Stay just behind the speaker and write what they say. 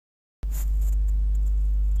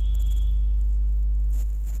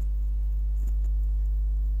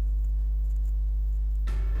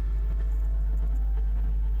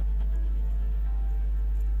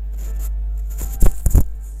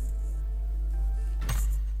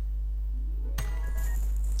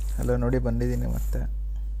ಅಲ್ಲ ನೋಡಿ ಬಂದಿದ್ದೀನಿ ಮತ್ತೆ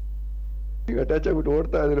ಈಗ ಅಟ್ಯಾಚ್ ಆಗ್ಬಿಟ್ಟು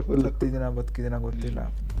ಓಡ್ತಾ ಇದ್ರೆ ಫುಲ್ ಬದುಕಿದಿನ ಗೊತ್ತಿಲ್ಲ.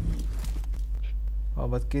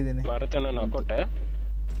 ಬದುಕಿದ್ದೀನಿ.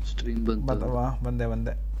 ಸ್ಟ್ರೀಮ್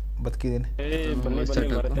ಬಂದೆ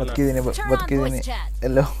ಬದುಕಿದ್ದೀನಿ.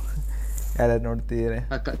 ಎಲ್ಲೋ ಯಾರ್ಯಾರು ನೋಡ್ತಿದ್ದೀರಿ?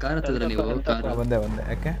 ಬಂದೆ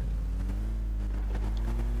ಯಾಕೆ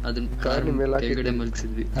ಅದನ್ನ ಕಾರ್ ಕೆಳಗಡೆ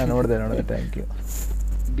ಮಲಗಿಸಿದ್ವಿ. ನೋಡಿದೆ ಥ್ಯಾಂಕ್ ಯು.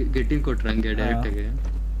 ಗೆಟ್ಟಿಂಗ್ ಕೊಟ್ರ ಹಂಗೆ ಡೈರೆಕ್ಟ್ ಆಗಿ.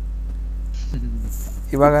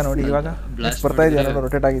 ಇವಾಗ ನೋಡಿ ಇವಾಗ ಬರ್ತಾ ಇದೆಯಾ?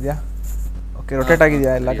 ರೊಟೇಟ್ ಆಗಿದೆಯಾ? ಓಕೆ ರೊಟೇಟ್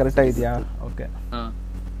ಆಗಿದೆಯಾ? ಎಲ್ಲ ಕರೆಕ್ಟ್ ಆಗಿದೆಯಾ? ಓಕೆ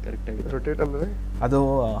ಕರೆಕ್ಟ್ ಆಗಿದೆ. ರೊಟೇಟ್ ಅಂದ್ರೆ ಅದು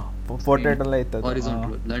ಪೋರ್ಟ್ರೇಟ್ ಅಲ್ಲೇ ಇತ್ತು.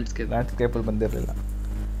 ಹಾರಿಜಾಂಟಲ್ ಲ್ಯಾಂಡ್ಸ್ಕೇಪ್ ಅಲ್ಲಿ ಬಂದಿರಲಿಲ್ಲ.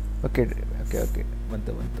 ಓಕೆ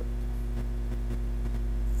ಬಂತು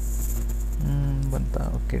ಬಂತಾ?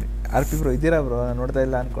 ಓಕೆ RP ಬ್ರೋ ಇದ್ದೀರಾ ಬ್ರೋ? ನಾನು ನೋಡ್ತಾ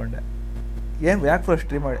ಇಲ್ಲ ಅನ್ಕೊಂಡೆ. ಏನು ಯಾಕೆ ಬ್ರೋ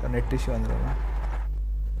ಸ್ಟ್ರೀಮ್ ಮಾಡಿ ನೆಟ್ ಇಶ್ಯೂ ಅಂದ್ರಲ್ಲ?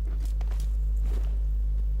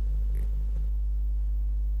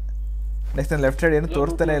 ನೆಕ್ಸ್ಟ್ ಲೆಫ್ಟ್ ಸೈಡ್ ಏನು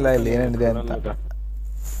ತೋರಿಸ್ತಾನೆ ಇಲ್ಲ ಇಲ್ಲಿ ಏನೇನಿದೆ ಅಂತ.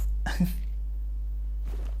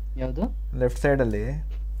 ಯಾವುದು ಲೆಫ್ಟ್ ಸೈಡಲ್ಲಿ?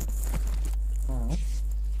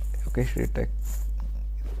 ಓಕೆ ಸ್ಟ್ರೀಟ್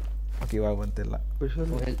ಓಕೆ ಇವಾಗ ಬಂತಿಲ್ಲ.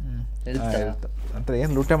 ಅಂತ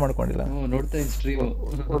ಏನು ಲೂಟೇ ಮಾಡ್ಕೊಂಡಿಲ್ಲ. ನೋಡ್ತಾ ಇದ್ದೀನಿ ಸ್ಟ್ರೀಮ್.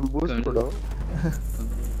 ಒಂದು ಬೂಸ್ಟ್ ಕೊಡು.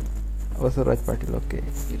 ಬಸವರಾಜ್ ಪಾಟೀಲ್. ಓಕೆ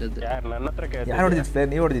ಯಾರು ಹೊಡೆದಿದ್ದು ಫ್ಲೇರ್?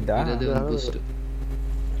 ನೀವು ಹೊಡೆದಿದ್ದಾ?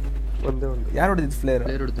 ಯಾರು ಹೊಡೆದಿದ್ದು ಫ್ಲೇರ್?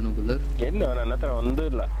 ಏನು ನನ್ನ ಹತ್ರ ಒಂದು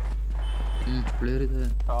ಇಲ್ಲ. ಪ್ಲೇಯರ್ ಇದೆ.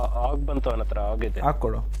 ಆಗ್ ಬಂತು ನನ್ನ ಹತ್ರ. ಆಗಿದೆ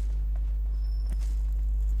ಹಾಕೊಡು.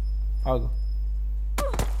 ಆಗು.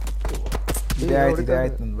 ಇದೇ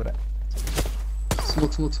ಆಯ್ತು ನಂದು ಬರ.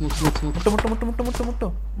 ಸ್ಮೋಕ್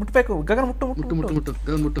ಮುಟ್ಟಬೇಕು ಗಗನ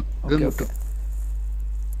ಮುಟ್ಟು.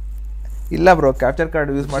 ಇಲ್ಲ ಬ್ರೋ ಕ್ಯಾಪ್ಚರ್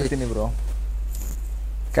ಕಾರ್ಡ್ ಯೂಸ್ ಮಾಡ್ತೀನಿ ಬ್ರೋ.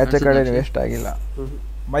 ಕ್ಯಾಪ್ಚರ್ ಕಾರ್ಡ್ ಏನು ವೇಸ್ಟ್ ಆಗಿಲ್ಲ.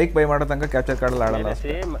 ಮೈಕ್ ಬೈ ಮಾಡೋ ತನಕ ಕ್ಯಾಪ್ಚರ್ ಕಾರ್ಡ್ ಅಲ್ಲಿ ಆಡಲ್ಲ.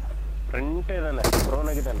 ಸೇಮ್ ಫ್ರಂಟ್ ಇದಾನೆ, prone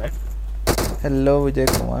ಆಗಿದಾನೆ. Hello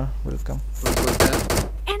Vijay Kumar, welcome.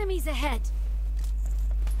 Enemies ahead.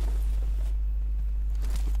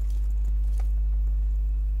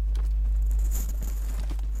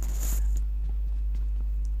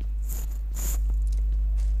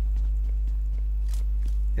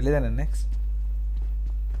 ಎಲ್ಲಿದ್ದಾನೆ ನೆಕ್ಸ್ಟ್?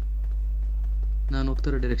 ನಾನು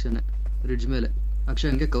ಹೋಗ್ತಿರೋ ಡೈರೆಕ್ಷನ್ ರಿಡ್ಜ್ ಮೇಲೆ. ಅಕ್ಷಯ್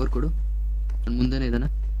ಹಂಗೆ ಕವರ್ ಕೊಡು, ನನ್ನ ಮುಂದೆನೇ ಇದ್ದಾನೆ.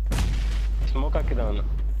 ಸ್ಮೋಕ್ ಹಾಕಿದವನು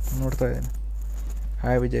ನೋಡ್ತಾ ಇದ್ದೇನೆ.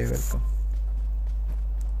 Hi Vijay, welcome.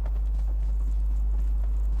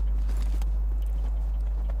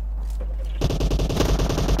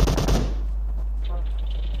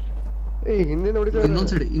 ಹಿಂದೆ ನೋಡಿದ್ರೆ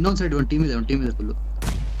ಇನ್ನೊಂದ್ ಸೈಡ್ ಒಂದು ಟೀಮ್ ಇದೆ ಫುಲ್ಲು.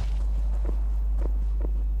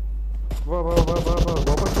 ವಾ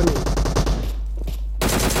ವಾಪಸ್ ಬನ್ನಿ.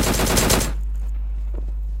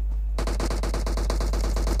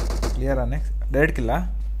 Clear next direct ಕಿಲ್ಲ.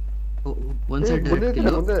 ಒಂದ್ ಸೈಡ್ ಡೈರೆಕ್ಟ್ ಕಿಲ್ಲ.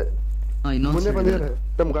 ಇನ್ನೊಂದ್ ಸೈಡ್ ಬಂದಿದ್ದಾರೆ.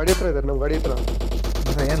 ನಮ್ಮ ಗಾಡಿ ಹತ್ರ ಇದ್ದಾರೆ. ನಮ್ಮ ಗಾಡಿ ಹತ್ರ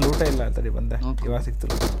ಏನು ಲೂಟ ಇಲ್ಲ. ತಡಿ ಬಂದೆ, ಇವಾಗ ಸಿಕ್ತು.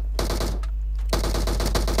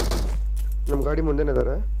 ನಮ್ಮ ಗಾಡಿ ಮುಂದೆನೇ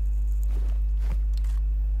ಇದ್ದಾರೆ.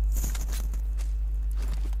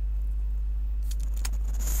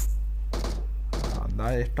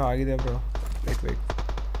 ಎಷ್ಟೋ ಆಗಿದೆ ಬ್ರೋ. ವೆಯ್ಟ್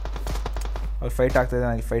ಅಲ್ಲಿ ಫೈಟ್ ಆಗ್ತಾಯಿದೆ,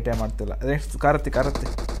 ನನಗೆ ಫೈಟೇ ಮಾಡ್ತಿಲ್ಲ. ಅದೇ ಕಾರತ್ತಿ ಕಾರ್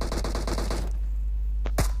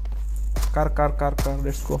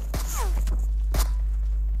ಲೆಟ್ಸ್ ಗೋ.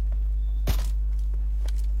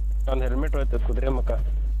 ನಾನು ಹೆಲ್ಮೆಟ್ ಹೋಯ್ತು ಕುದುರೆ ಮಕ್ಕ.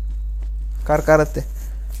 ಕಾರತ್ತೆ.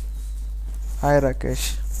 Hi Rakesh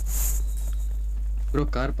bro.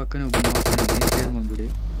 ಕಾರ್ ಪಕ್ಕನೇ ಬಂದ್ಬಿಡಿ.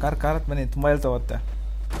 ಕಾರತ್ ಬನ್ನಿ, ತುಂಬ ಹೇಳ್ತಾವತ್ತೆ.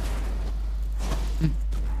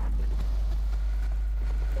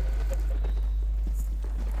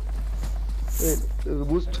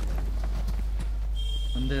 ಬೂಸ್ಟ್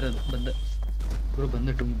ಬಂದೆ ಬ್ರೋ.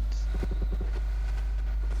 ಬಂದೆ 2 minutes.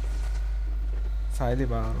 ಸಾಯ್ಲಿ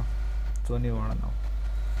ಬಾ ಸೋನಿ ಮಾಡೋಣ ನಾವು.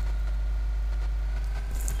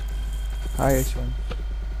 ಹಾಯ್ ಯಶವಂತ್.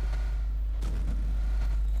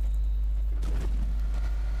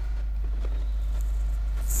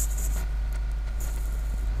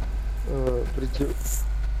 ಬ್ರಿಡ್ಜ್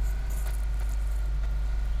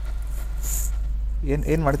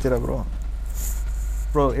ಏನು ಮಾಡ್ತೀರಾ ಬ್ರೋ?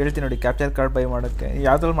 ಹೇಳ್ತೀನಿ ನೋಡಿ, ಕ್ಯಾಪ್ಚರ್ ಕಾರ್ಡ್ ಬೈ ಮಾಡೋಕ್ಕೆ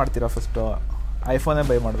ಯಾವುದ್ರಲ್ಲಿ ಮಾಡ್ತೀರಾ? ಫಸ್ಟು ಐಫೋನೇ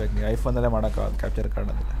ಬೈ ಮಾಡ್ಬೇಕು ನೀವು. ಐಫೋನಲ್ಲೇ ಮಾಡೋಕ್ಕಾಗಲ್ಲ ಕ್ಯಾಪ್ಚರ್ ಕಾರ್ಡ್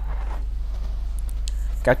ಅಂದರೆ.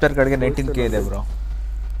 ಕ್ಯಾಪ್ಚರ್ ಕಾರ್ಡ್ಗೆ 19K ಇದೆ ಬ್ರೋ.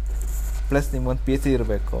 ಪ್ಲಸ್ ನಿಮ್ಗೊಂದು PC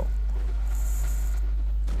ಇರಬೇಕು.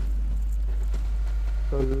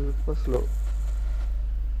 ಸ್ವಲ್ಪ ಸ್ಲೋ.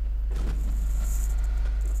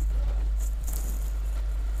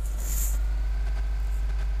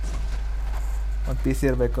 ಒಂದು PC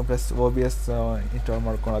ಇರಬೇಕು, ಪ್ಲಸ್ OBS ಇನ್ಸ್ಟಾಲ್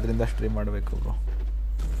ಮಾಡ್ಕೊಂಡು ಅದರಿಂದ ಸ್ಟ್ರೀಮ್ ಮಾಡಬೇಕು ಬ್ರೋ.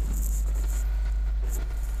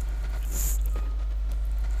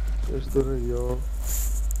 ಎಷ್ಟು ದೂರ ಇದೆಯೋ?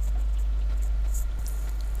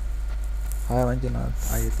 Hi Manjunath,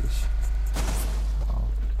 hi Yathish.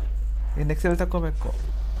 ಈ ನೆಕ್ಸ್ಟ್ ಎಲ್ಲಿ ತಗೋಬೇಕು?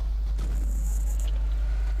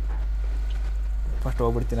 ಫಸ್ಟ್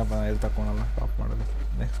ಹೋಗ್ಬಿಡ್ತೀನಪ್ಪ ನಾನು ಎಲ್ಲಿ ತಗೊಳಲ್ಲ ಟಾಪ್ ಮಾಡೋದು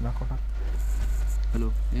ನೆಕ್ಸ್ಟ್ ನಾಕೊಟ. ಹಲೋ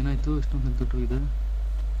ಏನಾಯ್ತು ಇಷ್ಟೊಂದು ಹೆಲ್ತ್ ಇದೆ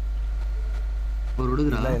ಅವ್ರು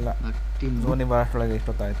ಹುಡುಗ್ರ ಇಲ್ಲ ಇಲ್ಲ ಟೀಮ್ ಧೋನಿ ಬರೋಷ್ಟೊಳಗೆ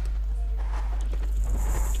ಇಷ್ಟೊತ್ತಾಯ್ತು.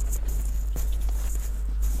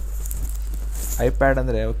 ಐಪ್ಯಾಡ್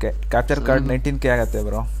ಅಂದರೆ ಓಕೆ ಕ್ಯಾಪ್ಚರ್ ಕಾರ್ಡ್ 19K ಆಗುತ್ತೆ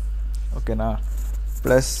ಬ್ರೋ ಓಕೆನಾ.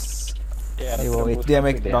 ಪ್ಲಸ್ ನೀವು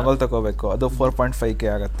HDMI ಡಾಂಗಲ್ ತಗೋಬೇಕು ಅದು 4.5K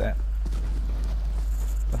ಆಗುತ್ತೆ.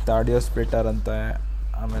 ಮತ್ತು ಆಡಿಯೋ ಸ್ಪ್ಲಿಟರ್ ಅಂತ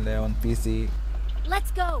ಆಮೇಲೆ ಒಂದು PC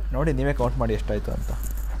ನೋಡಿ ನೀವೇ ಕೌಂಟ್ ಮಾಡಿ ಎಷ್ಟಾಯಿತು ಅಂತ.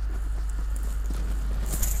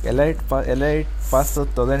 ಎಲೈಟ್ ಪಾಸ್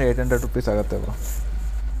 1800 rupees ಆಗುತ್ತೆ ಬ್ರೋ.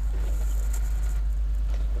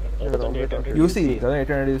 UC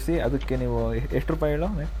 1800 UC ಅದಕ್ಕೆ ನೀವು ಎಷ್ಟು ರೂಪಾಯಿ ಹೇಳೋ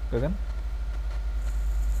ಗಗನ್?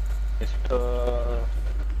 ಎಷ್ಟು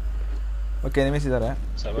ಓಕೆ ಎನಿಮೀಸ್ ಇದ್ದಾರೆ.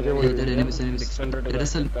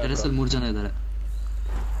 ಟೆರೆಸಲ್ಲಿ 3 ಜನ ಇದ್ದಾರೆ.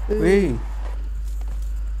 ಏಯ್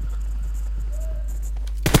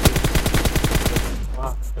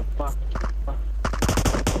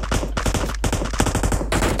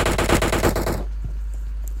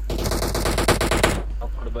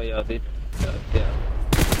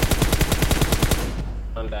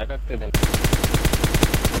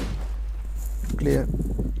ಕ್ಲಿಯರ್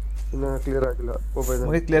ಇನ್ನ ಕ್ಲಿಯರ್ ಆಗಿಲ್ಲ.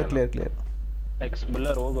 ಕ್ಲಿಯರ್ ಕ್ಲಿಯರ್ ಕ್ಲಿಯರ್ ನೆಕ್ಸ್ಟ್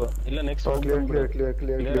ಬುಲ್ಲರ್ ಹೋಗು. ಇಲ್ಲ next clear clear clear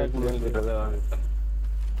clear clear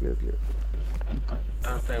clear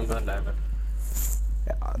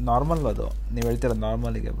normal ಅದು ನೀವು ಹೇಳ್ತೀರ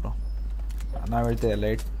ನಾರ್ಮಲಿಗೆ ಬ್ರೋ. ನಾವು ಹೇಳ್ತೀವಿ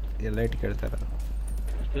ಲೈಟ್ ಕೇಳ್ತಾ ಇರೋದು.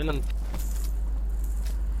 ಏನಂತ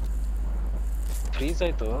ಫ್ರೀಸ್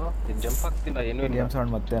ಆಯ್ತು ಜಂಪ್ ಆಗ್ತಿಲ್ಲ ಏನು ಇಲ್ಲ. Game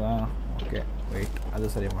sound ಮತ್ತೇನಾ? ಓಕೆ ವೆಯ್ಟ್ ಅದು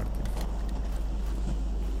ಸರಿ ಮಾಡ್ತೀನಿ.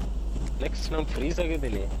 ನೆಕ್ಸ್ಟ್ ನಾನು ಫ್ರೀಸ್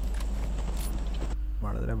ಆಗಿದ್ದೀನಿ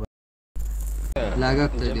ಮಾಡಿದ್ರೆ ಲ್ಯಾಗ್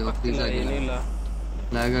ಆಗ್ತಾ ಇದೆಯೋ ಫ್ರೀಸ್ ಆಗಿಲ್ಲ ಏನಿಲ್ಲ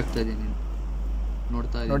ಲ್ಯಾಗ್ ಆಗ್ತಾ ಇದೆ ನೀನು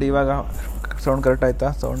ನೋಡ್ತಾ ಇದೀನಿ ನೋಡಿ ಇವಾಗ ಸೌಂಡ್ ಕರೆಕ್ಟ್ ಆಯ್ತಾ?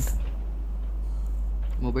 ಸೌಂಡ್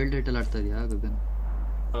ಮೊಬೈಲ್ ಡೇಟಲ್ಲಿ ಆಡ್ತಾ ಇದೆಯಾ ಗಗನ್?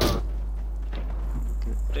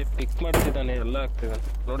 ಪಿಕ್ ಮಾಡ್ತಿದ್ದಾನೆ ಎಲ್ಲ ಆಗ್ತಿದ್ದಾನೆ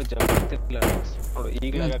ನೋಡಿ ಜಂಪ್ ಆಗ್ತಿಲ್ಲ ನೋಡಿ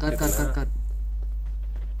ಈಗ car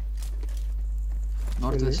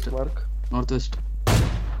north West north West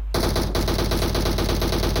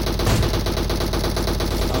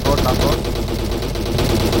knockout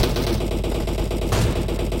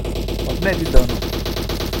ಒಬ್ಬನೇ ಇದ್ದಿದ್ದವನು.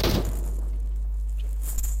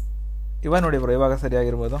 ಇವಾಗ ನೋಡಿ ಬ್ರೋ ಇವಾಗ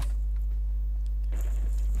ಸರಿಯಾಗಿರ್ಬೋದು.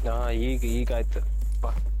 ಈಗ ಆಯ್ತು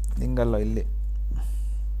ನಿಂಗಲ್ಲ ಇಲ್ಲಿ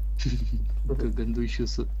ಗಗನ್ದು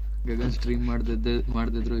ಇಶ್ಯೂಸ್. ಗಗನ್ ಸ್ಟ್ರೀಮ್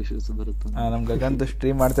ಮಾಡದಿದ್ರು ಇಶ್ಯೂಸ್ ಬರುತ್ತೆ. ನಮ್ ಗಗನ್ದು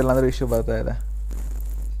ಸ್ಟ್ರೀಮ್ ಮಾಡ್ತಿಲ್ಲ ಅಂದ್ರೆ ಇಶ್ಯೂ ಬರ್ತಾ ಇದೆ.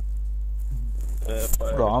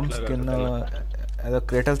 ಬ್ರೋ ಆರ್ಮ್ ಸ್ಕಿನ್ ಅದು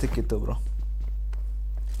ಕ್ರೇಟಲ್ ಸಿಕ್ಕಿತ್ತು ಬ್ರೋ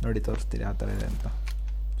ನೋಡಿ ತೋರಿಸ್ತೀರಿ ಆ ಥರ ಇದೆ ಅಂತ.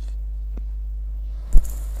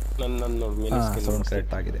 ಸೌಂಡ್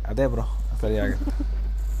ಕರೆಕ್ಟ್ ಆಗಿದೆ ಅದೇ ಬ್ರೋ ಸರಿಯಾಗಿದೆ.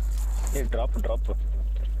 ಡ್ರಾಪ್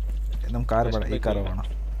ನಮ್ಮ ಕಾರ್ ಬೇಡ ಈ ಕಾರ್ ಹೋಗೋಣ.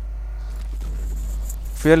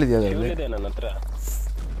 ಫ್ಯೂಯಲ್ ಇದೆಯಾ ಅದರಲ್ಲಿ?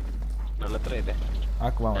 ನನ್ನ ಹತ್ರ ಇದೆ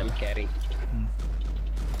ಹಾಕುವ ಕ್ಯಾರಿ.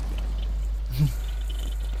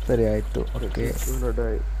 ಸರಿ ಆಯಿತು ಓಕೆ.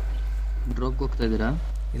 ಡ್ರಾಪ್ಗೆ ಹೋಗ್ತಾ ಇದ್ದೀರಾ?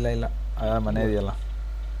 ಇಲ್ಲ ಇಲ್ಲ ಮನೆ ಇದೆಯಲ್ಲ.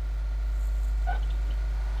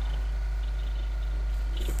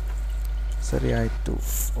 ಸರಿ ಆಯಿತು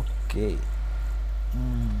ಓಕೆ.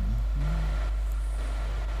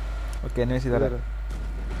 ಓಕೆ ಎನಿಮಿಸಿದ್ದಾರೆ.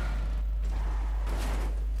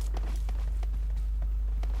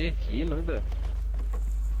 ಏನು ಇದು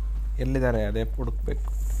ಎಲ್ಲಿದ್ದಾರೆ ಅದೇ ಹುಡುಕ್ಬೇಕು.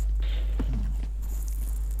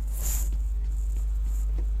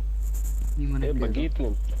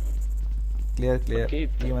 ಕ್ಲಿಯರ್ ಕ್ಲಿಯರ್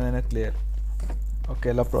ಈ ಮನೇನೆ ಕ್ಲಿಯರ್. ಓಕೆ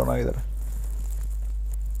ಎಲ್ಲ ಪ್ರೋನ್ ಆಗಿದ್ದಾರೆ.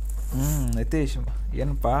 ನಿತೀಶ್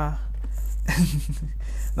ಏನಪ್ಪಾ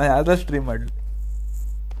ನಾನು ಯಾವ್ದಾದ್ರು ಸ್ಟ್ರೀಮ್ ಮಾಡಲಿ?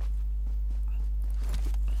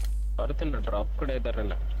 ಡ್ರಾಪ್ ಕಡೆ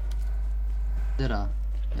ಇದ್ದಾರಲ್ಲ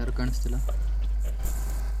ಯಾರು ಕಾಣಿಸ್ತಿಲ್ಲ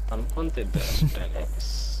ಅನ್ಕೊಂತಿದ್ದೆ.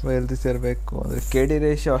 ಎಲ್ದಿ ಸೇರಬೇಕು ಅಂದರೆ KD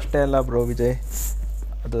ರೇಷಿಯೋ ಅಷ್ಟೇ ಅಲ್ಲ ಬ್ರೋ ವಿಜಯ್,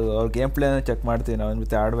 ಅದು ಅವ್ರ ಗೇಮ್ ಪ್ಲೇನ ಚೆಕ್ ಮಾಡ್ತೀವಿ ನಾವು.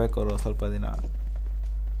 ಜೊತೆ ಆಡ್ಬೇಕು ಅವರು ಸ್ವಲ್ಪ ದಿನ.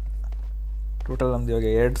 ಟೋಟಲ್ ನಮ್ದು ಇವಾಗ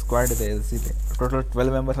 2 ಸ್ಕ್ವಾಡ್ ಇದೆ LCಲಿ. ಟೋಟಲ್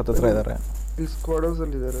 12 ಮೆಂಬರ್ಸ್ ಹತ್ರ ಇದ್ದಾರೆ.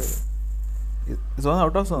 ಝೋನ್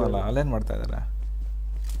ಔಟ್ ಆಫ್ ಝೋನ್ ಅಲ್ಲ ಅಲ್ಲೇನು ಮಾಡ್ತಾ ಇದ್ದಾರೆ?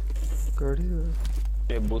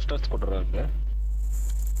 ಬೂಸ್ಟರ್ಸ್ ಕೊಟ್ರ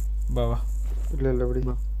ಬಾವಾ ಇಲ್ಲ ಬಿಡಿ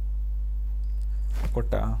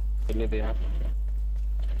ಕೊಟ್ಟ. ಎಲ್ಲಿದೆಯಾ?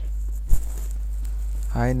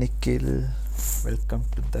 Hi Nikhil welcome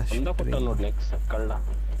to the ಕೊಟ್ಟ ನೋಡಿ ನೆಕ್ಸ್ಟ್ ಕಳ್ಳ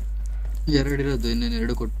 2 ಇರೋದು ಇನ್ನೇನು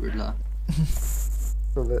 2 ಕೊಟ್ಬಿಡ್ಲಾ?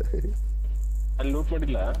 ಅಲ್ಲಿ ಲೂಟ್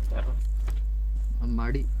ಮಾಡಿಲ್ಲ ಯಾರು?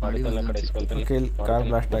 ಮಾಡಿ ಓಕೆ ಕಾರ್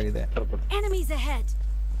ಬ್ಲಾಸ್ಟ್ ಆಗಿದೆ.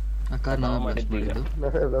 ಆ ಕಾರ್ ನಾವು ಮಾಡಿದ್ದು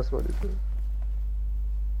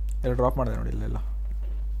ಎಲ್ಲ ಡ್ರಾಪ್ ಮಾಡಿದೆ ನೋಡಿ ಇಲ್ಲೆಲ್ಲ.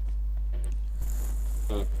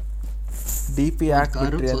 ಡಿ ಪಿ ಯಾಕೆ ಕಾರು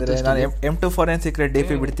ಬಿಟ್ರಿ ಅಂದರೆ ಸೋತಷ್ಟೇ. ನಾನು M24 ಏನು ಸಿಕ್ಕರೆ ಡಿ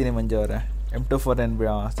ಪಿ ಬಿಡ್ತೀನಿ ಮಂಜು ಅವರೇ. M24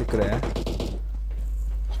 ಏನು ಸಿಕ್ಕರೆ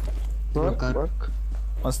ಕಾರ್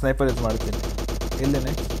ಒಂದು ಸ್ನೈಪರ್ ಯೂಸ್ ಮಾಡ್ತೀನಿ.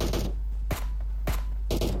 ಎಲ್ಲಿನೇ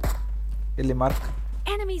ಎಲ್ಲಿ ಮಾರ್ಕ್?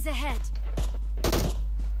 Enemies ahead.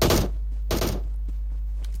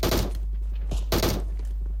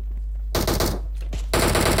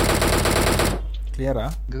 ಕ್ಲಿಯರಾ?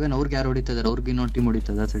 ಗಗನ್ ಅವ್ರಿಗೆ ಯಾರು ಹೊಡಿತಾ ಇದಾರೆ? ಅವ್ರಿಗೆ ಇನ್ನೊಂದು ಟೀಮ್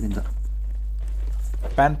ಹೊಡಿತದ ಸೈಡಿಂದ.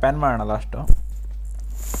 ಪ್ಯಾನ್ ಮಾಡೋಣ ಲಾಸ್ಟು.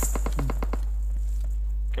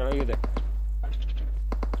 ಕೆಳಗಿದೆ.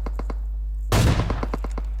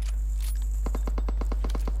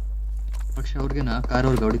 ಅಕ್ಷಯ್ ಅವ್ರಿಗೆನಾ ಕಾರ್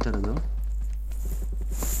ಅವ್ರಿಗೆ ಹೊಡಿತಾ ಇರೋದು?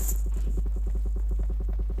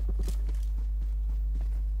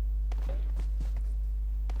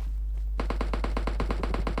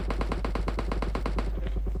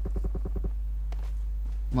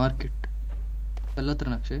 ಮಾರ್ಕೆಟ್ ಎಲ್ಲ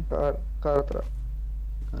ಹತ್ರನ ಅಕ್ಷಯ್? ಕಾರ್ ಹತ್ರ.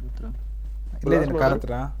 ಕಾರ್ ಹತ್ರ ಇಲ್ಲೇ ಇದೀನಿ ಕಾರ್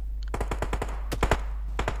ಹತ್ರ.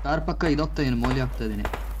 ಕಾರ್ ಪಕ್ಕ ಇದೋಗ್ತಾ ಇದೀನಿ, ಮೌಲ್ಯ ಆಗ್ತಾ ಇದೀನಿ.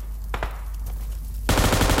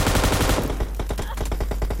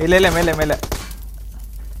 ಇಲ್ಲ ಮೇಲೆ ಮೇಲೆ.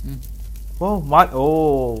 ಹ್ಮ್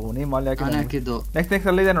ನೀ ಮಾಲ್ ನಾನೇ ಹಾಕಿ ಹಾಕಿದ್ದು. ನೆಕ್ಸ್ಟ್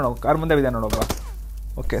ಅಲ್ಲಿದೆ ನೋಡು, ಕಾರ್ ಮುಂದೆ ಇದೆ ನೋಡೊಬ್ಬ.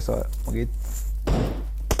 ಓಕೆ ಸರ್ ಮುಗೀತು,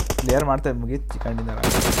 ಕ್ಲಿಯರ್ ಮಾಡ್ತೇವೆ, ಮುಗೀತು. ಚಿಕಂಡಿದ್ದಾರೆ.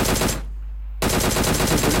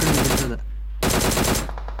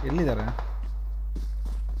 ಎಲ್ಲಿದ್ದಾರೆ?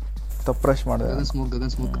 ತಪ್ಪ್ರಶ್ ಮಾಡಿದೆ. ಗಗನ್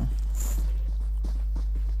ಸ್ಮೋಕ್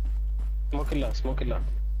ಸ್ಮೋಕ್ ಇಲ್ಲ.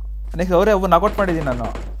 ನೆಕ್ಸ್ಟ್ ಅವರೇ ಒಬ್ಬ ನಾಕೌಟ್ ಮಾಡಿದ್ದೀನಿ ನಾನು.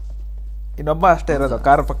 ಇನ್ನೊಬ್ಬ ಅಷ್ಟೇ ಇರೋದು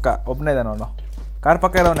ಕಾರ್ ಪಕ್ಕ, ಒಬ್ಬನೇ ಇದೆ ನೋಡು. ಕಾರ್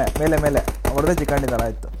ಪಕ್ಕ ಇರೋವನೇ ಮೇಲೆ ಹೊಡೆದೇ ಚಿಕಂಡಿದ್ದಾರೆ.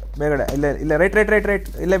 ಆಯಿತು ಬೇಗಡೆ. ಇಲ್ಲೇ ರೈಟ್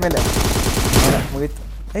ಇಲ್ಲೇ ಮೇಲೆ ಮುಗೀತು.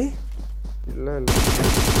 ಇಲ್ಲ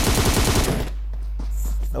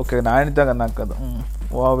ಓಕೆ ನಾನಿದ್ದಾಗ ಹಾಕೋದು.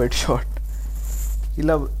 Vet shot.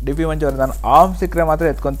 ಇಲ್ಲ ಡಿ ಪಿ ಮಂಜು ಅವ್ರೆ, ನಾನು ಆರ್ಮ್ ಸಿಕ್ಕರೆ ಮಾತ್ರ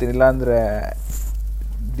ಎತ್ಕೊತೀನಿ, ಇಲ್ಲಾಂದರೆ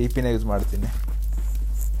ಡಿ ಪಿನೇ ಯೂಸ್ ಮಾಡ್ತೀನಿ.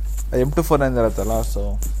 M24 ಇರುತ್ತಲ್ಲ, so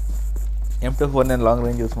M24 long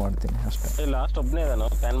range use ಮಾಡ್ತೀನಿ ಅಷ್ಟೇ. ಲಾಸ್ಟ್ ಒಬ್ಬನೇ ಇದಾನೋ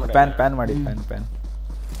ಪ್ಯಾನ್ ಮಾಡಿ.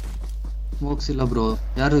 ಸ್ಮೋಕ್ಸ್ ಇಲ್ಲ ಬ್ರೋ.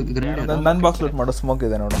 ಯಾರು ನನ್ನ ಬಾಕ್ಸ್ ಲೂಟ್ ಮಾಡೋ. ಸ್ಮೋಕ್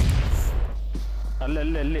ಇದೆ ನೋಡು.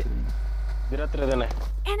 ಅಲ್ಲಿ ಇರತ್ರ ಇದಾನೆ.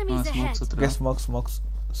 Enemies ahead.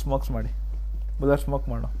 ಸ್ಮೋಕ್ಸ್ ಮಾಡಿ. ಬುಲ್ಲರ್ ಸ್ಮೋಕ್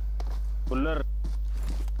ಮಾಡು. ಬುಲ್ಲರ್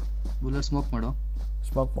ಸ್ಮೋಕ್ ಮಾಡು.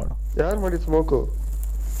 ಯಾರು ಮಾಡಿ ಸ್ಮೋಕು?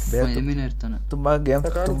 ಎಮಿನೇ ಇರ್ತಾನೆ. ತುಂಬಾ ಗೇಮ್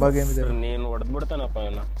ಇದೆ. ನೀನು ಹೊಡೆದ್ಬಿಡ್ತಾನಪ್ಪ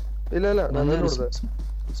ಅವನ. ಇಲ್ಲ ನಾನು ನೋಡಿದೆ.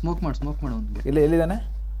 ಸ್ಮೋಕ್ ಮಾಡು ಅವನಿಗೆ. ಎಲ್ಲಿದ್ದಾನೆ?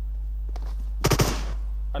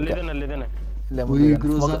 ಅಲ್ಲಿದ್ದಾನೆ.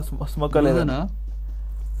 ಸ್ಮೋಕ್ ಅಲ್ಲಿ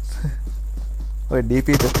ಡಿ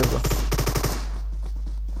ಪಿ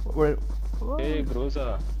ಗ್ರೋಸಾ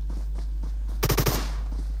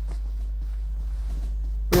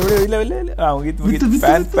ಇಲ್ಲ ಮುಗೀತು.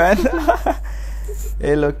 ಪ್ಯಾನ್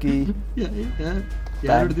ಏ ಲೋಕಿ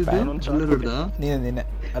ನೀನೆ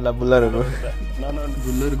ಅಲ್ಲ ಬುಲ್ಲರ್.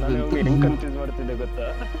 ಕನ್ಫ್ಯೂಸ್ ಮಾಡ್ತಿದ್ದೆ ಗೊತ್ತಾ?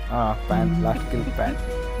 PAN last kill PAN.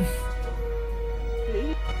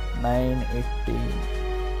 980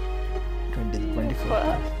 24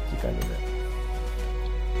 ಚಿಕ್ಕಾಗಿದೆ.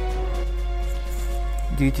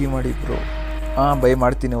 G ಮಾಡಿ ಬ್ರೋ. ಬೈ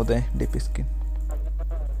ಮಾಡ್ತೀನಿ ಉದಯ್ ಡಿ ಪಿ ಸ್ಕಿನ್.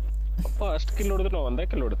 ಅಷ್ಟು ಕಿಲ್ ಹೊಡೆದ್ರೆ ನಾವು ಒಂದೇ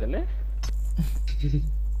kill ಹೊಡೆದೇನೆ.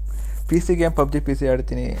 PC game PUBG PC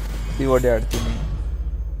ಆಡ್ತೀನಿ, COD ಆಡ್ತೀನಿ.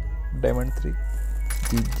 Diamond 3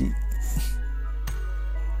 GG.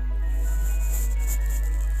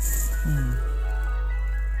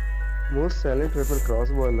 Most silent weapon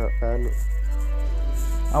cross ಬೋ ಅಲ್ಲ, ಫ್ಯಾನ್.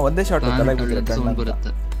 ಒಂದೇ ಶಾಟ್ ತಲೆಗೆ ಬಿದ್ದರೆ ಸೌಂಡ್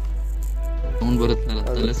ಬರುತ್ತೆ.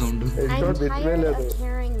 ತಲೆ ಸೌಂಡ್. ಹೆಡ್ಶಾಟ್ ಬಿದ್ಮೇಲೆ ಅದು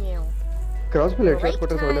carrying you. ಕ್ರಾಸ್ ಬೋ ಹೆಡ್ಶಾಟ್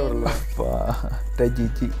ಕೊಟ್ಟರೆ ಸೌಂಡೇ ಬರಲ್ಲ.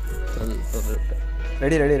 GG.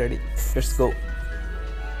 Ready let's go.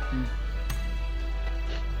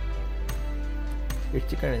 ಎಷ್ಟು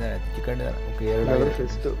chicken okay.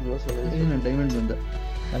 Fest most diamond ಬಂದ.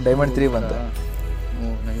 ನಾನು ಡೈಮಂಡ್ 3 ಬಂತು.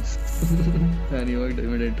 ನೈಸ್. ನಾನು ಇವಾಗ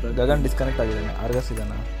ಡೈಮಂಡ್ ಎಂಟ್ರ. ಗಗನ್ ಡಿಸ್ಕನೆಕ್ಟ್ ಆಗಿದ್ದಾನೆ. ಆರ್ಗಸ್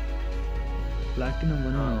ಇದ್ದಾನೆ. ಪ್ಲಾಟಿನಮ್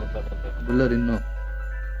ಬುಲ್ಲರ್ ಇನ್ನು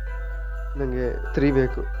ನನಗೆ 3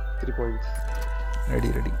 ಬೇಕು. 3 ಪಾಯಿಂಟ್ಸ್.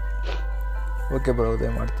 ರೆಡಿ. ಓಕೆ ಬ್ರೋ,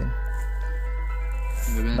 ಉದಯ ಮಾಡ್ತೀನಿ.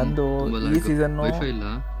 ನಂದು ಈ ಸೀಸನ್ ವೈಫೈ ಇಲ್ಲ.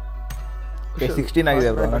 16 ಆಗಿದೆ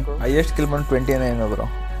ಬ್ರೋ. ನನ್ನ ಹೈಯೆಸ್ಟ್ ಕಿಲ್ ಬಂದು 29 ಬ್ರೋ.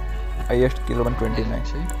 ಹೈಯೆಸ್ಟ್ ಕಿಲ್ ಬಂದು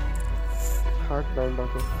 29. ಹಾರ್ಟ್ ಡೌನ್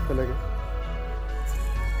ಹಾಕು ತಲೆಗೆ.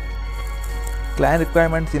 ಕ್ಲಾನ್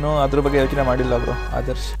ರಿಕ್ವೈರ್ಮೆಂಟ್ಸ್ ಇನ್ನೂ ಅದ್ರ ಬಗ್ಗೆ ಯೋಚನೆ ಮಾಡಿಲ್ಲ ಬ್ರೋ.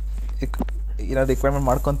 ಆದರ್ಶ್ ಏನಾದ್ರು ರಿಕ್ವೈರ್ಮೆಂಟ್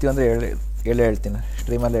ಮಾಡ್ಕೊತೀವಿ ಅಂದರೆ ಹೇಳ್ತೀನಿ,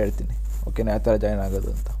 ಸ್ಟ್ರೀಮಲ್ಲೇ ಹೇಳ್ತೀನಿ. ಓಕೆನಾ, ಯಾವ ಥರ ಜಾಯ್ನ್ ಆಗೋದು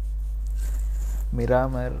ಅಂತ.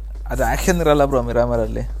 ಮಿರಾಮರ್ ಅದು ಆ್ಯಕ್ಷನ್ ಇರಲ್ಲ ಬ್ರೋ.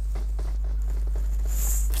 ಮಿರಾಮರಲ್ಲಿ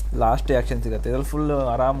ಲಾಸ್ಟ್ ಆ್ಯಕ್ಷನ್ ಸಿಗುತ್ತೆ. ಇದ್ರಲ್ಲಿ ಫುಲ್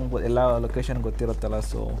ಆರಾಮ್ ಎಲ್ಲ ಲೊಕೇಶನ್ ಗೊತ್ತಿರುತ್ತಲ್ಲ,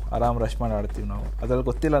 ಸೊ ಆರಾಮ್ ರಶ್ ಮಾಡಿ ಆಡ್ತೀವಿ ನಾವು. ಅದ್ರಲ್ಲಿ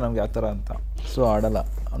ಗೊತ್ತಿಲ್ಲ ನಮ್ಗೆ ಯಾವ ಥರ ಅಂತ, ಸೊ ಆಡಲ್ಲ.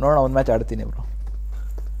 ನೋಡೋಣ, ಒಂದು ಮ್ಯಾಚ್ ಆಡ್ತೀನಿ bro.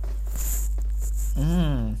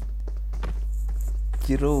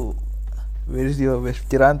 Chiru where is your best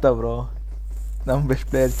ಚಿರಾಂತ bro. ನಮ್ಮ best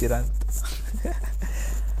player ಚಿರಾಂತ್.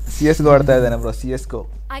 C yes go ಆಡ್ತಾ ಇದ್ದಾನೆ bro. C yes go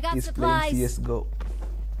I got is playing C supplies. Yes go.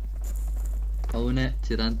 ಅವನೇ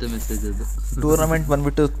ಚಿರಾಂತ ಮೆಸೇಜ್ ಅದು. ಟೂರ್ನಮೆಂಟ್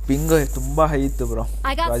ಬಂದ್ಬಿಟ್ಟು ಪಿಂಗ್ ತುಂಬ ಹೈ ಇತ್ತು ಬ್ರೋ.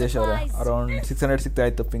 I got ರಾಜೇಶ್ ಅವರೇ supplies. ಅರೌಂಡ್ 600 ಸಿಗ್ತಾ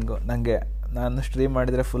ಇತ್ತು ಪಿಂಗು ನನಗೆ. ನಾನು ಸ್ಟ್ರೀಮ್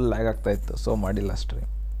ಮಾಡಿದರೆ ಫುಲ್ ಲ್ಯಾಗ್ ಆಗ್ತಾ ಇತ್ತು, ಸೊ ಮಾಡಿಲ್ಲ stream.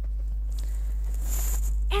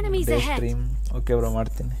 Enemies day ahead. Stream okay bro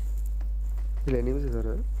ಮಾಡ್ತೀನಿ. ಇಲ್ಲ ಎನಿಮೀಸ್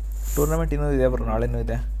ಇದ್ದಾರೆ. ಟೂರ್ನಮೆಂಟ್ ಇನ್ನೂ ಇದೆ ಬ್ರೋ, ನಾಳೆನೂ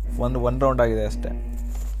ಇದೆ. ಒನ್ ರೌಂಡ್ ಆಗಿದೆ ಅಷ್ಟೇ,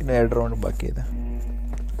 ಇನ್ನೂ 2 ರೌಂಡ್ ಬಾಕಿ ಇದೆ.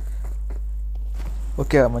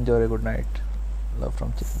 ಓಕೆ ಮಂಜು ಅವರೇ, good night. Love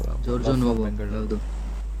from Chikkaballapur. ಜಾರ್ಜೋ ನೋವೋ ಯಾವುದು?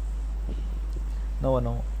 ನೋವು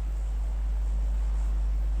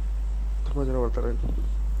ತುಂಬ ಜನ ಬರ್ತಾರೆ.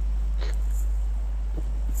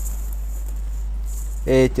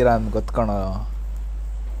 ಏ ಚಿರಾನ್ ಗೊತ್ಕೊಣ.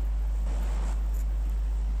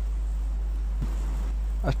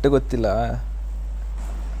 ಅಷ್ಟು ಗೊತ್ತಿಲ್ಲ.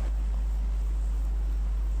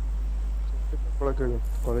 ಕೇಳಿ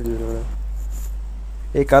ಕಾಲೇಜ್ ಇದೆ.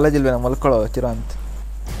 ಏ ಕಾಲೇಜ್ ಇಲ್ವೇನೋ, ಮಲ್ಕೊಳ್ಳೋ ಚಿರಾಂತ್.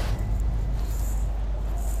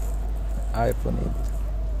 ಆಯ್ ಪುನೀತ್.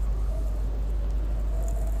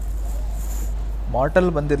 ಮಾರ್ಟಲ್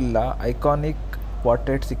ಬಂದಿರಲಿಲ್ಲ, ಐಕಾನಿಕ್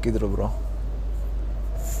ಪಾರ್ಟೇಟ್ ಸಿಕ್ಕಿದ್ರು ಬ್ರೋ.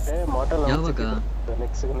 ಮಾಟಲ್ ಯಾವಾಗ?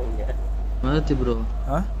 ನೆಕ್ಸ್ಟ್ ನಿಮಗೆ ಮಾತಿ ಬ್ರೋ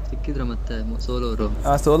ಹಾಂ ಸಿಕ್ಕಿದ್ರ ಮತ್ತೆ ಸೋಲೋರು?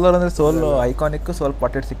 ಹಾಂ ಸೋಲರ್ ಅಂದರೆ ಸೋಲು ಐಕಾನಿಕ್ ಸೋಲ್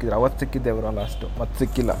ಪಾರ್ಟೇಟ್ ಸಿಕ್ಕಿದ್ರು. ಅವತ್ತು ಸಿಕ್ಕಿದ್ದೆ ಬ್ರೋ ಲಾಸ್ಟು, ಮತ್ತೆ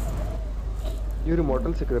ಸಿಕ್ಕಿಲ್ಲ. ಇವ್ರು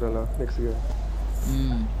ಮಾಡೆಲ್ ಸಿಕ್ಕಿದ್ರಲ್ಲ ನೆಕ್ಸ್ಟ್ಗೆ.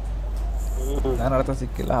 ನಾನು ಅರ್ಥ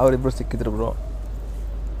ಸಿಕ್ಕಿಲ್ಲ, ಅವರಿಬ್ಬರು ಸಿಕ್ಕಿದ್ರು ಬ್ರೋ.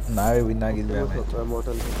 ನಾವೇ win ಆಗಿದ್ವಿ.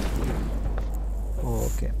 Model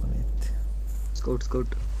okay Puneeth.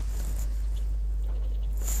 Scout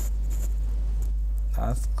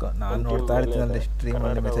ನಾನು ನೋಡ್ತಾ ಇರ್ತೀನಲ್ಲ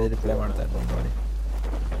ಸ್ಟ್ರೀಮಲ್ಲಿ ಮೆಸೇಜ್ ರಿಪ್ಲೈ ಮಾಡ್ತಾ ಇರ್ತೀನಿ ನೋಡಿ.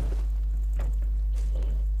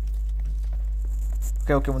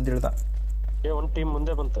 ಓಕೆ ಮುಂದೆ ಹೇಳ್ದ. ಒಂದು ಟೀಮ್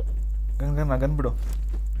ಮುಂದೆ ಬಂತು.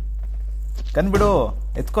 ಗನ್ ಬಿಡು,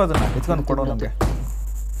 ಎತ್ಕೋ ಅದನ್ನ, ಎತ್ಕೊಂಡು ಕೊಡೋ ನಮಗೆ.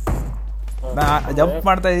 ನಾ ಜಂಪ್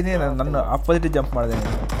ಮಾಡ್ತಾ ಇದ್ದೀನಿ, ನನ್ನ ಅಪೋಸಿಟ್ ಜಂಪ್ ಮಾಡಿದೆ.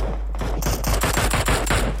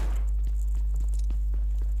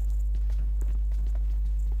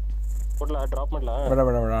 ಡ್ರಾಪ್ ಮಾಡ್ಲಾ? ಬೇಡ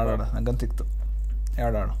ಆಡಾಡ, ನಂಗೆ ಗನ್ ಸಿಕ್ತು.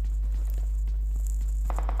 ಆಡಾಡು.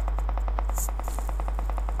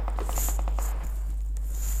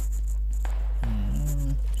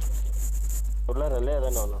 ಉಳ್ಳಾರಲ್ಲೇ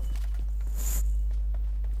ಅದಾನ ಅವನು,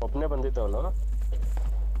 ಒಬ್ಬನೇ ಬಂದಿದ್ದ ಅವನು.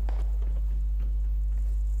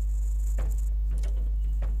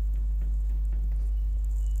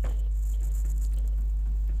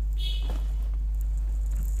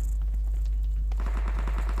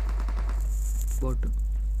 ಬಾಟ್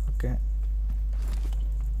ಓಕೆ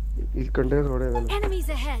ಈ ಕಂಟೈನರ್ ಹೊಡೆ ಇದಾನೆ. Enemies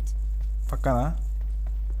ahead. ಪಕ್ಕನಾ?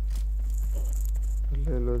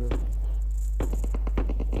 ಎಲ್ಲೋದು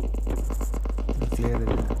ಕ್ಲಿಯರ್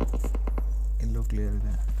ಇದೆ, ಇಲ್ಲೂ ಕ್ಲಿಯರ್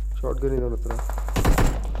ಇದೆ. ಶಾರ್ಟ್ ಗನ್ ಇದೆ ಅವನ ಹತ್ರ.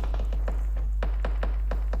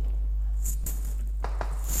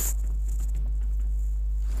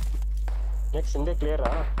 ನೆಕ್ಸ್ಟ್ ಹಿಂದೆ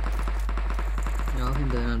ಕ್ಲಿಯರಾ? ಯಾವ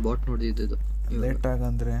ಹಿಂದೆ? ನಾನು ಬಾಟ್ ನೋಡಿದ್ದು. ಲೇಟಾಗಿ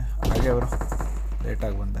ಅಂದರೆ ಹಾಗೆ ಅವರು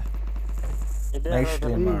ಲೇಟಾಗಿ ಬಂದೆ. ನೈಟ್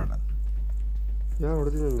ಸ್ಟ್ರೀಮ್ ಮಾಡೋಣ. ಯಾರು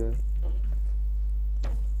ಹೊಡೆದಿದ್ದು ನನಗೆ?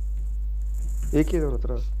 ಏಕೆ ಇದೆ ಅವನ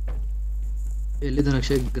ಹತ್ರ? ಎಲ್ಲಿದ್ದಾನೆ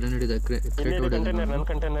ಅಕ್ಷಯ್? ಗ್ರೆನೇಡ್ ಇದೆ. ನನ್ನ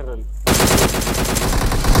ಕಂಟೈನರ್ ಅಲ್ಲಿ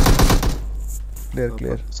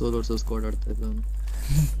ಕ್ಲಿಯರ್ ಸೋಲ್ ವರ್ಸಸ್ ಸ್ಕ್ವಾಡ್ ಆಡ್ತಾ ಇದ್ದ ಅವನು.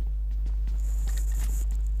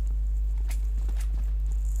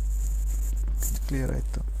 ಕ್ಲಿಯರ್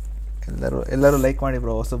ಆಯಿತು. ಎಲ್ಲರೂ ಲೈಕ್ ಮಾಡಿ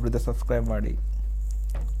ಬ್ರೋ, ಹೊಸೊಬ್ರಿದ್ದ ಸಬ್ಸ್ಕ್ರೈಬ್ ಮಾಡಿ.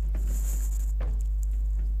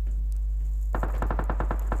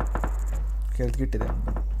 ಕೆಳಗಿಟ್ಟಿದೆ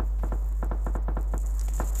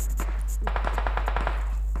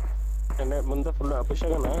ಮುಂದೆ ಫುಲ್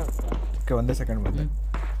ಅಭಿಷೇಕನ. ಓಕೆ ಒಂದೇ ಸೆಕೆಂಡ್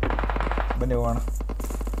ಬನ್ನಿ ಹೋಗೋಣ.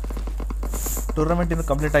 ಟೂರ್ನಮೆಂಟ್ ಇನ್ನೂ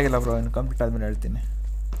ಕಂಪ್ಲೀಟ್ ಆಗಿಲ್ಲ ಬ್ರೋ, ಇನ್ನು ಕಂಪ್ಲೀಟ್ ಆದಮೇಲೆ ಹೇಳ್ತೀನಿ.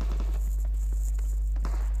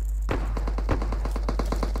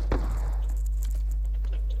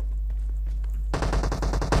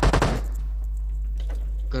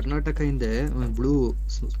 ಕರ್ನಾಟಕ ಹಿಂದೆ ಬ್ಲೂ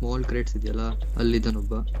ಸ್ಮಾಲ್ ಕ್ರೇಟ್ಸ್ ಇದೆಯಲ್ಲ,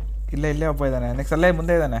 ಅಲ್ಲಿದ್ದಾನೊಬ್ಬ. ಇಲ್ಲೇ ಒಬ್ಬ ಇದ್ದಾನೆ. ನೆಕ್ಸ್ಟ್ ಅಲ್ಲೇ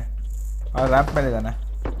ಮುಂದೆ ಇದ್ದಾನೆ, ಆ ರ್ಯಾಂಪ್ ಮೇಲೆ ಇದ್ದಾನೆ.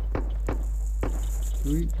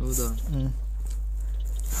 ಹೌದಾ?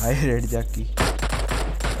 High red Jackie.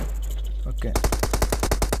 ಓಕೆ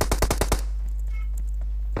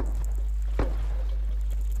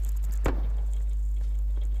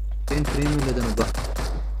ಏನ್ ಫ್ರೀ ಮೇಲೆ ಇದ್ದಾನೊಬ್ಬ.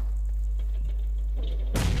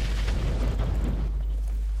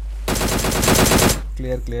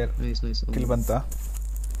 ಕ್ಲಿಯರ್. ನೈಸ್. ಕಿಲ್ ಬಂತಾ?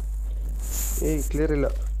 ಕ್ಲಿಯರ್ ಇಲ್ಲ.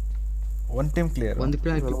 One team clear. ಒಂದು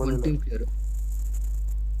ಟೀಮ್ ಕ್ಲಿಯರ್.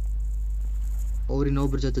 ಅವ್ರು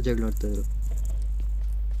ಇನ್ನೊಬ್ರ ಜೊತೆ ಜಗಳ ಆಡ್ತಾ ಇದ್ರು.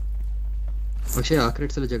 ಅಕ್ಷಯ್ ಆ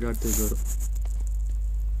ಕ್ರೇಟ್ಸ್ ಎಲ್ಲ ಜಗಳ ಆಡ್ತಾ ಇದ್ರು.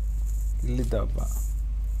 ಇಲ್ಲಿದ್ದ ಒಬ್ಬ.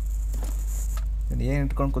 ಏನು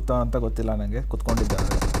ಇಟ್ಕೊಂಡು ಕೂತವ ಅಂತ ಗೊತ್ತಿಲ್ಲ ನನಗೆ, ಕೂತ್ಕೊಂಡಿದ್ದಾರೆ.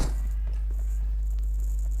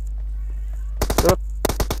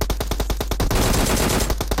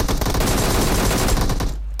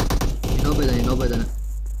 ಇನ್ನೊಬ್ಬ ಇದ್ದಾನೆ.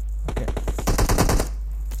 ಓಕೆ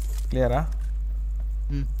ಕ್ಲಿಯರಾ?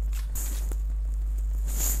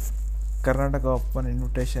 ಕರ್ನಾಟಕ ಓಪನ್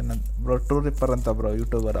ಇನ್ವಿಟೇಷನ್ ಅಂತ ಬ್ರೋ, ಟೂರ್ ರಿಪ್ಪರ್ ಅಂತ ಬ್ರೋ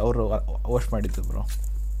ಯೂಟ್ಯೂಬರ್, ಅವರು ಹೋಸ್ಟ್ ಮಾಡಿದ್ದು ಬ್ರೋ.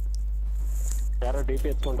 ಯಾರೋ ಡಿ ಪಿ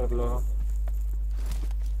ಎತ್ಕೊಂಡ್ರಲ್ಲ.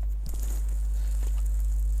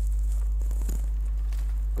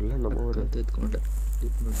 ಎಲ್ಲ ನಮ್ಮವರು ಎತ್ಕೊಂಡೆ.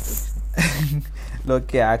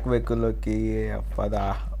 ಲೋಕಿ ಹಾಕ್ಬೇಕು ಲೋಕಿ, ಅಪ್ಪದ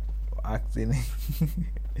ಹಾಕ್ತೀನಿ.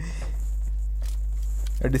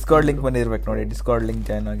 ಡಿಸ್ಕೌಂಟ್ ಲಿಂಕ್ ಬಂದಿರ್ಬೇಕು ನೋಡಿ, ಡಿಸ್ಕೌಂಟ್ ಲಿಂಕ್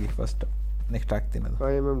ಜಾಯ್ನ್ ಆಗಿ ಫಸ್ಟ್, ನೆಕ್ಸ್ಟ್ ಹಾಕ್ತೀನಿ ಅದು.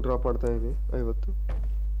 IMM ಡ್ರಾಪ್ ಮಾಡ್ತಾ ಇದೀನಿ 50.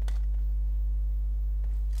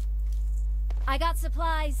 I got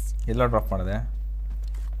supplies. ಎಲ್ಲ ಡ್ರಾಪ್ ಮಾಡಿದೆ.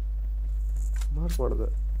 ಮಾರ್ಕ್ ಮಾಡಿದೆ.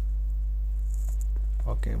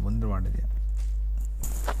 ಓಕೆ ಮುಂದೆ ಮಾಡಿದ್ಯಾ?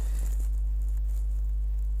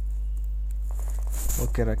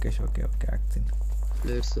 ಓಕೆ ರಾಕೇಶ್, ಓಕೆ ಓಕೆ ಹಾಕ್ತೀನಿ.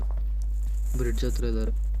 ಪ್ಲೇಯರ್ಸ್ ಬ್ರಿಡ್ಜ್ ಹತ್ರ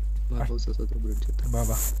ಇದ್ದಾರೆ, ಹೌಸಸ್ ಹತ್ರ ಬ್ರಿಡ್ಜ್ ಹತ್ರ.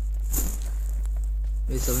 ಬಾ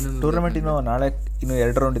ಈ 7 ಟೂರ್ನಮೆಂಟ್ ಇನ್ನು ನಾಳೆ ಇನ್ನು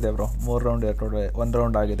 2 ರೌಂಡ್ ಇದೆ ಬ್ರೋ, 3 ರೌಂಡ್ 1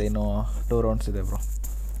 ರೌಂಡ್ ಆಗಿದೆ, ಇನ್ನು 2 ರೌಂಡ್ಸ್ ಇದೆ ಬ್ರೋ.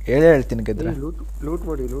 ಹೇಳ್ತೀನಿ ಗೆದ್ರೆ. ಲೂಟ್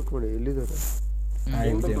ಮಾಡಿ ಎಲ್ಲಿದ್ದಾರೆ?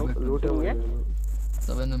 ಲೂಟ್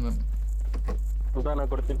 7mm ಉದಾನ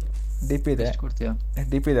ಕೊಡ್ತೀನಿ. DP ಇದೆ, ಕೊಡ್ತೀಯಾ?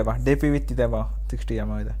 DP ಇದೆ ಬಾ, DP ವಿತ್ ಇದೆ ಬಾ, 60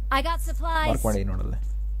 ammo ಇದೆ. I got supplies. ಮಾರ್ಕ್ ಮಾಡಿ ನೋಡಲ್ಲ.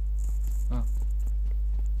 ಹಾಂ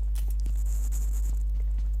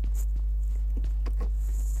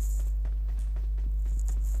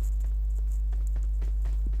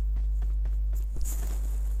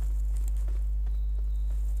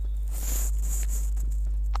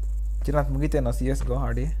ಚಿನ್ನಾತ್ ಮುಗಿತೇನೋ CS ಗೋ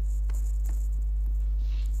ಆಡಿ?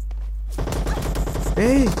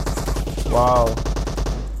 ಏಯ್ ವಾವ್,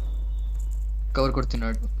 ಕವರ್ ಕೊಡ್ತೀನಿ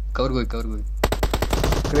ನೋಡಿ. ಕವರ್ಗೆ ಹೋಗಿ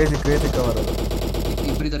ಕ್ರೇಜಿ ಕವರ್ ಅದು.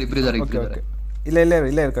 ಇಬ್ಬರಿದ್ದಾರೆ. ಓಕೆ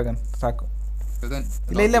ಇಲ್ಲೇ ಇರ್ಕಾಗನ್ ಸಾಕು. ಗಗನ್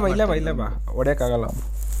ಇಲ್ಲ ಬಾ ಹೊಡೆಯೋಕ್ಕಾಗಲ್ಲ.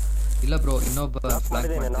 ಇಲ್ಲ ಬ್ರೋ, ಇನ್ನೊಬ್ಬ ಫ್ಲಾಂಕ್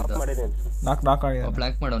ಮಾಡ್ತಿದ್ದ. ನಾಲ್ಕು ಆಗಿದೆ.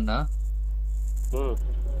 ಫ್ಲಾಂಕ್ ಮಾಡೋಣ.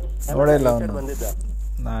 ನೋಡೇ ಇಲ್ಲ ಅವನು.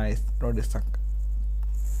 ನೈಸ್, ನೋಡಿ ಸಾಕು.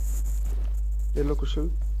 ಎಲ್ಲೋ ಕುಶಲ್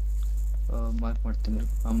ಮಾರ್ಕ್ ಮಾಡ್ತೀನಿ.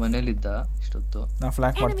 ಆ ಮನೇಲಿದ್ದ ಇಷ್ಟೊತ್ತು. ನಾ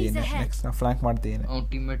ಫ್ಲಾಂಕ್ ಮಾಡ್ತೀನಿ. ನೆಕ್ಸ್ಟ್ ನಾ ಫ್ಲಾಂಕ್ ಮಾಡ್ತೀನಿ. ಅವ್ನ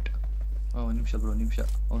ಟೀಮ್ಮೇಟ್ ನಿಮಿಷ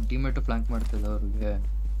ಅವ್ನ ಟೀಮ್ಮೇಟ್ ಫ್ಲಾಂಕ್ ಮಾಡ್ತಿದ್ದ. ಅವ್ರಿಗೆ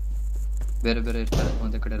ಬೇರೆ ಇರ್ತಾರೆ,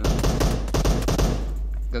 ಒಂದೇ ಕಡೆ ಇರಲ್ಲ.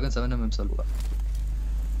 ಗಗನ್ 7mm ಸ್ವಲ್ಪ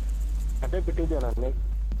ಅದೇ ಬಿಟ್ಟಿದ್ದೆ ನಾನು.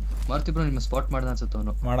 ಮಾರ್ತಿ ಬ್ರೋ ನಿಮ್ಮ ಸ್ಪಾಟ್ ಮಾಡ್ದ ಅನ್ಸುತ್ತೆ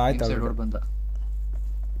ಅವನು. ಆಯ್ತು ಸೈಡ್ ರೋಡ್ ಬಂದ.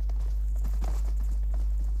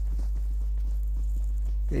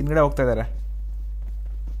 ಹಿಂದ್ಗಡೆ ಹೋಗ್ತಾ ಇದಾರೆ.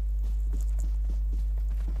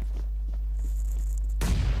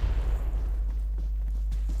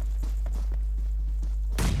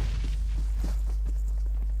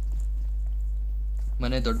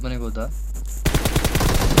 ದೊಡ್ಡ ಮನೆಗೆ ಹೋದ.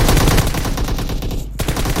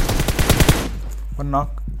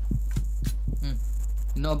 ನಾಕ್.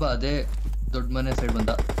 ಇನ್ನೊಬ್ಬ ಅದೇ ದೊಡ್ಡ ಮನೆ ಸೈಡ್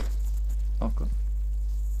ಬಂದ. ಓಕೆ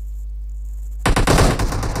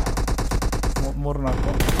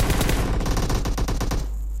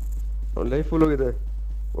 3-4 ಲೈಫ್ ಫುಲ್ ಹೋಗಿದೆ.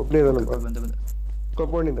 ಒಬ್ಬನೇ ಇದ್ದಾನಪ್ಪ. ಬಂದೆ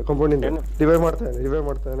ಕಾಂಪೌಂಡಿಂದ ರಿವೈವ್ ಮಾಡ್ತಾನೆ.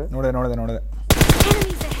 ನೋಡಿದೆ.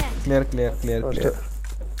 ಕ್ಲಿಯರ್.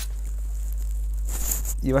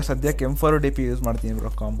 ಇವಾಗ ಸದ್ಯಕ್ಕೆ M4 DP ಯೂಸ್ ಮಾಡ್ತೀನಿ ಬ್ರೋ,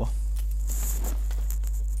 ಕಾಂಬೋ.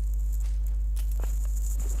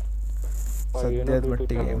 ಸದ್ಯದ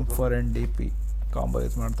ಮಟ್ಟಿಗೆ M4 and DP combo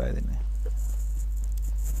use ಮಾಡ್ತಾ ಇದ್ದೀನಿ.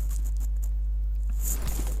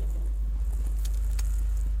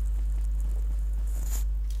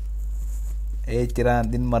 ಚಿರಾಂತ್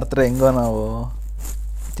ನಿನ್ನ ಮರ್ತ್ರೆ ಹೆಂಗೋ ನಾವು.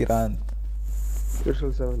 ಚಿರಾಂತ್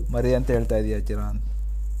ಮರಿ ಅಂತ ಹೇಳ್ತಾ ಇದೀಯ ಚಿರಾಂತ್.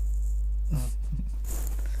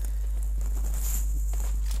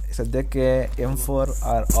 ಸದ್ಯಕ್ಕೆ M4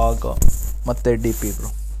 AUG ಮತ್ತೆ DP ಬ್ರೋ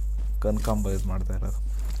ಕಾಂಬೋ ಯೂಸ್ ಮಾಡ್ತಾ ಇರೋದು.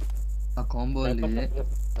 ಆ ಕಾಂಬೋ ಅಲ್ಲಿ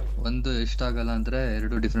ಒಂದು ಎಷ್ಟಾಗಲ್ಲ ಅಂದ್ರೆ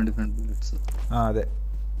 2 ಡಿಫ್ರೆಂಟ್ ಬುಲೆಟ್ಸ್. ಅದೇ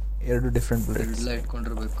 2 ಡಿಫ್ರೆಂಟ್ ಬುಲೆಟ್ಸ್ ಎಲ್ಲ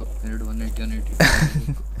ಇಟ್ಕೊಂಡಿರ್ಬೇಕು. 2 180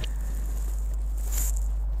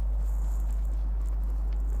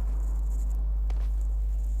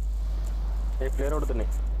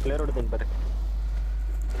 ಪ್ಲೇಯರ್ ಹೊಡ್ತೀನಿ ಬರ್ರಿ.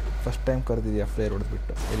 ಫಸ್ಟ್ ಟೈಮ್ ಕರೆದಿದ್ಯಾ ಫ್ಲೇರ್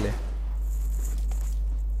ಹೊಡೆದ್ಬಿಟ್ಟು?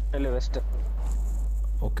 ಇಲ್ಲಿ ವೆಸ್ಟ್.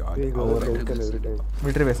 ಓಕೆ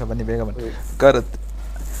ಮಿಲ್ಟ್ರಿ ಬೇಸ ಬನ್ನಿ, ಬೇಗ ಬನ್ನಿ. ಕರತ್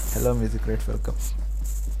ಹೆಲೋ ಮ್ಯೂಸಿಕ್ ರೈಟ್, ವೆಲ್ಕಮ್.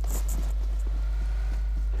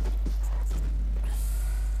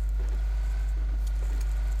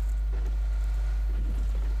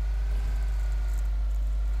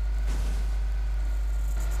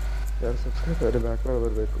 ಯಾರು ಸಬ್ಸ್ಕ್ರೈಬರ್ ಬ್ಯಾಕ್ ಮಾಡಿ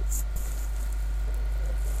ಬರಬೇಕು.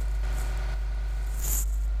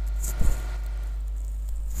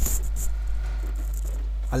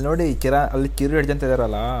 ಅಲ್ಲಿ ನೋಡಿ ಅಲ್ಲಿ ಕಿರು ಹಿಡ್ಜ್ ಅಂತ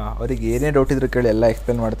ಇದಾರಲ್ಲ, ಅವ್ರಿಗೆ ಏನೇ ಡೌಟ್ ಇದ್ರು ಕೇಳಿ ಎಲ್ಲ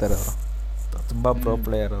ಎಕ್ಸ್ಪ್ಲೇನ್ ಮಾಡ್ತಾರೆ ಅವರು. ತುಂಬ ಪ್ರೋ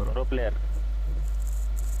ಪ್ಲೇಯರ್ ಅವರು. ಪ್ರೋ ಪ್ಲೇಯರ್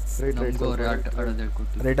ನಮಗೂ ಅವ್ರು ಆಡೋದು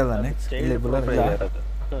ಹೇಳ್ಕೊಟ್ಟು. ರೈಟ್ ಅಲ್ಲ ನೆಕ್ಸ್ಟ್ ಇಲ್ಲಿ ಬುಲ್ಲರ್ ಇಲ್ಲ.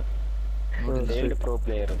 Child pro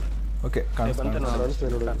player. ಓಕೆ ಕಾಣಿಸ್ತಾ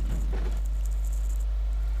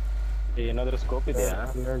ಏನಾದರೂ ಸ್ಕೋಪ್ ಇದೆಯಾ?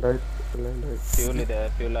 ಫ್ಯೂಲ್ ಇದೆ,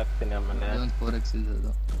 ಫ್ಯೂಲ್ ಹಾಕ್ತೀನಿ ಆಮೇಲೆ. 4x ಇದೆ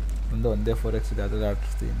ಅದು. ಒಂದೇ 4x ಇದೆ, ಅದು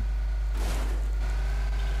ಆಡಿಸ್ತೀನಿ.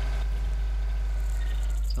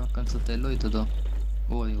 ಸಾಕು ಅನ್ಸುತ್ತೆ. ಎಲ್ಲೋ ಇದ್ದದು.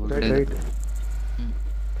 ಓ ಒಳ್ಳೆ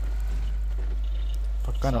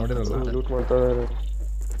ಪಕ್ಕ ನೋಡಿರಲ್ಲ. ಲೂಟ್ ಮಾಡ್ತಾ ಇದ್ದಾರೆ.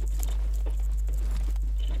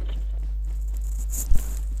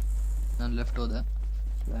 ನಾನು ಲೆಫ್ಟ್ ಹೋದೆ.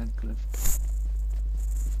 Planck left,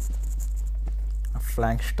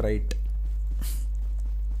 Planck straight.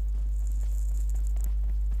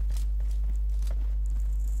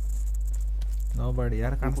 Nobody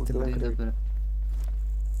ಯಾರು ಕಾಣಿಸ್ತಿಲ್ಲ.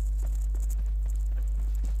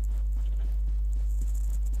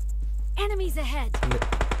 Enemies ahead.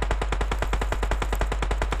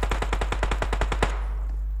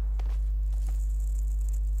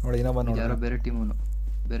 ನೋಡಿ ಇನ್ನೊಬ್ಬ ನೋಡಿ. ಯಾರೋ ಬೇರೆ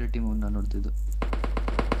ಟೀಮ್ ನಾನು ನೋಡ್ತಿದ್ದು.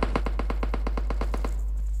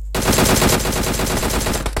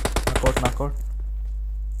 ನಾಕೌಟ್.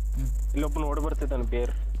 ಇಲ್ಲೊಬ್ಬನು ಓಡಿ ಬರ್ತಿದ್ದಾನೆ.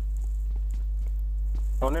 ಬೇರ್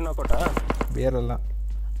ಅವನೇ ನಾಕೋಟ. ಬೇರಲ್ಲ,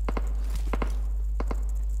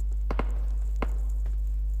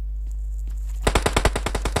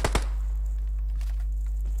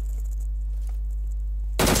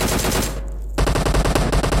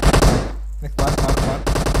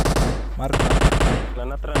 ಮಾರ್ಕ್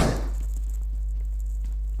ನನ್ನ ಹತ್ರ.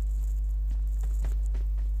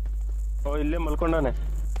 ಓ ಇಲ್ಲೇ ಮಲ್ಕೊಂಡಾನೆ.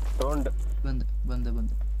 ತಗೊಂಡ್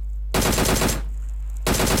ಬಂದೆ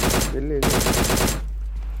ಎಲ್ಲಿ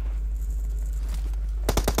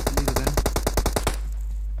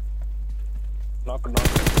ನಾಕ್.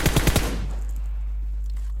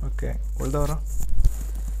 ಓಕೆ ಉಳ್ದವರು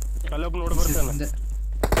ಅಲ್ಲೊಬ್ಬ ನೋಡಿ ಬರ್ತಾನೆ.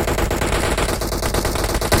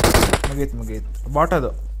 ಮುಗೀತು. ಬಾಟ್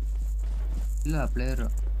ಅದು ಇಲ್ಲ ಪ್ಲೇಯರ್.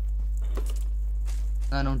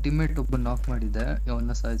 ನಾನು ಅವ್ನ ಟೀಮ್ಮೇಟ್ ಒಬ್ಬ ನಾಕ್ ಮಾಡಿದ್ದೆ,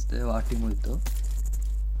 ಅವನ್ನ ಸಾಯಿಸಿದೆ. ಆ ಟೀಮ್ ಹೋಯ್ತು.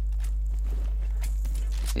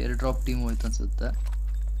 ಏರ್ ಡ್ರಾಪ್ ಟೀಮ್ ಹೋಯ್ತು ಅನ್ಸುತ್ತೆ.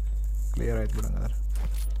 ಕ್ಲಿಯರ್ ಆಯ್ತು ಬಿಡಂಗಾದ್ರೆ.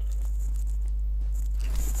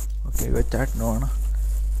 ಓಕೆ ಇವಾಗ ಚಾಟ್ ನೋಡೋಣ.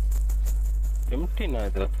 ಎಂಟಿನಾ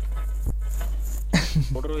ಇದು?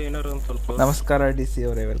 ಹುಡುಗರು ಏನಾರು ಒಂದು ಸ್ವಲ್ಪ. ನಮಸ್ಕಾರ DC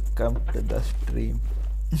ಅವರೇ, ವೆಲ್ಕಮ್ ಟು ದ ಸ್ಟ್ರೀಮ್.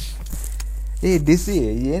 ಏ DC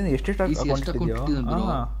ಏನು ಎಷ್ಟು ಅಕೌಂಟ್ ಇದೆಯೋ?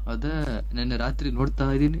 ಅದೇ ನೆನ್ನೆ ರಾತ್ರಿ ನೋಡ್ತಾ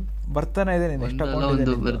ಇದೀನಿ. ಬರ್ತಾನೆ ಇದೆ. ನೀನು ಎಷ್ಟು ಅಕೌಂಟ್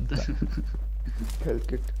ಇದೆ? Health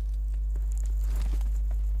kit.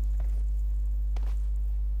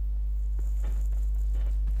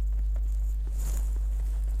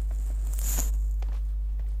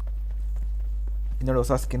 ಇನ್ನೊಂದು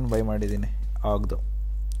ಹೊಸ ಸ್ಕಿನ್ ಬೈ ಮಾಡಿದ್ದೀನಿ. ಆಗ್ದು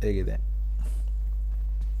ಹೇಗಿದೆ?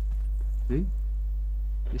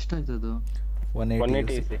 ಎಷ್ಟಾಯ್ತು ಅದು?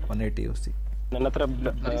 180 UC. ನನ್ನ ಹತ್ರ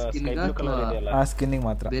ಸ್ಕೈ ಬ್ಲೂ ಕಲರ್ ಇದೆಯಲ್ಲ, ಆ ಸ್ಕಿನ್ನಿಗೆ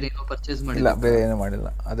ಮಾತ್ರ. ಬೇರೆ ಏನೋ ಪರ್ಚೇಸ್ ಮಾಡಿಲ್ಲ? ಇಲ್ಲ, ಬೇರೆ ಏನೂ ಮಾಡಿಲ್ಲ.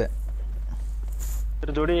 ಅದೇ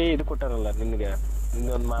ಇದ್ರ ಜೋಡಿ ಇದು ಕೊಟ್ಟಾರಲ್ಲ ನಿನ್ಗೆ.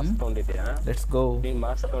 ನಿನ್ನೊಂದು ಮಾಸ್ಕ್ ತಗೊಂಡಿದ್ಯಾ? Let's go. ನೀನ್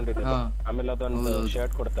ಮಾಸ್ಕ್ ತಗೊಂಡಿದ್ಯಾ? ಆಮೇಲೆ ಅದೊಂದು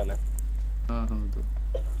ಶರ್ಟ್ ಕೊಡ್ತಾನೆ. ಹೌದು,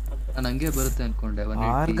 ನಾನು ಹಂಗೆ ಬರುತ್ತೆ ಅನ್ಕೊಂಡೆ.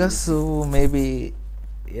 ಆರ್ಗಸ್ ಮೇ ಬಿ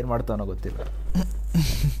ಏನು ಮಾಡ್ತಾವನೋ ಗೊತ್ತಿಲ್ಲ.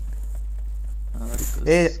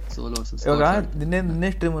 ಇವಾಗ ನಿನ್ನೆ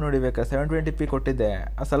ಸ್ಟ್ರೀಮ್ ನೋಡಿಬೇಕಾ? 720p ಕೊಟ್ಟಿದ್ದೆ.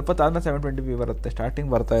 ಅದು ಸ್ವಲ್ಪ ತಾದ್ಮೇಲೆ 720p ಬರುತ್ತೆ. ಸ್ಟಾರ್ಟಿಂಗ್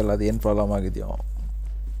ಬರ್ತಾ ಇಲ್ಲ. ಅದು ಏನು ಪ್ರಾಬ್ಲಮ್ ಆಗಿದೆಯೋ.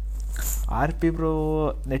 RP ಬ್ರೋ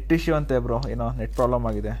ನೆಟ್ ಇಶ್ಯೂ ಅಂತೆ ಬ್ರೋ. ಏನೋ ನೆಟ್ ಪ್ರಾಬ್ಲಮ್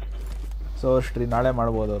ಆಗಿದೆ. ಸೊ ನಾಳೆ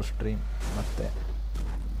ಮಾಡ್ಬೋದು ಅವ್ರ ಸ್ಟ್ರೀಮ್ ಮತ್ತೆ.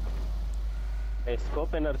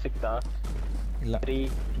 ಸ್ಕೋಪ್ ಏನಾರು ಸಿಕ್ತಾ? ಇಲ್ಲ,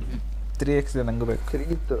 3x ನಂಗೆ ಬೇಕು.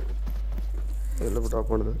 3 ಇತ್ತು, ಎಲ್ಲ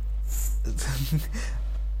ಡ್ರಾಪ್ ಮಾಡಿದೆ.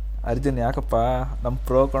 ಅರ್ಜುನ್ ಯಾಕಪ್ಪ ನಮ್ಮ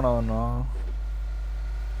ಪ್ರೋ ಕಣವನು.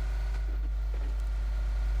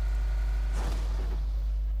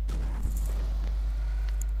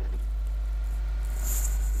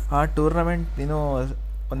 ಆ ಟೂರ್ನಮೆಂಟ್ ಇನ್ನೂ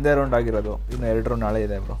ಒಂದೇ ರೌಂಡ್ ಆಗಿರೋದು. ಇನ್ನು 2 ರೌಂಡ್ ನಾಳೆ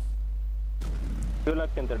ಇದೆ ಬ್ರೋ.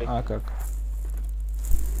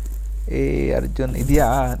 ಏ ಅರ್ಜುನ್ ಇದೆಯಾ?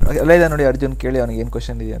 ಎಲ್ಲ ಇದೆ ನೋಡಿ. ಅರ್ಜುನ್ ಕೇಳಿ ಅವನಿಗೆ ಏನು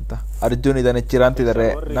ಕ್ವಶನ್ ಇದೆ ಅಂತ. ಅರ್ಜುನ್ ಇದ್ದಾನೆ, ಚಿರಾಂತ್ ಇದ್ದಾರೆ,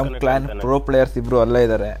 ನಮ್ಮ ಕ್ಲಾನ್ ಪ್ರೋ ಪ್ಲೇಯರ್ಸ್ ಇಬ್ರು ಅಲ್ಲೇ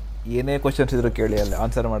ಇದ್ದಾರೆ. ಏನೇ ಕ್ವಶನ್ಸ್ ಇದ್ರು ಕೇಳಿ, ಅಲ್ಲಿ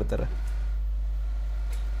ಆನ್ಸರ್ ಮಾಡ್ತಾರೆ.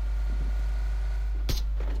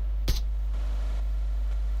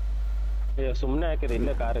 ಸುಮ್ಮನೆ ಹಾಕಿದ್ರೆ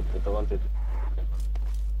ಇಲ್ಲೇ ಕಾರ್ ಇತ್ತು ತಗೊಂತಿದ್ದು.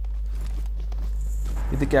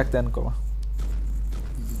 ಇದಕ್ಕೆ ಆಗ್ತಾ ಅನ್ಕೋ.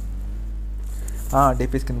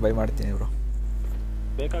 DP ಸ್ಕಿನ್ ಬೈ ಮಾಡ್ತೀನಿ ಬ್ರೋ.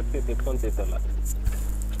 ಬೇಕಾಗ್ತಿತ್ತು, ಇಟ್ಕೊಂತಿತ್ತಲ್ಲ.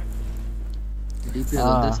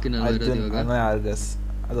 ಅರ್ಜುನ್ ಆರ್ಗಸ್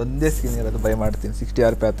ಅದೊಂದೇ ಸ್ಕಿನ್ ಇರೋದು. ಬೈ ಮಾಡ್ತೀನಿ 60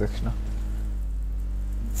 RP ಆದ ತಕ್ಷಣ.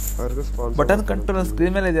 ಬಟನ್ ಕಂಟ್ರೋಲ್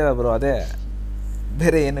ಸ್ಕ್ರೀನ್ ಮೇಲೆ ಇದೆಯಲ್ಲ ಬ್ರೋ, ಅದೇ,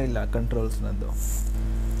 ಬೇರೆ ಏನೂ ಇಲ್ಲ ಕಂಟ್ರೋಲ್ಸ್ ನಂದು.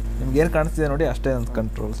 ನಿಮ್ಗೆ ಏನು ಕಾಣಿಸ್ತಿದೆ ನೋಡಿ ಅಷ್ಟೇ ನನ್ನ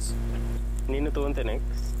ಕಂಟ್ರೋಲ್ಸ್. ನೀನು ತಗೊಂತೇನೆ.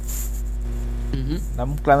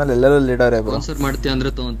 ನಮ್ಮ ಕ್ಲಾನಲ್ಲಿ ಎಲ್ಲರೂ ಲೀಡರೇ ಬ್ರೋ. ಸ್ಪಾನ್ಸರ್ ಮಾಡ್ತೀಯ ಅಂದ್ರೆ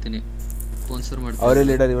ತಗೊಂತೀನಿ. ಸ್ಪಾನ್ಸರ್ ಮಾಡ್ತೀನಿ. ಅವರೇ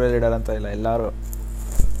ಲೀಡರ್ ಇವರೇ ಲೀಡರ್ ಅಂತ ಇಲ್ಲ, ಎಲ್ಲರೂ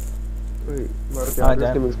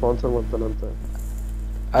ನಿಮಗೆ ಸ್ಪಾನ್ಸರ್ ಮಾಡ್ತಾನಂತ.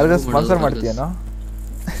 ಅವ್ರಿಗೆ ಸ್ಪಾನ್ಸರ್ ಮಾಡ್ತೀಯೇನೋ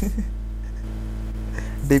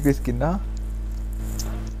ಡಿ ಪಿ ಸ್ಕಿನ್ನ.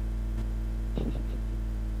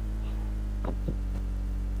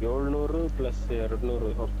 $700 +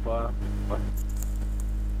 200 ಅಪ್ಪ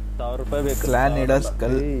 ₹1000 ಬೇಕು. Clan leader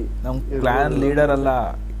skull. ನಮ್ಮ ಕ್ಲಾನ್ ಲೀಡರ್ ಅಲ್ಲ,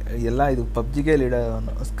 ಎಲ್ಲ ಇದು ಪಬ್ಜಿಗೆ ಲೀಡರ್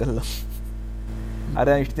ಅವನು ಸ್ಕಲ್.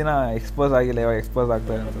 ಅರೆ ಇಷ್ಟು ದಿನ ಎಕ್ಸ್ಪೋಸ್ ಆಗಿಲ್ಲ, ಇವಾಗ ಎಕ್ಸ್ಪೋಸ್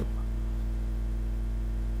ಆಗ್ತಾ ಇದೆ ಸ್ವಲ್ಪ.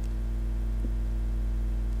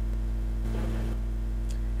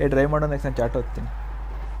 ಡ್ರೈವ್ ಮಾಡೋ ನೆಕ್ಸ್ಟ್ ನಾನು ಚಾಟ್ ಓದ್ತೀನಿ.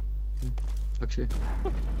 ಅಕ್ಷಯ್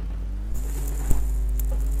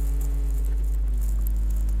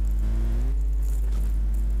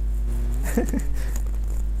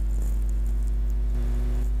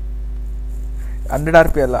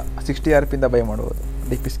 $100 ಅಲ್ಲ, $60 ಇಂದ ಬೈ ಮಾಡ್ಬೋದು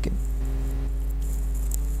ಡಿ ಪಿ ಸ್ಕಿನ್.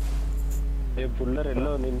 ಬುಲ್ಲರ್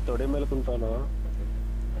ಎಲ್ಲೋ ನಿನ್ ತೊಡೆ ಮೇಲೆ ಕುಂತಾನೋ.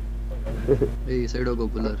 ಈ ಸೈಡ್ ಹೋಗೋ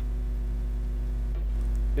ಬುಲ್ಲರ್.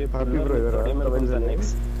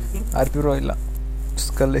 ಆರ್ ಪಿ ಬ್ರೋ ಇಲ್ಲ,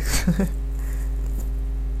 ಸ್ಕಲ್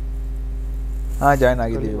ಹಾಂ ಜಾಯ್ನ್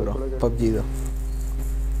ಆಗಿದ್ದೀವಿ ಬ್ರೋ ಪಬ್ಜಿ ಇದು.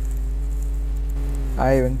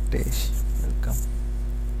 Hi Venkatesh, welcome.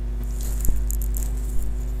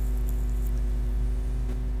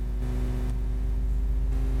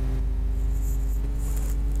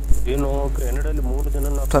 ಏನು ಕೆನಡಾದಲ್ಲಿ 3 ಜನ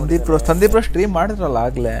ಸಂದೀಪ್ ಸ್ಟ್ರೀಮ್ ಮಾಡಿದ್ರಲ್ಲ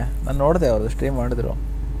ಆಗ್ಲೇ, ನಾನು ನೋಡಿದೆ ಅವ್ರದ್ದು ಸ್ಟ್ರೀಮ್ ಮಾಡಿದ್ರು.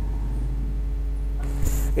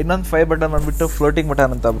 ಇನ್ನೊಂದು 5 ಬಟನ್ ಬಂದ್ಬಿಟ್ಟು ಫ್ಲೋಟಿಂಗ್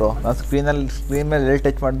ಬಟನ್ ಅಂತ ಬ್ರೋ. ನಾನು ಸ್ಕ್ರೀನ್ ಮೇಲೆ ಎಲ್ಲಿ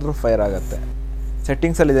ಟಚ್ ಮಾಡಿದ್ರು ಫೈರ್ ಆಗುತ್ತೆ.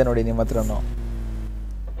 ಸೆಟ್ಟಿಂಗ್ಸಲ್ಲಿ ಇದೆ ನೋಡಿ ನಿಮ್ಮ ಹತ್ರನೂ.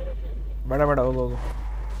 ಬೇಡ ಹೋಗು.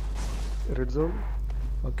 Red zone.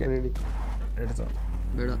 Okay red zone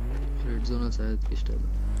ಬೇಡ, ರೆಡ್ ಝೋನಲ್ಲಿ ಸಾಯೋದಕ್ಕೆ ಇಷ್ಟ ಇಲ್ಲ.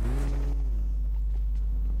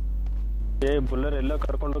 ಬುಲ್ಲರ್ ಎಲ್ಲ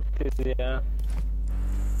ಕರ್ಕೊಂಡು ಹೋಗ್ತಿದ್ಯಾ?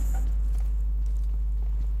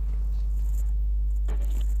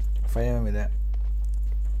 $5 ಇದೆ.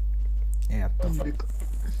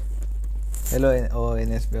 Hello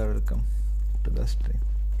NSB, welcome to the stream.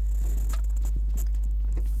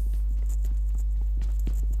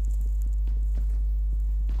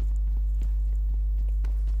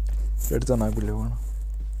 Red zone ಆಗ್ಬಿಡ್ಲಿ ಹೋಗೋಣ.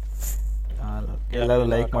 ಎಲ್ಲರೂ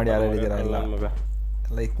ಲೈಕ್ ಮಾಡಿ, ಯಾರು ಇದ್ದೀರಾ ಎಲ್ಲ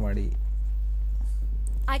ಲೈಕ್ ಮಾಡಿ.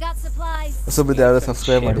 ಹೊಸಬ್ರಿದ್ರೆ ಯಾರು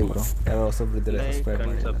ಸಬ್ಸ್ಕ್ರೈಬ್ ಮಾಡಿ ಬ್ರೋ. ಯಾರೋ ಹೊಸಬ್ರಿದ್ರೆ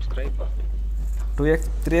ಸಬ್ಸ್ಕ್ರೈಬ್ ಮಾಡಿ. 2x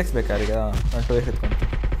 3x ಬೇಕಾ ಈಗ? ನಾನು 2x ಎತ್ಕೊಂತೀನಿ.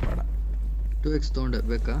 ಬೇಡ 2x ತೊಗೊಂಡೆ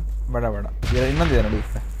ಬೇಕಾ? ಬೇಡ ಇನ್ನೊಂದಿದೆ ನೋಡಿ.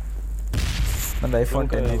 ನಂದು ಐಫೋನ್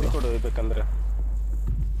 10 ಕೊಡು ಬೇಕಂದ್ರೆ.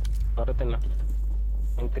 ಬರುತ್ತೇನ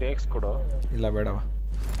 3x ಕೊಡು. ಇಲ್ಲ ಬೇಡವಾ.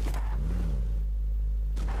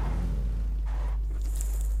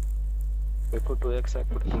 ಬೇಕು 2x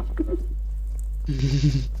ಹಾಕ್ಬಿಡ್ತೀನಿ.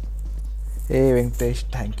 ವೆಂಕಟೇಶ್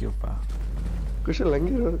ಥ್ಯಾಂಕ್ ಯು ಪಾ. ಕುಶಲ್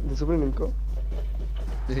ಹಂಗೆ ಸುಮ್ಮನೆ ನಿಂತ್ಕೋ.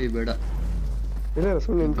 ಬೇಡ ಇಲ್ಲ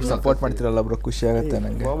ಸುಮ್ಮನೆ ನಿಂತ್ಕೋ. ಸಪೋರ್ಟ್ ಮಾಡ್ತಿರಲ್ಲ ಬ್ರೋ, ಖುಷಿ ಆಗುತ್ತೆ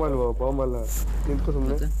ನನಗೆ. ಬಾಮಲ್ಲ ನಿಂತ್ಕೋ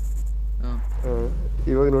ಸುಮ್ಮನೆ.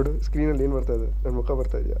 ಇವಾಗ ನೋಡು ಸ್ಕ್ರೀನಲ್ಲಿ ಏನು ಬರ್ತಾ ಇದೆ, ನನ್ನ ಮುಖ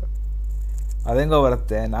ಬರ್ತಾ ಇದೆಯಾ? ಅದೇಂಗೋ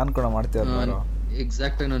ಬರುತ್ತೆ, ನಾನು ಕೂಡ ಮಾಡ್ತೀವಲ್ಲ.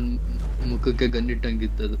 ಎಕ್ಸಾಕ್ಟ್ ಆಗಿ ನನ್ನ ಮುಖಕ್ಕೆ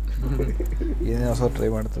ಗನ್ನಿಟ್ಟಂಗಿತ್ತದು. ಏನೇನೋ ಹೊಸ ಟ್ರೈ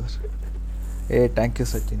ಮಾಡ್ತದೆ. Thank you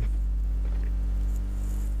Sachin.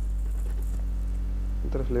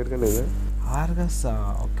 ಒಂಥರ ಫ್ಲೇರ್ ಗನ್ ಇದೆ. ಆರ್ಗಸ್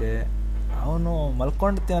ಓಕೆ. ಅವನು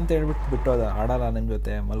ಮಲ್ಕೊಂಡಿರ್ತೀನಿ ಅಂತ ಹೇಳ್ಬಿಟ್ಟು ಬಿಟ್ಟೋದ. ಆಡಲ್ಲ ನಿಮ್ಮ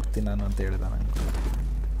ಜೊತೆ, ಮಲ್ಕ್ತೀನಿ ನಾನು ಅಂತ ಹೇಳಿದ ನಂಗೆ.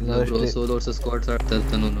 ಸೋಲೋ ವರ್ಸಸ್ ಸ್ಕ್ವಾಡ್ಸ್ ಆಡ್ತಾ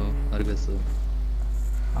ಇರ್ತಾನು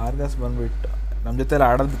ಆರ್ಗಸ್ ಬಂದ್ಬಿಟ್ಟು ನಮ್ಮ ಜೊತೆ ಎಲ್ಲ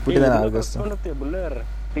ಆಡೋದು ಬಿಟ್ಬಿಟ್ಟಿದ್ದಾನೆ. ಆರ್ಗಸ್ ಬುಲ್ಲರ್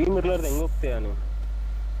ಟೀಮ್ ಇರ್ಲಾರ್ದು ಹೆಂಗೆ ಹೋಗ್ತೀಯ ನೀವು?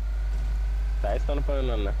 ಸಾಯಿಸ್ತಾನಪ್ಪ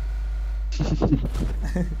ನನ್ನ.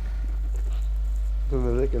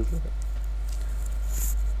 ಅದೇ ಕೆಲಸ.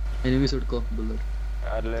 ಎನಿಮೀಸ್ ಹುಡ್ಕೋ ಬುಲ್ಲರ್.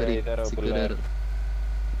 ಅಲ್ಲೇ ಇದಾರೆ ಬುಲ್ಲರ್.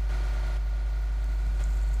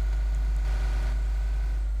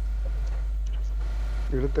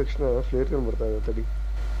 ಇಳಿದ ತಕ್ಷಣ ಫ್ಲೇರ್ ಗನ್ ಬರ್ತಾ ಇದೆ. ತಡಿ,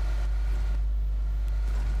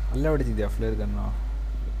 ಅಲ್ಲೇ ಹೊಡಿತಿದ್ಯಾ ಫ್ಲೇರ್ ಗನ್ನು?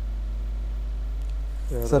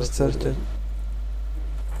 ಸರ್ಚ್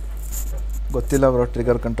ಗೊತ್ತಿಲ್ಲ ಬ್ರೋ.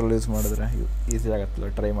 ಟ್ರಿಗರ್ ಕಂಟ್ರೋಲ್ ಯೂಸ್ ಮಾಡಿದ್ರೆ ಈಸಿ ಆಗತ್ತಲ್ಲ,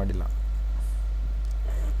 ಟ್ರೈ ಮಾಡಿಲ್ಲ.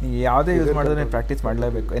 ನೀವು ಯಾವುದೇ ಯೂಸ್ ಮಾಡಿದ್ರೆ ನೀವು ಪ್ರಾಕ್ಟೀಸ್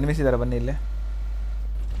ಮಾಡಲೇಬೇಕು. ಎನಿಮೀಸ್ ಇದ್ದಾರೆ, ಬನ್ನಿ ಇಲ್ಲೇ.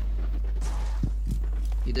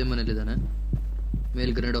 ಇದೇ ಮನೇಲಿದ್ದಾನೆ,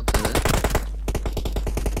 ಮೇಲ್ ಗ್ರೆನೇಡ್ ಹೋಗ್ತದೆ.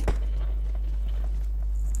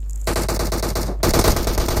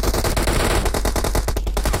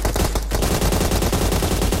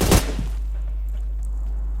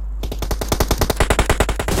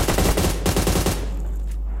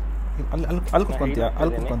 ಅಲ್ಲಿ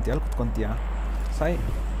ಕುತ್ಕೊಂತೀಯ ಸಾಯಿ.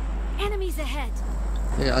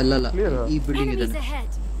 ಅಲ್ಲಲ್ಲ, ಈ ಬಿಲ್ಡಿಂಗ್ ಇದೆ.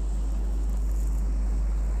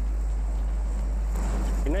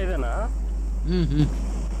 ಇನ್ನ ಇದಾನ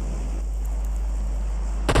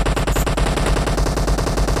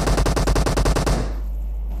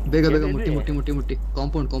ಬೇಗ ಬೇಗ ಮುಟ್ಟಿ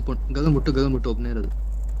ಕಾಂಪೌಂಡ್ ಗಗನ್ ಮುಟ್ಟು ಒಬ್ಬನೇ ಇರೋದು.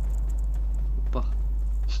 ಅಪ್ಪ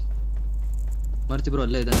ಮರ್ತಿ ಬ್ರೋ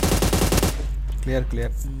ಅಲ್ಲೇ ಇದ್ದಾನೆ.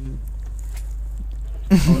 ಕ್ಲಿಯರ್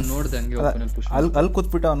ಅವ್ನು ನೋಡ್ದೆ ಹಂಗೆ ಅಲ್ಲಿ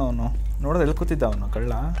ಕೂತ್ಬಿಟ್ಟ ಅವನು ನೋಡ್ದೆ ಎಲ್ಲಿ ಕೂತಿದ್ದ ಅವನು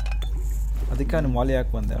ಕಳ್ಳ. ಅದಕ್ಕೆ ಅವನು ಮಾಲಿ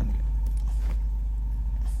ಹಾಕಿ ಬಂದೆ ಅವನಿಗೆ.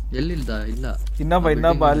 ಎಲ್ಲಿಲ್ದ ಇಲ್ಲ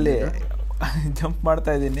ಇನ್ನೊಬ್ಬ ಅಲ್ಲಿ ಜಂಪ್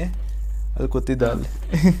ಮಾಡ್ತಾ ಇದ್ದೀನಿ, ಅಲ್ಲಿ ಕೂತಿದ್ದ ಅಲ್ಲಿ.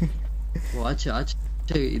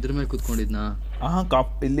 ಆಚೆ ಇದ್ರ ಮೇಲೆ ಕೂತ್ಕೊಂಡಿದ್ನಾ?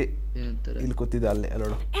 ಇಲ್ಲಿ ಕೂತಿದ್ದ ಅಲ್ಲಿ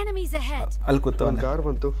ಅಲ್ಲೋಡು Enemies ahead. ಅಲ್ಲಿ ಕೂತವನು. ಕಾರ್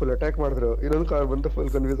ಬಂತು, ಫುಲ್ ಅಟ್ಯಾಕ್ ಮಾಡಿದ್ರು. ಇನ್ನೊಂದು ಕಾರ್ ಬಂತು, ಫುಲ್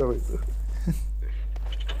ಕನ್ಫ್ಯೂಸ್ ಆಗೋಯ್ತು.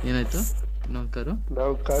 ಏನಾಯ್ತು ಇನ್ನೊಂದು ಕಾರು?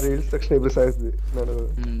 ನಾವು ಕಾರ್ ಇಳಿದ ತಕ್ಷಣ ಇಬ್ರು ಸಾಯಿದ್ವಿ.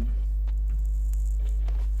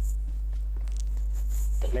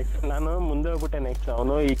 ನೆಕ್ಸ್ಟ್ ನಾನು ಮುಂದೆ ಹೋಗ್ಬಿಟ್ಟೆ, ನೆಕ್ಸ್ಟ್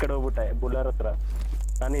ಅವನು ಈ ಕಡೆ ಹೋಗ್ಬಿಟ್ಟೆ ಬುಲ್ಲರ್ ಹತ್ರ.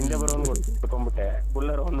 ನಾನು ಹಿಂದೆ ಬರೋನ್ ನೋಡ್ಕೊಂಡ್ಬಿಟ್ಟೆ,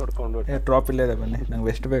 ಬುಲ್ಲರ್ ಅವ್ನು ನೋಡ್ಕೊಂಡ್ಬಿಟ್ಟೆ. ಡ್ರಾಪ್ ಇಲ್ಲೇ ಇದೆ, ಬನ್ನಿ. ನಂಗೆ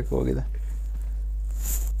ವೆಸ್ಟ್ ಬೇಕು ಹೋಗಿದೆ.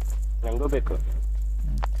 ನಂಗೂ ಬೇಕು,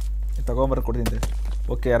 ತಗೊಂಬರ ಕೊಡ್ತೀನಿ.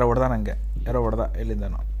 ಓಕೆ, ಯಾರೋ ಹೊಡೆದ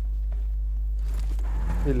ಎಲ್ಲಿಂದನೋ.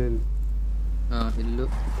 ಇಲ್ಲೂ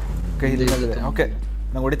ಓಕೆ, ಇಲ್ಲಿದೆ. ಓಕೆ,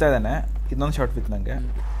 ನಂಗೆ ಹೊಡಿತಾ ಇದ್ದಾನೆ. ಇನ್ನೊಂದು ಶಾರ್ಟ್ ಬಿತ್ತು ನನಗೆ.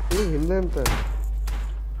 ಹಿಂದೆ ಅಂತ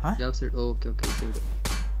ಯಾವ ಸೈಡ್? Okay side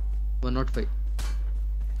 105.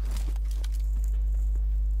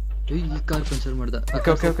 ಈ ಕಾರ್ ಪಂಚರ್ ಮಾಡ್ದ.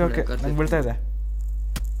 ಓಕೆ ನಂಗೆ ಬೀಳ್ತಾ ಇದೆ.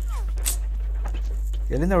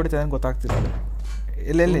 ಎಲ್ಲಿಂದ ಹೊಡಿತಾ ಇದೆ ಗೊತ್ತಾಗ್ತಿಲ್ಲ.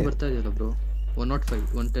 ಎಲ್ಲಿ ಬರ್ತಾ ಇದೆಯಲ್ಲ ಬ್ರೋ? 105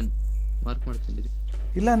 110 ಮಾರ್ಕ್ ಮಾಡ್ತಿದ್ದೀರಿ.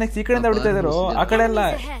 ಇಲ್ಲ, ನೆಕ್ಸ್ಟ್ ಈ ಕಡೆಯಿಂದ ಹೊಡಿತಾ ಇದ್ದಾರೋ. ಆ ಕಡೆ ಅಲ್ಲ,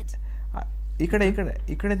 ಈ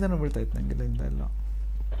ಕಡೆಯಿಂದನೂ ಬೀಳ್ತಾ ಇತ್ತು ನಂಗೆ. ಇಲ್ಲಿಂದ ಎಲ್ಲ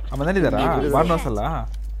ಆ ಮನೇಲಿದ್ದಾರಾ? ಬಾರ್ನೋಸ್ ಅಲ್ಲ?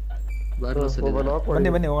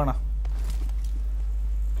 ಬನ್ನಿ ಹೋಗೋಣ.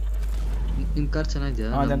 ನಿಮ್ ಕಾರ್ ಚೆನ್ನಾಗಿದೆಯಾ?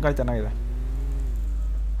 ನನ್ನ ಕಾರ್ ಚೆನ್ನಾಗಿದೆ.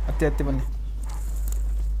 ಹತ್ತಿ ಬನ್ನಿ.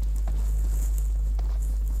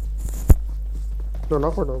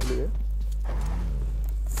 ನಾಕ್ ಮಾಡ ಒಬ್ಳಿಗೆ.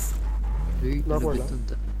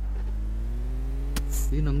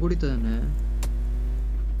 ನಂಗೆ ಹೊಡಿತಾನೆ.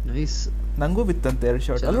 ನೈಸ್. ನಂಗೂ ಬಿತ್ತಂತೆ 2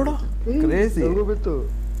 ಶಾಟ್. ಅಲ್ಲೋಡು, ಕ್ರೇಜಿ. ನಂಗೂ ಬಿತ್ತು.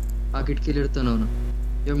 ಆ ಕಿಟಕಿಲಿ ಇರ್ತಾನ ಅವನು.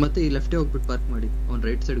 ಇವಾಗ ಮತ್ತೆ ಈ ಲೆಫ್ಟೇ ಹೋಗ್ಬಿಟ್ಟು ಪಾರ್ಕ್ ಮಾಡಿ ಅವ್ನು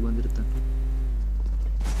ರೈಟ್ ಸೈಡ್ ಬಂದಿರ್ತಾನೆ.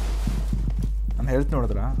 ನಾನು ಹೇಳ್ತು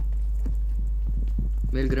ನೋಡಿದ್ರಾ?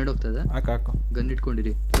 ಮೇಲ್ ಗ್ರೇಡ್ ಹೋಗ್ತಾ ಇದೆ. ಹಾಕು ಗನ್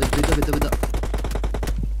ಇಟ್ಕೊಂಡಿರಿ. ಬಿದ್ದ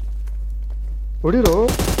ಹೊಡಿರೋ.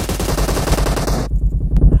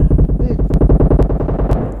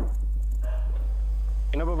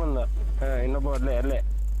 ಇನ್ನೊಬ್ಬ ಅಲ್ಲೇ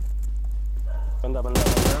ಬಂದ.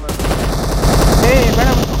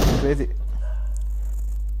 ಕ್ರೇಜಿ.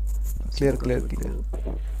 ಕ್ಲಿಯರ್.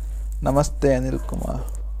 ನಮಸ್ತೆ ಅನಿಲ್ ಕುಮಾರ್.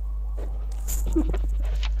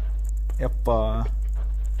 ಯಪ್ಪ,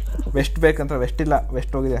 ವೆಸ್ಟ್ ಬೇಕಂತ ವೆಸ್ಟ್ ಇಲ್ಲ.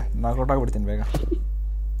 ವೆಸ್ಟ್ ಹೋಗಿದೆ. ನಾನು ಹೊರಟಾಗ್ಬಿಡ್ತೀನಿ ಬೇಗ.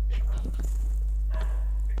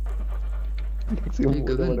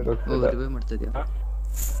 ಮಾಡ್ತಾ ಇದೆಯಾ?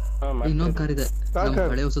 ಇನ್ನೊಂದು ಕಾರ್ ಇದೆ.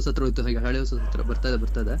 ಹಳೆ ಹೊಸ ಹತ್ರ ಹೋಯ್ತು. ಹಳೆ ಹೊಸ ಹತ್ರ ಬರ್ತಾ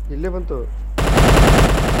ಇದೆ. ಇಲ್ಲೇ ಬಂತು.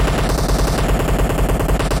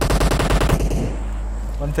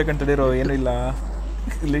 ಒಂದು ಸೆಕೆಂಡ್ ತಡೀರೋ. ಏನೂ ಇಲ್ಲ,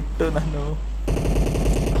 ಲಿಟ್ಟು ನಾನು.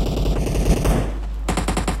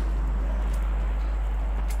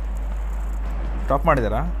 ಟಾಪ್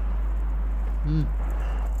ಮಾಡಿದಾರಾ?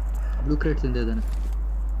 ಬ್ಲೂ ಕ್ರೇಟ್ಸ್ ಇಂದ ಇದಾನೆ.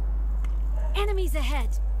 Enemies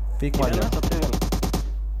ahead. ಪೀಕ್ ಮಾಡಿದ.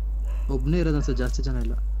 ಒಬ್ಬನೇ ಇರೋದು ಅನ್ಸುತ್ತೆ, ಜಾಸ್ತಿ ಜನ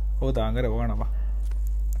ಇಲ್ಲ. ಹೌದಾ? ಹಂಗಾರೆ ಹೋಗೋಣ ಬಾ.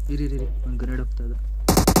 ಇರಿ ಒಂದು ಗ್ರೇಡ್ ಹೋಗ್ತಾ ಇದೆ.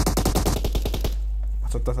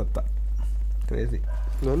 ಸತ್ತ ಕ್ರೇಜಿ.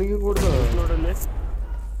 ನನಗೆ ನೋಡಲ್ಲಿ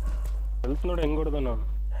ಸ್ವಲ್ಪ ನೋಡಿ ಹೆಂಗ್ ಹೊಡೆದ. ನಾವು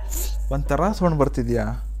ಒಂಥರ ಸೌಂಡ್ ಬರ್ತಿದ್ಯಾ?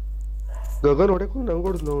 ಗಗನ್ ಹೊಡೆಕೊಂಡು ನಂಗೆ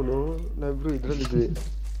ಹೊಡೆದ್. ನಾವಿಬ್ರು ಇದ್ರಲ್ಲಿದ್ವಿ.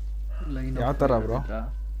 ಯಾವ ಥರ ಬ್ರೋ?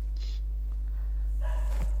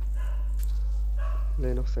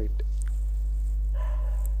 Line off site.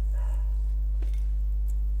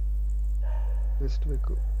 ಎಷ್ಟು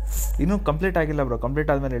ಬೇಕು? ಇನ್ನೂ ಕಂಪ್ಲೀಟ್ ಆಗಿಲ್ಲ ಬ್ರೋ. ಕಂಪ್ಲೀಟ್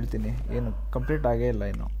ಆದ್ಮೇಲೆ ಹೇಳ್ತೀನಿ. ಏನು ಕಂಪ್ಲೀಟ್ ಆಗೇ ಇಲ್ಲ,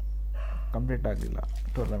 ಇನ್ನು ಕಂಪ್ಲೀಟ್ ಆಗಲಿಲ್ಲ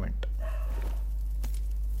ಟೂರ್ನಮೆಂಟ್.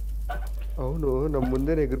 ಅವನು ನಮ್ಮ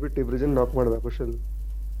ಮುಂದೆ ಎಗರ್ಬಿಟ್ಟು ಇಬ್ರು ಜನ ನಾಕ್ ಮಾಡ್ದ. ಕುಶಲ್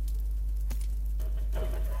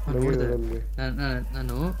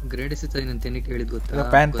ನಾನು ಗ್ರೇಡ್ ಎಸಿತೀನಿ ಅಂತ ಏನಕ್ಕೆ ಹೇಳಿದ್ ಗೊತ್ತಾ?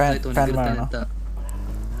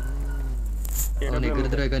 ಅವನು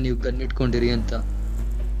ಎಗರಿದ್ರಾಗ ನೀವು ಗನ್ ಇಟ್ಕೊಂಡಿರಿ ಅಂತ.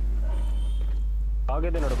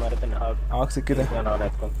 ಆಗ ಸಿಕ್ಕಿದೆ.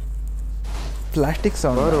 Plastic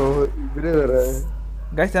sound.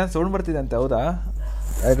 ಗೈಸ್ ನಾನು ಸೌಂಡ್ ಬರ್ತಿದೆ ಅಂತ. ಹೌದಾ?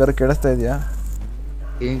 ಯಾವ್ದಾದ್ರು ಕೇಳಿಸ್ತಾ ಇದೆಯಾ?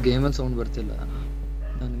 ಏನ್ ಗೇಮಲ್ಲಿ ಸೌಂಡ್ ಬರ್ತಿಲ್ಲ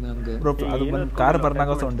ನಮ್ಗೆ. ಅದು ಬಂದು ಕಾರ್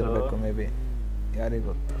ಬರ್ನಾಗ ಸೌಂಡ್ ಇರಬೇಕು ಮೇ ಬಿ. ಯಾರಿಗೆ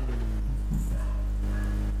ಗೊತ್ತು?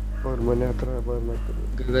 ಅವ್ರ ಮನೆ ಹತ್ರ ಬರ್ನ್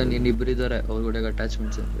ಮಾಡ್ತಾರೆ. ನೀನ್ ಇಬ್ಬರಿದ್ದಾರೆ, ಅವ್ರ ಕೂಡ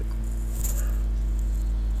ಅಟ್ಯಾಚ್ಮೆಂಟ್ಸ್ ಇರಬೇಕು.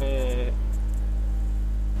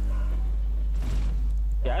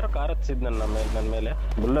 ಯಾರು ಕಾರ್ ಹಚ್ಚಿದ್ ನನ್ನ ಮೇಲೆ?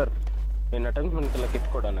 ಬುಲ್ಲರ್. ನೀನ್ ಅಟೆಂಪ್ಟ್ ಎಲ್ಲ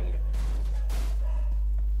ಕಿತ್ಕೊಡ ನಂಗೆ.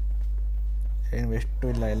 ಏನು ವೆಸ್ಟು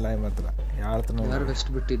ಇಲ್ಲ ಎಲ್ಲ ಮಾತ್ರ ಯಾರ ಹತ್ರನೂ ಯಾರು ವೆಸ್ಟ್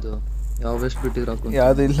ಬಿಟ್ಟಿದ್ದು? ಯಾವ ವೆಸ್ಟ್ ಬಿಟ್ಟಿದ್ರು ಹಾಕು?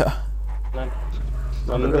 ಯಾವುದೂ ಇಲ್ಲ.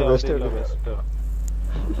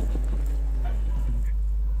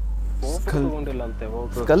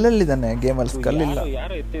 ಸ್ಕಲ್ಲಲ್ಲಿದ್ದಾನೆ ಗೇಮಲ್ಲಿ. ಸ್ಕಲ್ ಇಲ್ಲ,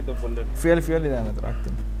 ಫ್ಯೂಯಲ್ ಇದೆ ನನ್ನ ಹತ್ರ.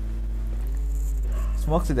 ಹಾಕ್ತೀನಿ.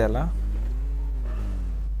 ಸ್ಮೋಕ್ಸ್ ಇದೆ ಅಲ್ಲ?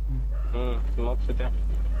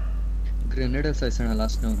 ಗ್ರೆನೇಡ್ ಸಾಯಿಸೋಣ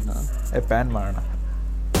ಲಾಸ್ಟ್ ಅವ್ರನ್ನ. ಪ್ಯಾನ್ ಮಾಡೋಣ.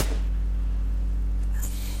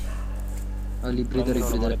 ಅಲ್ಲಿ ಇಬ್ರಿದ್ದಾರೆ.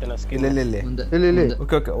 ಇಲ್ಲಿ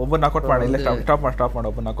ಓಕೆ ಒಬ್ಬ ನಾಕೌಟ್ ಮಾಡಿ. ಇಲ್ಲ ಸ್ಟಾಪ್ ಮಾಡಿ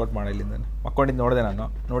ಒಬ್ಬ ನಾಕೌಟ್ ಮಾಡಿ. ಇಲ್ಲಿಂದ ಮಕ್ಕೊಂಡಿದ್ದು ನೋಡಿದೆ ನಾನು.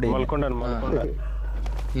 ನೋಡಿ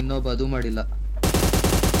ಇನ್ನೊಬ್ಬ ಅದು ಮಾಡಿಲ್ಲ.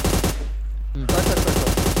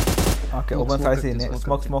 ಓಕೆ ಒಬ್ಬ ಸಾಯಿಸಿದ್ದೀನಿ.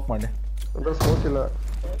 ಸ್ಮೋಕ್ ಮಾಡಿ. ಸ್ಮೋಕ್ ಇಲ್ಲ.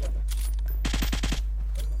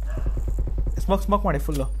 ಸ್ಮೋಕ್ ಮಾಡಿ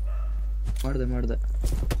ಫುಲ್ಲು. ಮಾಡ್ದೆ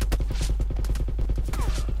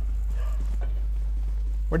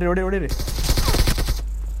ಹೊಡಿರಿ.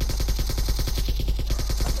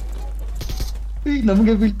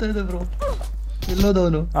 ನಮಗೆ ಬೀಳ್ತಾ ಇದೆ ಬ್ರೋ.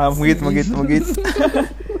 ಎಲ್ಲೋದವನು? ಮುಗೀತು.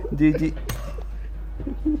 ಜಿ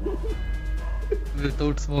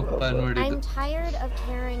ವಿತೌಟ್ ಸ್ಮೋಕ್ ಪ್ಯಾನ್ ಮಾಡಿದ್ದು. I'm tired of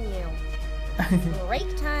carrying you. Break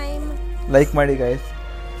time. Like ಮಾಡಿ ಗೈಸ್,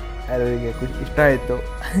 ಎಲ್ಲರಿಗೆ ಇಷ್ಟ ಆಯಿತು.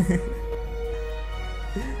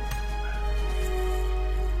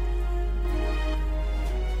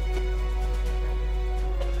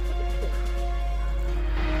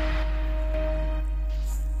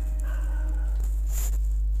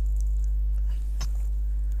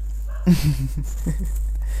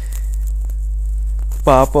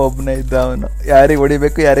 ಪಾಪ ಒಬ್ಬನೇ ಇದ್ದ ಅವನು. ಯಾರಿಗೆ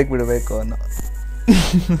ಹೊಡಿಬೇಕು ಯಾರಿಗೆ ಬಿಡಬೇಕು ಅವನು.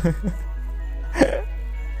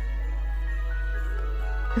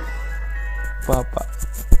 ಪಾಪ.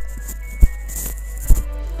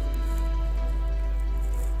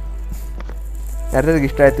 ಯಾರ್ಯಾರಿಗೆ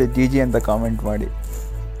ಇಷ್ಟ ಆಯ್ತು ಜಿ ಅಂತ ಕಾಮೆಂಟ್ ಮಾಡಿ.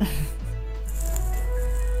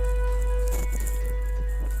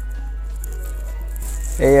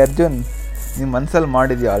 ಅರ್ಜುನ್, ನೀನು ಮನ್ಸಲ್ಲಿ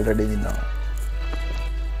ಮಾಡಿದ್ಯಾ ಆಲ್ರೆಡಿ ನೀನು.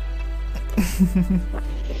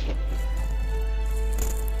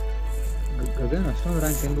 ಗಗನ್ ಅಷ್ಟೊಂದು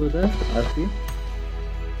ರ್ಯಾಂಕ್ ಎಂಬುದು ಆರ್ಪಿ.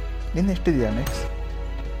 ನೀನು ಎಷ್ಟಿದೆಯಾ ನೆಕ್ಸ್ಟ್?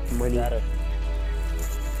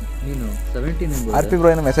 ನೀನು 17 ಎಂಬುದು. ಆರ್ಪಿ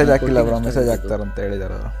ಬ್ರೋ ಏನು ಮೆಸೇಜ್ ಹಾಕಿಲ್ಲ ಬ್ರೋ. ಮೆಸೇಜ್ ಹಾಕ್ತಾರಂತ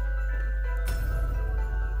ಹೇಳಿದಾರೆ ಅವರು.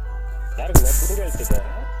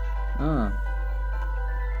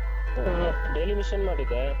 ಡೈಲಿ ಮಿಷನ್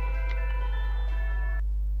ಮಾಡಿದೆ.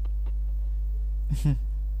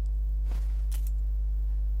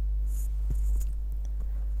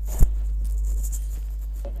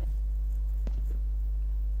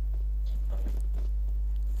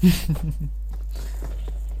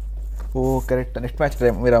 ಓ ಕರೆಕ್ಟ್. ನೆಕ್ಸ್ಟ್ ಮ್ಯಾಚ್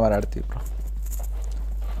ಮಿರಾಮರ್ ಆಡ್ತೀವಿ ಬ್ರೋ.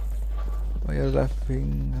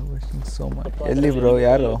 So much. ಎಲ್ಲಿ ಬ್ರೋ?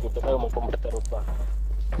 ಯಾರು?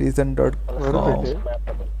 reason.com.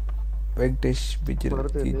 ವೆಂಕಟೇಶ್ ಬಿಜಿಲ್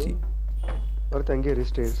ಜಿ. ಹಂಗೆ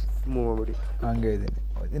ರಿಸ್ಟೇಸ್ ಮೂವ್ ಮಾಡಿ. ಹಂಗೆ ಇದ್ದೀನಿ.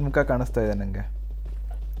 ನಿನ್ನ ಮುಖ ಕಾಣಿಸ್ತಾ ಇದೆ ನನಗೆ.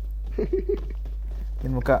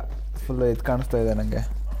 ನಿನ್ನ ಮುಖ ಫುಲ್ ಇದು ಕಾಣಿಸ್ತಾ ಇದೆ ನನಗೆ.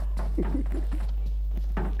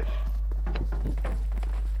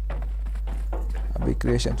 Abhi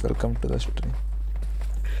creations, welcome to the stream.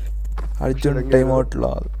 Arjun time out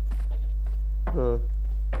Lal.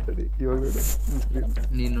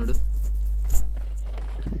 ನೀನು ನೋಡು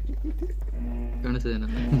ಕಾಣಿಸ್ತಿದೆ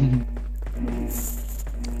ನನಗೆ.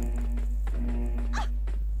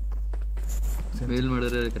 ಮೇಲ್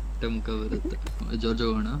ಮಾಡಿದ್ರೆ ಕರೆಕ್ಟಾಗಿ ಮುಖ ಬರುತ್ತೆ. ಜಾರ್ಜ್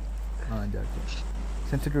ಹೋಗೋಣ. ಹಾಂ ಜಾರ್ಜ್.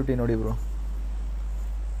 ಸೆನ್ಸಿಟಿವಿಟಿ ನೋಡಿ ಬ್ರೋ.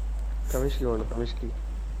 ಕಮಿಷ್ಕಿ ಹೋಗೋಣ. ಕಮಿಷ್ಕಿ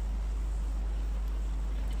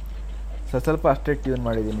ಸ್ವಲ್ಪ ಅಷ್ಟೇ ಟ್ಯೂನ್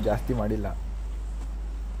ಮಾಡಿದ್ದೀನಿ, ಜಾಸ್ತಿ ಮಾಡಿಲ್ಲ.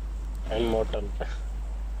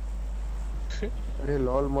 ಅರೆ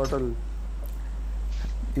Lal mortal.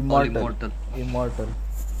 Immortal.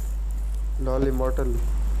 Lal immortal.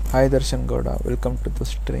 Hi Darshan Gowda, welcome to the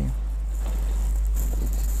stream.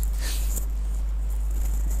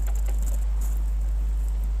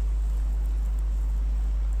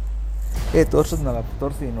 ತೋರಿಸಿದ್ನಲ್ಲ,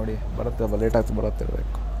 ತೋರಿಸಿ ನೋಡಿ. ಬರುತ್ತೆ, ಲೇಟ್ ಆಗ್ತಾ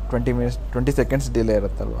ಬರುತ್ತಿರಬೇಕು. 20 ಸೆಕೆಂಡ್ಸ್ ಡಿಲೇ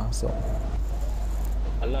ಇರುತ್ತಲ್ವಾ. ಸೊ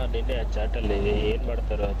ಅಲ್ಲ, ನಿನ್ನೆ ಆ ಚಾಟಲ್ಲಿ ಏನು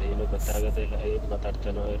ಮಾಡ್ತಾರೋ ಅದು ಏನು ಗೊತ್ತಾಗೋದಿಲ್ಲ. ಏನು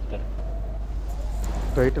ಮಾತಾಡ್ತಾನೋ ಇರ್ತಾರೆ.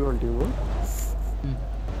 ಟೈಟಲ್ ಒಂದು ಟೀಮು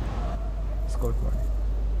ಸ್ಕೌಟ್ ಮಾಡಿ.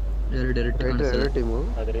 ಎರಡು ಟೀಮು.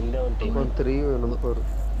 ಅದರಿಂದ ಒಂದು ಟೀಮ್, ಒಂದು 3 ಒಂದು 4.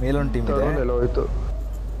 ಮೇಲೊಂದು ಟೀಮ್ ಇದೆ. ಎಲ್ಲ ಹೋಯ್ತು.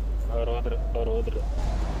 ಅವ್ರು ಹೋದ್ರು.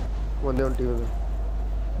 ಒಂದೇ ಒಂದು ಟೀಮ್ ಇದೆ.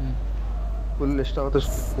 ಫುಲ್ ಎಷ್ಟಾಗುತ್ತೆ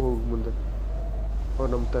ಹೋಗಿ ಮುಂದೆ. ಅವ್ರು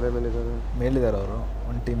ನಮ್ಮ ತಲೆ ಮೇಲಿದ್ದಾರೆ. ಮೇಲಿದ್ದಾರೆ ಅವರು.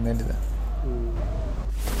 ಒಂದು ಟೀಮ್ ಮೇಲಿದೆ.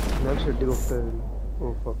 ನಾನು ಶೆಡ್ಡಿಗೆ ಹೋಗ್ತಾ ಇದ್ದೀನಿ.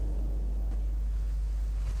 ಓಪ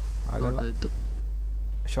ಆಗಲ್ಲ.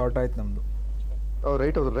 ಶಾರ್ಟ್ ಆಯ್ತು ನಮ್ಮದು. ಅವ್ರು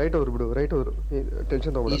ರೈಟ್ ಹೋದ್ರು ಬಿಡು. ರೈಟ್ ಹೋದ್ರು.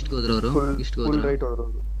 ಟೆನ್ಷನ್ ತಗೊಂಡು ಫುಲ್ ರೈಟ್ ಹೋದ್ರು.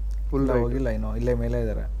 ಫುಲ್ ಹೋಗಿಲ್ಲ ಇನ್ನೂ. ಇಲ್ಲೇ ಮೇಲೆ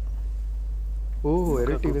ಇದ್ದಾರೆ. ಓಹ್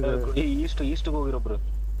ಎರಡು ಟೀಮ್ ಇದೆ. ಈಸ್ಟ್ ಹೋಗಿರೊಬ್ರು.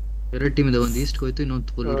 ಎರಡು ಟೀಮ್ ಇದೆ, ಒಂದು ಈಸ್ಟ್ ಹೋಯ್ತು,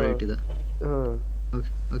 ಇನ್ನೊಂದು ಫುಲ್ ರೈಟ್ ಇದೆ.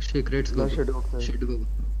 ಅಕ್ಷಯ್ ಕ್ರೇಟ್ಸ್ ಶೆಡ್ ಹೋಗ್ತಾನೆ. ಶೆಡ್ ಹೋಗು.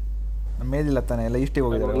 ಮೇಲಿಲ್ಲ ತಾನೆ, ಎಲ್ಲ ಈಸ್ಟಿಗೆ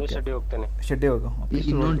ಹೋಗಿದ್ದಾರೆ. ಓಕೆ ಶೆಡ್ಡಿ ಹೋಗ್ತಾನೆ. ಶೆಡ್ಡಿಗೆ ಹೋಗು.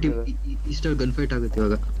 ಇನ್ನೊಂದು ಟೀಮ್ ಈಸ್ಟಲ್ಲಿ ಗನ್ ಫೈಟ್ ಆಗುತ್ತೆ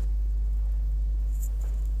ಇವಾಗ.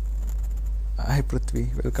 Hi Prithvi,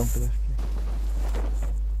 welcome to the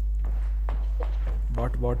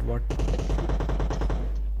bot bot bot.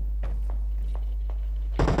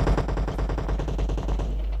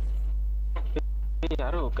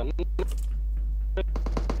 ಯಾರು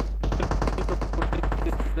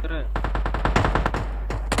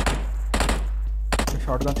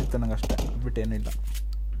ಶಾರ್ಟ್ ಗನ್ ಸಿಗ್ತಾನೆ ನಂಗೆ ಅಷ್ಟೇ, ಬಿಟ್ಟು ಏನಿಲ್ಲ.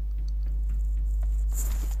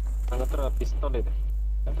 ನನ್ನ ಹತ್ರ ಪಿಸ್ತೂಲ್ ಇದೆ.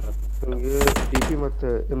 ನನಗೆ DP ಮತ್ತೆ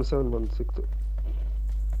M7 ಬಂದು ಸಿಕ್ತು.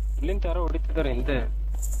 ಇಲ್ಲಿಂದ ಯಾರೋ ಹೊಡಿತಿದ್ದಾರೆ ಹಿಂದೆ.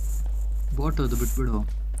 ಬಾಟ್ ಅದು ಬಿಟ್ಬಿಡು,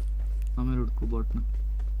 ಆಮೇಲೆ ಹುಡ್ಕು ಬಾಟ್ನ.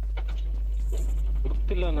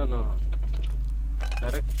 ಗೊತ್ತಿಲ್ಲ, ನಾನು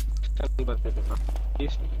ಡೈರೆಕ್ಟ್ ಬರ್ತಿದ್ದೆ.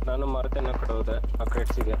 ನಾನು ಮಾರ್ತೇನೆ ಆ ಕಡೆ ಹೋದೆ, ಆ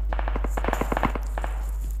ಕ್ರೇಟ್ಸಿಗೆ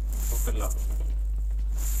ಗೊತ್ತಿಲ್ಲ.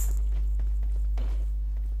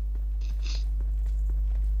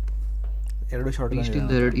 ಎರಡು ಶಾರ್ಟ್ ಗನ್.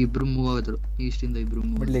 ಈಸ್ಟಿಂದ ಇಬ್ರು ಮೂವ್ ಆದ್ರು, ಈಸ್ಟಿಂದ ಇಬ್ರು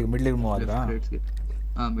ಮೂವ್. ಮಿಡ್ಲಿಗೆ ಮೂವ್ ಆದ್ರಾ?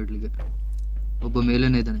 ಹಾ ಮಿಡ್ಲಿಗೆ ಒಬ್ಬ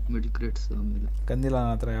ಮೇಲೇನೆ ಇದ್ದಾನೆ, ಮಿಡ್ಲ್ ಕ್ರೇಟ್ಸ್ ಮೇಲೆ. ಕಂದಿಲ್ಲ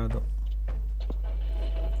ನನ್ನ ಹತ್ರ ಯಾವುದು.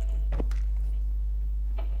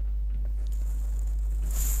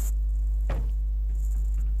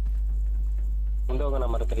 ಮುಂದೆ ಹೋಗೋಣ,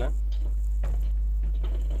 ಮರೆತಿಲ್ಲ.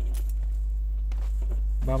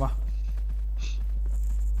 ಬಾಬಾ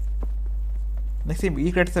ನೆಕ್ಸ್ಟ್ ಈ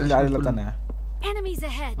ಕ್ರೇಟ್ಸ್ ಅಲ್ಲಿ ಯಾರಿಲ್ಲ ತಾನೆ? Enemies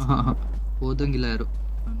ahead. ಹೋದಂಗಿಲ್ಲ ಯಾರು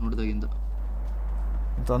ನೋಡ್ದಾಗಿಂದ.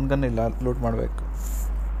 ಒಂದು ಗನ್ ಇಲ್ಲ, ಲೂಟ್ ಮಾಡಬೇಕು.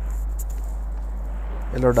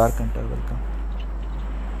 ಎಲ್ಲೋ ಡಾರ್ಕ್ ಅಂಟರ್, ವೆಲ್ಕಮ್.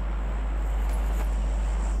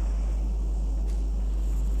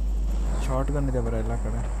 ಶಾರ್ಟ್ ಗನ್ ಇದೆ ಬರ ಎಲ್ಲ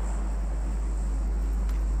ಕಡೆ.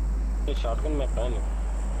 ಶಾರ್ಟ್ ಗನ್ ಮ್ಯಾಪ್ ತಾನೆ.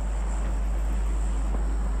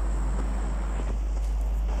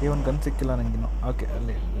 ಈ ಒಂದು ಗನ್ ಸಿಕ್ಕಿಲ್ಲ ನನಗಿನ್ನು. ಓಕೆ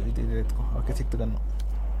ಅಲ್ಲಿ ಇದು ಎತ್ಕೊ. ಓಕೆ ಸಿಕ್ತು ಗನ್ನು.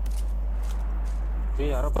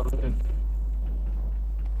 ಯಾರೋ ಬಂದ್ರೆ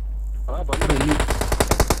ಬಂದ್ರೆ ಇಲ್ಲಿ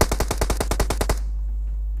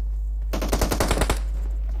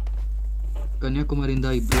ಕನ್ಯಾಕುಮಾರಿಯಿಂದ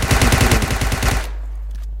ಇಬ್ರು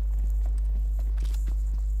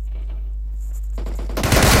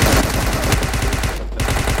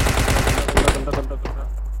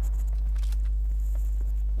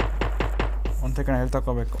ಒಂದು ಸೆಕೆಂಡ್ ಹೇಳಿ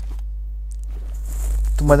ತಗೋಬೇಕು.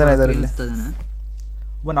 ತುಂಬ ಜನ ಇದ್ದಾರೆ ಇಲ್ಲಿ.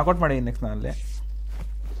 ಒಬ್ಬ ನಾಕೌಟ್ ಮಾಡಿ ನೆಕ್ಸ್ಟ್ ನಾನು ಅಲ್ಲಿ.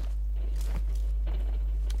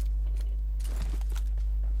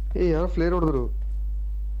 ಯಾರೋ ಫ್ಲೇರ್ ಹೊಡೆದ್ರು.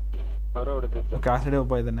 ಓಕೆ ಆ ಸೈಡ್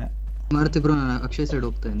ಒಬ್ಬ ಇದ್ದಾನೆ. ಮಾರುತಿ ಬ್ರೋ, ನಾನು ಅಕ್ಷಯ್ ಸೈಡ್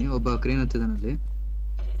ಹೋಗ್ತಾ ಇದೀನಿ. ಒಬ್ಬ ಕ್ರೇನ್ ಹತ್ತಿದ್ದಾನೆ ಅಲ್ಲಿ.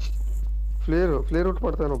 ಫ್ಲೇರ್ ಔಟ್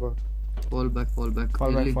ಮಾಡ್ತಾನೆ ಒಬ್ಬ. Fall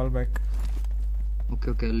back okay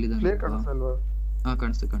okay ಅಲ್ಲಿದ್ದಾನೆ. Flare ಕಾಣಿಸ್ತಲ್ವಾ? ಹಾ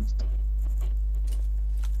ಕಾಣಿಸ್ತು.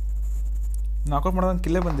 ನಾಕೌಟ್ ಮಾಡೋದಂಗೆ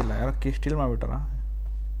ಕಿಲ್ಲೇ ಬಂದಿಲ್ಲ. ಯಾರೋ ಸ್ಟೀಲ್ ಮಾಡಿಬಿಟ್ಟಾರ?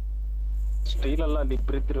 ಸ್ಟೀಲ್ ಅಲ್ಲ, ಅಲ್ಲಿ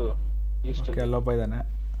ಇಬ್ಬರಿದ್ರು. ಓಕೆ ಅಲ್ಲೊಬ್ಬ ಇದ್ದಾನೆ.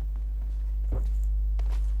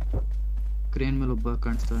 ಕ್ರೇನ್ ಮೇಲೆ ಒಬ್ಬ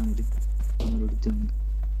ಕಾಣಿಸ್ತಾ ನೋಡಿ. ಆಮೇಲೆ ಹೊಡಿತೀನಿ ನನಗೆ.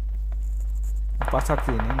 ಪಾಸ್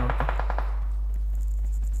ಆಗ್ತಿದ್ದೀನಿ ನೋಡ್ಕೊ.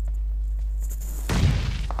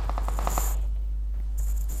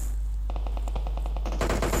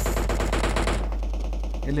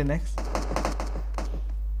 ಎಲ್ಲಿ ನೆಕ್ಸ್ಟ್?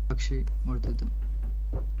 ಅಕ್ಷಯ್ ಮಾಡ್ತಿದ್ದ.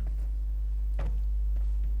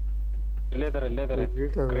 ಇಲ್ಲೇ ಇದ್ದಾರೆ.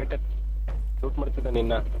 ಕ್ರೇಟ್ ಲೂಟ್ ಮಾಡ್ತಿದ್ದ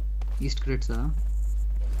ನಿನ್ನ. ಈಸ್ಟ್ ಕ್ರೇಟ್ಸಾ?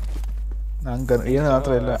 ನಂಗೆ ಏನು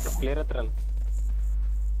ಹತ್ರ ಇಲ್ಲ. ಕ್ಲಿಯರ್ ಹತ್ರ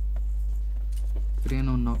ಕ್ರೇನ್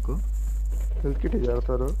ಒಂದು ನಾಕು. ಹೆಲ್ತ್ ಕಿಟ್ ಇದೆ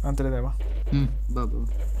ಯಾರು ಅಂತ ಇದೆ ಬಾ. ಬಾಬು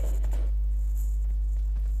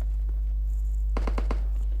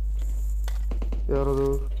ಯಾರದು?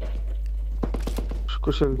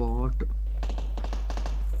 Kushal bot.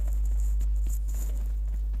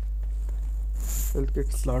 Health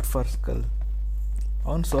kit. Slot for skull.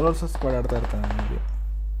 ಅವ್ನು ಸೋಲಾರ್ ಸ್ಕ್ವಾಡ್ ಆಡ್ತಾ ಇರ್ತಾನೆ ನನಗೆ.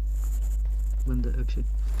 ಬಂದೆ ಅಕ್ಷಯ್.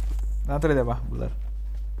 ನಂತರ ಇದೆ ಬಾ ಬುಲ್ಲರ್.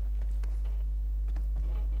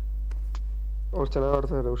 ಅವ್ರು ಚೆನ್ನಾಗಿ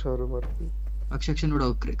ಆಡ್ತಾರೆ, ಹುಷಾರು ಮಾಡ್ತೀವಿ. ಅಕ್ಷಯ್ ನೋಡು,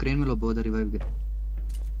 ಕ್ರೇನ್ ಮೇಲೆ ಒಬ್ಬ ಹೋದ ರಿವೈವ್ಗೆ.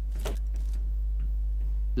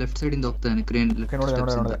 ಲೆಫ್ಟ್ ಸೈಡ್ ಇಂದ ಹೋಗ್ತಾನೆ ಕ್ರೇನ್.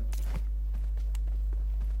 ನೋಡಿದೆ.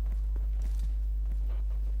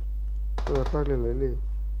 ಅರ್ಥ ಆಗ್ಲಿಲ್ಲ.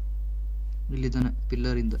 ಇಲ್ಲಿದ್ದಾನೆ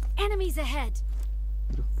ಪಿಲ್ಲರ್ ಇಂದ. Enemies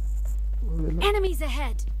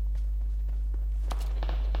ahead.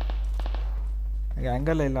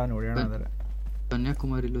 ಆಂಗಲ್ ಇಲ್ಲ ನೋಡಿ ಅಣ್ಣ.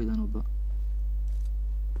 ಕನ್ಯಾಕುಮಾರಿಲೂ ಇದ್ದಾನೆ ಒಬ್ಬ.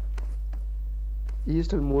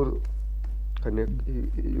 ಈಸ್ಟ್ ಅಲ್ಲಿ 3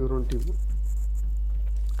 ಇವರೊಂದು ಟೀಮ್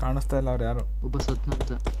ಕಾಣಿಸ್ತಾ ಇಲ್ಲ. ಅವ್ರು ಯಾರು? ಒಬ್ಬ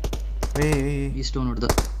ಸತ್ನಂತ. ಈಸ್ಟ್ ನೋಡ್ದ.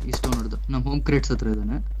 ನಮ್ಮ ಹೋಮ್ ಕ್ರೇಟ್ಸ್ ಹತ್ರ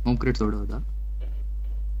ಇದ್ದಾನೆ. Home crates ಹೊಡೋದ.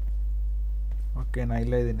 ಓಕೆ ನಾ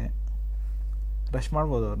ಇಲ್ಲೇ ಇದ್ದೀನಿ. ರಶ್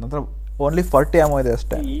ಮಾಡ್ಬೋದು. ನಂತರ ಓನ್ಲಿ 40 ಆಮೋ ಇದೆ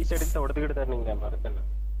ಅಷ್ಟೇ. ಈ ಸೈಡ್ ಇಂದ ಹೊಡೆದು ಗಿಡ್ತಾರೆ ನಿಂಗೆ ಮಾರುತನ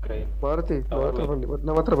ಮಾರುತಿ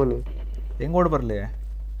ನಮ್ಮ ಹತ್ರ ಬನ್ನಿ. ಹೆಂಗ್ ಓಡ್ ಬರಲಿ?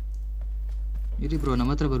 ಇರಿ ಬ್ರೋ, ನಮ್ಮ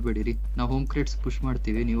ಹತ್ರ ಬರಬೇಡಿರಿ. ನಾವು ಹೋಮ್ ಕ್ರೇಟ್ಸ್ ಪುಷ್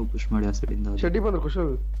ಮಾಡ್ತೀವಿ, ನೀವು ಪುಷ್ ಮಾಡಿ ಆ ಸೈಡ್ ಇಂದ. ಶೆಡ್ಡಿ ಬಂದ್ರು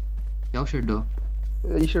ಕುಶಲ್. ಯಾವ ಶೆಡ್?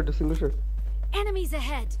 ಈ shed, single shed. Enemies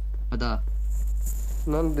ahead. ಅದಾ?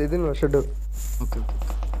 ನಾನು ಇದೀನಿ ಶೆಡ್. Okay okay.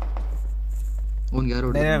 ಅವ್ನಿಗೆ ಯಾರು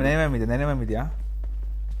ನೇಮ್ ಇದೆಯಾ?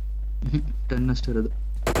 10 ಅಷ್ಟೇ ಇರೋದು.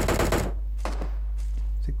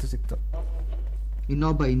 ಸಿಕ್ತು.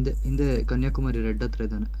 ಇನ್ನೊಬ್ಬ ಹಿಂದೆ ಕನ್ಯಾಕುಮಾರಿ ರೆಡ್ ಹತ್ರ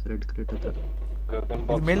ಇದ್ದಾನೆ, ರೆಡ್ ಕ್ರೇಟ್ ಹತ್ರ.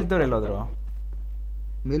 ಮೇಲಿದ್ದವ್ರು ಎಲ್ಲೋದ್ರು?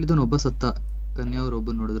 ಮೇಲಿದ್ದವನು ಒಬ್ಬ ಸತ್ತ, ಕನ್ಯಾ ಅವ್ರು ಒಬ್ಬ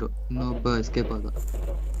ನೋಡಿದ್ರು, ಇನ್ನೊಬ್ಬ ಎಸ್ಕೇಪ್ ಆದ.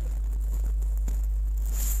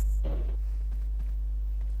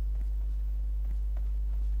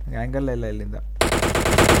 ಆಂಗಲ್ ಇಲ್ಲ ಇಲ್ಲಿಂದ.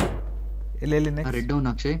 ಎಲ್ಲಿ red down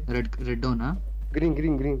Akshay, red ಡೌನಾ? Green.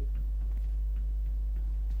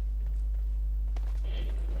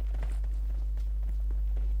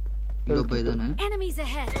 ಇನ್ನೊಬ್ಬ ಇದ್ದಾನೆ. Enemies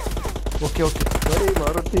ahead. ಓಕೆ ಬರೀ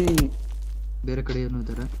ಮಾರುತಿ. ಬೇರೆ ಕಡೆ ಏನೋ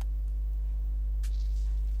ಇದ್ದಾರೆ.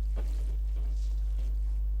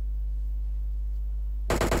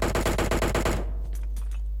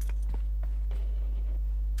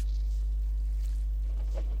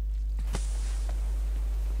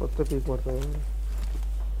 ಮತ್ತೆ ಪೀಕ್ ಮಾಡ್ತಾನೆ.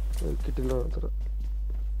 ಕಿಟ್ಟಿಲ್ಲ ಅಂತಾರೆ.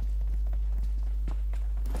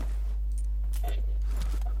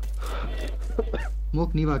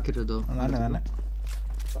 ಸ್ಮೋಕ್ ನೀವ್ ಹಾಕಿರೋದು? ನಾನೇ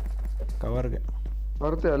ಕವರ್ಗೆ.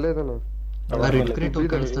 ಮಾರುತಿ ಅಲ್ಲೇ ಇದ್ದಾನೆ. ರೆಡ್ ಕ್ರೇಟ್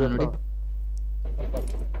ಕಾಣಿಸ್ತಾನೆ ನೋಡಿ.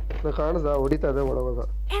 ನಾ ಕಾಣಿಸ್ದ, ಹೊಡಿತಾ ಇದೆ ಒಳಗ.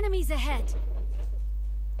 Enemies ahead.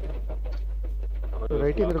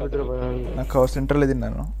 ರೈಟ್ ಇಂದ ಬಿದ್ರೆ ನಾ ಕವರ್ ಸೆಂಟ್ರಲ್ ಇದ್ದೀನಿ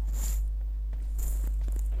ನಾನು.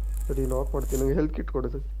 ಸರಿ ನಾಕ್ ಮಾಡ್ತೀನಿ. ನಂಗೆ ಹೆಲ್ತ್ ಕಿಟ್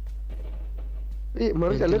ಕೊಡೋದು.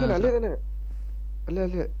 ಮಾರುತಿ ಅಲ್ಲೇ ಇದ್ದಾನೆ. ಅಲ್ಲೇ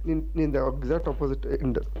ನಿಂದ ಎಕ್ಸಾಕ್ಟ್ ಆಪೋಸಿಟ್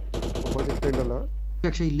ಎಂಡ್ ಅಲ್ಲ.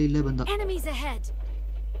 ಅಕ್ಷಯ್ ಇಲ್ಲೇ ಬಂದ. Enemies ahead.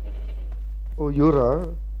 ಓ ಇವ್ರಾ?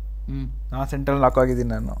 ನಾ ಸೆಂಟ್ರಲ್ ಲಾಕ್ ಆಗಿದ್ದೀನಿ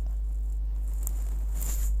ನಾನು.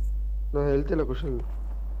 ನಾ ಹೇಳ್ತಿಲ್ಲ ಕುಶಲ್.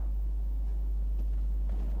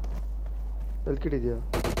 ಹೆಲ್ತ್ ಕಿಟ್ ಇದೆಯಾ?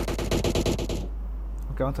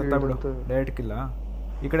 ಓಕೆ ಒಂದು ಸತ್ತ ಬಿಡು. ಡೈರೆಕ್ಟ್ ಕಿಲ್ಲ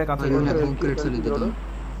ಈ ಕಡೆ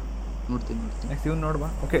ನೋಡ್ತೀನಿ. ನೆಕ್ಸ್ಟ್ ಇವ್ನು ನೋಡ್ಬಾ.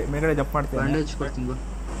 ಓಕೆ ಮೇಗಡೆ ಜಂಪ್ ಮಾಡ್ತೀನಿ. ಬ್ಯಾಂಡೇಜ್ ಕೊಡ್ತೀನಿ ಬಾ.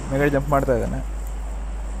 ಮೇಗಡೆ ಜಂಪ್ ಮಾಡ್ತಾ ಇದ್ದಾನೆ.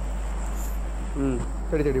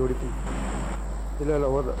 ತಡಿ ಹೊಡಿತೀನಿ. ಇಲ್ಲ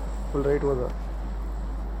ಹೋದ, ಫುಲ್ ರೈಟ್ ಹೋದ.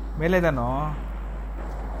 ಮೇಲೆ ಇದ್ದಾನೋ?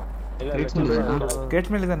 ಗೇಟ್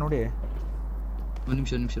ಮೇಲೆ ಇದ್ದಾನೆ ನೋಡಿ. ಒಂದು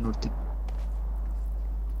ನಿಮಿಷ ನೋಡ್ತೀನಿ.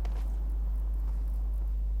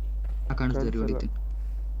 ಕಾಣಿಸ್ತಾ ಹೊಡಿತೀನಿ.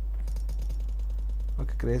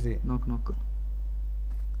 Okay crazy. Nook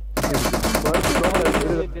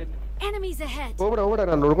Enemies ahead. ಹೋಗ್ಬೇಡ,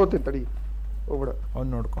 ನಾನು ನೋಡ್ಕೊತೀನಿ. ತಡಿ ಹೋಗ್ಬೇಡ. ಅವ್ನು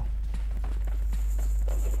ನೋಡ್ಕೊ.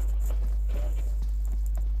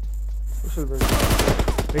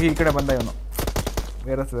 ಈ ಕಡೆ ಬಂದ ಇವನು.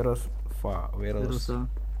 ವೇರೋಸ್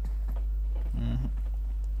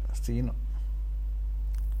ಸೀನು.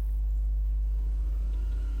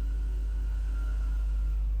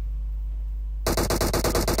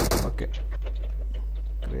 Okay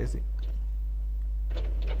crazy.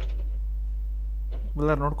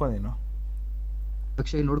 ಬುಲ್ಲರ್ ನೋಡ್ಕೊ ನೀನು.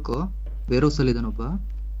 ಅಕ್ಷಯ್ ನೋಡ್ಕೋ, ವೇರೋಸ್ ಅಲ್ಲಿ ಇದಾನೊಬ್ಬ.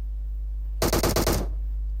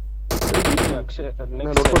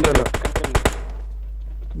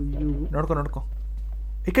 ನೋಡ್ಕೊ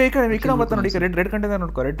ಈ ಕಡೆ ಬರ್ತಾ ನೋಡಿ. ರೆಡ್ ಕಂಡಿದ್ದ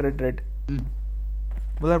ನೋಡ್ಕೊ. ರೆಡ್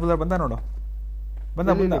ಬುಲ್ಲರ್ ಬಂದ ನೋಡು. ಬಂದ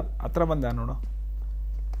ಹತ್ರ ಬಂದ ನೋಡು.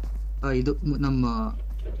 ಇದು ನಮ್ಮ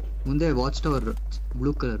ಮುಂದೆ ವಾಚ್ ಟವರ್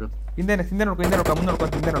ಬ್ಲೂ ಕಲರ್. ಹಿಂದೆ ನೋಡ್ಕೊ. ಹಿಂದೆ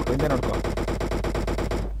ನೋಡ್ಕೊ.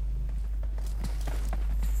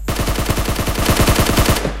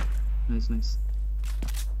 ನೈಸ್.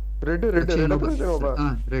 ರೆಡ್ ಇತ್ತು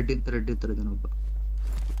ಒಬ್ಬ.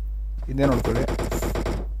 ಹಿಂದೆ ನೋಡ್ಕೊಳ್ಳಿ.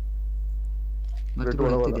 ಮತ್ತೆ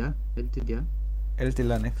ಹೇಳ್ತಿದ್ಯಾ?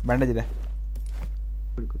 ಹೇಳ್ತಿಲ್ಲ. ನೆಕ್ಸ್ಟ್ ಬ್ಯಾಂಡೇಜ್ ಇದೆ.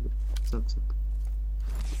 ಸಾಕು.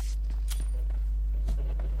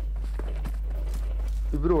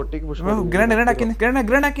 ಇಬ್ರು ಒಟ್ಟಿಗೆ ಪುಷ್ ಗ್ರ್ಯಾಂಡ್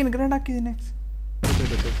ಹಾಕಿದ್ದೀನಿ. ನೆಕ್ಸ್ಟ್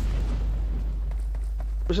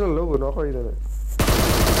ಪುಷಲ್ ಲೋ ನಾಕ್ ಆಗಿದ್ದಾನೆ.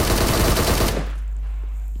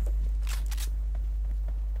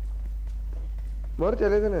 ಮಾರುತಿ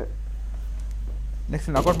ಅಲ್ಲಿದ್ದಾನೆ. ನೆಕ್ಸ್ಟ್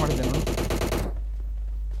ನಾಕೌಟ್ ಮಾಡಿದ್ದೆ ನಾನು.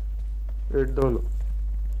 Red down.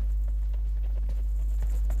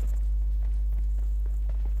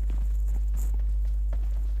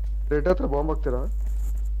 ರೆಡ್ ಹತ್ರ ಬಾಂಬ್ ಹಾಕ್ತೀರಾ?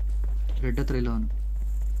 ರೆಡ್ ಹತ್ರ ಇಲ್ಲ ಅವನು.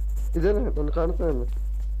 ಇದೇನೆ ನಾನು ಕಾಣ್ತಾನೆ.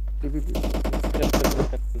 ಟಿಪಿಪಿ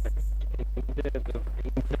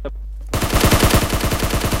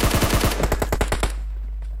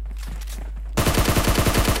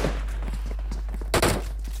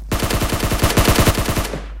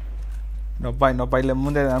ಇನ್ನೊಬ್ಬ ಇನ್ನೊಬ್ಬ ಇಲ್ಲೇ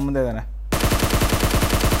ಮುಂದೆ ನಾನು ಮುಂದೆ ಇದ್ದಾನೆ.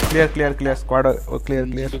 Clear squad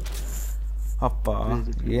clear. ಅಪ್ಪ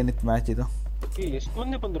ಏನಿತ್ತು ಮ್ಯಾಚ್ ಇದು. ಎಷ್ಟು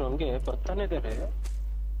ಮಂದಿ ಬಂದ್ರು ಹಂಗೆ ಬರ್ತಾನೆ ಇದಾರೆ.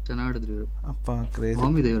 ಚೆನ್ನಾಗಿ ಆಡಿದ್ರು ಇವರು. ಅಪ್ಪ ಕ್ರೇಜಿ.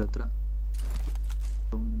 ಬಾಂಬ್ ಇದೆ ಇವ್ರ ಹತ್ರ.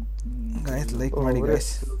 ಗೈಸ್ ಲೈಕ್ ಮಾಡಿ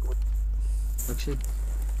ಗೈಸ್. ಅಕ್ಷಯ್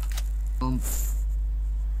ಬಾಂಬ್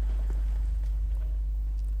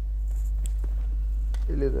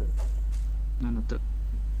ಎಲ್ಲಿದೆ? ನನ್ನ ಹತ್ರ.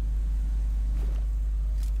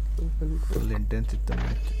 ಫುಲ್ ಇಂಟೆನ್ಸ್ ಇತ್ತು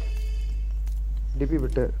ಮ್ಯಾಚ್. ಡಿಪಿ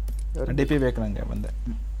ಬಿಟ್ಟೆ. ಡಿಪಿ ಬೇಕು ನನಗೆ. ಬಂದೆ.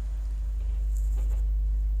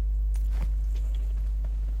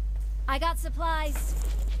 I got supplies.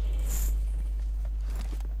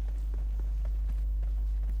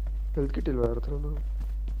 Health kit ಇಲ್ವಾ ಯಾರ ಹತ್ರನೂ?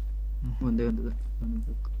 ಒಂದೇ ಒಂದಿದೆ ನನಗೆ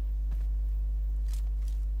ಬೇಕು.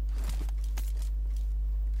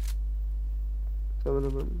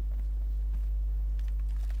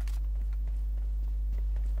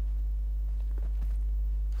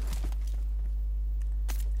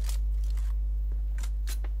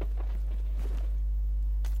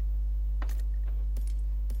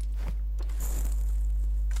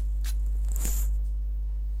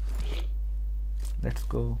 Let's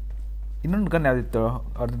go. ಇನ್ನೊಂದು ಗನ್ ಯಾವುದಿತ್ತು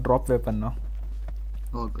ಅವ್ರದ್ದು ಡ್ರಾಪ್ ವೆಪನ್ನು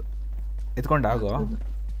ಹೋಗು ಎತ್ಕೊಂಡು ಆಗೋ.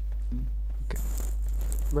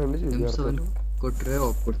 M7 ಕೊಟ್ಟರೆ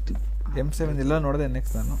ಹೋಗ್ಬಿಡ್ತೀನಿ. M7 ಇಲ್ಲ ನೋಡಿದೆ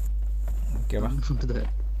ನೆಕ್ಸ್ಟ್ ನಾನು. ಓಕೆವಾ ನೋಡಿದೆ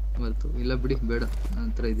ಮತ್ತು ಇಲ್ಲ ಬಿಡಿ ಬೇಡ ನನ್ನ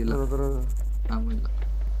ಹತ್ರ ಇದಿಲ್ಲ. ಆಮೇಲೆ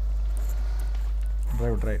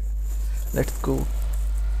drive let's go.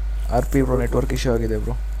 RP bro network issue ಆಗಿದೆ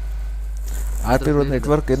ಬ್ರೋ. RP ಬ್ರೋ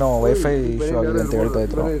ನೆಟ್ವರ್ಕ್ ಏನೋ ವೈಫೈ ಇಶ್ಯೂ ಆಗಿದೆ ಅಂತ ಹೇಳ್ತಾ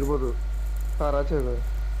ಇದ್ರು.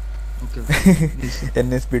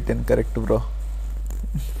 NSB10 correct bro.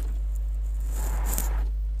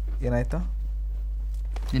 ಏನಾಯ್ತು?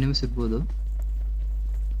 ಎನಿಮೀಸ್ ಇರ್ಬೋದು.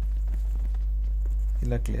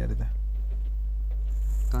 ಇಲ್ಲ ಕ್ಲಿಯರ್ ಇದೆ.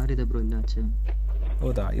 ಕಾರ್ ಇದೆ ಬ್ರೋ ಇಲ್ಲ ಆಚೆ.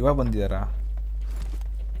 ಹೌದಾ ಇವಾಗ ಬಂದಿದ್ದಾರಾ?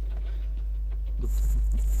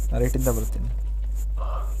 ನಾನು ರೈಟಿಂದ ಬರ್ತೀನಿ.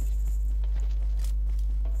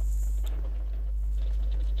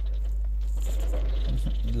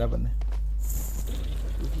 ಇಲ್ಲ ಬನ್ನಿ.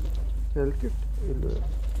 ಹೆಲ್ತ್ ಕಿಟ್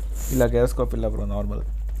ಇಲ್ಲ ಗ್ಯಾಸ್ಕೋಪ್ ಇಲ್ಲ ಬ್ರೋ ನಾರ್ಮಲ್.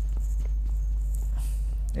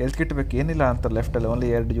 ಹೆಲ್ತ್ ಕಿಟ್ ಬೇಕು ಏನಿಲ್ಲ ಅಂತ ಲೆಫ್ಟಲ್ಲಿ ಓನ್ಲಿ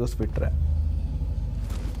 2 ಜ್ಯೂಸ್ ಬಿಟ್ಟರೆ.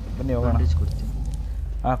 ಬನ್ನಿ ಹೋಗೋಣ. ಕೊಡ್ತೀನಿ.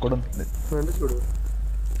 ಹಾಂ ಕೊಡು.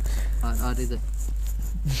 ಆರಿದೆ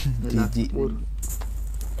G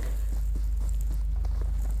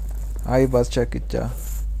hi ಬಾದ್ಶಾ Kichcha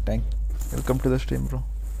welcome to the stream bro.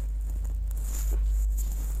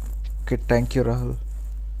 Okay thank you Rahul.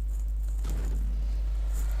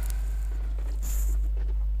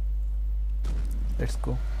 Let's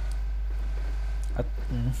go.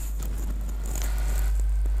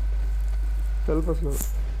 ಸ್ವಲ್ಪ ಸ್ಲೋ.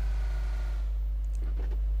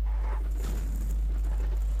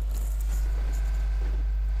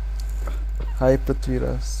 ಹಾಯ್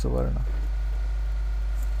ಪೃಥ್ವಿರಾಜ್ ಸುವರ್ಣ.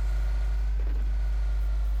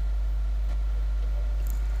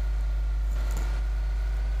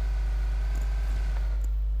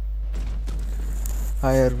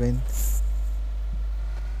 ಹಾಯ್ ಅರವಿಂದ್.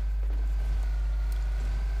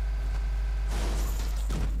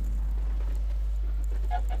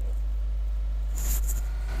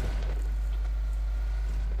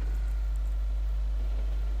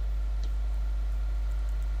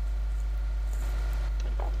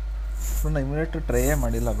 ನಾನು ಇಮಿಡಿಯೇಟ್ ಟ್ರೈಯೇ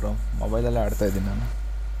ಮಾಡಿಲ್ಲ ಬ್ರೋ. ಮೊಬೈಲಲ್ಲೇ ಆಡ್ತಾ ಇದ್ದೀನಿ ನಾನು.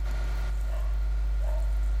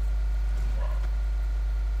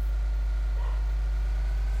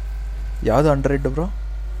 ಯಾವುದು 100 bro?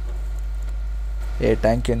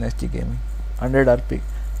 Thank you NSG gaming. 100 RP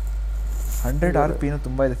 100 RPನೂ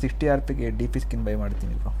ತುಂಬ ಇದೆ. 60 RPಗೆ DP ಸ್ಕಿನ್ ಬೈ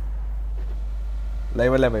ಮಾಡ್ತೀನಿ ಬ್ರೋ.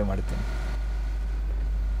 ಲೈವಲ್ಲೇ ಬೈ ಮಾಡ್ತೀನಿ.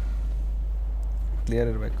 ಕ್ಲಿಯರ್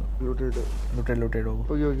ಇರಬೇಕು. ಲೂಟೆಡ್ ಹೋಗು.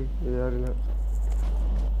 ಹೋಗಿ ಯಾರಿಲ್ಲ.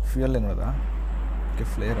 ಫ್ಯೂಯಲ್ ಏನೋದಾ? ಓಕೆ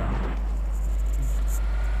ಫ್ಲೇರಾ?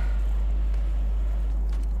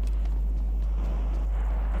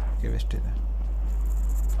 ಓಕೆ ವೆಸ್ಟ್ ಇದೆ.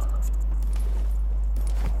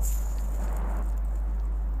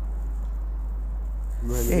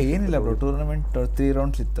 ಏನಿಲ್ಲ ಬ್ರೋ. ಟೂರ್ನಮೆಂಟ್ 3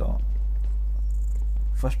 ರೌಂಡ್ಸ್ ಇತ್ತು.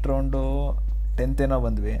 ಫಸ್ಟ್ ರೌಂಡು 10th ಏನೋ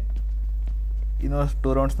ಬಂದ್ವಿ. ಇನ್ನೂ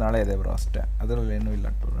 2 ರೌಂಡ್ಸ್ ನಾಳೆ ಇದೆ ಬ್ರೋ ಅಷ್ಟೇ. ಅದರಲ್ಲಿ ಏನೂ ಇಲ್ಲ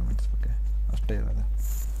ಟೂರ್ನಮೆಂಟ್ಸ್ ಬಗ್ಗೆ ಅಷ್ಟೇ ಇರೋದು.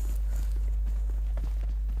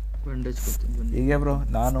 ಹೀಗೆ ಬ್ರೋ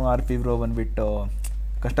ನಾನು RP ಬ್ರೋ ಬಂದುಬಿಟ್ಟು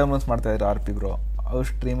ಕಸ್ಟಮರ್ಸ್ ಮಾಡ್ತಾಯಿದ್ರು. RP ಬ್ರೋ ಅವ್ರು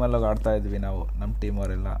ಸ್ಟ್ರೀಮಲ್ಲಿ ಆಡ್ತಾ ಇದ್ವಿ ನಾವು ನಮ್ಮ ಟೀಮ್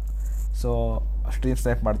ಅವರೆಲ್ಲ. ಸೊ ಸ್ಟ್ರೀಮ್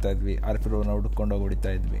ಸ್ನೈಪ್ ಮಾಡ್ತಾಯಿದ್ವಿ. RP ಬ್ರೋನ ಹುಡ್ಕೊಂಡು ಹೋಗಿ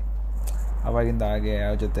ಹೊಡಿತಾ ಇದ್ವಿ. ಅವಾಗಿಂದ ಹಾಗೆ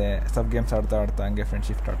ಅವ್ರ ಜೊತೆ ಸಬ್ ಗೇಮ್ಸ್ ಆಡ್ತಾ ಹಂಗೆ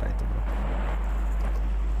ಫ್ರೆಂಡ್ಶಿಪ್ ಸ್ಟಾರ್ಟ್ ಆಯಿತು ಬ್ರೋ.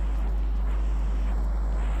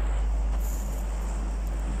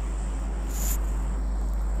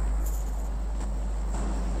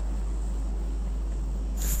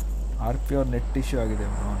 ಆರ್ ಪಿ ಅವ್ರ ನೆಟ್ ಇಶ್ಯೂ ಆಗಿದೆ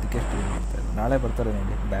ಬ್ರೋ, ಅದಕ್ಕೆ ಸ್ಟ್ರೀಮ್ ಮಾಡ್ತಾರೆ. ನಾಳೆ ಬರ್ತಾರೆ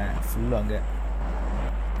ನೋಡಿ, ಫುಲ್ಲು ಹಂಗೆ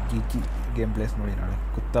ಗೀಕಿ ಗೇಮ್ ಪ್ಲೇಸ್ ನೋಡಿ. ನಾಳೆ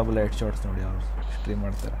ಕುತ್ತಾಬುಲ್ಲ ಹೆಡ್ ಶಾಟ್ಸ್ ನೋಡಿ ಅವರು ಸ್ಟ್ರೀಮ್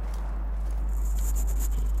ಮಾಡ್ತಾರೆ.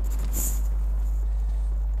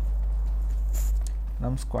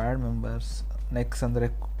 ನಮ್ಮ ಸ್ಕ್ವಾಡ್ ಮೆಂಬರ್ಸ್ ನೆಕ್ಸ್ ಅಂದರೆ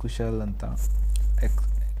ಕುಶಲ್ ಅಂತ,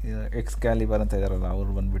 ಎಕ್ಸ್ ಕ್ಯಾಲಿಬರ್ ಅಂತ ಇದ್ದಾರಲ್ಲ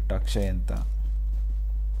ಅವ್ರು ಬಂದುಬಿಟ್ಟು ಅಕ್ಷಯ್ ಅಂತ,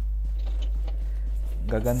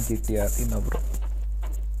 ಗಗನ್ ಕಿಟಿಆರ್ ಇನ್ನೊಬ್ರು,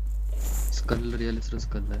 ಸ್ಕಲ್ ರಿಯಲ್ ಹೆಸರು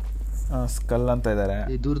ಸ್ಕಲ್. ಸ್ಕಲ್ ಅಂತ ಇದ್ದಾರೆ.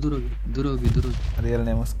 ದೂರ ದೂರ ಹೋಗಿ ದೂರ ಹೋಗಿ ದೂರ ಹೋಗಿ. ರಿಯಲ್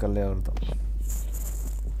ನೇಮು ಸ್ಕಲ್ಲೇ ಅವ್ರದ್ದು.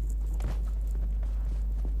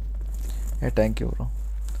 Thank you bro.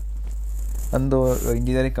 ನಂದು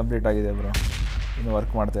ಇಂಜಿನಿಯರಿಂಗ್ ಕಂಪ್ಲೀಟ್ ಆಗಿದೆ ಬ್ರೋ, ಇನ್ನು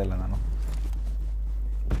ವರ್ಕ್ ಮಾಡ್ತಾ ಇಲ್ಲ ನಾನು.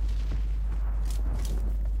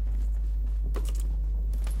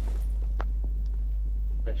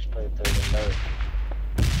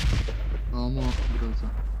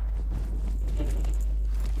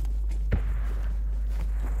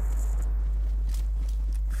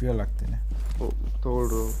 ಫ್ಯೂಯಲ್ ಆಗ್ತೀನಿ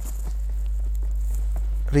ತಗೊಳ್ರು.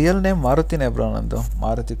 ರಿಯಲ್ ನೇಮ್ ಮಾರುತಿನೇ ಬ್ರೋ ನಂದು,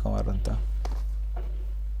 ಮಾರುತಿ ಕುಮಾರ್ ಅಂತ.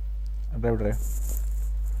 Drive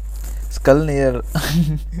skull near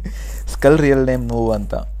skull real name ನೋವು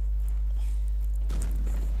ಅಂತ.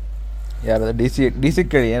 ಯಾರಾದ್ರು ಡಿ ಸಿ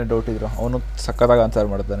ಕೇಳಿ ಏನು ಡೌಟ್ ಇದ್ರು, ಅವನು ಸಕ್ಕತ್ತಾಗಿ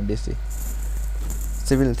ಆನ್ಸರ್ ಮಾಡ್ತಾನೆ. D C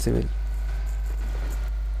civil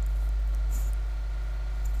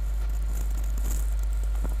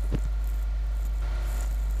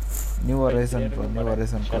new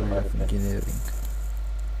ಹರೈಸನ್ college of engineering.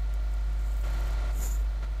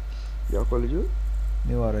 ಯಾವ ಕಾಲೇಜು?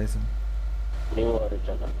 ನ್ಯೂ ಹರೈಸನ್.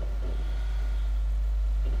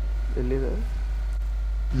 ಎಲ್ಲಿದೆ?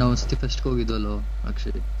 ನಾವು ಫಸ್ಟ್ಗೆ ಹೋಗಿದ್ವಲ್ಲೋ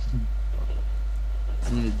ಅಕ್ಷಯ್,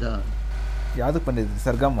 ನೀವಿದ್ದ? ಯಾವುದಕ್ಕೆ ಬಂದಿದ್ದೆ?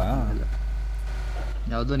 ಸರ್ಗಮ್ಮ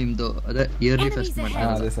ಯಾವುದೋ ನಿಮ್ಮದು ಅದೇ ಇಯರ್ಲಿ ಫೆಸ್ಟ್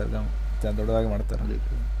ಮಾಡ್ತಾರೆ. ಅದೇ ಸರ್ಗಮ್ ದೊಡ್ಡದಾಗಿ ಮಾಡ್ತಾರೆ.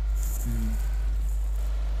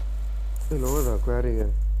 ಇಲ್ಲಿ ಹೋದ ಕ್ವಾರಿಗೆ?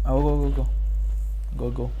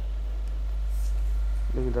 ಗೋ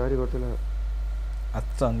ನಿಂಗೆ ದಾರಿ ಗೊತ್ತಿಲ್ಲ?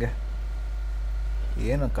 ಹತ್ತು ಹಂಗೆ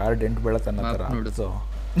ಏನು ಕಾರ್ ಡೆಂಟ್ ಬೀಳತ್ತೆ ಅನ್ನೋ ಥರ ಹತ್ತು.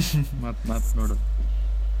 ಮ್ಯಾಪ್ ನೋಡು.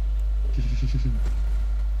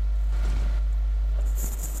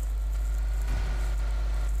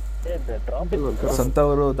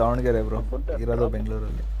 ಸ್ವಂತವರು ದಾವಣಗೆರೆ ಬ್ರೋ, ಇರೋದು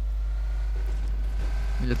ಬೆಂಗಳೂರಲ್ಲಿ.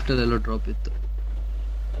 ಲೆಫ್ಟಲ್ಲಿ ಎಲ್ಲೋ ಡ್ರಾಪ್ ಇತ್ತು,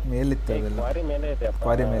 ಮೇಲಿತ್ತು ಅದೆಲ್ಲ,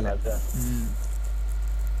 ಕ್ವಾರಿ ಮೇಲೆ.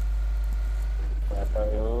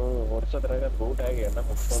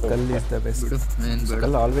 Skull is the best,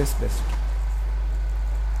 skull always best.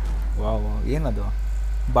 Wow, ಏನದು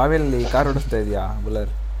ಬಾವಿಯಲ್ಲಿ ಕಾರ್ ಓಡಿಸ್ತಾ ಇದೆಯಾ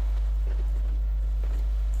ಬುಲರ್?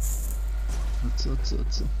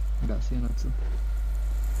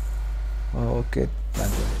 Okay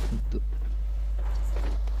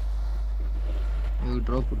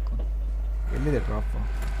drop ಹುಡ್ಕೊ. ಎಲ್ಲಿದೆ ಡ್ರಾಪ್?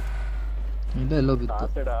 ಇಲ್ಲ ಎಲ್ಲೋ ಬಿತ್ತು.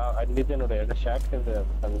 ಅಲ್ಲಿದೆ ನೋಡಿ, ಎರಡು ಶಾಕ್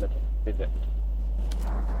ಇದೆ.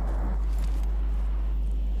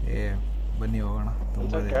 ಬನ್ನಿ ಹೋಗೋಣ.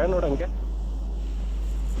 ನೋಡಂಗೆ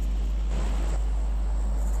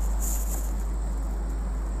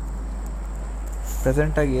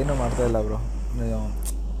ಪ್ರೆಸೆಂಟಾಗಿ ಏನೂ ಮಾಡ್ತಾ ಇಲ್ಲ ಬ್ರೋ,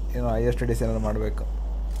 ಏನೋ ಹೈಯರ್ ಸ್ಟಡೀಸ್ ಏನಾದ್ರು ಮಾಡಬೇಕು.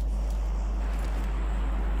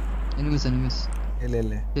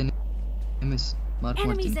 ಎಲ್ಲಿ ಮಾರ್ಕ್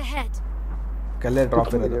ಮಾಡ್ತೀನಿ. ಕಲ್ಲೇ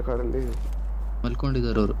ಡ್ರಾಪ್ ಇರೋದು. ಕಾರಲ್ಲಿ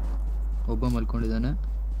ಮಲ್ಕೊಂಡಿದ್ದಾರೆ ಅವರು, ಒಬ್ಬ ಮಲ್ಕೊಂಡಿದ್ದಾನೆ,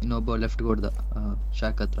 ಇನ್ನೊಬ್ಬ ಲೆಫ್ಟ್ ಹೊಡ್ದ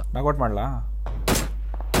ಶಾಕ್ ಹತ್ರ. ನಾಗೌಟ್ ಮಾಡ್ಲಾ?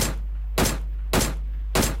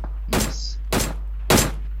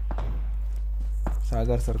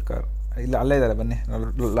 ಸಾಗರ್ ಸರ್ಕಾರ್ ಇಲ್ಲ, ಅಲ್ಲೇ ಇದ್ದಾರೆ. ಬನ್ನಿ,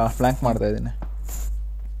 ಫ್ಲ್ಯಾಂಕ್ ಮಾಡ್ತಾ ಇದ್ದೀನಿ.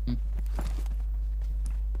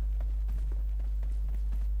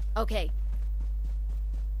 Okay.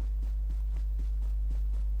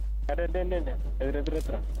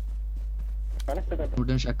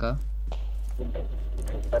 ವುಡನ್ ಶಾಕ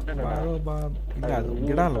ಇಲ್ಲ, ಅದು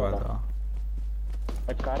ಗಿಡ ಅಲ್ವಾ ಅದು?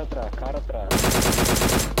 ಕಾರ್ ಹತ್ರ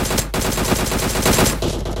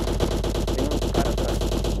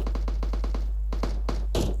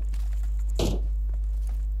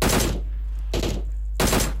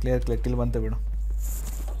ಕ್ಲಿಯರ್ ಕಿಲ್ ಬಂತು ಬಿಡು.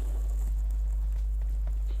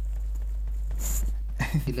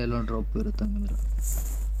 ಇಲ್ಲೆಲ್ಲ ಡ್ರಾಪ್ ಇರುತ್ತೆ ಹಂಗಂದ್ರೆ.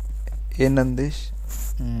 ಏನು ನಂದೀಶ್?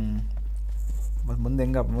 ಮತ್ತು ಮುಂದೆ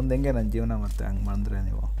ಹೆಂಗೆ ನನ್ನ ಜೀವನ ಮತ್ತೆ ಹಂಗೆ ಮಾಡಿದ್ರೆ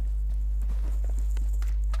ನೀವು?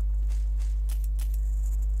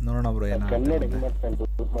 ನೋಡೋಣ ಬ್ರೋ,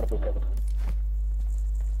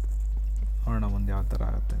 ನೋಡೋಣ ಮುಂದೆ ಯಾವ ಥರ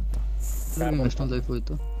ಆಗುತ್ತೆ ಅಂತ. ಎಷ್ಟೊಂದು ಲೈಫ್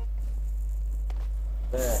ಹೋಯ್ತು.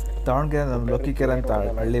 ದಾವಣಗೆರೆ ನಮ್ಮ ಲೋಕಿಕೆರೆ ಅಂತ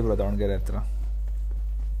ಹಳ್ಳಿ ಬ್ರೋ, ದಾವಣಗೆರೆ ಹತ್ರ.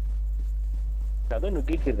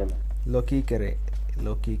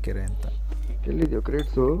 ಲೋಕಿಕೆರೆ ಅಂತ. ಎಲ್ಲಿದೆಯೋ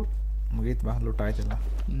ಕ್ರೇಟ್ಸು? ಮುಗೀತು ಬಾ, ಲೂಟ್ ಆಯ್ತಲ್ಲ.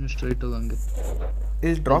 ಇನ್ನು ಸ್ಟ್ರೈಟ್ ಹೋಗಿ ಹಂಗೆ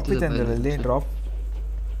ಇಲ್ಲಿ ಡ್ರಾಪ್ ಇದೆ ಅಂದ್ರೆ, ಇಲ್ಲಿ ಡ್ರಾಪ್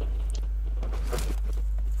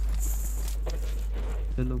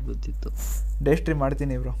ಎಲ್ಲೋ ಗೊತ್ತಿತ್ತು. ಡೇ ಸ್ಟ್ರೀಮ್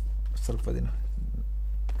ಮಾಡ್ತೀನಿ ಬ್ರೋ ಸ್ವಲ್ಪ ದಿನ.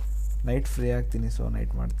 ನೈಟ್ ಫ್ರೀ ಆಗ್ತೀನಿ, ಸೊ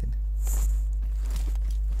ನೈಟ್ ಮಾಡ್ತೀನಿ.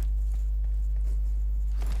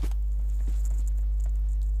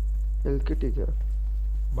 ಎಲ್ಲಿ ಕಿಟ್ ಇದೆಯಾ?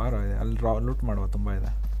 ಬಾರೋ ಇದೆ ಅಲ್ಲಿ ಲೂಟ್ ಮಾಡುವ, ತುಂಬ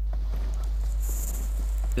ಇದೆ.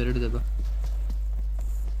 2 ಇದೆ ಬಾ.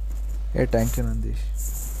 Thank you Nandish.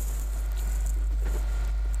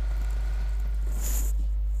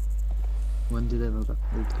 ಒಂದಿದೆ ಇವಾಗ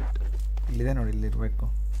ಲೂಟ್ ಕಿಟ್. ಇಲ್ಲಿದೆ ನೋಡಿ, ಇಲ್ಲಿ ಇರಬೇಕು.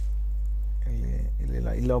 ಇಲ್ಲಿಲ್ಲ,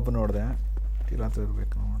 ಇಲ್ಲೊಬ್ಬ ನೋಡಿದೆ, ಇಲ್ಲ ಅಂತ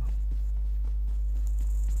ಇರಬೇಕು ನೋಡು.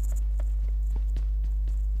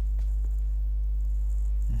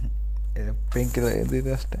 ಪಿಂಕ್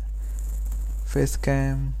ಇದೆ ಅಷ್ಟೇ. ಫೇಸ್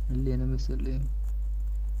ಕ್ಯಾಮ್ ಅಲ್ಲಿ ಎನಿಮೀಸ್ ಅಲ್ಲಿ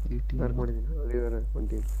 18 ಮಾರ್ಕ್ ಮಾಡಿದ್ದೀನಿ, ಅಲ್ಲಿದ್ದಾರೆ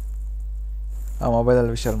 20. ಆ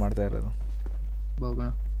ಮೊಬೈಲಲ್ಲಿ ವಿಶಾಲ್ ಮಾಡ್ತಾ ಇರೋದು. ಹೋಗೋಣ.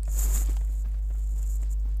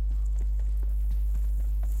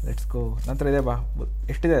 Let's go. ನಂತರ ಇದೆ ಬಾ.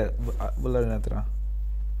 ಎಷ್ಟಿದೆ ಬುಲ್ಲರಿನ ಹತ್ರ?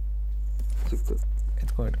 ಸಿಕ್ತು.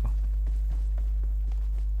 ಎತ್ಕೊ.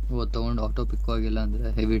 ತೊಗೊಂಡು ಆಟೋ ಪಿಕ್ ಆಗಿಲ್ಲ ಅಂದರೆ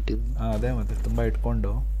ಹೆವಿ ಇಟ್ಟಿದೆ. ಹಾಂ ಅದೇ ಮತ್ತೆ ತುಂಬ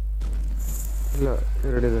ಇಟ್ಕೊಂಡು. ಇಲ್ಲ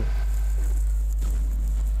 2 ಇದೆ.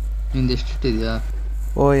 ನಿಂದು ಎಷ್ಟು ಇಟ್ಟಿದೆಯಾ?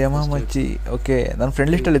 ಓ ಯಮ ಮಚ್ಚಿ. ಓಕೆ, ನನ್ನ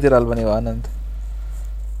ಫ್ರೆಂಡ್ ಲಿಸ್ಟಲ್ಲಿ ಇದ್ದೀರಲ್ವ ನೀವು ಆನಂದ್?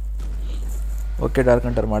 ಓಕೆ ಡಾರ್ಕ್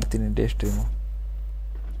ಹಂಟರ್ ಮಾಡ್ತೀನಿ ಡೇ ಸ್ಟ್ರೀಮು.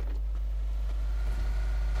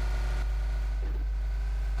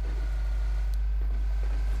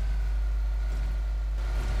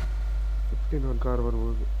 ಇನ್ನೊಂದು ಕಾರ್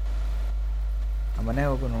ಬರ್ಬೋದು. ಮನೆ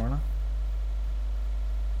ಹೋಗು ನೋಡೋಣ.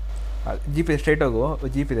 ಜೀಪ್ ಇದೆ, ಸ್ಟ್ರೈಟ್ ಹೋಗು.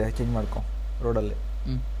 ಜೀಪ್ ಇದೆ, ಚೇಂಜ್ ಮಾಡ್ಕೊ ರೋಡಲ್ಲಿ.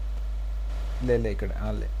 ಇಲ್ಲ ಈ ಕಡೆ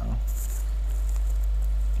ಅಲ್ಲೇ. ಹಾಂ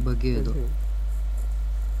ಬಗ್ಗೆ ಅದು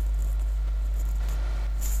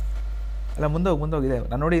ಅಲ್ಲ ಮುಂದೋಗಿದೆ.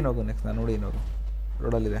 ನಾನು ನೋಡಿ ಹೋಗು. ನೆಕ್ಸ್ಟ್ ನಾನು ನೋಡಿ ಹೋಗು.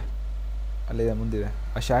 ರೋಡಲ್ಲಿದೆ, ಅಲ್ಲಿದೆ, ಮುಂದಿದೆ.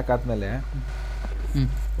 ಆ ಶಾಕ್ ಆದಮೇಲೆ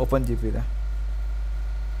ಓಪನ್ ಜೀಪ್ ಇದೆ.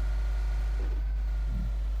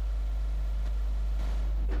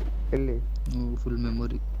 ಎಲ್ಲಿ? Full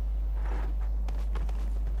memory.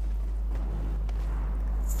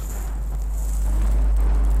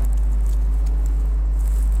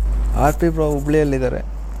 RP bro ಹುಬ್ಳಿಯಲ್ಲಿದ್ದಾರೆ.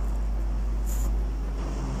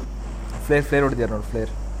 Flare ಹೊಡೆದಿದ್ದಾರೆ ನೋಡಿ,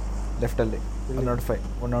 ಫ್ಲೇರ್ ಲೆಫ್ಟಲ್ಲಿ 105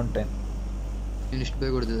 110. ಇನ್ನು ಇಷ್ಟು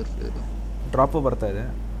ಬೇಗ ಹೊಡೆದಿದ್ದಾರೆ ಫ್ಲೇರು. ಡ್ರಾಪು ಬರ್ತಾ ಇದೆ,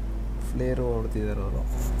 ಫ್ಲೇರು ಹೊಡ್ತಿದ್ದಾರೆ ಅವರು.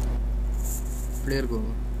 ಫ್ಲೇರ್ಗೂ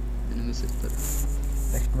ಎನಿಮೀಸ್ ಇರ್ತಾರೆ.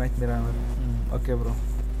 Next match Miramar. Okay bro,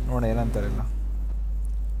 ನೋಡೋಣ ಏನಂತಾರೆಲ್ಲ.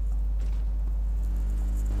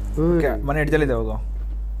 ಓಕೆ, ಮನೆ ಎಡ್ಜಲ್ಲಿದೆ, ಹೋಗು.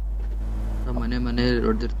 ಮನೆ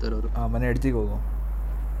ಹೊಡೆದಿರ್ತಾರೆ ಅವರು. ಹಾಂ, ಮನೆ ಎಡ್ಜಿಗೆ ಹೋಗು.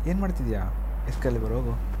 ಏನು ಮಾಡ್ತಿದ್ಯಾ? ಎಸ್ಕಲಿಬರ್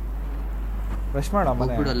ಹೋಗು, ರಶ್ ಮಾಡ.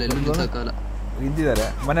 ಮನೆ ಇದ್ದಿದ್ದಾರೆ,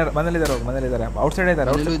 ಮನೇಲಿದ್ದಾರೆ. ಹೋಗು, ಮನೇಲಿದ್ದಾರೆ. ಔಟ್ಸೈಡ್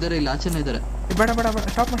ಇದ್ದಾರೆ, ಇಲ್ಲಿ ಆಚೆನೇ ಇದ್ದಾರೆ. ಬೇಡ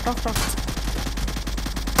ಸ್ಟಾಪ್.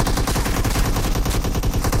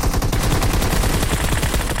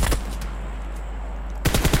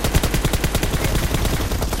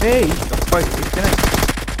 ಏಯ್ ಅಪ್ಪ, ಇಷ್ಟೇನೆ.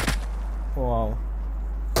 ವಾವ್,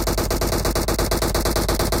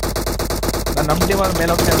 ನಾನು ನಮ್ಮ ಟೀಮ್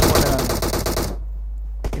ಮೇಲೆ ಹೋಗ್ತೇನೆ ಅಂದ್ಕೊಂಡೆ ನಾನು.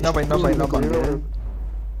 ಇನ್ನೊಬ್ಬ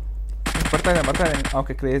ಬರ್ತಾ ಇದ್ದಾನೆ.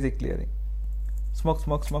 Okay, crazy clearing. ಸ್ಮೋಕ್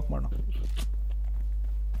ಮಾಡು.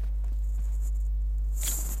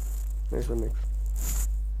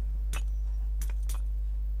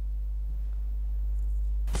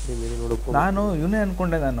 ನಾನು ಇವನೇ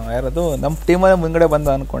ಅನ್ಕೊಂಡೆ. ನಾನು ಯಾರದು ನಮ್ಮ ಟೀಮಲ್ಲೇ ಮುಂದ್ಗಡೆ ಬಂದ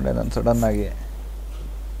ಅನ್ಕೊಂಡೆ ನಾನು ಸಡನ್ ಆಗಿ.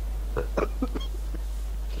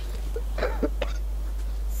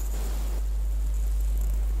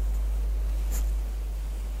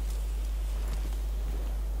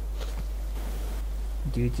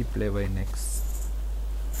 GG play by next.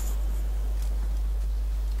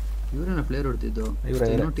 ಇವರೇನ player ಹೊಡ್ತಿದ್ದು?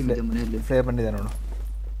 Team ಇದೆ ಮನೆಯಲ್ಲಿ. ಪ್ಲೇಯರ್ ಬಂದಿದೆ ನೋಡು.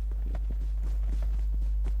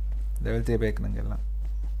 ಲೆವೆಲ್ 3 ಬೇಕು ನನಗೆಲ್ಲ.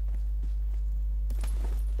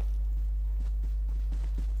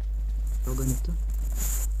 ಹೋಗನಿತ್ತು,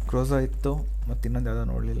 ಕ್ರೋಸಾ ಇತ್ತು, ಮತ್ತು ಇನ್ನೊಂದು ಯಾವುದೋ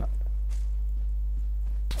ನೋಡಲಿಲ್ಲ.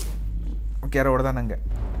 ಓಕೆ, ಯಾರೋ ಹೊಡೆದ ನನಗೆ.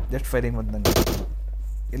 ಜಸ್ಟ್ ಫೈರಿಂಗ್ ಬಂದು ನನಗೆ.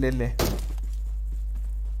 ಇಲ್ಲಿ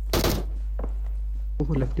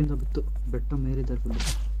ಓಹೋ, ಲೆಫ್ಟಿಂದ ಬಿತ್ತು. ಬೆಟ್ಟ ಮೇರಿದ್ದಾರೆ ಫುಲ್.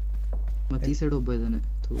 ಮತ್ತೆ ಈ ಸೈಡ್ ಒಬ್ಬ ಇದ್ದಾನೆ.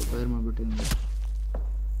 ಫೈರ್ ಮಾಡಿಬಿಟ್ಟು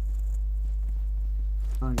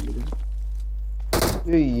ಹಾಂ ಇಲ್ಲಿದೆ.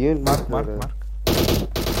 ಏನು ಮಾರ್ಕ್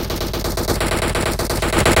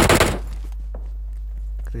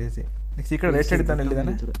ಕ್ರೇಜಿ. ನೆಕ್ಸ್ಟ್ ಈ ಕಡೆ ರೈಟ್ ಸೈಡ್ ಇದ್ದಾನೆ.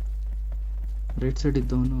 ಎಲ್ಲಿದ್ದಾನೆ? ರೈಟ್ ಸೈಡ್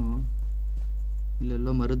ಇದ್ದವನು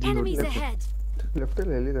ಇಲ್ಲೆಲ್ಲೋ ಮರದ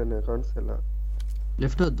ಲೆಫ್ಟಲ್ಲಿ ಎಲ್ಲಿದ್ದಾನೆ? ಕಾಣಿಸ್ತಿಲ್ಲ.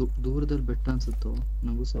 ಲೆಫ್ಟ್ ದೂರದಲ್ಲಿ ಬೆಟ್ಟ ಅನ್ಸುತ್ತೋ,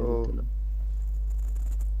 ನನಗೂ ಸಹ ಗೊತ್ತಿಲ್ಲ.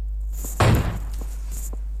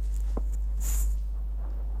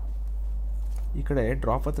 ಈ ಕಡೆ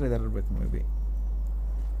ಡ್ರಾಪ್ ಹತ್ರ ಇದ್ದಾರೆ ಇರ್ಬೇಕು ಮೇ ಬಿ.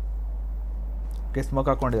 ಓಕೆ, ಸ್ಮೋಕ್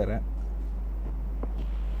ಹಾಕೊಂಡಿದ್ದಾರೆ.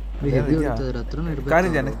 ಹೆವಿ ಹೊಡಿತಾರೆ ಹತ್ರನೇ ಇರ್ಬೇಕು.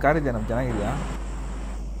 ಕಾರ್ ಇದೆಯಾ ನಮ್ಗೆ ಚೆನ್ನಾಗಿದೆಯಾ?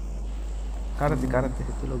 ಕಾರತ್ತಿ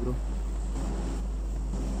ಗೊತ್ತಿಲ್ಲ ಬ್ರೋ.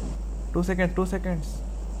 2 seconds.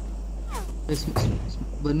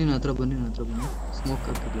 ಬನ್ನಿ ನನ್ನ ಹತ್ರ ಬನ್ನಿ. ಸ್ಮೋಕ್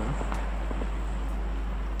ಹಾಕಿದ್ಯಾ?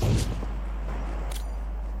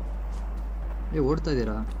 ಓಡ್ತಾ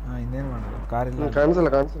ಇದ್ದೀರಾ? ಇನ್ನೇನು ಮಾಡೋದು, ಕಾರ್ ಇಲ್ಲ. ಕಾಣಿಸಲ್ಲ.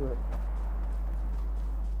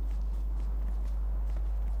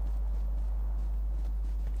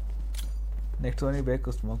 ನೆಕ್ಸ್ಟ್ ಒನಿಗೆ ಬೇಕು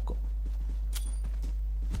ಸ್ಮೋಕು.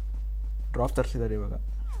 ಡ್ರಾಪ್ ತರಿಸಿದ್ದಾರೆ ಇವಾಗ.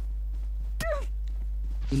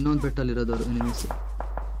 ಇನ್ನೊಂದು ಬೆಟ್ಟಲ್ಲಿರೋದವ್ರು ಎನಿಮೀಸ್.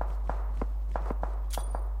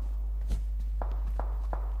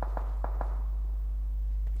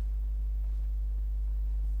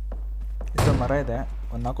 ಇದು ಮರ ಇದೆ,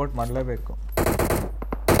 ಒಂದು ನಾಕೌಟ್ ಮಾಡಲೇಬೇಕು.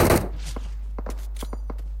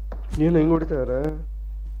 ಏನು ಹೆಂಗೆ ಹೊಡಿತಾರೆ?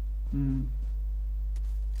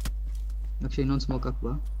 ಲಕ್ಷ ಇನ್ನೊಂದು ಸ್ಮೋಕ್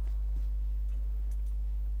ಹಾಕ್ಬಾ.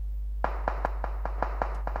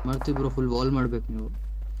 ಮಾಡ್ತೀವಿ ಬ್ರೋ, ಫುಲ್ ವಾಲ್ ಮಾಡ್ಬೇಕು ನೀವು.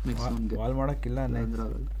 Next wall ಮಾಡೋಕ್ಕಿಲ್ಲ.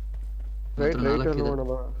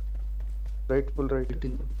 Right full right.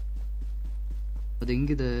 ಅದು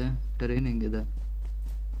ಹೆಂಗಿದೆ ಟೆರೈನ್, ಹೆಂಗಿದೆ?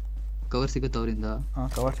 ಕವರ್ ಸಿಗುತ್ತೆ ಅವರಿಂದ?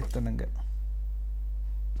 ಕವರ್ ಸಿಗ್ತದೆ ನನಗೆ.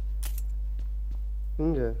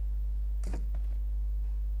 ಹಿಂಗೆ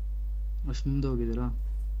ಅಷ್ಟು ಮುಂದೆ ಹೋಗಿದ್ದೀರಾ?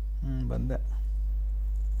 ಬಂದೆ.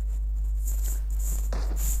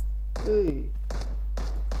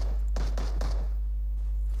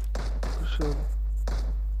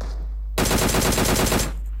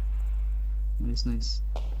 ನೈಸ್.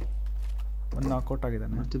 ಒಂದು ನಾಕೌಟ್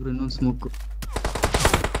ಆಗಿದ್ದಾನೆ. ಮಾಡ್ತಿಬ್ರು ಇನ್ನೊಂದು ಸ್ಮೋಕ್.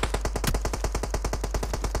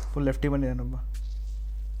 Full lefty ಬಂದಿದ್ದಾನೊಬ್ಬ.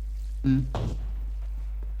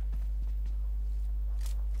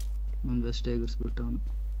 ಒಂದು ವೆಸ್ಟ್ ಎಗರ್ಸ್ಬಿಟ್ಟ ಅವನು.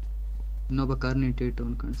 ಇನ್ನೊಬ್ಬ ಕಾರ್ 98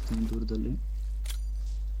 ಅವನು ಕಾಣಿಸ್ತಾನೆ ದೂರದಲ್ಲಿ.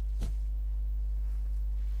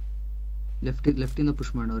 ಲೆಫ್ಟಿಂದ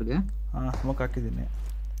ಪುಷ್ ಮಾಡೋರ್ಗೆ. ಸ್ಮೋಕ್ ಹಾಕಿದ್ದೀನಿ.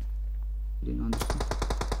 ಇನ್ನೊಂದು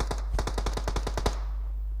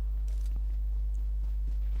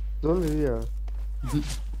ಝೋನ್ ಇದೆಯಾ?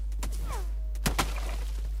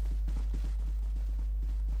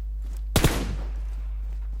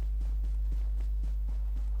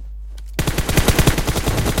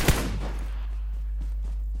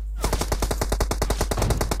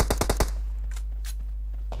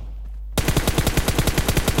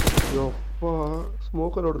 ಯಪ್ಪ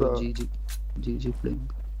ಸ್ಮೋಕಲ್ಲಿ ಹೊಡ್ದ. G playing.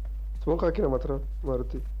 ಸ್ಮೋಕ್ ಹಾಕಿ ನಮ್ಮ ಹತ್ರ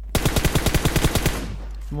ಮಾರುತಿ.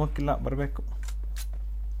 ಸ್ಮೋಕ್ ಇಲ್ಲ, ಬರಬೇಕು.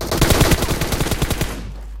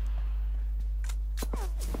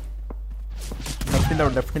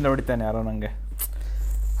 ಲೆಫ್ಟಿಂದ ಹೊಡಿತಾನೆ ಯಾರೋ ನನಗೆ.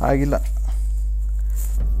 ಆಗಿಲ್ಲ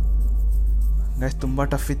ಗೈಸ್, ತುಂಬ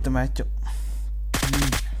ಟಫ್ ಇತ್ತು ಮ್ಯಾಚು.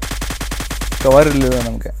 ಕವರ್ ಇರಲಿಲ್ಲ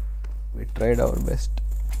ನಮಗೆ. We tried hour best.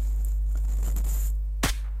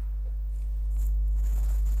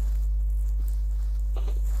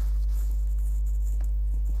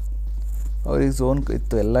 ಅವ್ರಿಗೆ ಝೋನ್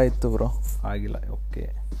ಇತ್ತು, ಎಲ್ಲ ಇತ್ತು ಬ್ರೋ. ಆಗಿಲ್ಲ. ಓಕೆ,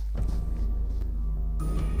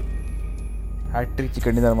 ಹ್ಯಾಟ್ರಿಕ್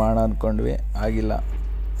ಚಿಕನ್ ಮಾಡೋಣ ಅಂದ್ಕೊಂಡ್ವಿ, ಆಗಿಲ್ಲ.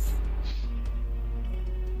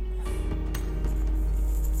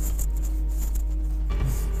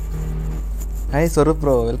 Hi Swaroop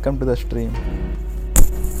bro, welcome to the stream.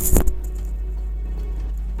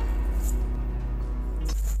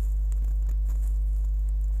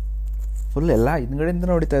 Full ಎಲ್ಲ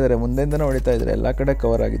ಹಿಂದ್ಗಡೆಯಿಂದನೂ ಹೊಡಿತಾ ಇದ್ದಾರೆ, ಮುಂದೆಯಿಂದನೂ ಹೊಡಿತಾ ಇದ್ದಾರೆ. ಎಲ್ಲ ಕಡೆ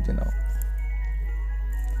ಕವರ್ ಆಗಿದ್ವಿ ನಾವು.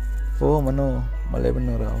 ಓ ಮನು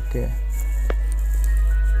ಮಲೆಬೆನ್ನೂರ. Okay,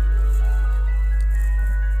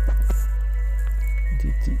 G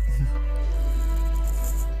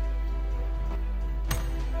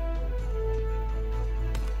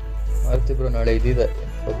ಆಗ್ತಿಬ್ರು. ನಾಳೆ ಇದಿದೆ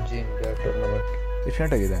PUBG ಇಂಡಿಯಾ ಟೂರ್ನಮೆಂಟ್. ಎಷ್ಟು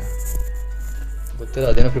ಗಂಟೆಗಿದೆ ಗೊತ್ತಿಲ್ಲ,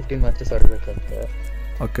 ಅದೇನೋ 15 ಮ್ಯಾಚಸ್ ಆಡ್ಬೇಕಂತೆ.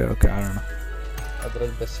 ಓಕೆ ಆಡೋಣ.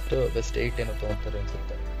 ಅದ್ರಲ್ಲಿ ಬೆಸ್ಟ್ 8 ಏನೋ ತಗೊಂತಾರೆ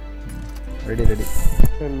ಅನ್ಸುತ್ತೆ. Ready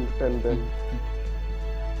 10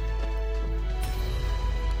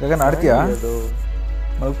 Gagan ಆಡ್ತೀಯಾ?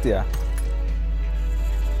 ಮಲಗ್ತೀಯಾ?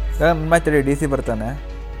 Gagan match ready. DC ಬರ್ತಾನೆ.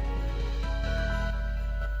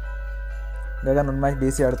 ಗಗನ್ ಒಂದು ಮ್ಯಾಚ್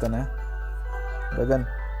DC ಆಡ್ತಾನೆ. ಗಗನ್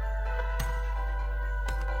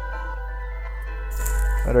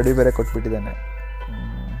ರೆಡಿ ಬೇರೆ ಕೊಟ್ಬಿಟ್ಟಿದ್ದಾನೆ.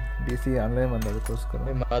 DC ಆನ್ಲೈನ್ ಬಂದದಕ್ಕೋಸ್ಕರ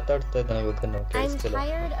ಮಾತಾಡ್ತಾ ಇದ್ದಾನೆ ಗಗನ್.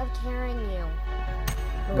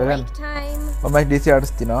 ಗಗನ್ ಒಂದು ಮ್ಯಾಚ್ DC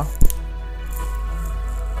ಆಡಿಸ್ತೀನೋ?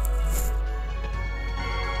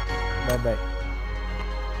 ಬಾಯ್.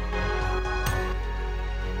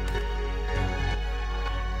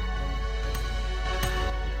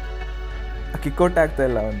 ಕಿಕ್ಔಟ್ ಆಗ್ತಾ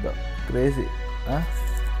ಇಲ್ಲ ಒಂದು ಕ್ರೇಜಿ.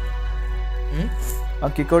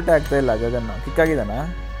 ಕಿಕ್ಔಟೇ ಆಗ್ತಾ ಇಲ್ಲ ಗಗನ್. ಕಿಕ್ ಆಗಿದಾನ?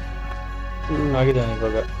 ಆಗಿದ್ದಾನೆ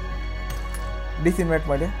ಇವಾಗ. DC ಇನ್ವೈಟ್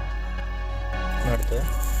ಮಾಡಿ. ಮಾಡ್ತೆ.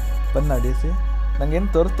 ಬಂದ ಡಿ ಸಿ ನಂಗೇನು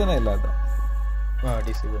ತೋರಿಸ್ತಾನೆ ಇಲ್ಲ ಅದು. ಹಾಂ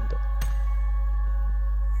ಡಿ ಸಿ ಬಂತು,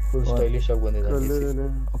 ಫುಲ್ ಸ್ಟೈಲಿಶ್ ಆಗಿ ಬಂದಿದೆ.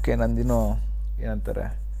 ಓಕೆ ನಂದಿನ್ನು ಏನಂತಾರೆ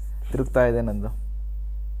ತಿರುಗ್ತಾ ಇದೆ ನಂದು.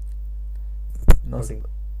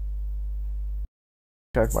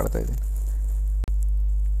 ಸ್ಟಾರ್ಟ್ ಮಾಡ್ತಾ ಇದ್ದೀನಿ.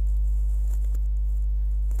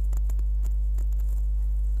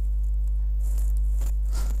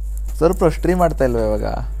 ಸ್ವಲ್ಪ ಸ್ಟ್ರೀಮ್ ಮಾಡ್ತಾ ಇಲ್ವ ಇವಾಗ?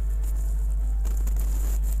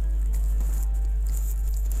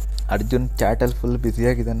 ಅರ್ಜುನ್ ಚಾಟಲ್ಲಿ ಫುಲ್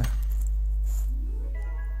ಬ್ಯುಸಿಯಾಗಿದ್ದಾನೆ.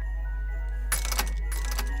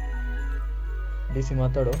 ಡಿ ಸಿ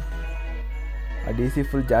ಮಾತಾಡು. ಆ ಡಿ ಸಿ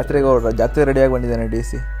ಫುಲ್ ಜಾತ್ರೆ ರೆಡಿಯಾಗಿ ಬಂದಿದ್ದಾನೆ ಡಿ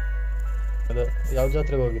ಸಿ. ಅದು ಯಾವ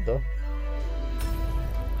ಜಾತ್ರೆಗೆ ಹೋಗಿದ್ದು?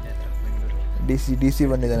 ಡಿ ಸಿ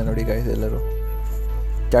ಬಂದಿದ್ದಾನೆ ನೋಡಿ ಗಾಯ್ಸ್. ಎಲ್ಲರೂ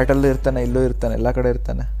ಚಾಟಲ್ಲೂ ಇರ್ತಾನೆ, ಇಲ್ಲೂ ಇರ್ತಾನೆ, ಎಲ್ಲ ಕಡೆ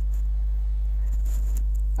ಇರ್ತಾನೆ.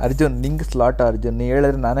 ಅರ್ಜುನ್ ನಿಂಗೆ ಸ್ಲಾಟ್ ಅರ್ಜುನ್, ನೀ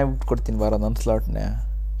ಹೇಳಿದ್ರೆ ನಾನೇ ಬಿಟ್ಕೊಡ್ತೀನಿ ಬಾರ ನನ್ನ ಸ್ಲಾಟ್ನೇ.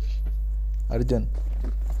 ಅರ್ಜುನ್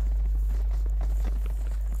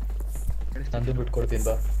ನಂದು ಬಿಟ್ಕೊಡ್ತೀನಿ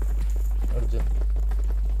ಬಾ Arjun.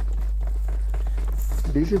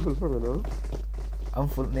 D C full form ಏನು? ಅವ್ನು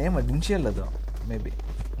ಫುಲ್ ನೇಮ್ ಇನ್ಷಿಯಲ್ ಅದು may be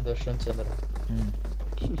Darshan Chandra.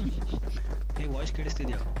 Voice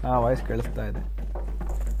ಕೇಳಿಸ್ತಿದ್ಯಾ? ಹಾಂ ವಾಯ್ಸ್ ಕೇಳಿಸ್ತಾ ಇದೆ.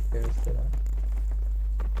 ಕೇಳಿಸ್ತೀರಾ?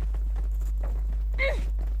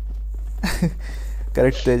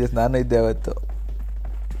 ಕರೆಕ್ಟ್ ತೇಜಸ್, ನಾನು ಇದ್ದೆ ಅವತ್ತು.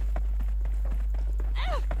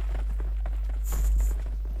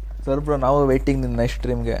 ಸ್ವಲ್ಪ ನಾವು ವೆಯ್ಟಿಂಗ್ ನಿನ್ನ ನೆಕ್ಸ್ಟ್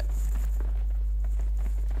ಸ್ಟ್ರೀಮ್ಗೆ.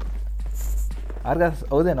 ಆರ್ಗಸ್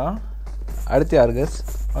ಹೌದೇನೋ ಆಡ್ತೀಯ ಆರ್ಗಸ್?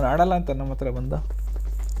 ಅವ್ನು ಆಡಲ್ಲ ಅಂತ ನಮ್ಮ ಹತ್ರ ಬಂದ.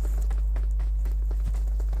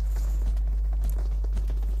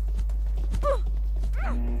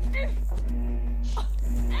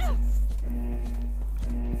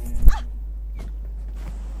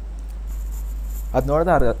 ಅದು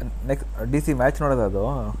ನೋಡ್ದೆ ನೆಕ್ಸ್ಟ್ ಡಿ ಸಿ ಮ್ಯಾಚ್ ನೋಡೋದು. ಅದು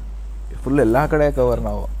ಫುಲ್ ಎಲ್ಲ ಕಡೆ ಕವರ್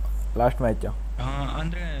ನಾವು ಲಾಸ್ಟ್ ಮ್ಯಾಚು.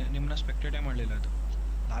 ಅಂದರೆ ನಿಮ್ಮನ್ನ ಸ್ಪೆಕ್ಟೇಟೇ ಮಾಡಲಿಲ್ಲ ಅದು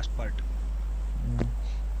ಲಾಸ್ಟ್ ಪಾರ್ಟ್.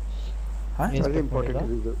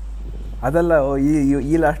 ಅದಲ್ಲ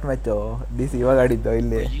ಈ ಲಾಸ್ಟ್ ಮ್ಯಾಚು ಡಿ ಸಿ ಇವಾಗ ಆಡಿದ್ದು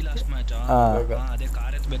ಇಲ್ಲಿ. ಈ ಲಾಸ್ಟ್ ಮ್ಯಾಚ್ ಅದೇ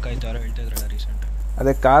ಕಾರ್ ಎತ್ತಬೇಕಾಯ್ತು ಯಾರೋ ಹೇಳ್ತಿದ್ರಲ್ಲ ರೀಸೆಂಟ್.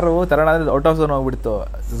 ಅದೇ ಕಾರು ತರೋಣ ಅಂದರೆ ಔಟ್ ಆಫ್ ಝೋನ್ ಹೋಗ್ಬಿಡ್ತು.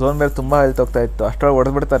 ಝೋನ್ ಮೇಲೆ ತುಂಬ ಹೆಲ್ತ್ ಹೋಗ್ತಾ ಇತ್ತು. ಅಷ್ಟೊಳಗೆ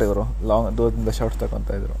ಹೊಡೆದ್ಬಿಡ್ತಾರೆ ಇವರು, ಲಾಂಗ್ ದೂರದಿಂದ ಶಾರ್ಟ್ಸ್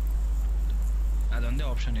ತಗೊತಾ ಇದ್ರು. ಅದೊಂದೇ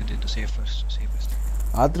ಆಪ್ಷನ್ ಇದ್ದಿತ್ತು ಸೇಫೆಸ್ಟ್.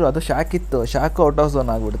 ಆದರೂ ಅದು ಶಾಕ್ ಇತ್ತು. ಶಾಕು ಔಟ್ ಆಫ್ ಝೋನ್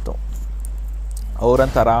ಆಗಿಬಿಡ್ತು.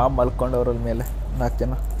 ಅವ್ರಂತ ಆರಾಮ್ ಮಲ್ಕೊಂಡು ಅವ್ರ ಮೇಲೆ 4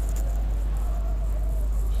 ಜನ.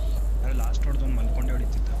 ಲಾಸ್ಟ್ ಹೊಡೆದೊಂದು ಮಲ್ಕೊಂಡೆ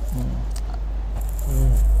ಹೊಡಿತಿದ್ದ.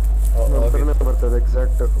 ಬರ್ತದೆ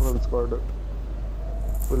ಎಕ್ಸಾಕ್ಟ್ ಒಂದು ಸ್ಕ್ವಾಡ್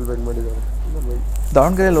ಫುಲ್ ಬೆಂಡ್ ಮಾಡಿದ್ದಾರೆ.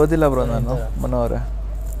 ದಾವಣಗೆರೆಯಲ್ಲಿ ಓದಿಲ್ಲ ಬ್ರೋ ನಾನು, ಮನೋವ್ರೆ.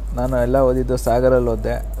 ನಾನು ಎಲ್ಲ ಓದಿದ್ದು ಸಾಗರಲ್ಲಿ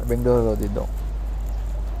ಓದಿದೆ, ಬೆಂಗಳೂರಲ್ಲಿ ಓದಿದ್ದು.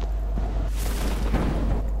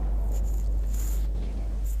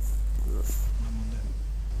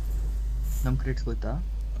 ನಮ್ಮ ಕ್ರೇಟ್ಸ್ ಗೊತ್ತಾ?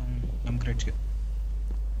 ನಮ್ಮ ಕ್ರೇಟ್ಸ್ಗೆ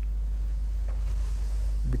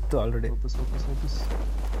ಬಿತ್ತು ಆಲ್ರೆಡಿ.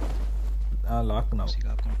 ಹಾಂ ಲಾಕ್ ನಾವು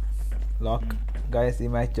ಸಿಗಾಕೊಂಡು ಲಾಕ್. ಗಾಯಸ್ ಈ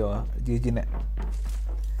ಮ್ಯಾಚು ಜಿಜಿನೇ.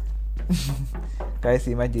 ಗಾಯಸ್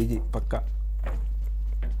ಈ ಮ್ಯಾಚ್ ಜಿಜಿ ಪಕ್ಕ.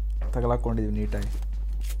 ತಗಲಾಕೊಂಡಿದ್ವಿ ನೀಟಾಗಿ.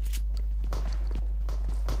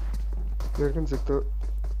 ಬೇಗನ್ ಸಿಕ್ತು.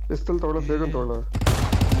 ಎಷ್ಟಲ್ಲಿ ತೊಗೊಳ್ಳೋದು? ಬೇಗನ್ ತೊಗೊಳ್ಳೋ.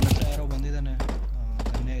 ನನ್ನ ಹತ್ರ ಯಾರೋ ಬಂದಿದ್ದಾನೆ,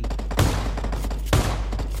 ಕನ್ನೇ ಇಲ್ಲ.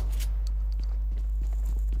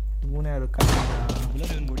 ಇವನೇ ಯಾರು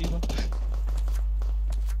ಹೊಡಿವ.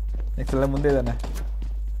 ನೆಕ್ಸ್ಟ್ ಎಲ್ಲ ಮುಂದೆ ಇದ್ದಾನೆ.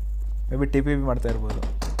 ಮೇ ಬಿ ಟಿ ಪಿ ಮಾಡ್ತಾ ಇರ್ಬೋದು.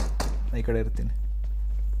 ಈ ಕಡೆ ಇರ್ತೀನಿ.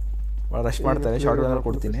 ಭಾಳ ರಶ್ ಮಾಡ್ತಾರೆ. ಶಾರ್ಟ್ ಗನ್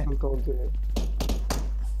ಕೊಡ್ತೀನಿ.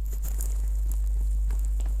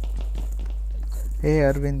 ಹೇ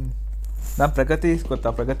ಅರವಿಂದ್, ನಾನು ಪ್ರಗತಿ ಗೊತ್ತಾ?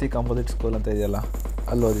 ಪ್ರಗತಿ ಕಾಂಪೋಸಿಟ್ ಸ್ಕೂಲ್ ಅಂತ ಇದೆಯಲ್ಲ,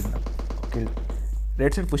 ಅಲ್ಲಿ ಓದಿದ್ದು. ಓಕೆ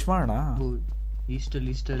ರೇಟ್ ಸೈಡ್ ಪುಷ್ ಮಾಡೋಣ.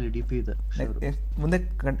 ಈಸ್ಟಲ್ಲಿ ಡಿ ಪಿ ಇದೆ. ಮುಂದೆ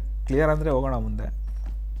ಕ್ಲಿಯರ್ ಅಂದರೆ ಹೋಗೋಣ.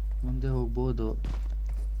 ಮುಂದೆ ಹೋಗ್ಬೋದು.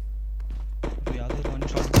 ಯಾವುದಾದ್ರು ಒಂದು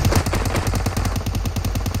ಶಾಟ್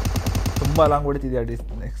ತುಂಬ ಲಾಂಗ್ ಹೊಡಿತಿದ್ಯಾ ಡಿ.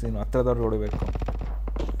 ನೆಕ್ಸ್ಟ್ ನೀನು ಹತ್ರದವ್ರು ಹೊಡಿಬೇಕು.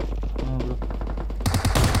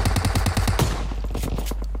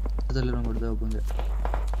 ಅದರಲ್ಲಿ ನಾವು ಹೊಡೆದ ಬಂದೆ.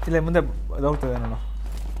 ಇಲ್ಲ ಮುಂದೆ ಹೋಗ್ತದೆ ನಾನು.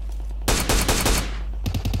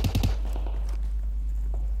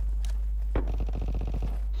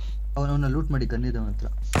 ಅವನವನ್ನ ಲೂಟ್ ಮಾಡಿ ಗನ್ನಿದೆ ಅವನ ಹತ್ರ.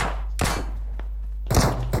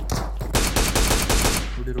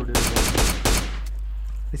 ರೋಡಿ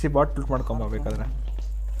ಇಸಿ ಬಾಟ್ ಲೂಟ್ ಮಾಡ್ಕೊಂಬಬೇಕಾದ್ರೆ.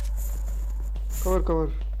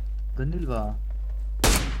 ಕವರ್ ಗನ್ನಿಲ್ವಾ?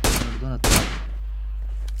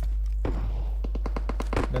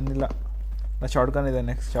 ಗನ್ನಿಲ್ಲ. ನಾ ಶಾರ್ಟ್ ಗನ್ ಇದೆ.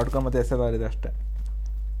 ನೆಕ್ಸ್ಟ್ ಶಾರ್ಟ್ ಗನ್ ಮತ್ತು SLR ಇದೆ ಅಷ್ಟೇ.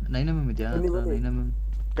 9mm ಇದೆಯಾ? 9mm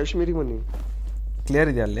ಕಾಶ್ಮೀರಿ ಬನ್ನಿ. ಕ್ಲಿಯರ್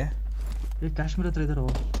ಇದೆಯಾ ಅಲ್ಲಿ? ಕಾಶ್ಮೀರ ಹತ್ರ ಇದ್ದಾರೋ?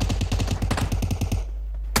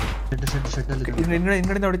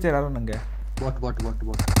 ಹಿಂಗಡೆಯಿಂದ ಹೊಡಿತೀರ ಯಾರು ನನಗೆ? ಬಾಟ್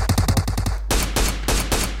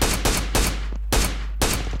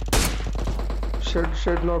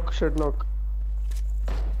ಶೆಡ್ ನಾಕ್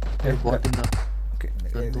ಬಾಟ್ ಇಂದ okay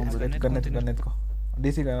gun ತೊಗೊಂಬರ್ತೀನಿ. Gun ಎತ್ಕೊ D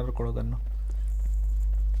C ಏನಾದ್ರು ಕೊಡೋ ಗನ್ನು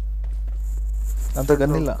ಅಂತ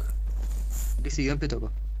ಗನ್ನಿಲ್ಲ ಡಿಸಿ ಎಂಪಿ ತಗೋ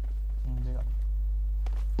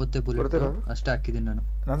ಮತ್ತೆ ಬುಲೆಟ್ ಬರ್ತೀರಾ? ಅಷ್ಟೇ ಹಾಕಿದ್ದೀನಿ ನಾನು.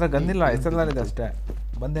 ನಂತರ ಗನ್ನಿಲ್ಲ ಹೆಸರಲ್ಲಿದೆ ಅಷ್ಟೇ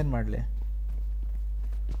ಬಂದೇನು ಮಾಡಲಿ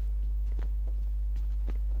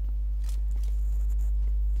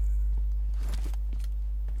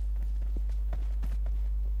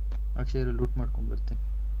ಅಕ್ಷಯ್ ಲೂಟ್ ಮಾಡ್ಕೊಂಡ್ ಬರ್ತೀನಿ.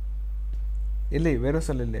 ಇಲ್ಲಿ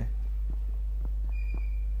ವೇರೋಸಲ್ಲಿ ಇಲ್ಲಿ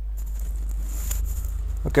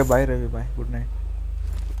okay bye Ravi bye good night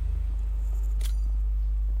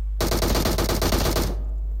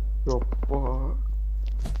ಯಪ್ಪ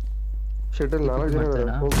ಶೆಡ್ಡಲ್ಲಿ 4 ಜನ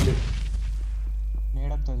ಇದ್ದಾರೆ ಹೋಗ್ಲಿ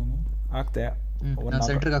ನೇಡಾಗ್ತಾ ಇದೀನಿ ಆಗ್ತೆ ನಾನು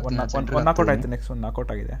ಸೆಂಟ್ರಿಗೆ ಹಾಕ್ತೀನಿ, ನಾನು ಸೆಂಟ್ರಿಗೆ ಒನ್ ನಾಕೌಟ್ ಹಾಕ್ತೀನಿ. ಆಯ್ತು ನೆಕ್ಸ್ಟ್ ಒಂದು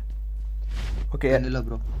ನಾಕೌಟ್ ಆಗಿದೆ ಓಕೆ ಏನಿಲ್ಲ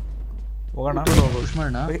ಬ್ರೋ, ಹೋಗೋಣ ಪುಷ್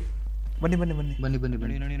ಮಾಡೋಣ. ಬನ್ನಿ ಬನ್ನಿ ಬನ್ನಿ ಬನ್ನಿ ಬನ್ನಿ ನಡಿ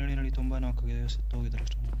ಬನ್ನಿ. ನಡಿ ನಡಿ ನಡಿ ತುಂಬಾ ನಾಲ್ಕಾಗಿದೆ ಸತ್ತು ಹೋಗಿದ್ದಾರೆ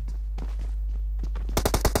ಅಷ್ಟೇ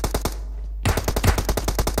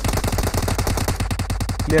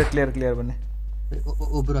ಕ್ಲಿಯರ್ ಕ್ಲಿಯರ್ ಕ್ಲಿಯರ್ ಬನ್ನಿ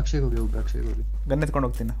ಒಬ್ರು ಅಕ್ಷಯ್ ಹೋಗಿ, ಒಬ್ರು ಅಕ್ಷಯ್ ಹೋಗಿ. ಗನ್ ಎತ್ಕೊಂಡು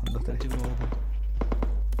ಹೋಗ್ತೀನಿ ಒಂದು ಸರಿ ಇಬ್ರು ಹೋಗ್ಬೇಕು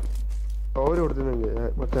ಅವರೇ ಹೊಡ್ತೀನಿ ನಂಗೆ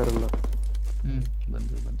ಮತ್ತೆ ಯಾರಲ್ಲ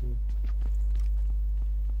ಬಂದು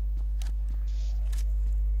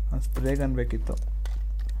ಒಂದು ಸ್ಪ್ರೇ ಗನ್ ಬೇಕಿತ್ತು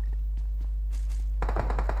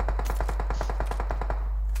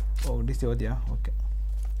ಓ ಡಿ ಸಿ ಓದ್ಯಾ ಓಕೆ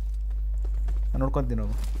ನಾನು ನೋಡ್ಕೊತೀನಿ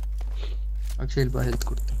ಹೋಗು ಅಕ್ಷಯ್ ಬಾ ಹೆಲ್ತ್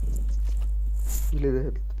ಕೊಡ್ತೀನಿ. ಇಲ್ಲಿದೆ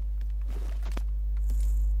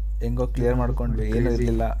ಹೆಂಗೋ ಕ್ಲಿಯರ್ ಮಾಡ್ಕೊಂಡ್ವಿ ಏನೂ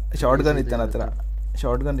ಇರಲಿಲ್ಲ ಶಾರ್ಟ್ ಗನ್ ಇತ್ತು ನನ್ನ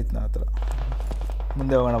ಹತ್ರ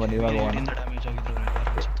ಮುಂದೆ ಹೋಗೋಣ ಬನ್ನಿ ಇವಾಗ ಹೋಗೋಣ ಎಲ್ಲಿಂದ ಡ್ಯಾಮೇಜ್ ಆಗಿದ್ರು ಎಲ್ಲರೂ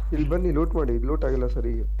ಅನ್ಸುತ್ತೆ. ಇಲ್ಲಿ ಬನ್ನಿ ಲೂಟ್ ಮಾಡಿ ಲೂಟ್ ಆಗಿಲ್ಲ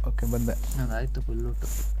ಸರಿ ಈಗ ಓಕೆ ಬಂದೆ ನಾನು ಆಯ್ತು ಫುಲ್ ಲೂಟ್,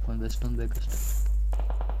 ಒಂದು ಎಷ್ಟೊಂದು ಬೇಕಷ್ಟೇ.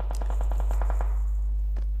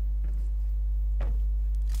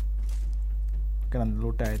 ಓಕೆ ನಂದು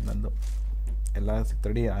ಲೂಟ ಆಯ್ತು ನಂದು ಎಲ್ಲ ಸಿಕ್ತು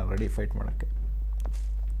ರೆಡಿ ಫೈಟ್ ಮಾಡೋಕ್ಕೆ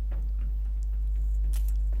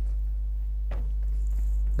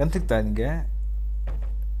ಗನ್ ಸಿಗ್ತಾ ನಿಮಗೆ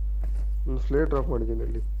ಒಂದು ಫ್ಲೇರ್ ಡ್ರಾಪ್ ಮಾಡಿದ್ದೀನಿ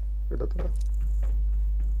ಇಲ್ಲಿ ಶೆಡ್ ಹತ್ರ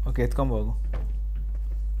ಓಕೆ ಎತ್ಕೊಂಬೋಗು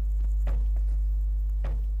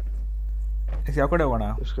ಯಾವ ಕಡೆ ಹೋಗೋಣ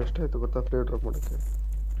ಎಷ್ಟು ಕಷ್ಟ ಆಯ್ತು ಗೊತ್ತಾ ಫ್ಲೇರ್ ಡ್ರಾಪ್ ಮಾಡೋಕ್ಕೆ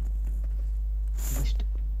East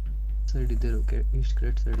side ಇದ್ದಿರು, East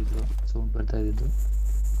crate side ಇದ್ರು ಸೌಂಡ್ ಬರ್ತಾ ಇದ್ದಿದ್ದು.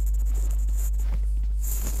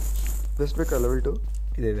 ಬೆಸ್ಟ್ ಬೇಕಾ ಲೆವೆಲ್ 2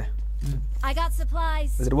 ಇದೆ I got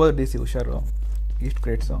supplies. ಇದ್ರಬೋದು D C ಹುಷಾರು ಈಸ್ಟ್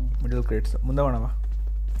ಕ್ರೇಟ್ಸು ಮಿಡಲ್ ಕ್ರೇಟ್ಸು ಮುಂದೆ ಹೋಗೋಣವ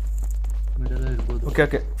ಮಿಡಲ್ ಇರ್ಬೋದು. ಓಕೆ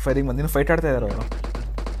ಓಕೆ ಫೈರಿಂಗ್ ಬಂದು ಇನ್ನೂ ಫೈಟ್ ಆಡ್ತಾ ಇದ್ದಾರೆ ಅವರು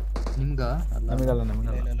ನಿಮ್ಗ ಅಲ್ಲ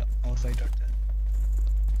ನಮಗಲ್ಲ ಇಲ್ಲ ಅವ್ರು ಫೈಟ್ ಆಡ್ತಾರೆ.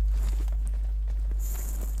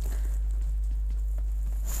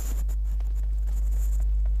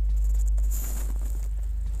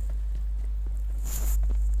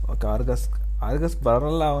 ಓಕೆ ಆರ್ಗಸ್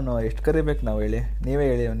ಬರಲ್ಲ ಅವನು ಎಷ್ಟು ಕರಿಬೇಕು ನಾವು ಹೇಳಿ ನೀವೇ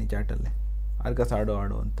ಹೇಳಿ ಅವನಿಗೆ ಚಾಟಲ್ಲಿ ಆರ್ಗಸ್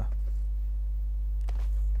ಆಡು ಅಂತ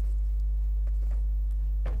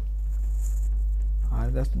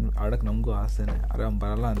ಆರ್ಗಸ್ ಆಡೋಕ್ಕೆ ನಮಗೂ ಆಸೆನೆ ಅರೆ ಅವ್ನು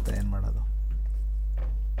ಬರಲ್ಲ ಅಂತ ಏನು ಮಾಡೋದು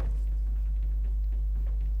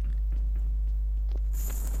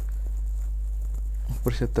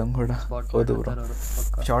ಪುರುಷೋತ್ತಮ್ ಕೂಡ ಹೌದು ಬ್ರೋ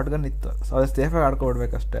ಶಾರ್ಟ್ ಗನ್ ಇತ್ತು ಅದು ಸೇಫಾಗಿ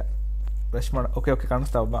ಆಡ್ಕೊಬಿಡ್ಬೇಕಷ್ಟೇ ರಶ್ ಮಾಡ ಓಕೆ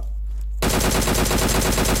ಕಾಣಿಸ್ತಾ ಒಬ್ಬ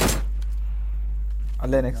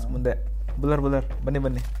ಅಲ್ಲೇ ನೆಕ್ಸ್ಟ್ ಮುಂದೆ ಬುಲ್ಲರ್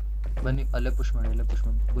ಬನ್ನಿ ಅಲ್ಲೇ ಪುಷ್ ಮಾಡಿ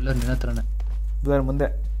ಬುಲ್ಲರ್ ನಿನ್ನ ಹತ್ರನೇ. ಬುಲ್ಲರ್ ಮುಂದೆ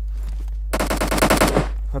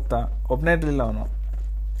ಹೊತ್ತ ಒಬ್ಬನೇ ಇರಲಿಲ್ಲ ಅವನು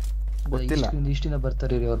ಗೊತ್ತಿಲ್ಲ ಇಷ್ಟಿನ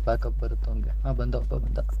ಬರ್ತಾರೆ ರೀ, ಅವ್ರ ಬ್ಯಾಕಪ್ ಬರುತ್ತೆ ಅವ್ನಿಗೆ. ಬಂದ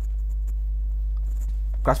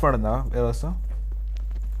ಕ್ರಾಸ್ ಮಾಡಿದ್ನಾ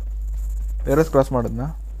ವೇರೋಸ್ ಕ್ರಾಸ್ ಮಾಡಿದ್ನಾ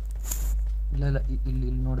ಇಲ್ಲ ಇಲ್ಲಿ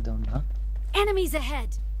ನೋಡಿದೆ ಅವನ್ನ. Enemies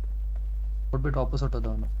ahead. ಕೊಟ್ಬಿಟ್ಟು ವಾಪಸ್ ಹೊಟ್ಟೋದ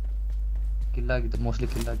ಅವನು. ಕಿಲ್ ಆಗಿದ್ದು ಮೋಸ್ಟ್ಲಿ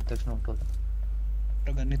ಕಿಲ್ ಆಗಿದ ತಕ್ಷಣ ಹೊಟ್ಟೋದ.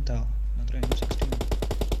 ಗನ್ ಇತ್ತ ಮಾತ್ರ M16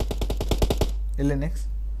 ಇಲ್ಲಿ ನೆಕ್ಸ್ಟ್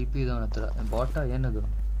ಟಿಪಿ ಇದೆ ಅವನ ಹತ್ರ. ಬಾಟ ಏನದು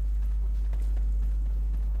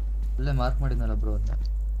ಅಲ್ಲೇ ಮಾರ್ಕ್ ಮಾಡಿದ್ನಲ್ಲ ಬ್ರೋ ಅಂತ.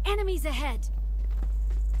 Enemies ahead.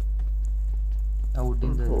 ಆ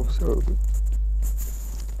ವುಡ್ಡಿಂದ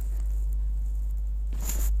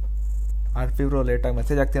ಆರ್ ಪಿ ಬ್ರೋ ಲೇಟಾಗಿ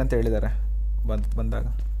ಮೆಸೇಜ್ ಆಗ್ತೀನಿ ಅಂತ ಹೇಳಿದ್ದಾರೆ ಬಂದಾಗ.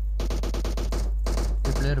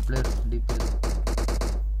 ಪ್ಲೇಯರ್ ಡಿಪಿ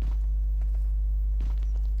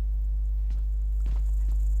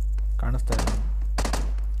ಕಾಣಿಸ್ತಾ ಇದೆ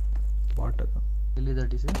ಬಾಟ್ ಅದು ಎಲ್ಲಿದೆ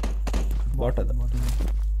ಟಿ ಸಿ ಬಾಟ್ ಅದು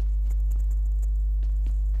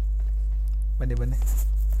ಬನ್ನಿ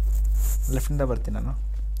ಲೆಫ್ಟಿಂದ ಬರ್ತೀನಿ ನಾನು.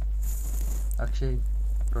 ಅಕ್ಷಯ್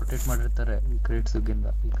ರೊಟೇಟ್ ಮಾಡಿರ್ತಾರೆ ಈ ಕ್ರೇಟ್ಸ್ಗಿಂದ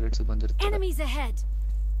ಈ ಕ್ರೇಟ್ಸ್ ಬಂದಿರ್ತಾರೆ. Enemies ahead.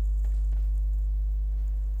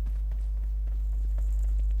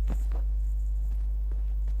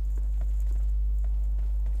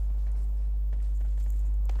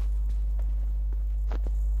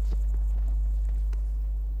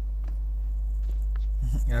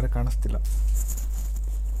 ಯಾರು ಕಾಣಿಸ್ತಿಲ್ಲ.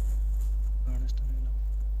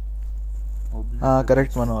 ಹಾಂ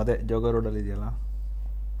ಕರೆಕ್ಟ್ ಮನು, ಅದೇ ಜೋಗ ರೋಡಲ್ಲಿ ಇದೆಯಲ್ಲ.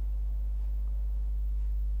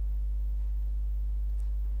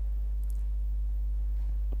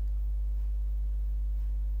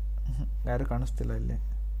 ಯಾರು ಕಾಣಿಸ್ತಿಲ್ಲ ಇಲ್ಲಿ.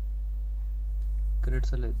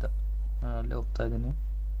 ಕ್ರೇಟ್ಸ್ ಅಲ್ಲೇ ಇದ್ದ, ನಾನು ಅಲ್ಲೇ ಹೋಗ್ತಾ ಇದ್ದೀನಿ.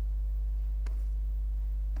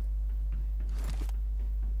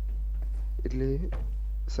 ಇಲ್ಲಿ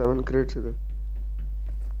 7 ಕ್ರೇಟ್ಸ್ ಇದೆ.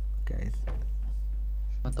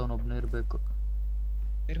 ಮತ್ತೆ ಅವನೊಬ್ಬನೇ ಇರಬೇಕು.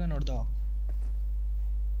 ತಿರ್ಗಾ ನೋಡ್ದ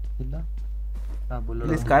ಇಲ್ಲ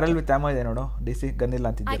ಇಲ್ಲಿ ಸ್ಕಾರಲ್ಲಿ ವಿತ್ ಆಮೋ ಇದೆ ನೋಡು. ಡಿ ಸಿ ಗನ್ ಇಲ್ಲ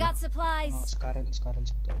I ಅಂತಿದ್ದೆ. got supplies. ಸ್ಕಾರಲ್ಲಿ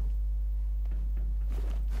ಸಿಗ್ತಾವೆ.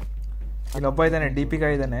 ಇಲ್ಲೊಬ್ಬ ಇದ್ದಾನೆ, ಡಿ ಪಿ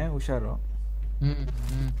ಗಾಯ ಇದ್ದಾನೆ, ಹುಷಾರು.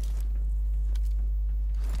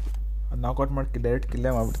 ಅದು ನಾಕ್ಔಟ್ ಮಾಡಿ ಡೈರೆಕ್ಟ್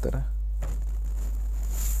ಕಿಲ್ಲೇ ಮಾಡಿಬಿಡ್ತಾರೆ.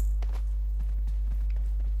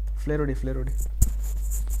 ಫ್ಲೇರ್ ಹೊಡಿ.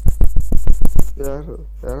 ಯಾರು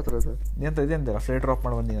ಯಾರ ಹತ್ರ ಇದೆ? ನೀಂತ ಇದೆ ಅಂದಿಲ್ಲ, ಫ್ಲೇರ್ ಡ್ರಾಪ್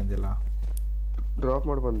ಮಾಡಿ ಬಂದೀನಿ ಅಂದಿಲ್ಲ. ಡ್ರಾಪ್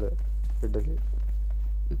ಮಾಡಿ ಬಂದೆ ಹೆಡ್ಡಲ್ಲಿ.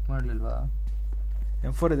 ಪಿಕ್ ಮಾಡಲಿಲ್ವಾ?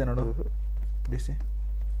 M4 ಇದೆ ನೋಡು ಡಿ ಸಿ.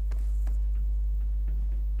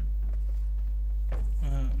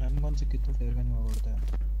 ನನ್ಗೊಂದು ಸಿಕ್ಕಿತ್ತು, ಫ್ಲೇರ್ಗೆ ನೀವು ಹೊಡ್ದೆ.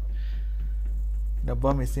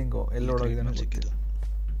 ಡಬ್ಬ ಮಿಸ್ಸಿಂಗು, ಎಲ್ಲಿ ಹೊಡೋಗಿದ್ದಾನೆ ಸಿಕ್ಕಿದ್ದು.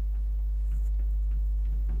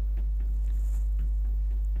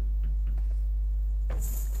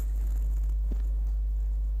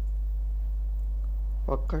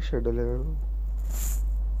 ಪಕ್ಕ ಶೆಡ್ಡಲ್ಲಿ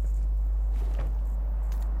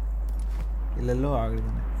ಇಲ್ಲೆಲ್ಲೋ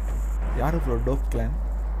ಆಗಿದ್ದಾನೆ. ಯಾರು bro? Dope clan.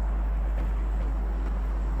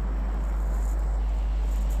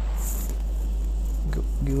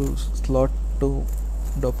 Give slot to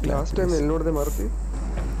dope clan. Last time ಎಲ್ಲಿ ನೋಡಿದೆ ಮಾರುತಿ?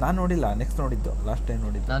 ನಾನು ನೋಡಿಲ್ಲ, ನೆಕ್ಸ್ಟ್ ನೋಡಿದ್ದು, ಲಾಸ್ಟ್ ಟೈಮ್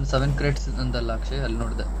ನೋಡಿದ್ದು. ನಾನು 7 ಕ್ರೇಟ್ಸ್ ಅಂದಲ್ಲ ಅಕ್ಷಯ್, ಅಲ್ಲಿ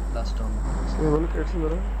ನೋಡಿದೆ ಲಾಸ್ಟ್ ಟೈಮ್. 7 ಕ್ರೇಟ್ಸ್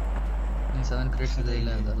ಅಂದ್ರೆ ನೀನು 7 ಕ್ರೇಟ್ಸ್ ಇದೆ ಇಲ್ಲ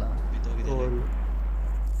ಅಂದಲ್ಲ.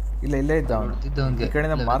 ಇಲ್ಲೇ ಇದ್ದ ಅವನು. ಈ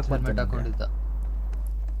ಕಡೆಯಿಂದ mark helmet ಹಾಕೊಂಡಿದ್ದ,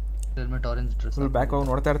 helmet orange dress. Full back ಹೋಗಿ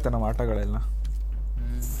ನೋಡ್ತಾ ಇರ್ತಾನೆ ನಮ್ಮ ಆಟಗಳೆಲ್ಲ.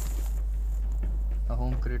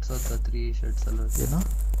 ಹೋಮ್ ಕ್ರೇಟ್ಸ್ ಅಂತ 3 ಶರ್ಟ್ಸ್ ಅಲ್ಲ ಏನು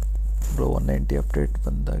ಬ್ರೋ 190 ಅಪ್ಡೇಟ್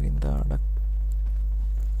ಬಂದಾಗಿಂದ ಆಡಕ್ಕೆ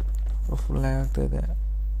ಫುಲ್ ಹ್ಯಾಂಗ್ ಆಗ್ತಾ ಇದೆ.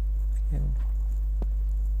 ಏನು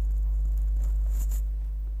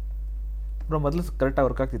ಬ್ರೋ ಮೊದಲು ಕರೆಕ್ಟಾಗಿ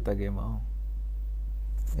ವರ್ಕ್ ಆಗ್ತಿತ್ತ ಗೇಮು?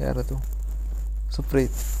 ಯಾರದು?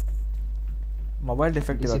 ಸುಪ್ರೀತ್. ಮೊಬೈಲ್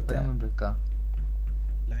ಡಿಫೆಕ್ಟ್ ಇರುತ್ತೆ. ಬೇಕಾ?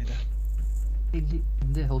 ಇಲ್ಲ ಇದೆ ಇಲ್ಲಿ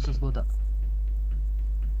ಹಿಂದೆ ಹೌಸಸ್ ಹೋದ.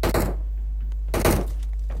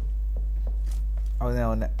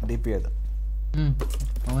 ಅವನೇ ಡಿ ಪಿ ಅದು.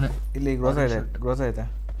 ಅವನೇ. ಇಲ್ಲಿ ಗ್ರೋಸ ಇದೆ.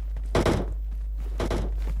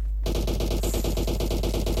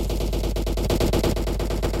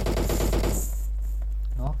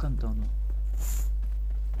 ನಾಕ್ ಅಂತ ಅವನು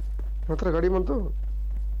ಹತ್ರ ಗಾಡಿ ಬಂತು.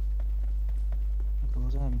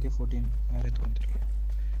 ರೋಸಾ MK14 ಯಾರು ಎತ್ಕೊಂತಿರಲಿ.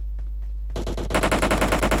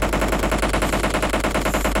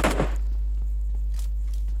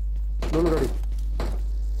 ನನ್ನ ಗಾಡಿ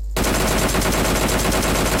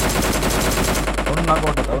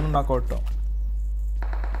ಅವನು ನಾಕೌಟ್.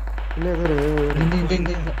 ಇಲ್ಲೇ ಇದ್ದಾರೆ.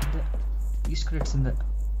 ಈಸ್ಟ್ ಕ್ರೇಟ್ಸ್ ಇಂದ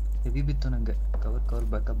ಹೆವಿ ಬಿತ್ತು ನಂಗೆ. ಕವರ್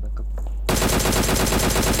ಬ್ಯಾಕಪ್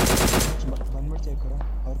ಬಂದ್ಬಿಡ್ತೀವಿ ಕಡೆ.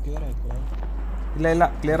 ಅವ್ರು ಕ್ಲಿಯರ್ ಆಯ್ತು. ಇಲ್ಲ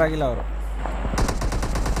ಕ್ಲಿಯರ್ ಆಗಿಲ್ಲ ಅವರು.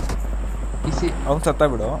 ಅವ್ನು ಸತ್ತ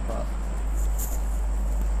ಬಿಡು.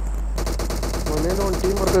 ಮನೇಲಿ ಒಂದು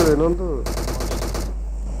ಟೀಮ್ ಬರ್ತದೆ ಇನ್ನೊಂದು.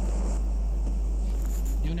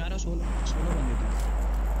 ಇವನು ಯಾರೋ ಸೋಲೋ ಬಂದಿದ್ದು.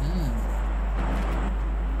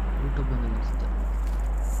 ಯೂಟ್ಯೂಬ್ ಬಂದಿಲ್ಲ ಅನ್ಸುತ್ತೆ.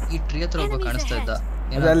 ಈ ಟ್ರೀ ಹತ್ರ ಒಬ್ಬ ಕಾಣಿಸ್ತಾ ಇದ್ದ.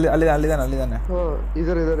 ಅಲ್ಲಿದ್ದಾನೆ.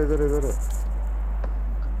 ಇದಾರೆ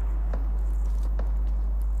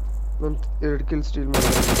ನಾನು 2 ಕಿಲ್ ಸ್ಟೀಲ್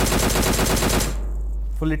ಮಾಡಿದೆ.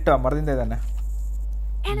 ಫುಲ್ ಇಟ್ಟ ಮರದಿಂದ ಇದ್ದಾನೆ.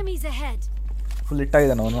 Enemies ahead. ಫುಲ್ ಇಟ್ಟ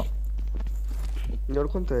ಇದ್ದಾನೆ ಅವನು.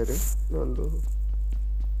 ನೋಡ್ಕೊಂತ ಇರಿ ನಂದು.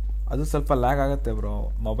 ಅದು ಸ್ವಲ್ಪ ಲ್ಯಾಗ್ ಆಗುತ್ತೆ ಬ್ರೋ,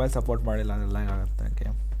 ಮೊಬೈಲ್ ಸಪೋರ್ಟ್ ಮಾಡಿಲ್ಲ ಅಂದ್ರೆ ಲ್ಯಾಗ್ ಆಗುತ್ತೆ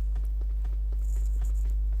ಗೇಮ್.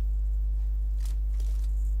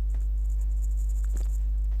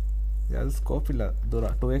 ಯಾವುದು ಸ್ಕೋಪ್ ಇಲ್ಲ, ದೂರ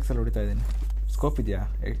 2x ಅಲ್ಲಿ ಹೊಡಿತಾ ಇದ್ದೀನಿ. ಸ್ಕೋಪ್ ಇದೆಯಾ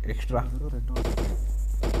ಎಕ್ಸ್ಟ್ರಾ?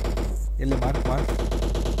 ಎಲ್ಲಿ ಮಾರ್ಕ್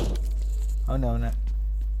ಅವನೇ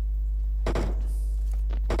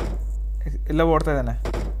ಎಲ್ಲ ಓಡ್ತಾ ಇದ್ದಾನೆ.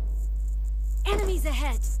 Enemies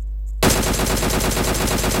ahead.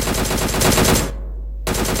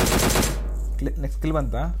 ನೆಕ್ಸ್ಟ್ ಕಿಲ್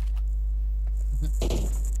ಬಂತಾ?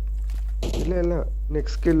 ಇಲ್ಲ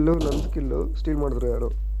ನೆಕ್ಸ್ಟ್ ಸ್ಕಿಲ್ಲು ನನ್ನ ಸ್ಕಿಲ್ಲು ಸ್ಟೀಲ್ ಮಾಡಿದ್ರು ಯಾರು?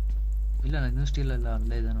 ಇಲ್ಲ ನಾನು ಸ್ಟೀಲ್ ಅಲ್ಲ,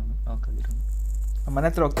 ಅಲ್ಲೇ ಇದೆ ನಾನು ಹಾಕಿದ್ರು. ಮನೆ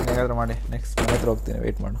ಹತ್ರ ಹೋಗ್ತೀನಿ, ಹೇಗಾದ್ರೂ ಮಾಡಿ. ನೆಕ್ಸ್ಟ್ ಮನೆ ಹತ್ರ ಹೋಗ್ತೀನಿ,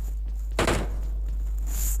 ವೆಯ್ಟ್ ಮಾಡು.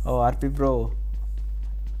 RP ಬ್ರೋ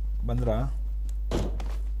ಬಂದ್ರಾ?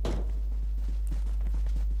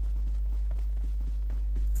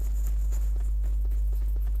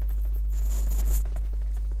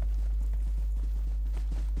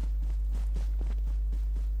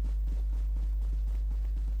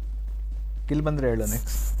 ಕಿಲ್ ಬಂದರೆ ಹೇಳು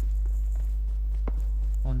ನೆಕ್ಸ್ಟ್.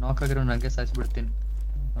 ಅವ್ನು ನಾಕ್ ಆಗಿರೋ ನನಗೆ ಸಾಯಿಸ್ಬಿಡ್ತೀನಿ.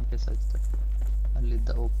 ನನಗೆ ಸಾಯಿಸ್ತಾರೆ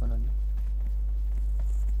ಅಲ್ಲಿದ್ದ ಓಪನಲ್ಲಿ.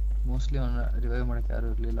 ಮೋಸ್ಟ್ಲಿ ಅವನ ರಿವೈವ್ ಮಾಡೋಕ್ಕೆ ಯಾರು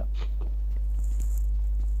ಇರಲಿಲ್ಲ.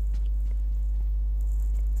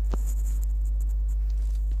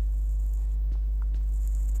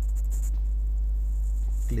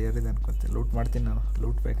 ಕ್ಲಿಯರ್ ಇದೆ ಅನ್ಕೊತೀನಿ. ಲೂಟ್ ಮಾಡ್ತೀನಿ ನಾನು.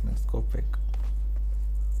 ಲೂಟ್ ಬೇಕು ನನಗೆ, ಸ್ಕೋಪ್ ಬೇಕು.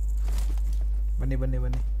 ಬನ್ನಿ ಬನ್ನಿ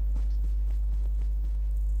ಬನ್ನಿ.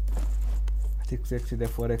 6x ಇದೆ,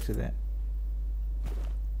 4x ಇದೆ.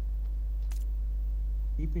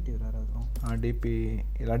 DP ಯಾರಾದ್ರು? ಹಾಂ ಡಿ ಪಿ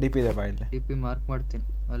ಇಲ್ಲ, ಡಿ ಪಿ ಇದೆ ಬಾ ಇಲ್ಲಿ. DP ಮಾರ್ಕ್ ಮಾಡ್ತೀನಿ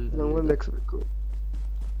ಅಲ್ಲಿ. ನಮ್ಗೊಂದು ಎಕ್ಸ್ ಬೇಕು.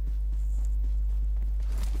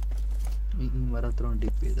 ಈ ಮರ ಹತ್ರ ಒಂದು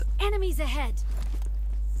DP ಇದೆ. Enemies ahead.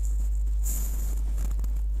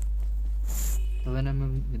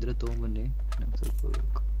 7mm ಇದ್ರೆ ತೊಗೊಂಬನ್ನಿ, ನಂಗೆ ಸ್ವಲ್ಪ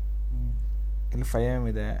ಬೇಕು. ಇಲ್ಲಿ 5mm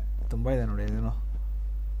ಇದೆ, ತುಂಬ ಇದೆ ನೋಡಿ ಇದೇನೋ.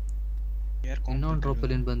 ಇನ್ನೊಂದು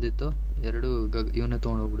ಡ್ರಾಪಲ್ಲಿ ಏನು ಬಂದಿತ್ತು, ಎರಡು ಇವನ್ನೇ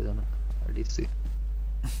ತೊಗೊಂಡು ಹೋಗ್ಬಿಡಿದಾನ DC.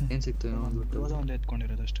 ಏನು ಸಿಕ್ತು ಒಂದು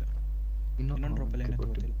ಎತ್ಕೊಂಡಿರೋದು ಅಷ್ಟೇ. ಇನ್ನೊಂದು ಡ್ರಾಪಲ್ಲಿ ಏನು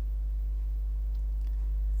ಗೊತ್ತಿಲ್ಲ.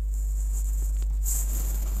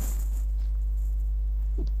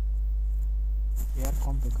 ಯಾರು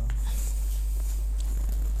ಕಾಂಬೇಕಾ?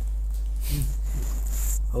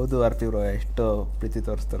 ಹೌದು ಆರ್ತಿ ಬ್ರೋ, ಎಷ್ಟು ಪ್ರೀತಿ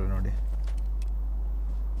ತೋರಿಸ್ತಾರೆ ನೋಡಿ.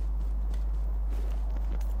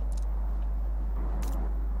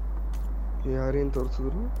 ಯಾರೇನು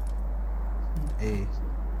ತೋರಿಸಿದ್ರು? ಏಯ್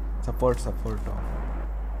ಸಪೋರ್ಟು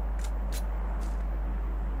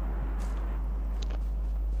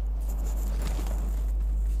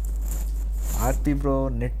ಆರ್ತಿ ಬ್ರೋ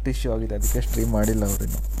ನೆಟ್ ಇಶ್ಯೂ ಆಗಿದೆ, ಅದಕ್ಕೆ ಸ್ಟ್ರೀಮ್ ಮಾಡಿಲ್ಲ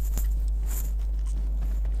ಅವರಿನ್ನು.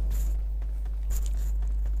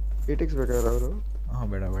 8x ಬೇಕಾದ್ರೆ ಅವರು? ಹಾಂ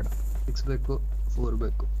ಬೇಡ 6 ಬೇಕು, 4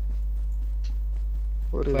 ಬೇಕು.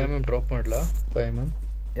 4 5mm ಡ್ರಾಪ್ ಮಾಡಲಾ? 5mm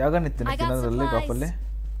ಯಾವಾಗ ನಿಂತೀನಿ ತಿನ್ನೋದ್ರಲ್ಲಿ ಡ್ರಾಪಲ್ಲಿ.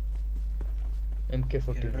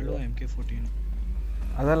 MK14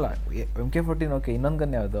 ಅದಲ್ಲ MK14 ಓಕೆ. ಇನ್ನೊಂದು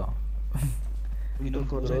ಗನ್ ಯಾವುದು?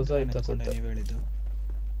 ರೋಸಾ ಇತ್ತು ಅನ್ಸುತ್ತೆ. ನೀವು ಹೇಳಿದ್ದು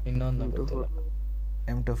ಇನ್ನೊಂದು ಗೊತ್ತಿಲ್ಲ.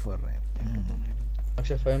 M24.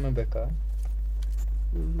 ಅಕ್ಷಯ್ 5mm ಬೇಕಾ?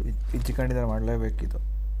 ಇಚ್ಚಿಕೊಂಡಿದ್ದಾರೆ, ಮಾಡಲೇಬೇಕಿದು.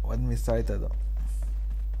 ಒಂದು ಮಿಸ್ ಆಯ್ತು ಅದು.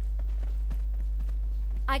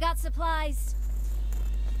 I got supplies.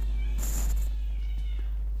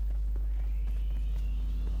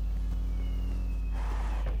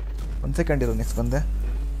 ಒಂದು ಸೆಕೆಂಡ್ ಇರು, ನೆಕ್ಸ್ಟ್ ಬಂದೆ.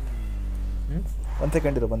 1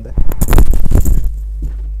 ಸೆಕೆಂಡ್ ಇರು, ಬಂದೆ.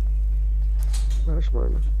 ರಶ್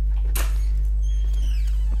ಮಾಡೋಣ.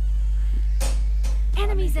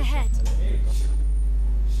 Enemies ahead.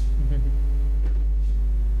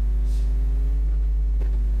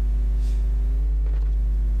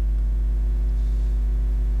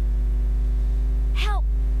 Help.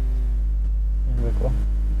 ಬೇಕು.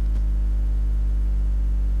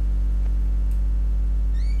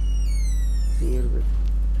 ನೀರು ಬೇಕು.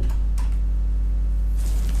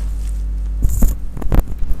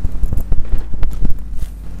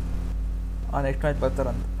 ನೆಕ್ಸ್ಟ್ ಮ್ಯಾಚ್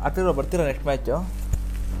ಬರ್ತಾರಂತ. ಆರ್ತಿರೋ ಬರ್ತೀರಾ ನೆಕ್ಸ್ಟ್ ಮ್ಯಾಚು?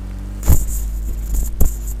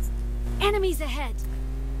 Enemies ahead.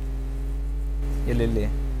 ಎಲ್ಲೆಲ್ಲಿ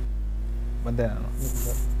ಬಂದೆ ನಾನು.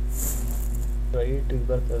 ರೈಟ್ ಇದು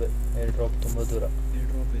ಬರ್ತದೆ, ಏರ್ ಡ್ರಾಪ್ ತುಂಬ ದೂರ.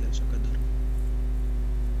 ಡ್ರಾಪ್ ಇದೆ ಸಖತ್ ದೂರ.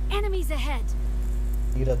 Enemies ahead.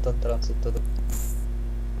 ಹತ್ರ ಅನ್ಸುತ್ತದು.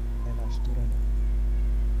 ಏನು ಅಷ್ಟು ದೂರ ಇಲ್ಲ.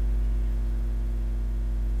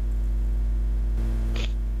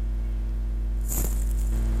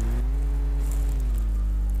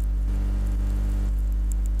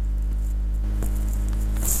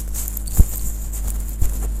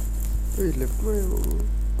 ಲೆಫ್ಟ್ ಮಾಡಿ ಹೋಗು.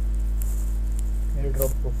 ಏರ್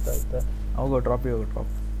ಡ್ರಾಪ್ ಹೋಗ್ತಾ ಇದ್ದ. ಹೋಗೋ ಡ್ರಾಪಿಗೆ ಹೋಗೋ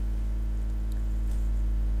ಡ್ರಾಪ್.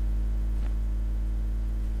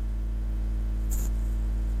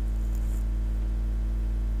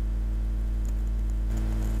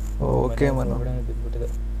 ಓಕೆ ಮನು ಬಿದ್ಬಿಟ್ಟಿದೆ.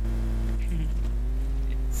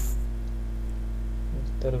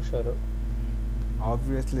 ಹುಷಾರು.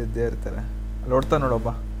 ಆಬ್ವಿಯಸ್ಲಿ ಇದ್ದೇ ಇರ್ತಾರೆ. ಅಲ್ಲಿ ಓಡ್ತಾ ನೋಡಪ್ಪ.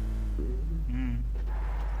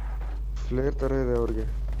 ಫ್ಲೇರ್ ಥರ ಇದೆ ಅವ್ರಿಗೆ.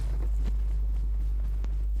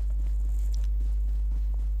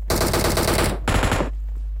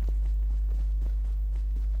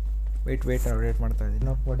 ವೇಟ್ ಮಾಡ್ತಾ ಇದ್ದೀನಿ.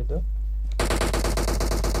 ನಾಕ್ ಮಾಡಿದ್ದು.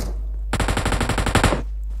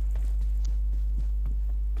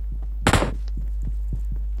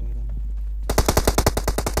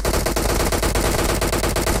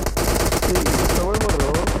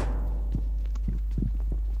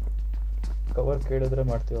 ಕವರ್ ಕೇಳಿದ್ರೆ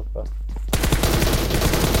ಮಾಡ್ತೀವಪ್ಪ.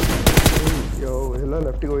 ಎಲ್ಲ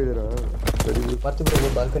ಲೆಫ್ಟಿಗೆ ಹೋಗಿದ್ದೀರಾ? ಸರಿ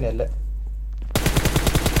ಮಾಡ್ತೀವಿ ಬಾಲ್ಕನಿ ಅಲ್ಲೇ.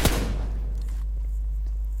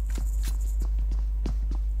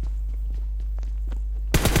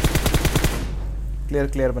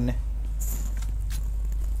 ಕ್ಲಿಯರ್ ಬನ್ನಿ.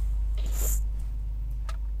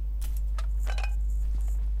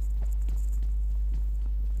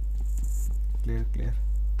 ಕ್ಲಿಯರ್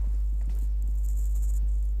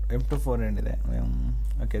M24 ಏನಿದೆ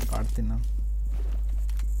ಓಕೆ ಆಡ್ತೀನಿ ನಾನು.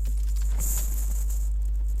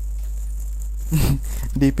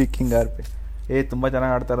 D P king or P ತುಂಬ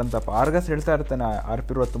ಚೆನ್ನಾಗಿ ಆಡ್ತಾರಂತಪ್ಪ. ಆರ್ಗಸ್ ಹೇಳ್ತಾ ಇರ್ತಾನೆ ಆರ್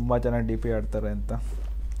ಪಿ ಇರೋ ತುಂಬ ಚೆನ್ನಾಗಿ ಡಿ ಪಿ ಆಡ್ತಾರೆ ಅಂತ.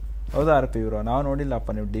 ಹೌದಾ ಆರ್ ಪಿ ಇರೋ? ನಾವು ನೋಡಿಲ್ಲಪ್ಪ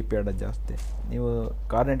ನೀವು ಡಿ ಪಿ ಆಡೋದು ಜಾಸ್ತಿ. ನೀವು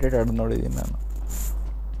ಕಾರ್ನೆಂಟೇಟ್ ಆಡೋದು ನೋಡಿದ್ದೀನಿ ನಾನು.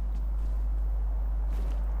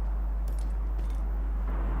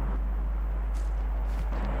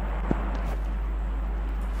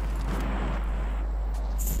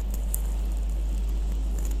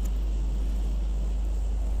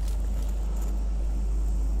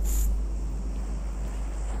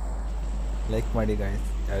 ಲೈಕ್ ಮಾಡಿ ಗಾಯ್ಸ್,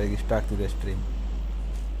 ಯಾರಿಗೆ ಇಷ್ಟ ಆಗ್ತಿದೆ ಸ್ಟ್ರೀಮ್.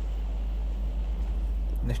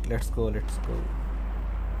 Next let's go.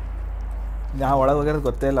 ನಾವು ಒಳಗೆ ಹೋಗಿರೋದು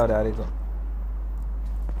ಗೊತ್ತೇ ಇಲ್ಲ ಅವ್ರು ಯಾರಿಗೂ.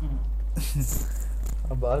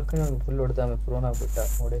 ಬಾಲ್ಕನಿ ಫುಲ್ ಹೊಡೆದ, ಆಮೇಲೆ ಪ್ರೋನ್ ಆಗ್ಬಿಟ್ಟ,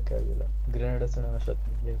 ಹೊಡೆಯೋಕ್ಕೆ ಆಗಿಲ್ಲ. ಗ್ರೆನೇಡಸ್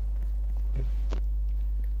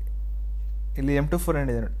ಇಲ್ಲಿ M24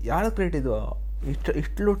 ಏನಿದೆ ನೋಡಿ, ಯಾರು ಕ್ರೇಟ್ ಇದು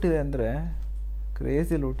ಇಷ್ಟು ಲೂಟ್ ಇದೆ ಅಂದರೆ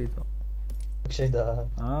ಕ್ರೇಜಿ ಲೂಟ್ ಇದು.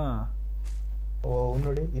 ಹಾಂ ಓ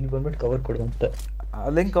ನೋಡಿ, ಇಲ್ಲಿ ಬಂದ್ಬಿಟ್ಟು ಕವರ್ ಕೊಡುವಂತೆ.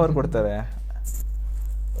 ಅಲ್ಲಿ ಹೆಂಗೆ ಕವರ್ ಕೊಡ್ತಾರೆ?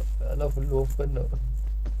 ಎಲ್ಲ ಫುಲ್ ಓಪನ್.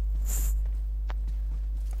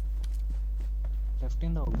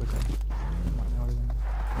 ಲೆಫ್ಟಿಂದ ಹೋಗ್ಬೇಕು ಮನೆ ಒಳಗೆ.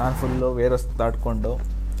 ನಾನು ಫುಲ್ಲು ವೇರಸ್ ದಾಟ್ಕೊಂಡು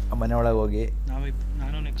ಆ ಮನೆ ಒಳಗೆ ಹೋಗಿ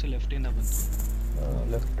ನಾನು ನೆಕ್ಸ್ಟ್ ಲೆಫ್ಟಿಂದ ಬಂತು.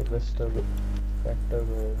 ಲೆಫ್ಟ್ ಬೆಸ್ಟ್ ಅದು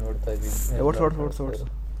ಕರೆಕ್ಟಾಗಿ ನೋಡ್ತಾ ಇದ್ದೀವಿ. ಓಡ್ಸು.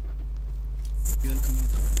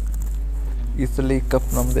 ಇದ್ರಲ್ಲಿ ಕಪ್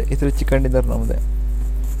ನಮ್ಮದೆ, ಇದ್ರಲ್ಲಿ ಚಿಕನ್ ಡಿನ್ನರ್ ನಮ್ಮದೆ.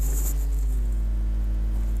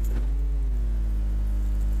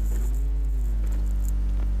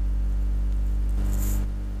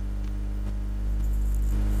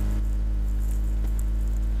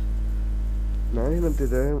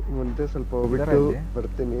 ನಾನೇನಂತಿದೆ ಮುಂದೆ ಸ್ವಲ್ಪ ಹೋಗ್ಬಿಟ್ಟು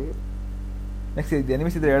ಬರ್ತೀನಿ. ನೆಕ್ಸ್ಟ್ ಇದು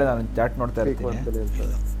ಎನಿಮಿಸ್ ಇದ್ರೆ ಹೇಳಿ, ನಾನು ಚಾಟ್ ನೋಡ್ತಾ ಇರ್ತೀನಿ. ಅಂತ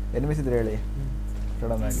ಎನಿಮಿಸ್ ಇದ್ರೆ ಹೇಳಿ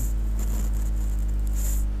ಸಡನ್ ಆಗಿ.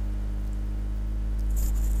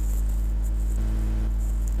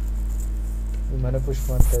 ಮನೆ ಪುಷ್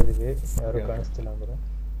ಮಾಡ್ತಾ ಇದೀವಿ, ಯಾರು ಕಾಣಿಸ್ತಿಲ್ಲ ಅಂದ್ರೆ.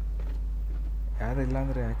 ಯಾರು ಇಲ್ಲ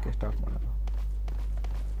ಅಂದರೆ ಯಾಕೆ ಸ್ಟಾಪ್ ಮಾಡೋದು?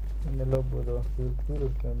 ಇನ್ನೆಲ್ಲ ಹೋಗ್ಬೋದು.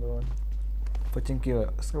 ಒಂದು ಪಚಿಂಕಿ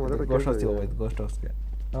ಗೋಸ್ಟ್ ಹೌಸ್ಗೆ ಹೋಗೋದು. ಗೋಸ್ಟ್ ಹೌಸ್ಗೆ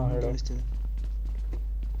ಕೇಳಿಸ್ತಿದೆ.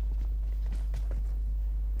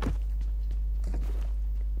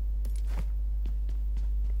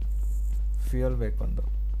 ಫ್ಯೂಯಲ್ ಬೇಕೊಂದು.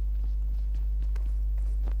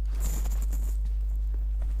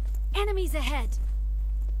 Enemies ahead.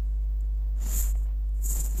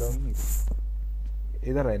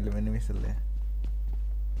 ಇದರ ಇಲ್ಲಿ ಎನಿಮೀಸಲ್ಲಿ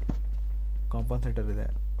ಕಾಂಪನ್ಸೇಟರ್ ಇದೆ.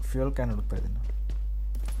 ಫ್ಯೂಯಲ್ ಕ್ಯಾನ್ ಹುಡುಕ್ತಾ ಇದ್ದೀನಿ.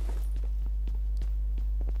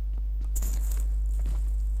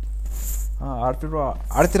 ಹಾಂ R P bro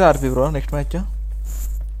ಆಡ್ತೀರಾ? R P bro next match?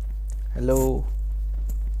 Hello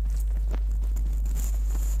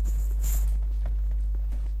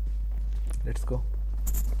let's go.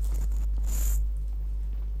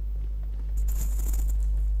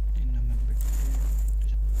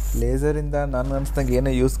 ಲೇಸರಿಂದ ನಾನು ಅನ್ಸ್ದಂಗೆ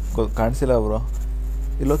ಏನೂ ಯೂಸ್ ಕಾಣಿಸಿಲ್ಲ ಬ್ರೋ.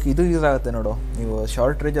 ಇಲ್ಲೋಕೆ ಇದು ಯೂಸ್ ಆಗುತ್ತೆ ನೋಡು. ನೀವು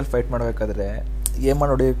ಶಾರ್ಟ್ ರೇಂಜಲ್ಲಿ ಫೈಟ್ ಮಾಡಬೇಕಾದ್ರೆ ಏಮ್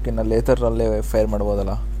ಹೊಡಿಯೋಕ್ಕಿನ್ನ ಲೇಸರಲ್ಲೇ ಫೈರ್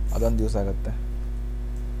ಮಾಡ್ಬೋದಲ್ಲ, ಅದೊಂದು ಯೂಸ್ ಆಗುತ್ತೆ.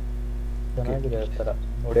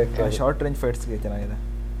 ಶಾರ್ಟ್ ರೇಂಜ್ ಫೈಟ್ಸ್ಗೆ ಚೆನ್ನಾಗಿದೆ.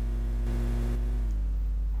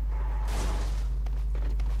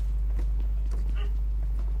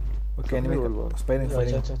 ಓಕೆ ಸ್ಪೈರಿಂಗ್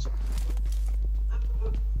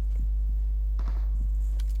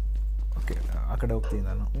ಓಕೆ ಆ ಕಡೆ ಹೋಗ್ತೀನಿ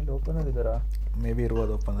ನಾನು. ಓಪನ್ ಆಗಿದ್ದಾರಾ? ಮೇ ಬಿ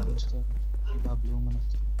ಇರ್ಬೋದು ಓಪನ್ ಅಲ್ಲಿ. ಬ್ಲೂ ಮನೆ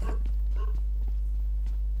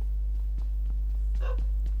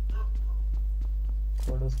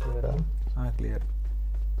ಹಾಂ ಕ್ಲಿಯರ್.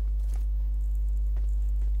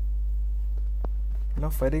 ಇಲ್ಲ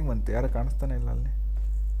ಫೈರಿಂಗ್ ಬಂತು, ಯಾರು ಕಾಣಿಸ್ತಾನೆ ಇಲ್ಲ ಅಲ್ಲಿ.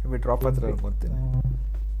 ಮೇ ಬಿ ಡ್ರಾಪ್ ಹತ್ರ ಬರ್ತೀನಿ.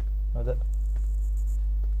 ಅದೇ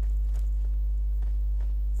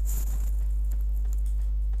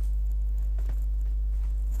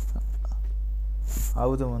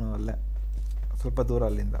ಹೌದು ಮನು, ಅಲ್ಲೇ ಸ್ವಲ್ಪ ದೂರ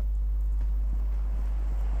ಅಲ್ಲಿಂದ.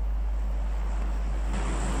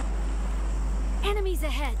 Enemies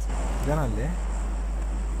ahead. ಜನ ಅಲ್ಲಿ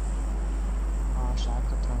ಶಾಕ್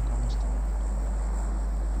ಹತ್ರ ಕಾಣಿಸ್ತಾ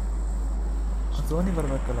ಸೋನಿ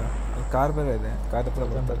ಬರಬೇಕಲ್ಲ, ಅಲ್ಲಿ ಕಾರ್ ಬೇರೆ ಇದೆ. ಕಾರ್ ಹತ್ರ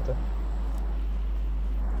ಬರ್ತಾರೆ.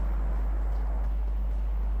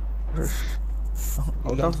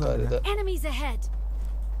 Enemies ahead.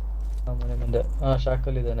 ಮನೆ ಮುಂದೆ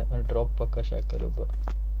ಶಾಕಲ್ ಇದ್ದಾನೆ. ಡ್ರಾಪ್ ಪಕ್ಕ ಶಾಕಲ್ ಒಬ್ಬ.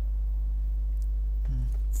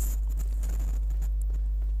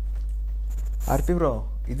 ಆರ್ ಪಿ ಬ್ರೋ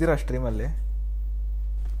ಇದ್ದೀರಾ ಸ್ಟ್ರೀಮಲ್ಲಿ?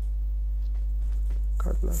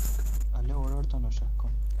 ಅಲ್ಲೇ ಓಡಾಡ್ತಾನ ಶಾಕ್.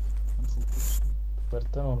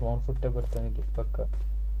 ಬರ್ತಾನೆ ಅವ್ನು ಫುಟ್ಟೆ ಬರ್ತಾನೆ ಇಲ್ಲಿ ಪಕ್ಕ.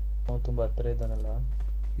 ಅವನು ತುಂಬ ಹತ್ತಿರ ಇದ್ದಾನಲ್ಲ.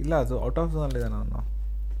 ಇಲ್ಲ, ಅದು ಔಟ್ ಆಫ್ ಝೋನಲ್ಲಿ ಇದ್ದಾನೆ ಅವನು.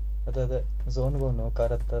 ಅದೇ ಝೋನ್ಗೋನು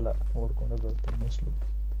ಕಾರ್ ಹತ್ತಲ್ಲ ಓಡ್ಕೊಂಡು ಬರ್ತೀನಿ ಮೋಸ್ಟ್ಲಿ.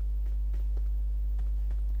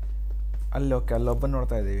 ಅಲ್ಲಿ ಓಕೆ, ಅಲ್ಲೊಬ್ಬನ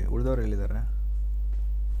ನೋಡ್ತಾ ಇದ್ದೀವಿ. ಉಳಿದವ್ರು ಎಲ್ಲಿದ್ದಾರೆ?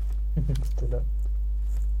 ಗೊತ್ತಿಲ್ಲ,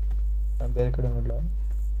 ನಾನು ಬೇರೆ ಕಡೆ ನೋಡ್ಲಾ?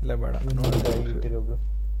 ಇಲ್ಲ ಬೇಡ, ಇಟ್ಟಿರಿ ಒಬ್ರು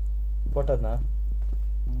ಫೋಟೋದ್ನಾ.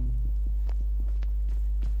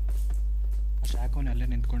 ಶಾಕ್ ಅವನು ಅಲ್ಲೇ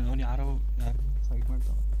ನಿಂತ್ಕೊಂಡು ಅವ್ನು ಯಾರು ಫೈಟ್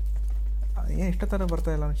ಮಾಡ್ತಾವ. ಏನು ಇಷ್ಟ ಥರ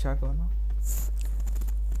ಬರ್ತಾ ಇಲ್ಲ ಅವ್ನು ಶಾಕ್ ಅವನು.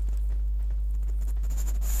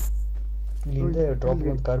 ಹಿಂದೆ ಡ್ರಾಪ್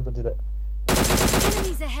ಒಂದು ಕಾರ್ ಬಂದಿದೆ.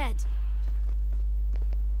 Enemies ahead.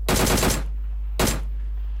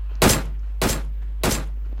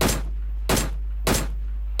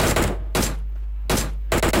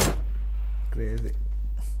 ಕ್ರೇಜಿ.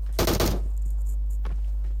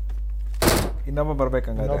 ಇನ್ನೊಬ್ಬ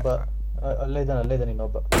ಬರ್ಬೇಕಂಗಾದ್ರೆ. ಅಲ್ಲೇ ಇದ್ದಾನೆ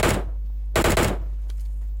ಇನ್ನೊಬ್ಬ.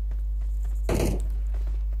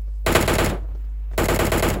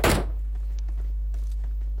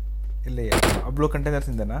 ಇಲ್ಲಿ ಬ್ಲೂ ಕಂಟೈನರ್ಸ್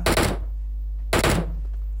ಇಂದನಾ?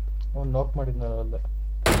 ಅವ್ನು ನಾಕ್ ಮಾಡಿದ್ನ ಅಲ್ಲ.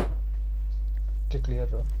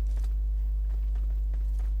 ಕ್ಲಿಯರ್.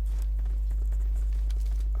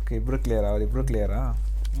 ಓಕೆ, ಇಬ್ರು ಕ್ಲಿಯರ್. ಅವ್ರಿಬ್ರು ಕ್ಲಿಯರಾ?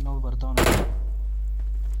 ಇನ್ನೊಬ್ಬ ಬರ್ತಾವನ.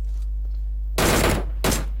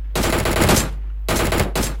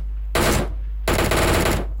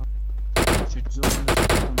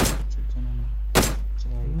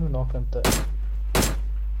 ಇನ್ನು ನಾಕ್ ಅಂತ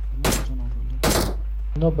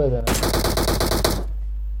ಇನ್ನೊಬ್ಬ ಇದ್ದಾನೆ.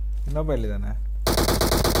 ಇನ್ನೊಬ್ಬ ಎಲ್ಲಿದ್ದಾನೆ?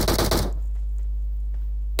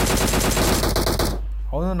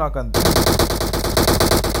 ಅವನು ನಾಕ್ ಅಂತ.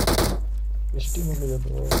 ಎಷ್ಟು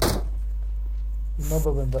ಮುಗಿದದು? ಇನ್ನೊಬ್ಬ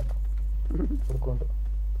ಬಂದ ಹುಡ್ಕೊಂಡು.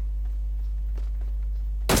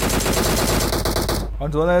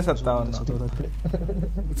 ಅವ್ನು ಝೋನಲ್ಲೇ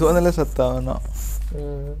ಸತ್ತ. ಅವನು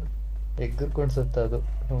ಎಗ್ಗರ್ಕೊಂಡು ಸತ್ತ. ಅದು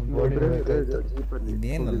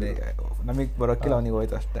ಇನ್ನೇನಲ್ಲಿ ನಮಗೆ ಬರೋಕ್ಕಿಲ್ಲ, ಅವನಿಗೆ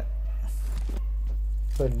ಹೋಯ್ತು ಅಷ್ಟೇ.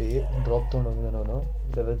 ಅಲ್ಲಿ ಡ್ರಾಪ್ ತೊಗೊಂಡೋಗಿದ್ದಾನೆ ಅವನು.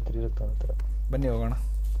 ಲೆವೆಲ್ 3 ಇರುತ್ತೆ ಅವನ ಹತ್ರ. ಬನ್ನಿ ಹೋಗೋಣ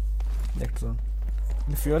ನೆಕ್ಸ್ಟ್ ಝೋನ್.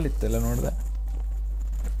 ಇಲ್ಲಿ ಫ್ಯೂಯಲ್ ಇತ್ತೆಲ್ಲ ನೋಡಿದೆ.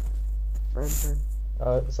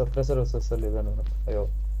 ಸಪ್ರೆಸರ್ ಹೌಸಲ್ಲಿ ಇದ್ದಾನೆ ಅವನು. ಅಯ್ಯೋ,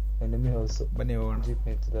 ಎನಿಮಿ ಹೌಸ್. ಬನ್ನಿ ಹೋಗೋಣ. ಜೀಪ್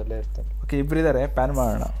ನಿಂತಿದೆ, ಅಲ್ಲೇ ಇರ್ತಾನೆ. ಓಕೆ, ಇಬ್ಬರಿದ್ದಾರೆ. ಪ್ಯಾನ್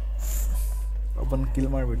ಮಾಡೋಣ. ಒಬ್ಬನ ಕಿಲ್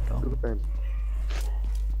ಮಾಡಿಬಿಟ್ಟು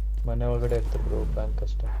ಮನೆ ಒಳಗಡೆ ಇರ್ತಾರೆ ಬ್ರೋ. ಬ್ಯಾಂಕ್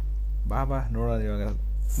ಅಷ್ಟೇ. ಬಾ ನೋಡೋಣ ಇವಾಗ.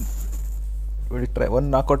 ಒಂದು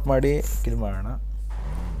ನಾಕೌಟ್ ಮಾಡಿ ಕಿಲ್ ಮಾಡೋಣ.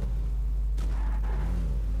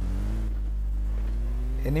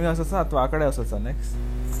 ಎನಿಮಿ ಹೌಸಸ್ ಅಥವಾ ಆ ಕಡೆ ಹೌಸಸ್? ನೆಕ್ಸ್ಟ್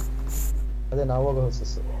ಅದೇ ನಾವಾಗ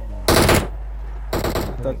ಹೌಸಸ್.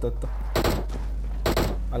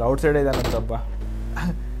 ಅಲ್ಲಿ ಔಟ್ ಸೈಡ್ ಇದ್ದಾನಂತಬ್ಬ.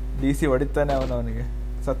 DC ಹೊಡಿತಾನೆ ಅವನಿಗೆ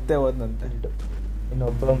ಸತ್ತೇ ಹೋದ್ನಂತೆ.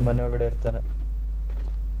 ಇನ್ನೊಬ್ಬ ಮನೆ ಒಳಗಡೆ ಇರ್ತಾನೆ.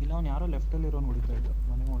 ಇಲ್ಲ, ಅವ್ನು ಯಾರೋ ಲೆಫ್ಟಲ್ಲಿ ಇರೋನು ಹೊಡಿತಾ ಇದ್ದ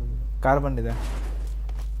ಮನೆ ಒಳಗೆ. ಕಾರ್ ಬಂದಿದೆ.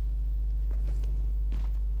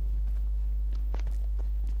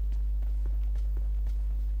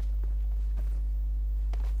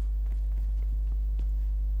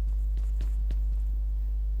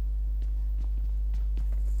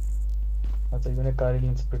 ಮತ್ತೆ ಇವನೇ ಕಾರಿಗೆ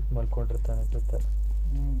ಇನ್ಸ್ಪೆಕ್ಟ್ ಮಾಡ್ಕೊಂಡಿರ್ತಾನೆ ಅನ್ಸುತ್ತೆ.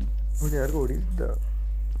 ಯಾರಿಗೂ ಹೊಡಿದ್ದ.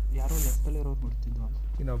 ಯಾರೋ ಲೆಫ್ಟಲ್ಲಿ ಇರೋರು ಹೊಡ್ತಿದ್ವ.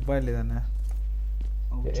 ಇನ್ನೊಬ್ಬ ಎಲ್ಲಿದ್ದಾನೆ?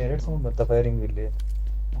 2 ಸೌಂಡ್ ಬಂತ ಫೈರಿಂಗ್ ಇಲ್ಲಿ.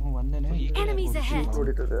 ಒಂದೇನೆ Enemies ahead.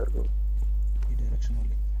 ಹೊಡಿತದೆ ಯಾರಿಗೂ ಈ ಡೈರೆಕ್ಷನ್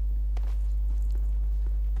ಅಲ್ಲಿ.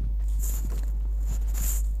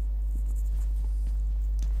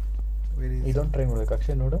 ಇದೊಂದು ಟ್ರೈ ಮಾಡ್ಬೇಕು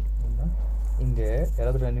ಅಕ್ಷಯ್. ನೋಡು ಹಿಂಗೆ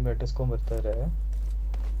ಯಾರಾದ್ರೂ ಎನಿಮಿ ಅಟ್ಟಿಸ್ಕೊಂಡ್ ಬರ್ತಾರೆ,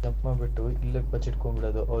 ಜಂಪ್ ಮಾಡ್ಬಿಟ್ಟು ಇಲ್ಲೇ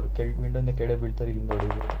ಬಚ್ಚಿಟ್ಕೊಂಡ್ಬಿಡೋದು. ಅವ್ರು ವಿಂಡೋನ ಕೆಡೆ ಬೀಳ್ತಾರೆ. ಇಲ್ಲಿ ನೋಡಿ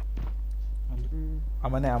ಆ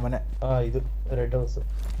ಮನೆ. ಇದು ರೆಡ್ ಹೌಸ್.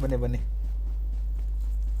 ಬನ್ನಿ.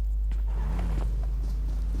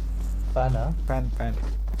 ಪ್ಯಾನ್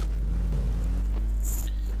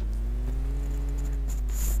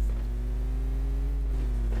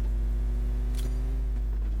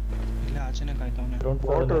ಇಲ್ಲ, ಆಚೆನೆ ಕಾಯ್ತಾವನೆ.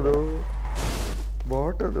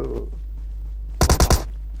 ಬಾಟ್ ಅದು.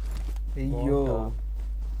 ಅಯ್ಯೋ,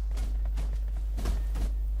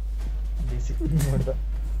 ನೋಡ್ದ.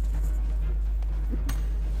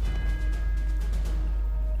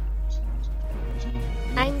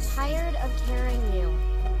 I'm tired of carrying you.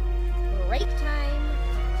 Break time.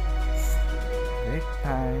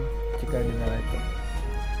 Chicken dinner ಆಯಿತು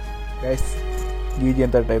ಗೈಸ್. GG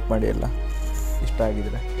ಅಂತ ಟೈಪ್ ಮಾಡಿ ಎಲ್ಲ ಇಷ್ಟ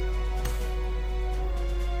ಆಗಿದ್ರೆ.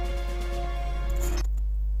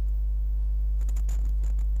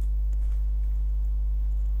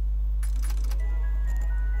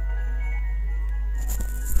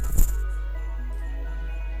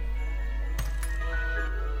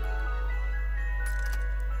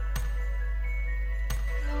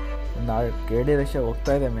 KD ರಷ್ಯಾ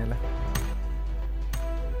ಹೋಗ್ತಾ ಇದೆ ಮೇಲೆ.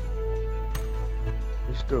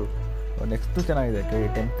 ಎಷ್ಟು ನೆಕ್ಸ್ಟ್ ಚೆನ್ನಾಗಿದೆ. KD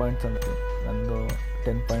 10 ಪಾಯಿಂಟ್ಸ್ ಅಂತ. ನಂದು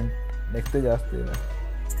 10 ಪಾಯಿಂಟ್. ನೆಕ್ಸ್ಟ್ ಜಾಸ್ತಿ ಇದೆ.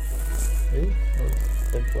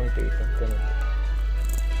 10.8 ಅಂತ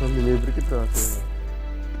ಒಂದು ಇಬ್ಬರಿಗಿತ್ತು ನೋಡ್ತೀನಿ.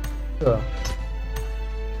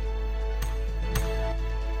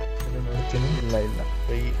 ಇಲ್ಲ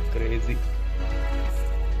ಕ್ರೇಜಿ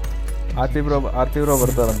ಆರ್ ಪಿ ಬ್ರೋ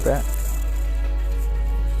ಬರ್ತಾರಂತೆ.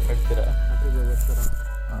 ಮಾಡ್ತೀರಾ?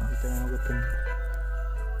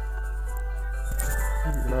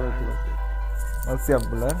 ಮಲ್ಸಿಯಾ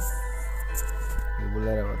ಬುಲ್ಲರ್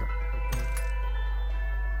ಯಾವುದು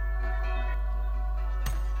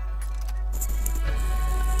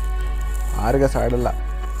ಆರ್ಗಸ್ ಆಡಲ್ಲ.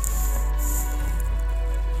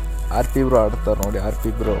 ಆರ್ ಪಿ ಬ್ರೋ ಆಡ್ತಾರೆ ನೋಡಿ. ಆರ್ ಪಿ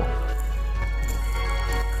ಬ್ರೋ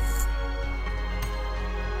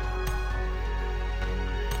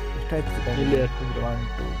ಎಷ್ಟಾಯ್ತು? 1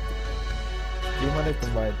 2 ಟೀಮಲ್ಲೇ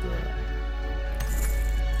ತುಂಬ ಆಯ್ತು.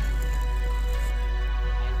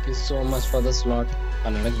 Thank you so much for the slot.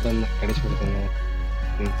 ಕನ್ನಡಕ್ಕೆ ಬಂದು ಕಳಿಸ್ಬಿಡ್ತೀನಿ.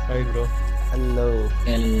 Hi bro. ಹಲೋ.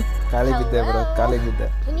 ಖಾಲಿ ಬಿದ್ದೆ ಬ್ರೋ, ಖಾಲಿ ಬಿದ್ದೆ.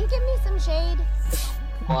 Can you give me some shade?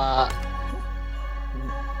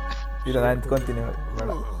 ಇಲ್ಲ ನಾನು ನಿಂತ್ಕೊಂತೀನಿ ಬೇಡ.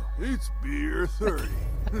 It's beer 30.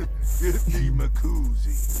 Get me my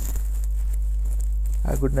koozie.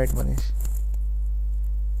 Good night Manish.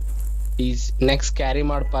 Next carry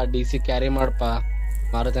ಮಾಡಪ್ಪ, DC ಕ್ಯಾರಿ ಮಾಡಪ್ಪ.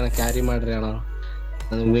 ಮಾರುತನ ಕ್ಯಾರಿ ಮಾಡ್ರಿ ಅಣ್ಣ,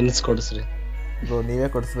 ನನಗೆ ವಿನ್ಸ್ ಕೊಡಿಸ್ರಿ ಬ್ರೋ. ನೀವೇ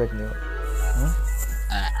ಕೊಡಿಸ್ಬೇಕು ನೀವು.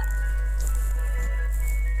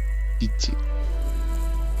 ಇಚ್ಚಿ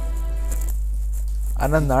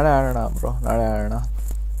ಆನಂದ್ ನಾಳೆ ಆಡೋಣ ಬ್ರೋ, ನಾಳೆ ಆಡೋಣ.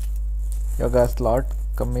 ಇವಾಗ ಸ್ಲಾಟ್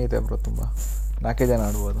ಕಮ್ಮಿ ಇದೆ ಬ್ರೋ, ತುಂಬ 4 ಜನ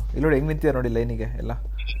ಆಡ್ಬೋದು. ಇಲ್ಲಿ ನೋಡಿ ಹೆಂಗೆ ನಿಂತಿದೆ ನೋಡಿ ಲೈನಿಗೆ ಎಲ್ಲ.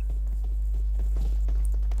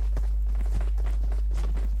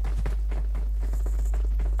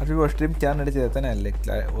 ಅದು ಸ್ಟ್ರೀಮ್ ಚೆನ್ನಾಗಿ ನಡೀತಿದೆ ತಾನೆ ಅಲ್ಲಿ?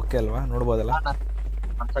 ಓಕೆ ಅಲ್ವಾ? ನೋಡ್ಬೋದಲ್ಲ?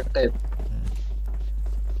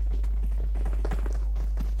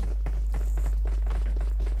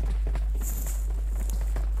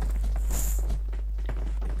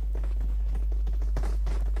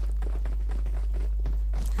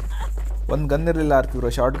 ಒಂದು ಗನ್ ಇರಲಿಲ್ಲ R P bro,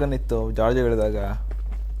 short gun ಇತ್ತು ಜಾರ್ಜ್ ಹೇಳಿದಾಗ.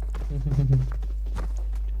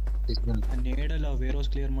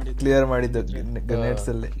 ಕ್ಲಿಯರ್ ಮಾಡಿದ್ದು ಗ್ರೆನೇಡ್ಸ್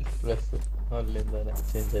ಅಲ್ಲಿ. ಪ್ಲಸ್ ಅಲ್ಲಿಂದಾನೆ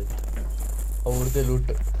ಚೇಂಜ್ ಆಯ್ತು. ಅವ್ರದ್ದೇ ಲೂಟ್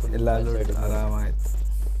ಎಲ್ಲ ಲೂಟ್ ಆರಾಮಾಯ್ತು.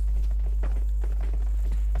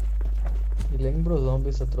 ಇಲ್ಲಿ ಹೆಂಗ್ ಬ್ರೋ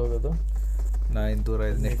ಝಾಂಬೀಸ್ ಹತ್ರ ಹೋಗೋದು? ನಾ ಇನ್ನು ದೂರ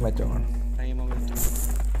ಇದೆ, ನೆಕ್ಸ್ಟ್ ಮ್ಯಾಚ್ ಹೋಗೋಣ.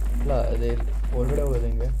 ಇಲ್ಲ ಅದೇ ಒಳಗಡೆ ಹೋಗೋದು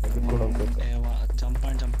ಹೆಂಗೆ? ಕೂಡ ಹೋಗ್ಬೇಕು. ಜಂಪ್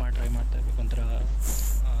ಟ್ರೈ ಮಾಡ್ತಾ ಇರ್ಬೇಕು ಒಂಥರ.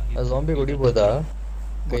 ಆ ಝಾಂಬಿ ಹೊಡಿಬೋದಾ?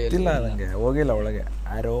 ಗೊತ್ತಿಲ್ಲ ನನಗೆ, ಹೋಗಿಲ್ಲ ಒಳಗೆ.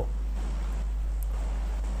 ಆರೋ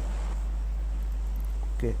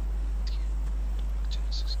ಓಕೆ.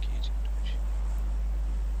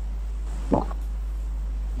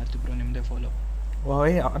 ಮತ್ತೆ ಬ್ರೋ ನಿಮ್ಮದೇ ಫಾಲೋ.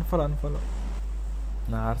 ಓಯ್ ಅನ್ಫಾಲೋ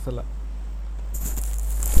ನಾ ಆರ್ಸಲ್ಲ.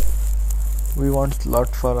 We want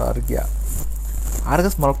slot for ಆರ್ಗ್ಯಾ.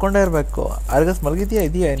 ಆರ್ಗಸ್ ಮಲ್ಕೊಂಡೇ ಇರಬೇಕು. ಆರ್ಗಸ್ ಮಲಗಿದ್ಯಾ?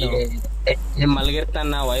 ಇದೆಯಾ ಏನು?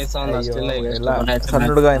 ಮಲಗಿರ್ತಾನ, ವಯಸ್ಸು ಎಲ್ಲ ಸಣ್ಣ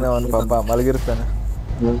ಹುಡುಗ ಏನೋ ಅವನು ಪಾಪ ಮಲಗಿರ್ತಾನೆ.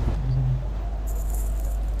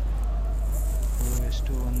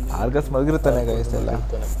 ಆರ್ಗಸ್ ಮಲಗಿರ್ತಾನೆ ಗೈಸ್ ಎಲ್ಲ.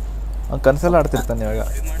 ಅವ್ನು ಕನ್ಸೆಲ್ಲ ಆಡ್ತಿರ್ತಾನೆ ಇವಾಗ,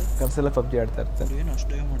 ಕನ್ಸೆಲ್ಲ ಪಬ್ಜಿ ಆಡ್ತಾ ಇರ್ತಾನೆ. ಏನು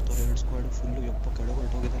ಅಷ್ಟೇ ಮಾಡ್ತಾರೆ 2 ಸ್ಕ್ವಾಡ್ ಫುಲ್ಲು ಎಪ್ಪ ಕೆಳಗೆ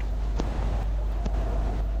ಹೊರಟೋಗಿದ್ದಾರೆ.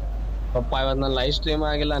 ಪಪ್ಪ ಇವತ್ತು ನನ್ನ ಲೈವ್ ಸ್ಟ್ರೀಮ್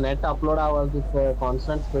ಆಗಿಲ್ಲ, ನೆಟ್ ಅಪ್ಲೋಡ್ ಆಗೋದಕ್ಕೆ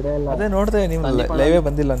ಕಾನ್ಸ್ಟೆಂಟ್ ಸ್ಪೀಡ್ ಇಲ್ಲ. ಅದೇ ನೋಡ್ದೆ, ನೀವು ಲೈವೇ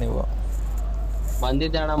ಬಂದಿಲ್ಲ ನೀವು.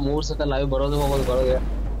 ಬಂದಿದ್ದೆ ಅಣ್ಣ, 3 ಸತ ಲೈವ್ ಬರೋದು ಹೋಗೋದು ಬರೋದು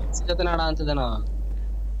ಸಿಗತ್ತೆ ಅಣ್ಣ ಅಂತಿದ್ದೇನ,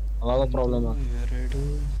 ಅವಾಗ ಪ್ರಾಬ್ಲಮ್.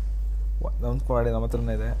 ನಮ್ಮ ಸ್ಕ್ವಾಡ್ ನಮ್ಮ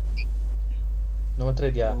ಹತ್ರನೇ ಇದೆ. ನಮ್ಮ ಹತ್ರ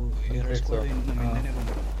ಇದೆಯಾ?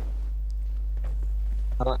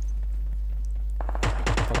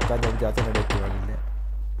 ಪಕ್ಕ ದೊಡ್ಡ ಜಾತ್ರೆ ನಡೆಯುತ್ತೆ ಇವಾಗ ಇಲ್ಲಿ.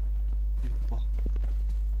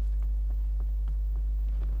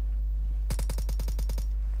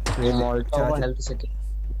 ಹೆಲ್ತ್ ಸಿಕ್ಕಿ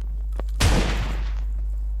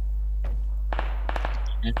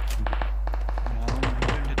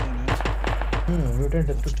ಮ್ಯೂಟೆಂಟ್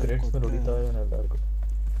ಎಷ್ಟು ಕ್ರೇಟ್ಸ್ ಮೇಲೆ ಹೊಡಿತಾ ಇದ್ದಾನೆ ಎಲ್ಲರಿಗೂ.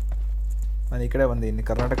 ನಾನು ಈ ಕಡೆ ಬಂದಿದ್ದೀನಿ,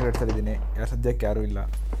 ಕರ್ನಾಟಕ ರೇಟ್ಸಲ್ಲಿ ಇದ್ದೀನಿ. ಸದ್ಯಕ್ಕೆ ಯಾರೂ ಇಲ್ಲ.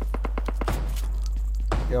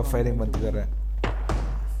 ಇವಾಗ ಫೈರಿಂಗ್ ಬಂತಿದ್ದಾರೆ.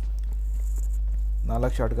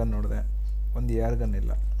 4 ಶಾರ್ಟ್ ಗನ್ ನೋಡಿದೆ, ಒಂದು ಏರ್ ಗನ್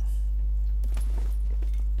ಇಲ್ಲ.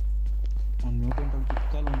 ಒಂದು ಮ್ಯೂಟೆಂಟ್ ಅಲ್ಲಿ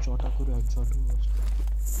ಕಿಕ್ಕಲ್ಲಿ ಒಂದು ಶಾಟ್ ಹಾಕೋರು, 2 ಶಾಟು ಅಷ್ಟೇ.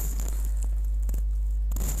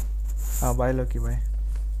 ಹಾಂ ಬಾಯ್ ಲೋಕಿ ಬಾಯ್.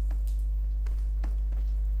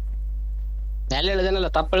 ಎಲ್ಲ ಹೇಳಿದಾನಲ್ಲ,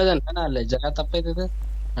 ತಪ್ಪು ಹೇಳಿದಾನ ಅಲ್ಲೇ, ಜನ ತಪ್ಪೈತದ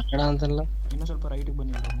ಕನ್ನಡ ಅಂತಲ್ಲ. ಇನ್ನೂ ಸ್ವಲ್ಪ ರೈಟಿಗೆ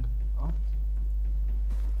ಬನ್ನಿ.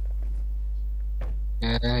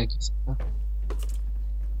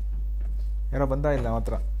 ಯಾರೋ ಬಂದ ಇಲ್ಲ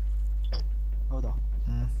ಮಾತ್ರ. ಹೌದಾ?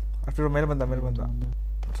 ಅಷ್ಟು ಮೇಲೆ ಬಂದ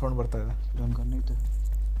ಸೌಂಡ್ ಬರ್ತಾ ಇದೆ. ಒಂದು ಗನ್ ಐತೆ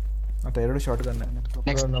ಮತ್ತೆ 2 ಶಾರ್ಟ್ ಗನ್.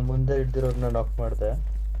 ನಮ್ಮ ಮುಂದೆ ಹಿಡ್ದಿರೋರ್ನ ನಾಕ್ ಮಾಡಿದೆ.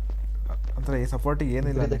 ಅಂದ್ರೆ ಈ ಸಪೋರ್ಟಿಗೆ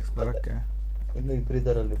ಏನಿಲ್ಲ ನೆಕ್ಸ್ಟ್ ಬರೋಕ್ಕೆ. ಇನ್ನು 2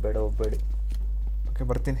 ಇದ್ದಾರಲ್ಲಿ, ಬೇಡ ಹೋಗ್ಬೇಡಿ. ಓಕೆ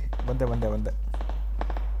ಬರ್ತೀನಿ. ಬಂದೆ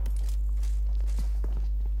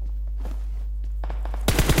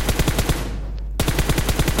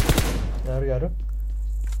ಯಾರು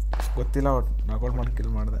ಗೊತ್ತಿಲ್ಲ, ನಾಕೌಟ್ ಮಾಡಿ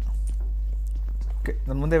ಕಿಲ್ ಮಾಡಿದೆ. ಓಕೆ,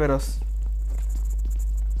 ನನ್ನ ಮುಂದೆ ವೇರೋಸ್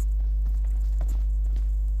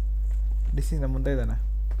ಡಿಸಿ ನಮ್ಮ ಮುಂದೆ ಇದ್ದಾನೆ.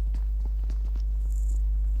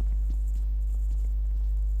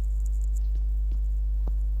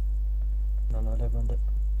 ನಾನು ಅಲ್ಲೇ ಬಂದೆ.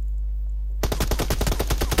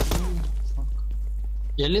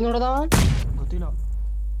 ಎಲ್ಲಿ ನೋಡದ ಗೊತ್ತಿಲ್ಲ.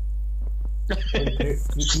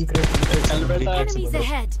 Enemies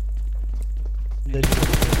ahead.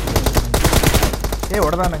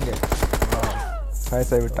 ಹೊಡೆದ ನನಗೆ,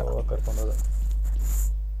 ಸಾಯಿಸಾಯ್ಬಿಟ್ಟ. ಕರ್ಕೊಂಡೋದ.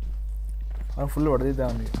 ಅವ್ನು ಫುಲ್ ಹೊಡೆದಿದ್ದ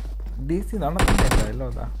ಅವನಿಗೆ. ಡಿ ಸಿ ನನ್ನ ಹತ್ರ ಇಲ್ಲ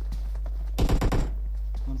ಹೋದ.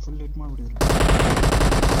 ನಾನು ಫುಲ್ ಹಿಟ್ ಮಾಡಿಬಿಟ್ಟಿದ್ರು.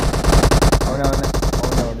 ಅವನೇ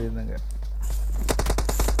ಹೊಡೆದಿದ್ದ ನನಗೆ.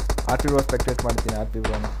 ಆರ್ ಪಿ ಬ್ರೋ ಸ್ಪೆಕ್ಟೇಟ್ ಮಾಡ್ತೀನಿ. ಆರ್ ಪಿ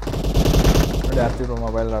ಬ್ರೋನ ನೋಡಿ, ಆರ್ ಪಿ ಬ್ರೋ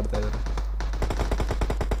ಮೊಬೈಲ್ ಆಡ್ತಾ ಇದ್ದಾರೆ.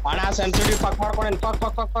 ಅಣ್ಣ ಸೆನ್ಸಿಟಿವ್ ಪಕ್ ಮಾಡ್ಕೊಂಡೇನು. ಪಕ್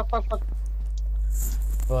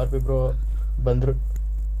ಆರ್ ಪಿ ಬ್ರೋ ಬಂದ್ರು.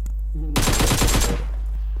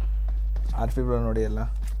 ಆರ್ ಪಿ ಬ್ರೋ ನೋಡಿ ಎಲ್ಲ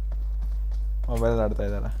ಮೊಬೈಲ್ ಆಡ್ತಾ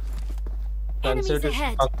ಇದ್ದಾರೆ. ಸೆನ್ಸಿಟಿವ್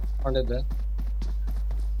ಪಕ್ ಮಾಡ್ಕೊಂಡಿದ್ದೆ.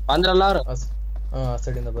 ಬಂದ್ರಲ್ಲ ಅವ್ರು. ಆ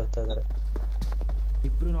ಸೈಡಿಂದ ಬರ್ತಾ ಇದಾರೆ.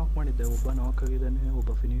 ಇಬ್ರು ನಾಕ್ ಮಾಡಿದ್ದೆ, ಒಬ್ಬ ನಾಕ್ ಆಗಿದ್ದಾನೆ, ಒಬ್ಬ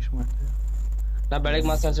ಫಿನಿಶ್ ಮಾಡಿದೆ. ನಾ ಬೆಳಗ್ಗೆ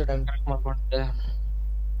ಮಾತ್ರ ಸೆನ್ಸಿಟಿವ್ ಕರೆಕ್ಟ್ ಮಾಡ್ಕೊಂಡಿದ್ದೆ.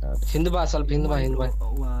 ಹಿಂದ್ ಬಾ, ಸ್ವಲ್ಪ ಹಿಂದ್ ಬಾ.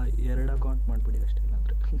 ಎರಡು ಅಕೌಂಟ್ ಮಾಡ್ಬಿಡಿ ಅಷ್ಟೇ,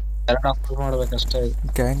 ಇಲ್ಲಾಂದ್ರೆ ಎರಡು ಅಕೌಂಟ್ ಮಾಡ್ಬೇಕಷ್ಟೇ.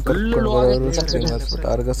 ಗ್ಯಾಂಗ್ ಕರ್ಕೊಂಡು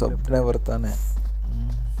ಅರ್ಗಸ್ ಒಬ್ಬನೇ ಬರ್ತಾನೆ.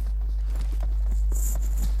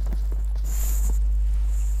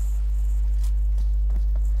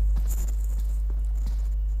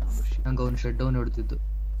 ನಂಗೆ ಅವ್ನು ಶೆಡ್ ಡೌನ್ ಹೊಡ್ತಿದ್ದು.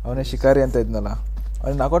 ಅವನೇ ಶಿಕಾರಿ ಅಂತ ಇದ್ನಲ್ಲ,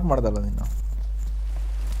 ಅವ್ನು ನಾಕೌಟ್ ಮಾಡ್ದಲ್ಲ ನೀನು.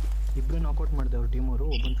 ಇಬ್ರು ನಾಕೌಟ್ ಮಾಡಿದೆ ಅವ್ರ ಟೀಮ್ ಅವರು.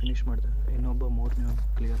 ಒಬ್ಬನ್ ಫಿನಿಶ್ ಮಾಡಿದೆ, ಇನ್ನೊಬ್ಬ ಮೂರನೇ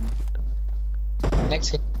ಕ್ಲಿಯರ್ ಮಾಡ್ಬಿಟ್ಟ.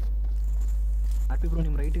 ನೆಕ್ಸ್ಟ್ ಆರ್ ಪಿ ಬ್ರೋ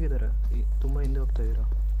ನಿಮ್ಮ ರೈಟಿಗೆ ಇದಾರೆ, ತುಂಬಾ ಹಿಂದೆ ಹೋಗ್ತಾ ಇದೀರಾ.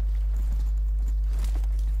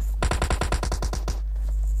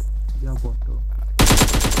 ಯಾವ ಬಾಟು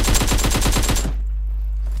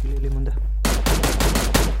ಇಲ್ಲಿ ಮುಂದೆ.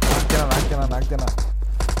 ನಾಲ್ಕು ಜನ.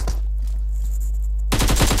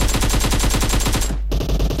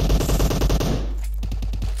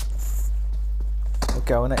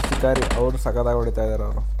 ಓಕೆ, ಅವನೇ ಶಿಕಾರಿ. ಅವರು ಸಗದಾಗ ಹೊಡಿತಾ ಇದ್ದಾರೆ.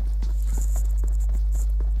 ಅವರು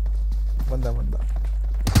ಬಂದ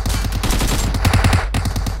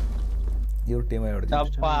ಇವ್ರ ಟೀಮೇ ಹೊಡೆದ.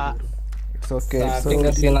 It's okay.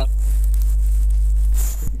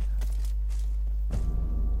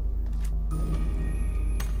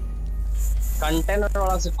 ಕಂಟೈನರ್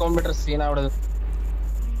ಒಳಗೆ ಸಿಕ್ಕೊಂಡ್ಬಿಟ್ರೆ ಸೀನ್ ಆಗ್ಬಿಡೋದು.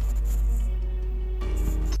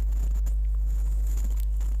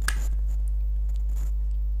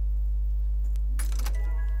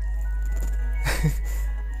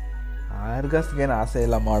 ಆರ್ಗಸ್ಗೇನು ಆಸೆ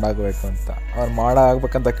ಇಲ್ಲ ಮಾಡಾಗಬೇಕು ಅಂತ. ಅವ್ನು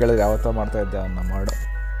ಮಾಡಾಗಬೇಕಂತ ಕೇಳಿದ್ರೆ ಯಾವತ್ತೋ ಮಾಡ್ತಾ ಇದ್ದೆ ಅವನ್ನ ಮಾಡು.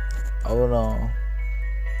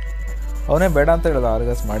 ಅವನೇ ಬೇಡ ಅಂತ ಹೇಳಿದ.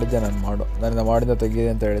 ಆರ್ಗಸ್ ಮಾಡಿದ್ದೆ ನಾನು ಮಾಡು, ನನ್ನ ಮಾಡಿದ ತೆಗೀರಿ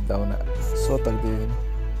ಅಂತ ಹೇಳಿದ್ದ ಅವನೇ. ಸೊ ತೆಗ್ದಿದ್ದೀನಿ.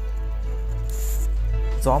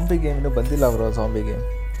 ಜಾಂಬಿ ಗೇಮ್ ಇನ್ನೂ ಬಂದಿಲ್ಲ ಅವರು. ಜಾಂಬಿ ಗೇಮ್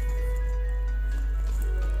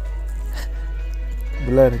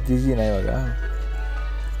ಬುಲ್ಲರ್ ಜಿಜಿನ ಇವಾಗ.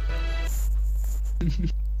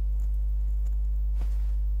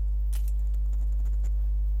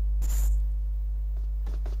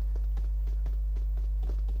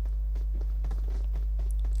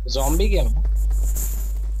 Zombie game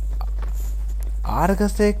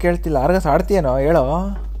ಆರ್ಗಸ್ಸೇ ಕೇಳ್ತಿಲ್ಲ. ಆರ್ಗಸ್ ಆಡ್ತೀಯೇನೋ ಹೇಳೋ.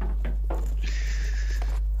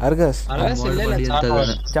 ಆರ್ಗಸ್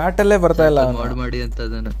ಚಾಟಲ್ಲೇ ಬರ್ತಾ ಇಲ್ಲ. ಮಾಡಿ ಅಂತ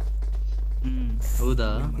ಅದನ್ನ. ಹೌದಾ?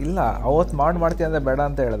 ಇಲ್ಲ, ಅವತ್ತು ಮಾಡ್ತೀಯ ಅಂದ್ರೆ ಬೇಡ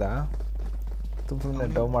ಅಂತ ಹೇಳ್ದ. ಸುಮ್ಮನೆ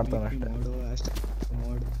ಡವ್ ಮಾಡ್ತಾನೆ ಅಷ್ಟೇ.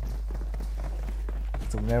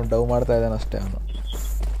 ಸುಮ್ಮನೆ ಡವ್ ಮಾಡ್ತಾ ಇದ್ದಾನೆ ಅಷ್ಟೇ.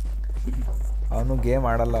 ಅವನು ಗೇಮ್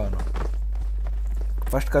ಆಡಲ್ಲ. ಅವನು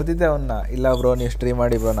ಫಸ್ಟ್ ಕಲ್ತಿದ್ದೆ ಅವನ್ನ. ಇಲ್ಲ ಬ್ರೋ ನೀವು ಸ್ಟ್ರೀಮ್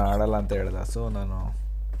ಮಾಡಿ ಬ್ರೋ, ನಾ ಆಡಲ್ಲ ಅಂತ ಹೇಳ್ದ. ಸೊ ನಾನು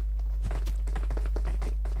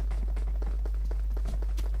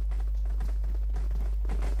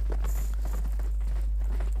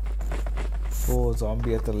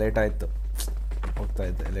ಜಾಂಬಿ ಹತ್ರ ಲೇಟ್ ಆಯಿತು. ಹೋಗ್ತಾ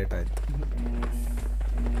ಇದ್ದೆ, ಲೇಟ್ ಆಯಿತು.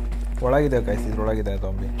 ಒಳಗಿದೆ ಕೈಸಿ, ಇದ್ರೊಳಗಿದೆ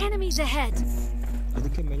ಜಾಂಬಿ.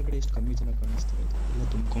 ಅದಕ್ಕೆ ಮೇಲ್ಗಡೆ ಎಷ್ಟು ಕಮ್ಮಿ ಜನ ಕಾಣಿಸ್ತಾರೆ, ಎಲ್ಲ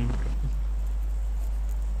ತುಂಬ್ಕೊಂಡ್ಬಿಟ್ರು.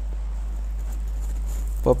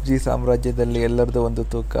 ಪಬ್ಜಿ ಸಾಮ್ರಾಜ್ಯದಲ್ಲಿ ಎಲ್ಲರದು ಒಂದು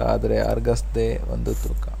ತೂಕ, ಆದರೆ ಆರ್ಗಸ್ದೇ ಒಂದು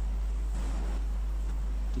ತೂಕ.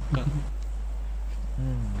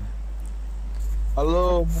 Hello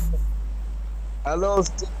hello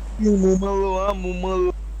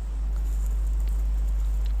ಮುಮ್ಮಲ್ವಾ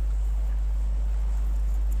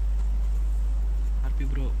R P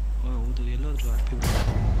bro. ಹೌದು, ಎಲ್ಲೋದ್ರು ಆರ್ ಪಿ ಬ್ರೋ?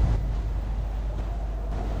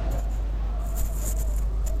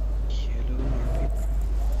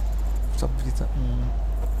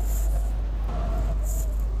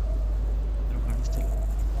 ಕಾಣಿಸ್ತಿಲ್ಲ.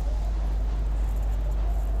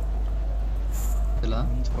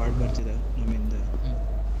 ಸ್ಕ್ವಾಡ್ ಬರ್ತಿದೆ ನಮ್ಮಿಂದ.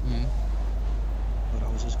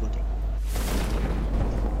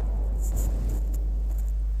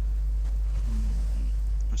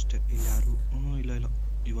 ಅಷ್ಟೇ. ಇಲ್ಲಿ ಯಾರು ಇಲ್ಲ ಇಲ್ಲ,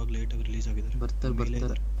 ಇವಾಗ ಲೇಟಾಗಿ ರಿಲೀಸ್ ಆಗಿದ್ದಾರೆ.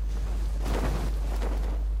 ಬರ್ತಾರೆ.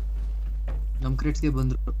 ನಮ್ ಕ್ರೇಟ್ಸ್ಗೆ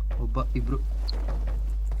ಬಂದ್ರು ಒಬ್ಬ ಇಬ್ರು.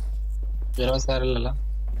 ಇರಲ್ಲ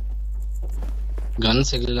ಗನ್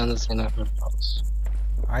ಸಿಗ್ಲಿಲ್ಲ ಅಂದ್ರೆ ಸೀನ್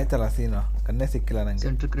ಆಯ್ತಲ್ಲ ಸೀನು. ಗನ್ನೇ ಸಿಕ್ಕಿಲ್ಲ ನಂಗೆ.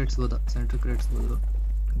 ಸೆಂಟ್ರ್ ಕ್ರೇಟ್ಸ್ ಹೋದ್ರು.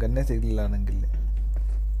 ಗನ್ನೇ ಸಿಗ್ಲಿಲ್ಲ ನಂಗೆ ಇಲ್ಲಿ.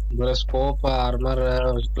 Scope, armour,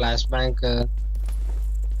 flash bank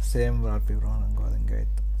same RP bro. ನಂಗೂ ಅದಂಗೆ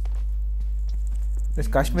ಆಯ್ತು.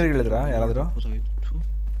 ಕಾಶ್ಮೀರಿಗೆ ಹೇಳಿದ್ರಾ ಯಾರಾದರೂ?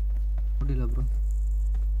 ನೋಡಿಲ್ಲ ಬ್ರೋ.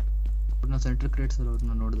 ನಾ ಸೆಂಟ್ರ್ ಕ್ರೇಟ್ಸ್ ಅಲ್ಲಿ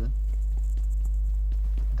ಅವ್ರನ್ನ ನೋಡಿದೆ.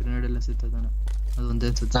 ಗ್ರೆನೇಡ್ ಎಲ್ಲ ಸಿಗ್ತದಾನೆ. ಅದೊಂದೇ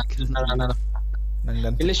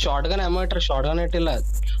ಇಲ್ಲಿ ಶಾರ್ಟ್ ಗನ್ ಅಮೋ ಇಟ್ರೆ ಶಾರ್ಟ್ ಗನ್ ಇಟ್ಟಿಲ್ಲ.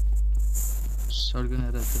 ಶಾರ್ಟ್ ಗನ್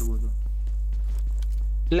ಯಾರು ಹತ್ತಿರ್ಬೋದು.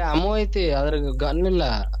 ಇಲ್ಲ ಅಮೋ ಐತಿ ಅದ್ರ ಗನ್ ಇಲ್ಲ.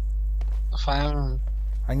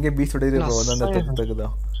 ಹಂಗೆ ಬೀಸ್ ಹೊಡಿದ್ರಿ ಬ್ರೋ. ಒಂದೊಂದು ತೆಗೆದು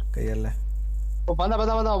ಕೈಯಲ್ಲೇ. ಬಂದ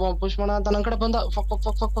ಪುಷ್ ಮಾಡ ಅಂತ ನನ್ನ ಕಡೆ ಬಂದ.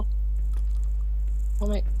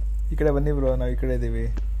 ಈ ಕಡೆ ಬನ್ನಿ ಬ್ರೋ, ನಾವ್ ಈ ಕಡೆ ಇದೀವಿ.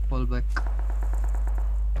 Fall back.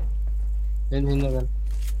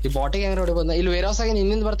 ಈ ಬಾಟಿಗೆ ಹೆಂಗ್ ನೋಡಿ ಬಂದ. ಇಲ್ಲಿ ವೇರ್ ಹೌಸ್ ಆಗಿ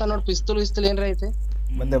ಹಿಂದಿಂದ ಬರ್ತಾ ನೋಡಿ. ಪಿಸ್ತೂಲ್ ಏನ್ರ ಐತಿ.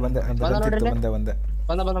 ಬಂದೆ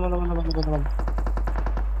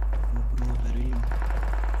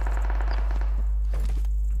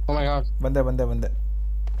ಬಂದ ಬಂದೆ.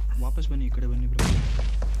 ವಾಪಸ್ ಬನ್ನಿ, ಈ ಕಡೆ ಬನ್ನಿ ಬ್ರೋ.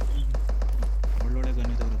 ಒಳ್ಳೊಳ್ಳೆ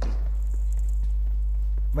ಗನ್ ಇದೆ ಅವ್ರ ಹತ್ರ.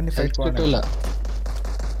 ಬನ್ನಿ ಫೈಟ್ ಇಲ್ಲ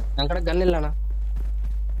ನನ್ನ ಕಡೆ ಗನ್ ಇಲ್ಲ ಅಣ್ಣ.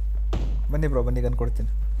 ಬನ್ನಿ ಬ್ರೋ, ಬನ್ನಿ ಗನ್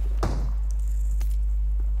ಕೊಡ್ತೀನಿ.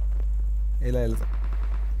 ಇಲ್ಲ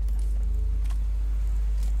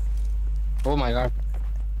ಓ ಮೈ ಗಾಡ್.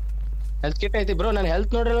 ಹೆಲ್ತ್ ಕಿಟ್ ಐತಿ ಬ್ರೋ. ನಾನು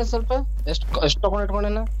ಹೆಲ್ತ್ ನೋಡ್ರಲ್ಲ ಸ್ವಲ್ಪ. ಎಷ್ಟು ತಗೊಂಡು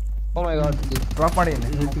ಇಟ್ಕೊಂಡೇನ. ಓ ಮೈ ಗಾಡ್. ಡ್ರಾಪ್ ಮಾಡಿ.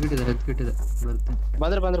 ಹೆಲ್ತ್ ಕಿಟ್ ಇದೆ ಬರುತ್ತೆ.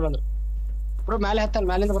 ಬಂದ್ರು ಬ್ರೋ. ಮೇಲೆ ಹತ್ತಾನ,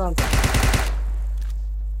 ಮ್ಯಾಲಿಂದ ಬರೋ ಅಂತ.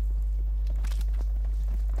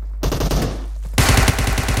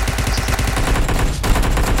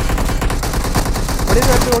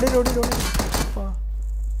 ಹೊಡಿ.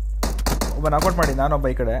 ಒಬ್ಬ ನಾಕೌಟ್ ಮಾಡಿ. ನಾನೊಬ್ಬ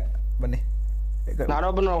ಈ ಕಡೆ ಬನ್ನಿ.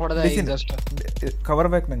 ನಾನೊಬ್ಬನ ಹೊಡೆದ. ಕವರ್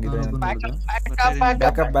ಬೇಕು ನಂಗೆ.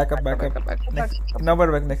 ಬ್ಯಾಕಪ್. ಇನ್ನೊಬ್ಬ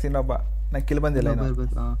ಬೇಕು. ನೆಕ್ಸ್ಟ್ ಇನ್ನೊಬ್ಬ. ನಂಗೆ ಕಿಲ್ ಬಂದಿಲ್ಲ.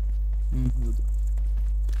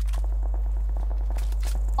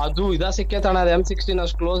 ಅದು ಸಿಕ್ಕೇತಣ. ಅದು M16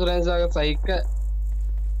 ಅಷ್ಟು ಕ್ಲೋಸ್ ರೇಂಜ್ ಆಗತ್ತೆ. ಸೈಕ್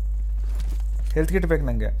ಹೆಲ್ತ್ ಕಿಟ್ ಬೇಕು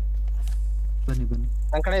ನಂಗೆ. ಬನ್ನಿ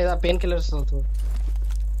ನನ್ನ ಕಡೆ ಪೇನ್ ಕಿಲ್ಲರ್ಸ್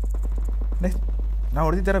ನಾ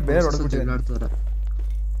ಹೊಡೆದಿದ್ದಾರ ಬೇರೆ ಹೊಡೆದ್ಬಿಟ್ಟಿದ್ದಾರೆ.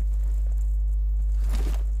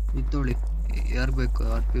 ಇತ್ತೋಳಿ ಯಾರು ಬೇಕು?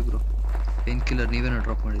 RP bro. ಪೇನ್ ಕಿಲ್ಲರ್ ನೀವೇನೋ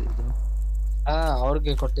ಡ್ರಾಪ್ ಮಾಡಿದ್ದು?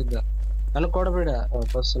 ಅವ್ರಿಗೆ ಕೊಟ್ಟಿದ್ದ. ನನಗೆ ಕೊಡಬೇಡ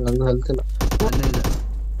ಫಸ್ಟ್. ನಂದು ಹೆಲ್ತ್ ಇಲ್ಲ. ಅಲ್ಲೇ ಇದೆ.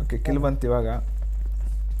 ಓಕೆ, ಕಿಲ್ ಬಂತು ಇವಾಗ.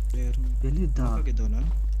 ಎಲ್ಲಿದ್ದ?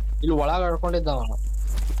 ಇಲ್ಲಿ ಒಳಗೆ ಆಡ್ಕೊಂಡಿದ್ದ ಅವನು.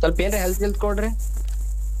 ಸ್ವಲ್ಪ ಏನ್ರ ಹೆಲ್ತ್ ಕೊಡ್ರಿ.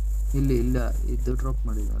 ಇಲ್ಲಿ ಇಲ್ಲ, ಇದು drop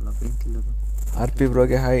ಮಾಡಿದಲ್ಲ pain killer. RP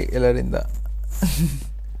ಬ್ರೋಗೆ hi ಎಲ್ಲರಿಂದ.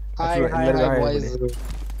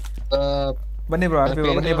 ಬನ್ನಿ ಬ್ರೋ. RP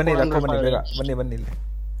ಬ್ರೋ ಬನ್ನಿ. ಲಕ್ಕೋ ಬನ್ನಿ ಬೇಗ. ಬನ್ನಿ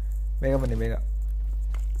ಇಲ್ಲಿ ಬೇಗ.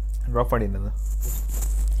 ಡ್ರಾಪ್ ಮಾಡಿ ಅನ್ನೋದು.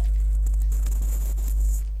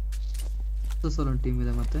 ಟೀಮ್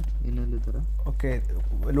ಇದೆ ಮತ್ತೆ ಇನ್ನೆಲ್ಲಿದ್ದಾರೆ? ಓಕೆ,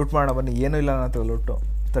 ಲೂಟ್ ಮಾಡೋಣ ಬನ್ನಿ. ಏನೂ ಇಲ್ಲ ನನ್ನ ಹತ್ರ ಲೂಟು.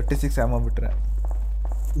 36 ಆಮೋ ಬಿಟ್ರೆ.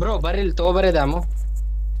 ಬ್ರೋ ಬರ್ರಿ, ಇಲ್ಲಿ ತಗೋಬರಿದೆ ಆಮೋ.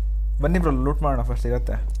 ಬನ್ನಿ ಬ್ರೋ, ಲೂಟ್ ಮಾಡೋಣ. ಫಸ್ಟ್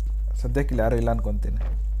ಸಿಗತ್ತೆ. ಸದ್ಯಕ್ಕೆ ಇಲ್ಲಿ ಯಾರು ಇಲ್ಲ ಅನ್ಕೊಂತೀನಿ.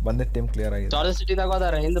 ಬಂದಿದ್ದ ಟೀಮ್ ಕ್ಲಿಯರ್ ಆಗಿದೆ. ಜಾಲ್ ಸಿಟಿದಾಗ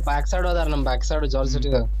ಹೋದಾರ. ಹಿಂದೆ ಬ್ಯಾಕ್ ಸೈಡ್ ಹೋದಾರ. ನಮ್ಮ ಬ್ಯಾಕ್ ಸೈಡ್ ಜಾಲ್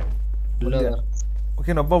ಸಿಟಿದಾಗ.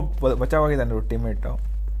 ಓಕೆ, ಒಬ್ಬ ಬಚಾವಾಗಿದ್ದಾನೆ ಟೀಮ್ಮೇಟ್.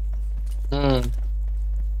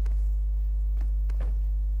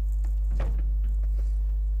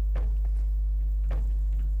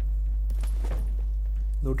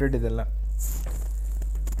 ಲೂಟೆಡ್ ಇದೆಲ್ಲ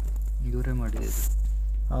ಇವರೇ ಮಾಡಿದ್ರು.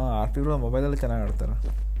 RP ಬ್ರೋ ಮೊಬೈಲಲ್ಲಿ ಚೆನ್ನಾಗಿ ಆಡ್ತಾರೆ.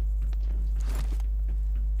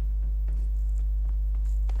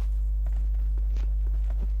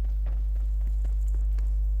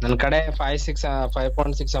 ನನ್ನ ಕಡೆ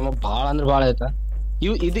 5.6 ಅಮ್ಮ ಭಾಳ ಅಂದ್ರೆ ಭಾಳ ಆಯ್ತಾ.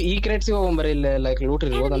 ಈ ಕ್ರೇಟ್ಸಿಗೆ ಹೋಗ್ಬರಿ. ಇಲ್ಲಿ ಲೈಕ್ ಲೂಟ್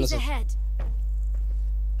ಇರ್ಬೋದು ಅನ್ಸುತ್ತೆ.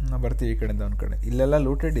 ನಾ ಬರ್ತೀವಿ ಈ ಕಡೆಯಿಂದ ಒಂದು ಕಡೆ. ಇಲ್ಲೆಲ್ಲ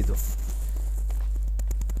ಲೂಟೆಡ್ ಇದು.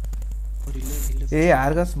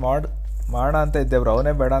 ಆರ್ಗಸ್ ಮಾಡೋಣ ಅಂತ ಇದ್ದೆ ಬ್ರೋ.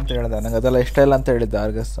 ಅವನೇ ಬೇಡ ಅಂತ ಹೇಳ್ದ. ನಂಗೆ ಅದೆಲ್ಲ ಇಷ್ಟ ಇಲ್ಲ ಅಂತ ಹೇಳಿದ್ದೆ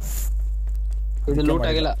ಆರ್ಗಸ್. ಇದು ಲೂಟ್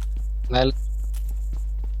ಆಗಿಲ್ಲ.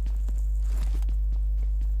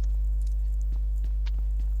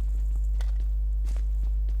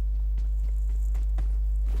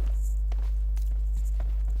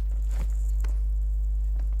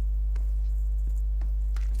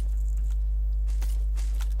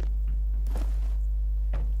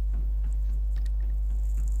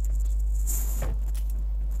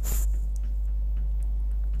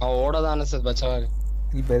 ಓಡೋದ ಅನಿಸ್ತದೆ ಬಚಾವಾಗಿ.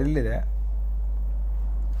 ಇಲ್ಲಿ ಬೆರಳಿದೆ.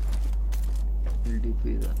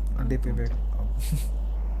 DP ಬೇಕು.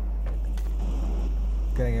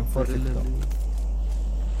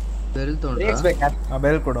 ಬೆರಲ್ ತಗೊಂಡ್ರಾ?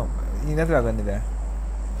 ಬೆರಲ್ ಕೊಡು. ನಿನ್ನ ಹತ್ರ ಬಂದಿದೆ.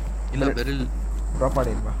 ಇಲ್ಲ ಬೆರಲ್ ಡ್ರಾಪ್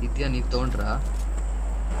ಮಾಡಿ ಇಲ್ವಾ? ಇದೆಯಾ ನೀವು ತೊಗೊಂಡ್ರಾ?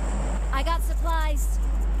 I got supplies.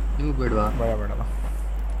 ನೀವು ಬೇಡವಾ? ಬೇಡ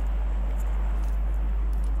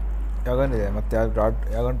ಯಾವನಿದೆ ಮತ್ತೆ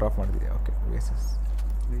ಯಾವನ್ ಡ್ರಾಪ್ ಮಾಡಿದೀಯ? ಓಕೆ ಬೇಸಿಸ್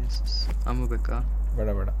ಆಮೋ ಬೇಕಾ? ಬೇಡ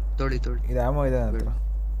ತೊಳಿ ಇದು ಆಮೋ ಇದೆ ನನ್ನ ಹತ್ರ.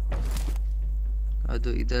 ಅದು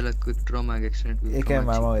ಇದೆಲ್ಲ ಕ್ವಿಕ್ ಡ್ರಾ ಮ್ಯಾಗ್ ಎಕ್ಸ್ಟೆಂಡ್ ಏಕೆ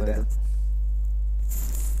ಆಮೋ ಇದೆ.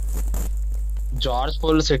 ಜಾರ್ಜ್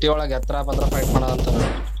ಫುಲ್ ಸಿಟಿ ಒಳಗೆ ಎತ್ತರ ಪತ್ರ ಫೈಟ್ ಮಾಡೋದಂತ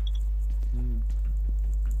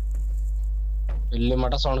ಇಲ್ಲಿ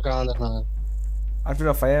ಮಠ ಸೌಂಡ್ ಕೇಳಂದ್ರೆ ನಾನು ಅಷ್ಟು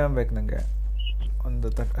 5mm ಬೇಕು ನಂಗೆ. ಒಂದು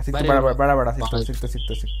ಸಿಕ್ತು.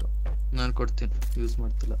 ಬೇಡ ಸಿಕ್ತು. ನಾನು ಕೊಡ್ತೀನಿ, ಯೂಸ್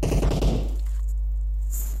ಮಾಡ್ತಿಲ್ಲ.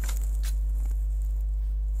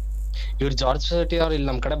 ಇವ್ರು ಜಾರ್ಜ್ ಸಿಟಿ ಅವ್ರು ಇಲ್ಲಿ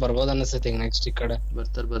ನಮ್ ಕಡೆ ಬರ್ಬೋದು ಅನಿಸ್ತೈತಿ. ನೆಕ್ಸ್ಟ್ ಈ ಕಡೆ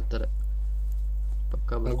ಬರ್ತಾರೆ ಪಕ್ಕ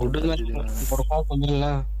ಗುಡ್ಡದ ಮೇಲೆ ನೋಡ್ಕೊಂಡ್ ಬಂದಿಲ್ಲ.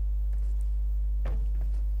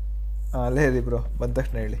 ಅಲ್ಲೇ ಇರಿ ಬ್ರೋ, ಬಂದ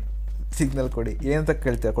ತಕ್ಷಣ ಹೇಳಿ, ಸಿಗ್ನಲ್ ಕೊಡಿ. ಏನಂತ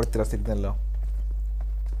ಕೊಡ್ತೀರಾ ಸಿಗ್ನಲ್?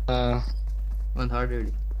 ಒಂದು ಹಾಡು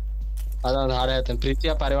ಹೇಳಿ. ಅದೊಂದು ಹಾಡು ಹೇಳ್ತೇನೆ,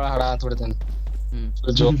 ಪ್ರೀತಿಯ ಪಾರಿವಾಳ ಹಾಡ ಅಂತ ಬಿಡ್ತೇನೆ.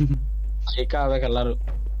 ಐಕ ಆಗ್ಬೇಕು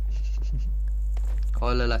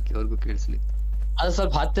ಕಾಲಲ್ಲಿ ಹಾಕಿ ಅವ್ರಿಗೂ ಕೇಳಿಸ್ಲಿ. ಅದು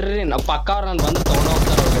ಸ್ವಲ್ಪ ಹತ್ತಿರ ನಮ್ಮ ಪಕ್ಕ ಅವ್ರು ನಾನು ಬಂದ್ರೆ ತಗೊಂಡು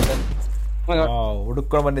ಹೋಗ್ತಾರೆ.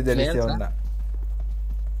 ಹುಡುಕೊಂಡು ಬಂದಿದ್ದೆ ಡಿಸಿ ಅವನ್ನ.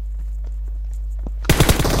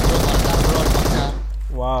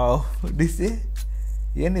 ವಾವ್ ಡಿಸಿ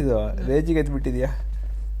ಏನಿದು ರೇಜಿಗೆ ಎದ್ಬಿಟ್ಟಿದ್ಯಾ?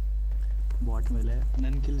 ಬಾಟ್ ಮೇಲೆ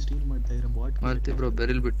ನನ್ನ ಕಿಲ್ ಸ್ಟೀಲ್ ಮಾಡ್ತಾ ಇರೋ ಬಾಟ್ ಮಾಡ್ತಿ ಬ್ರೋ.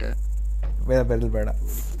 ಬೆರಿಲ್ ಬಿಟ್ಟೆ. ಬೆರಿಲ್ ಬೇಡ.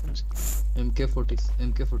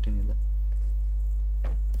 MK14 ಇದೆ.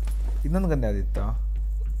 ಇನ್ನೊಂದು ಗನ್ ಯಾವ್ದಿತ್ತು?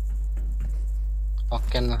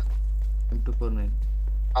 ಓಕೆನಾ M249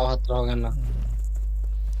 ಅವ ಹತ್ರ ಹೋಗಣ್ಣ.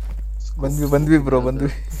 ಬಂದ್ವಿ ಬ್ರೋ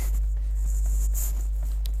ಬಂದ್ವಿ.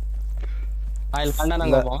 ಇಲ್ಲಿ ಕಂಡ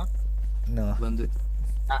ನಂಗೆ ಬಂದ್ವಿ.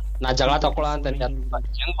 ನಾ ಜಗಳ ತಕೊಳ ಅಂತ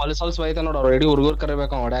ಹೆಂಗ್ ಹೊಲಸ್ ಹೋಯ್ತ ನೋಡು. ಅವ್ರು ರೆಡಿ ಹುಡುಗರು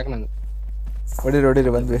ಕರಿಬೇಕು ಹೊಡ್ಯಾಕ ನಂಗೆ.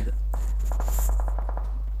 ಹೊಡಿರಿ ಬಂದ್ವಿ.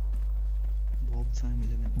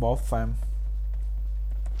 ಬಾಬ್ ಫ್ಯಾಮ್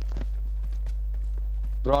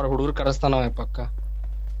ಬ್ರೋ ಅವ್ರು ಹುಡುಗರು ಕರೆಸ್ತಾನ ಪಕ್ಕ.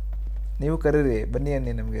 ನೀವು ಕರೀರಿ ಬನ್ನಿ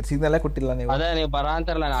ಅನ್ನಿ. ನಮ್ಗೆ ಸಿಗ್ನಲ್ಲೇ ಕೊಟ್ಟಿಲ್ಲ ನೀವು. ಅದೇ ನೀವು ಬರ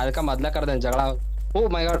ಅಂತಾರಲ್ಲ, ಅದಕ್ಕೆ ಮೊದ್ಲೇ ಕರ್ದೇನೆ ಜಗಳ. ಓ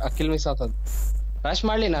ಮೈ ಗಾಡ್ ಅಕಿಲ್ ಮಿಸ್ ಆಗ್ತದ. ರಶ್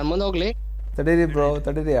ಮಾಡ್ಲಿ, ನಾನು ಮುಂದೆ ಹೋಗ್ಲಿ. ತಡೀರಿ ಬ್ರೋ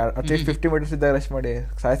ತಡೀರಿ. ಅಟ್ಲೀಸ್ಟ್ 50 ಮೀಟರ್ಸ್ ಇದ್ದಾಗ ರಶ್ ಮಾಡಿ.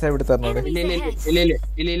 ಸಾಯ್ಸಾಯ್ ಬಿಡ್ತಾರೆ ನೋಡಿ.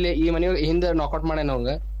 ಇಲ್ಲಿ ಈ ಮನೆ ಹಿಂದೆ ನಾಕ್ಔಟ್ ಮಾಡೇನ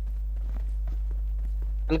ಅವ್ಗೆ.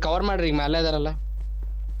 ನನ್ ಕವರ್ ಮಾಡ್ರಿ, ಈಗ ಮೇಲೆ ಇದಾರಲ್ಲ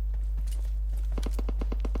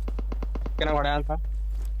ಹೊಡ್ಯಾ ಅಂತ.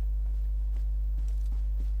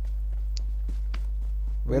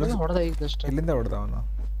 ಇಲ್ಲಿಂದ ಹೊಡೆದ ಅವನು.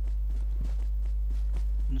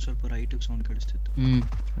 ಇನ್ನು ಸ್ವಲ್ಪ ರೈಟ್ ಸೌಂಡ್ ಕೇಳಿಸ್ತಿತ್ತು.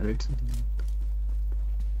 ರೈಟ್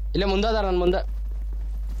ಇಲ್ಲೇ ಮುಂದೆ ಅದಾರ ನನ್ ಮುಂದೆ.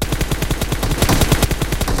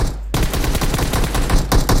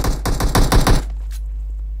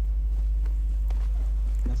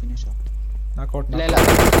 ನಾಕೌಟ್ ಇಲ್ಲ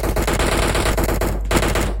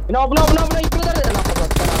ಇನ್ನೊಬ್ನ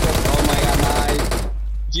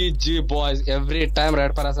G boys every time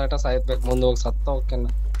red ಪ್ಯಾರಾಸೈಟಸ್ ಆಯ್ತಬೇಕು. ಮುಂದೆ ಹೋಗಿ ಸತ್ತ ಹೋಗ್ಕೇನ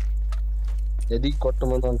ಎದಿಗ್ ಕೊಟ್ಟು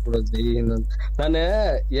ಮುಂದೆ ಅಂದ್ಬಿಡೋದು. ನಾನು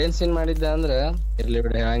ಏನ್ ಸೀನ್ ಮಾಡಿದ್ದೆ ಅಂದ್ರೆ ಇರ್ಲಿ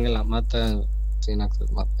ಬಿಡ ಹೇಳಂಗಿಲ್ಲ, ಮತ್ತೆ ಸೀನ್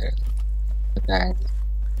ಆಗ್ತದೆ. ಮತ್ತೆ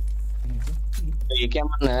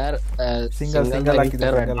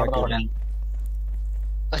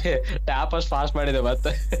ಟ್ಯಾಪ್ ಅಷ್ಟು ಫಾಸ್ಟ್ ಮಾಡಿದೆ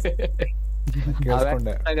ಮತ್ತೆ.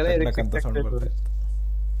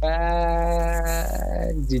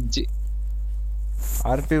 ಜಿಜ್ಜಿ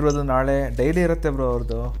RP ಇರೋದು ನಾಳೆ ಡೈಲಿ ಇರುತ್ತೆ ಬ್ರೋ.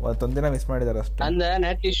 ಅವ್ರದ್ದು ಒಂದಿನ ಮಿಸ್ ಮಾಡಿದಾರೆ ಅಷ್ಟೇ. ಅಂದ್ರೆ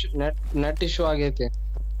ನೆಟ್ ಇಶ್ಯೂ ಆಗೈತಿ.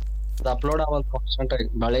 ಅದು ಅಪ್ಲೋಡ್ ಆಗೋದು ಕಾನ್ಸ್ಟೆಂಟ್ ಆಗಿ.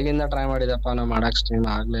 ಬೆಳಗಿಂದ ಟ್ರೈ ಮಾಡಿದಪ್ಪ ನಾ ಮಾಡಕ್ ಸ್ಟ್ರೀಮ್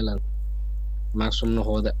ಆಗ್ಲಿಲ್ಲ. ಮ್ಯಾಕ್ ಸುಮ್ನೆ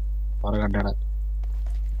ಹೋದೆ ಹೊರಗಡ್ಡಾಡ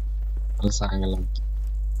ಕೆಲಸ ಆಗಲ್ಲ ಅಂತ.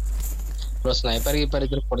 ಸ್ನೈಪರ್ ಗೀಪರ್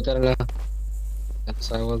ಇದ್ರೆ ಕೊಡ್ತಾರಲ್ಲ, ಕೆಲಸ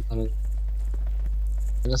ಆಗೋದು ನನಗೆ.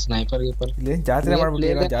 ಸ್ನೈಪರ್ ಗೀಪರ್ ಇಲ್ಲಿ ಜಾತ್ರೆ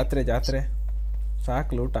ಮಾಡ್ಬಿಟ್ಟಿಲ್ಲ. ಜಾತ್ರೆ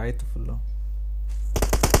ಸಾಕು, ಲೂಟ್ ಆಯ್ತು ಫುಲ್ಲು.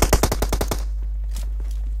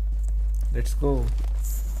 Let's go.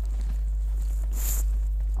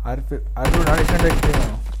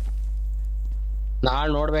 ನಾಳೆ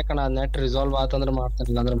ನೋಡ್ಬೇಕಣ್ಣ. ನೆಟ್ ರಿಸಾಲ್ವ್ ಆತಂದ್ರೆ ಮಾಡ್ತಾನೆ,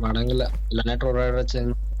 ಇಲ್ಲಾಂದ್ರೆ ಮಾಡಂಗಿಲ್ಲ. ಇಲ್ಲ ನೆಟ್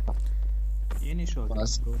ಚೇಂಜ್.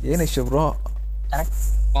 ಏನ್ ಇಶ್ಯೂ ಬ್ರೋ?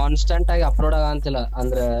 ಕಾನ್ಸ್ಟೆಂಟ್ ಆಗಿ ಅಪ್ಲೋಡ್ ಆಗಂತಿಲ್ಲ.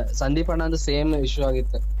 ಅಂದ್ರೆ ಸಂದೀಪ್ ಅಣ್ಣಂದು ಸೇಮ್ ಇಶ್ಯೂ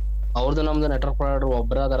ಆಗಿತ್ತು. ಅವ್ರದ್ದು ನಮ್ದು ನೆಟ್ವರ್ಕ್ ಪ್ರೊವೈಡರ್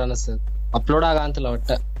ಒಬ್ಬರ ಅದಾರ ಅನಿಸ್ತದೆ. ಅಪ್ಲೋಡ್ ಆಗಂತಿಲ್ಲ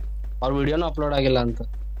ಒಟ್ಟ. ಅವ್ರ ವಿಡಿಯೋನು ಅಪ್ಲೋಡ್ ಆಗಿಲ್ಲ ಅಂತ.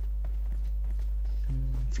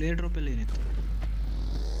 ಫ್ಲೇರ್ ಡ್ರಾಪ್ ಅಲ್ಲಿ ಏನಿತ್ತು?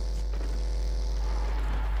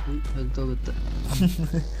 ಹೋಗುತ್ತೆ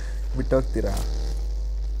ಬಿಟ್ಟು ಹೋಗ್ತೀರಾ?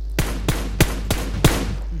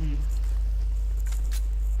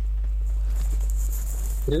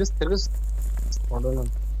 ತಿರ್ಗಿಸ್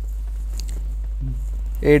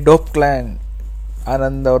ಏ ಡೋಪ್ ಕ್ಲಾನ್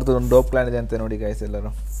ಆನಂದ್ ಅವ್ರದ್ದು ಒಂದು ಡೋಪ್ ಕ್ಲಾನ್ ಇದೆ ಅಂತ ನೋಡಿ ಗೈಸ್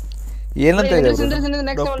ಎಲ್ಲರೂ. ಏನಂತ ಇದೆ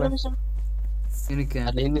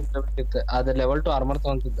ಅದ್ರ level 2 armour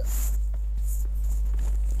ತಗೊಂತಿದ್ದ.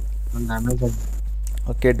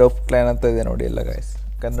 Okay dope clan ಅಂತ ಇದೆ ನೋಡಿ ಎಲ್ಲ ಗೈಸ್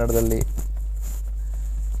ಕನ್ನಡದಲ್ಲಿ.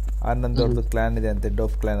 ಆನಂದ್ ಅವ್ರದ್ದು ಕ್ಲಾನ್ ಇದೆ ಅಂತೆ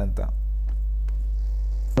ಡೋಪ್ ಕ್ಲಾನ್ ಅಂತ.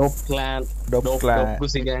 Dope clan dope clan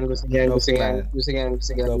ಗುಸಿ gang ಗುಸಿ gang ಗುಸಿ gang ಗುಸಿ gang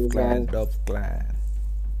ಗುಸಿ gang dope clan dope clan.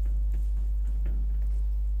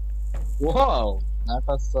 Wow, that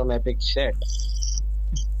was some epic shit.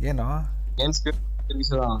 ಏನೋ ಏನ್ ಸ್ಕಿಲ್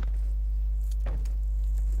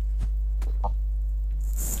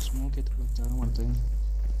ಸ್ಮೋಕ್ ಎತ್ಕೊಳ್ತಾ ಮಾಡ್ತೇವೆ.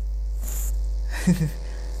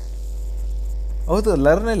 ಹೌದು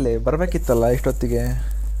ಲರ್ನಲ್ಲಿ ಬರಬೇಕಿತ್ತಲ್ಲ ಇಷ್ಟೊತ್ತಿಗೆ.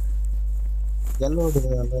 ಎಲ್ಲ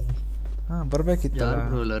ಹೋಗಿದ್ರಲ್ಲ. ಹಾಂ ಬರಬೇಕಿತ್ತಲ್ಲ.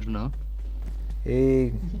 ಯಾರು ಲರ್ನು?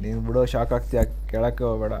 ನೀನು ಬಿಡೋ ಶಾಕ್ ಆಗ್ತೀಯ ಕೇಳಕ್ಕೆ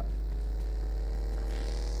ಹೋಗಬೇಡ.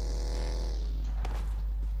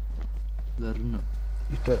 ಲರ್ನು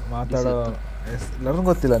ಇಷ್ಟು ಮಾತಾಡೋ ಲರ್ನ್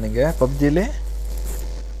ಗೊತ್ತಿಲ್ಲ ನಿಂಗೆ ಪಬ್ಜಿಲಿ?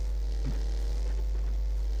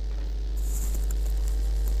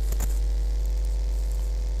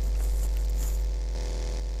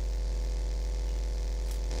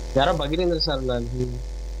 ಯಾರೋ ಬಗಿರಿಂದ ಸರ್ ಅಲ್ಲ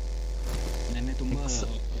ನೆನ್ನೆ ತುಂಬಾ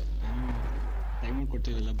ಟೈಮ್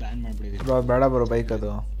ಕೊಡ್ತಿರಲಿಲ್ಲ ಬ್ಯಾನ್ ಮಾಡ್ಬಿಡಿದ್ವಿ. ಬೇಡ ಬರೋ ಬೈಕ್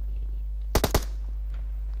ಅದು.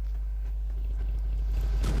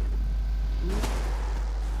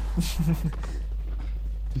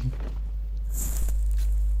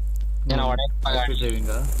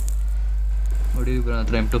 ಡ್ರೈವಿಂಗ ನೋಡಿ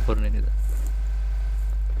ಹತ್ರ M24 ಇದೆ.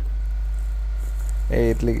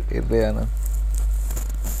 ಇರ್ಲಿ ನಾನು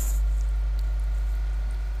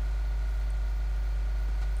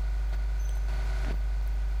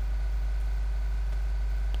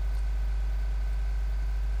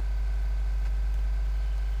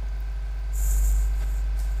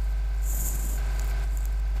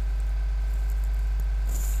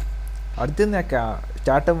ಅರ್ಜುನ್ ಯಾಕೆ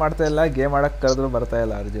ಚಾಟ್ ಮಾಡ್ತಾ ಇಲ್ಲ, ಗೇಮ್ ಆಡಕ್ಕೆ ಕರೆದ್ರು ಬರ್ತಾ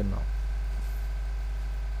ಇಲ್ಲ ಅರ್ಜುನ್.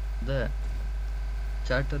 ಅದೇ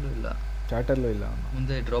ಚಾಟಲ್ಲೂ ಇಲ್ಲ ಅವನು.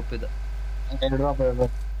 ಮುಂದೆ ಡ್ರಾಪ್ ಇದೆ.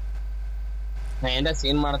 ನಾ ಏನ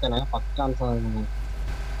ಸೀನ್ ಮಾಡ್ತೇನೆ ಪಕ್ಕ ಅಂತ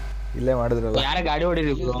ಇಲ್ಲೇ ಮಾಡಿದ್ರಲ್ಲ. ಯಾರ ಗಾಡಿ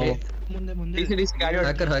ಹೊಡಿರಿ ಮುಂದೆ ಮುಂದೆ ಡಿಸಿ ಗಾಡಿ ಹೊಡಿ.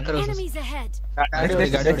 Enemies ahead.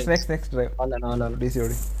 Next drive DC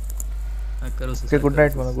ಹೊಡಿ. ಹ್ಯಾಕರ್ಸ್ ಓಕೆ ಗುಡ್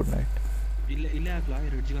ನೈಟ್ ಮನ ಗುಡ್ ನೈಟ್. ಇಲ್ಲೇ ಹಾಕ್ಲಾ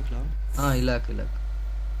ರಿಡ್ಜಿಗೆ ಹಾಕ್ಲಾ? ಹಾಂ ಇಲ್ಲ ಹಾಕಿಲ್ಲ.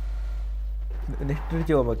 ನೆಕ್ಸ್ಟ್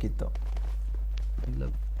ರೀಚ್ ಹೋಗ್ಬೇಕಿತ್ತು. ಇಲ್ಲ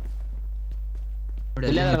ನೋಡಿ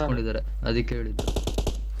ಅಲ್ಲಿ ನಿಂತ್ಕೊಂಡಿದ್ದಾರೆ ಅದಕ್ಕೆ ಹೇಳಿದ್ದು.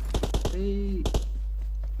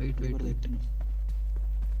 ವೆಯ್ಟ್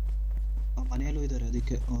ಮನೆಯಲ್ಲೂ ಇದ್ದಾರೆ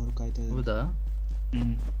ಅದಕ್ಕೆ ಅವ್ರು ಕಾಯ್ತಾ ಇದ್ದಾರೆ. ಹೌದಾ?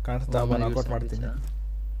 ಕಾಣಿಸ್ತಾ ನಾಕೌಟ್ ಮಾಡ್ತೀನಿ.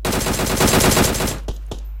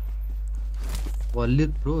 ಅಲ್ಲಿ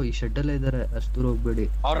ಬ್ರೋ ಈ ಶೆಡ್ ಅಲ್ಲೇ ಇದ್ದಾರೆ, ಅಷ್ಟು ದೂರ ಹೋಗ್ಬೇಡಿ.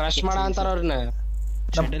 ಅವ್ರು ರಶ್ ಮಾಡ ಅಂತಾರ ಅವ್ರನ್ನ.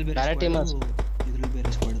 ಬೇರೆ ಟೀಮ್ ಇದ್ರಲ್ಲಿ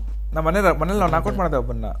ಬೇರೆ ಸ್ಕ್ವಾಡ್. ನಮ್ಮ ಮನೇಲಿ ನಾವು ನಾಕೌಟ್ ಮಾಡಿದೆ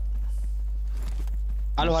ಒಬ್ಬನ್ನ.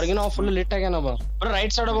 ಅಲ್ಲಿ ಹೊರಗಿನ ಫುಲ್ ಲಿಟ್ ಆಗ್ಯಾನೊಬ್ಬ. ಬರೋ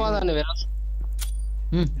ರೈಟ್ ಸೈಡ್ ಒಬ್ಬ ಅದಾನೆ ಬೇರೆ.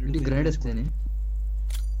 ಇಲ್ಲಿ ಗ್ರೈಂಡ್ ಇಸ್ತೀನಿ.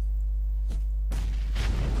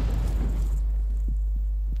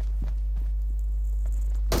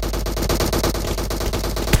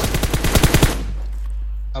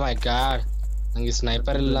 Oh my god, ನಂಗೆ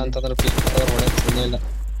ಸ್ನೈಪರ್ ಇಲ್ಲ ಅಂತಂದ್ರೆ ಹೊಡೆಕ್ ಸುಮ್ಮನೆ ಇಲ್ಲ.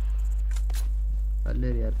 ಅಲ್ಲೇ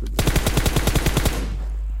ಯಾರು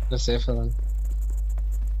ಸೇಫ್ ಅದ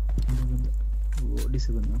ಓಡಿಸಿ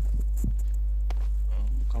ಬಂದ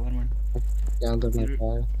ಕವರ್ ಮಾಡಿ.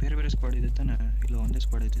 ಬೇರೆ ಬೇರೆ ಸ್ಕ್ವಾಡ್ ಇದೆ ತಾನೆ? ಇಲ್ಲ ಒಂದೇ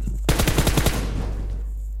ಸ್ಕ್ವಾಡ್ ಐತಿದ್ದು.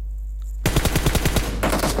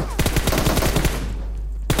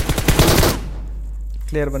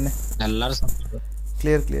 ಕ್ಲಿಯರ್ ಬನ್ನಿ ಎಲ್ಲಾರು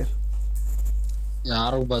ಕ್ಲಿಯರ್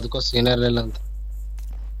ಯಾರು ಬದುಕೋ ಸೀನಿಯರ್ ಇಲ್ಲ ಅಂತ.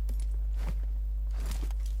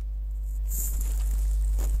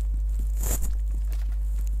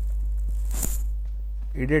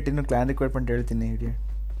 ಇಡಿಯಟ್ ಇನ್ನು ಕ್ಲಾನ್ ರಿಕ್ವೈರ್ಮೆಂಟ್ ಹೇಳ್ತೀನಿ ಇಡಿಯಟ್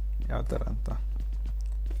ಯಾವ ಥರ ಅಂತ.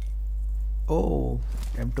 ಓ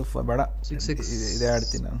M24 ಬೇಡ, ಇದೇ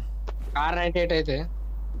ಆಡ್ತೀನಿ ನಾನು. R98 ಐತೆ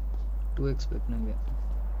 2x ಬೇಕು ನನಗೆ.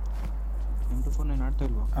 M24 ನಾನು ಆಡ್ತಾ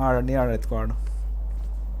ಇಲ್ವಾ? ನೀ ಆಡ ಎತ್ಕೊ ಆಡು.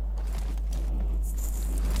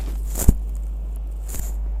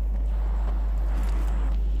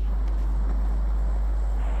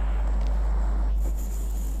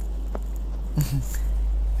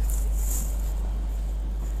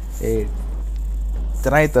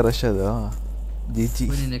 ಚೆನ್ನಾಗಿತ್ತು ರಶ್ ಅದು. ಜಿ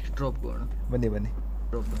ಬನ್ನಿ ನೆಕ್ಸ್ಟ್ ಡ್ರಾಪ್ ಹೋಗೋಣ. ಬನ್ನಿ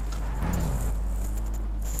ಡ್ರಾಪ್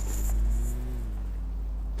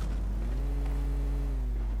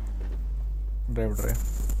ಡ್ರೈವ್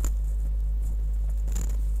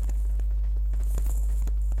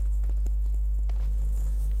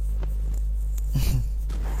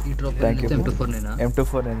ಈ ಡ್ರಾಪ್ ಥ್ಯಾಂಕ್ ಯು.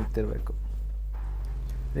 M24 ನಿಂತಿರ್ಬೇಕು.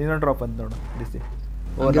 ನೀನು ಡ್ರಾಪ್ ಅಂತ ನೋಡು ಡಿ ಸಿ.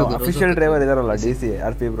 ಅಫಿಷಿಯಲ್ ಡ್ರೈವರ್ ಇದಾರಲ್ಲ ಡಿ ಸಿ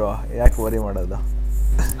RP ಬ್ರೋ, ಯಾಕೆ ವರಿ ಮಾಡೋದು?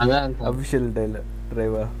 ಅಫಿಷಿಯಲ್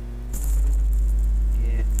ಡ್ರೈವರ್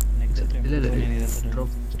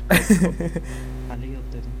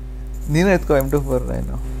ನೀನು ಎತ್ಕೋ M24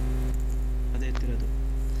 ನಾನು ಅದೇ ಎತ್ತಿರೋದು.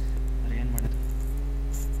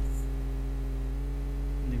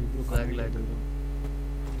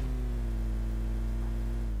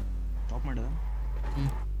 ಟಾಪ್ ಮಾಡದ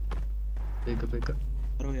ಬೇಕ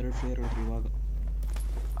ಬರೋ 2 ಫ್ಲೇಯರ್ ಹೊಡ್ರಿ ಇವಾಗ.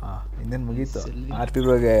 ಇನ್ನೇನು ಮುಗೀತು. ಆರ್ ಪಿ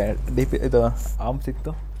ಬ್ರೋಗೆ ಡಿ ಪಿ ಇದು ಆಮ್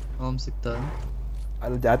ಸಿಕ್ತಾ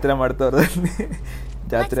ಅಲ್ಲಿ ಜಾತ್ರೆ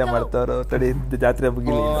ಮಾಡ್ತವ್ರು ತಡಿ ಜಾತ್ರೆ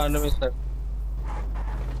ಮುಗಿಲಿ.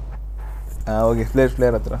 ಹೋಗಿ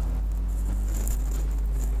ಪ್ಲೇಯರ್ ಹತ್ರ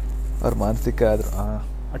ಅವ್ರು ಮಾನಸಿಕ ಆದರು.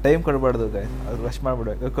 ಟೈಮ್ ಕೊಡಬಾರ್ದು ಗೈಸ್, ಅದು ರಶ್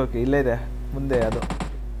ಮಾಡಿಬಿಡ್ಬೇಕು. ಓಕೆ ಇಲ್ಲೇ ಇದೆ ಮುಂದೆ ಅದು.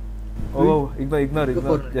 Ignore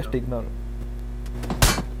just ignore.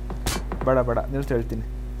 ಬೇಡ ನಿಲ್ಸಿ ಹೇಳ್ತೀನಿ.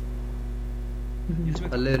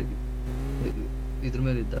 ಅಲ್ಲೇ ಇದ್ರ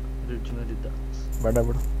ಮೇಲೆ ಇದ್ದ, ಬ್ರಿಡ್ಜ್ ಮೇಲೆ ಇದ್ದ.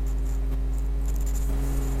 ಬಿಡು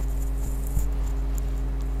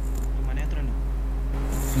ಮನೆ ಹತ್ರನೇ.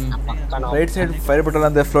 ರೈಟ್ ಸೈಡ್ ಫೈರ್ ಬಟನ್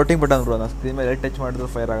ಅಂದ್ರೆ ಫ್ಲೋಟಿಂಗ್ ಬಟನ್ ಬ್ರೋ. ನಾನು ಸ್ಕ್ರೀನ್ ಮೇಲೆ ಟಚ್ ಮಾಡಿದ್ರೆ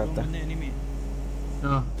ಫೈರ್ ಆಗುತ್ತೆ.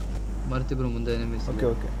 ಮರ್ತಿ ಬ್ರೋ ಮುಂದೆ ಎನಿಮೀಸ್.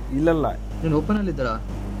 ಓಕೆ ಇಲ್ಲಲ್ಲ, ನೀನು ಓಪನ್ ಅಲ್ಲಿ ಇದ್ದರಾ?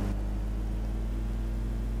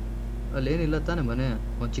 ಅಲ್ಲೇನಿಲ್ಲ ತಾನೆ ಮನೆ,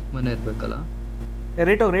 ಒಂದು ಚಿಕ್ಕ ಮನೆ ಇರ್ಬೇಕಲ್ಲ.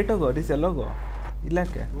 ರೈಟ್ ಹೋಗು ರೀಸ್ ಎಲ್ಲೋಗು.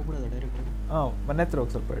 ಇಲ್ಲಕ್ಕೆ ಹೋಗ್ಬಿಡೋದ ಡೈರೆಕ್ಟ್? ಮನೆ ಹತ್ರ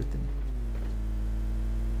ಹೋಗಿ ಸ್ವಲ್ಪ ಹೇಳ್ತೀನಿ.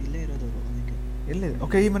 ಇಲ್ಲೇ ಇರೋದು ಅದಕ್ಕೆ. ಎಲ್ಲಿದೆ?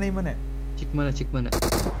 ಓಕೆ ಈ ಮನೆ ಚಿಕ್ಕ ಮನೆ.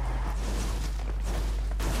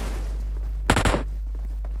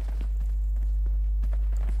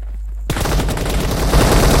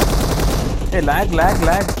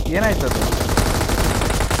 ಲ್ಯಾಗ್ ಏನಾಯ್ತು ಅದು?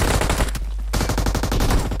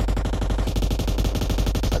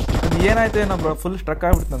 ಏನಾಯ್ತು ಏನೋ ಬ್ರೋ, ಫುಲ್ ಸ್ಟ್ರಕ್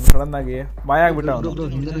ಆಗ್ಬಿಡ್ತು ನಂದು ಸಡನ್ ಆಗಿ. ಮಾಯ ಆಗ್ಬಿಟ್ಟ ಅವನು.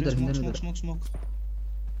 ಸ್ಮೋಕ್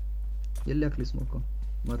ಎಲ್ಲಿ ಹಾಕ್ಲಿ ಸ್ಮೋಕ್?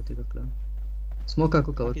 ಮಾಡ್ತಿದ್ದಕ್ಲ ಸ್ಮೋಕ್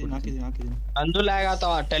ಹಾಕು, ಕವರ್ ಹಾಕಿದ್ದೀನಿ. ಅಂದು ಲ್ಯಾಗ್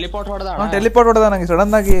ಆತವ. ಟೆಲಿಪೋರ್ಟ್ ಹೊಡೆದ ನಂಗೆ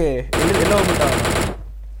ಸಡನ್ ಆಗಿ. ಎಲ್ಲ ಹೋಗ್ಬಿಟ್ಟ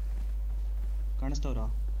ಕಾಣಿಸ್ತವ್ರಾ?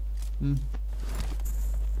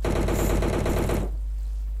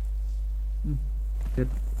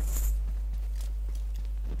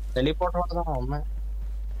 ಟೆಲಿಪೋರ್ಟ್ ಹೊಡೆದ ಒಮ್ಮೆ.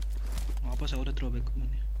 ವಾಪಸ್ ಅವ್ರ ಹತ್ರ ಹೋಗ್ಬೇಕು.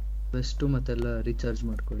 ಬನ್ನಿ ಬೆಸ್ಟು ಮತ್ತೆಲ್ಲ ರೀಚಾರ್ಜ್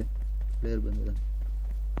ಮಾಡ್ಕೊಳ್ಳಿ. ಪ್ಲೇಯರ್ ಬಂದಿದೆ.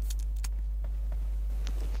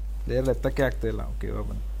 ಪ್ಲೇಯರ್ ಎತ್ತಕ್ಕೆ ಆಗ್ತಾಯಿಲ್ಲ. ಓಕೆ ಇವಾಗ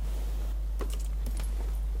ಬನ್ನಿ.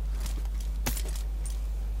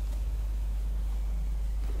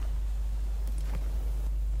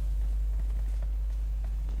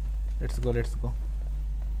 Let's go.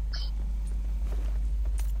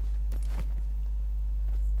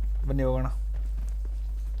 ಬನ್ನಿ ಹೋಗೋಣ.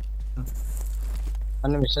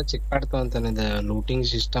 ನನ್ನ ವಿಷಯ ಚಿಕ್ಕ ಪಾಡ್ತು ಅಂತಾನಿದೆ ಲೂಟಿಂಗ್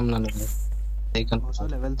ಸಿಸ್ಟಮ್. ನನಗೆ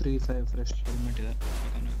ಲೆವೆಲ್ 3 ಫ್ರೆಶ್ ಹೆಲ್ಮೆಟ್ ಇದೆ.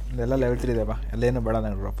 ಇದೆಲ್ಲ ಲೆವೆಲ್ 3 ಇದೆ ಬಾ. ಅಲ್ಲೇನು ಬೇಡ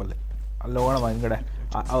ನನಗೆ ಡ್ರಾಪಲ್ಲಿ. ಅಲ್ಲಿ ಹೋಗೋಣ ಹಿಂಗಡೆ.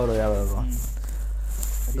 ಅವರು ಯಾರು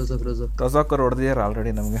ರೊಜಾಕರ್ ಹೊಡೆದಿದ್ದಾರೆ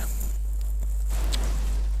ಆಲ್ರೆಡಿ ನಮಗೆ.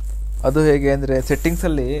 ಅದು ಹೇಗೆ ಅಂದರೆ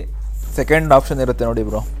ಸೆಟ್ಟಿಂಗ್ಸಲ್ಲಿ ಸೆಕೆಂಡ್ ಆಪ್ಷನ್ ಇರುತ್ತೆ ನೋಡಿ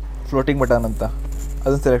ಬ್ರೋ, ಫ್ಲೋಟಿಂಗ್ ಬಟನ್ ಅಂತ.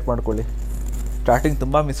 ಅದನ್ನು ಸೆಲೆಕ್ಟ್ ಮಾಡ್ಕೊಳ್ಳಿ. ಸ್ಟಾರ್ಟಿಂಗ್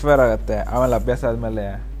ತುಂಬ ಮಿಸ್ಫೈರ್ ಆಗುತ್ತೆ, ಆಮೇಲೆ ಅಭ್ಯಾಸ ಆದಮೇಲೆ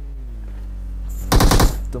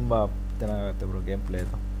ತುಂಬ ಚೆನ್ನಾಗುತ್ತೆ ಬ್ರೋ ಗೇಮ್ ಪ್ಲೇ.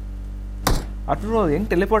 ಅದು ಅಟ್ರು ಹೆಂಗೆ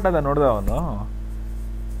ಟೆಲಿಪೋರ್ಟ್ ಅದ ನೋಡ್ದ ಅವನು.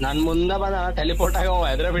 ನನ್ ಮುಂದೆ ಬಂದ ಟೆಲಿಪೋರ್ಟ್ ಆಗ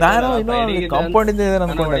ನಾನು ಇನ್ನೂ ಕಾಂಪೌಂಡ್ ಇಂದ ಇದೆ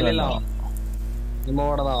ಅನ್ಕೊಂಡೆ. ನಿಮ್ಮ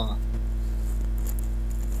ಹೊಡೆದ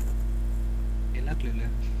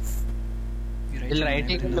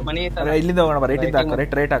ಇಲ್ಲಿಂದ ಹೋಗೋಣ.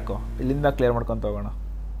 ರೈಟ್ ಹಾಕೋ. ಇಲ್ಲಿಂದ ಕ್ಲಿಯರ್ ಮಾಡ್ಕೊಂತ ಹೋಗೋಣ.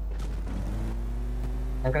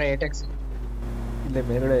 ಇಲ್ಲೇ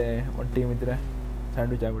ಮೇಲ್ಗಡೆ ಒಂದು ಟೀಮ್ ಇದ್ರೆ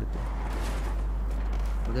ಸ್ಯಾಂಡ್ವಿಚ್ ಆಗ್ಬಿಡ್ತು.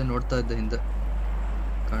 ಅದೇ ನೋಡ್ತಾ ಇದ್ದೆ ಹಿಂದೆ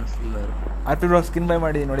ಕಾಣಿಸ್ಲಿಲ್ಲ. ಆರ್ಪಿ ಬ್ರೋ ಸ್ಕಿನ್ ಬೈ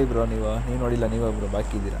ಮಾಡಿ ನೋಡಿ ಬ್ರೋ. ನೀವು ನೋಡಿಲ್ಲ, ನೀವೊಬ್ರು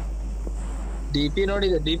ಬಾಕಿ ಇದ್ದೀರಾ. ಡಿಪಿ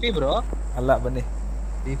ನೋಡಿದೆ. ಡಿಪಿ ಬ್ರೋ ಅಲ್ಲ, ಬನ್ನಿ.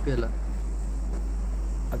 ಡಿಪಿ ಅಲ್ಲ.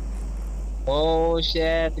 ಓ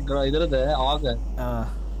ಶೇಟ್ ಇದ್ರದ್ದು ಆಗ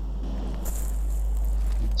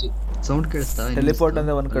ಸೌಂಡ್ ಕೇಳಿಸ್ತಾ? ಟೆಲಿಪೋರ್ಟ್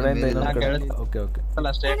ಅಂದ್ರೆ ಒಂದ್ ಕಡೆಯಿಂದ ಇನ್ನೊಂದು ಕಡೆ. ಓಕೆ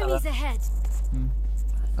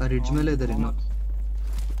ಆ ರಿಡ್ಜ್ ಮೇಲೆ ಇದ್ದಾರೆ ಇನ್ನು.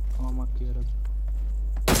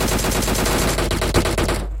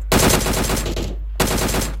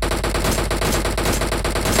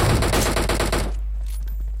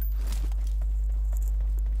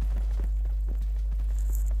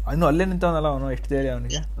 ಇನ್ನು ಅಲ್ಲೇ ನಿಂತವನಲ್ಲ ಅವನು. ಎಷ್ಟು ಧೈರ್ಯ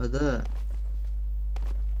ಅವನಿಗೆ.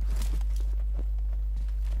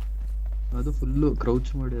 ಅದು ಫುಲ್ಲು ಕ್ರೌಚ್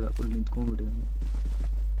ಮಾಡಿಲ್ಲ, ಫುಲ್ ನಿಂತ್ಕೊಂಡ್ಬಿಟ್ಟಿದ್ದಾನೆ.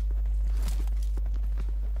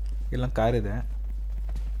 ಇಲ್ಲ ಕಾರ್ ಇದೆ.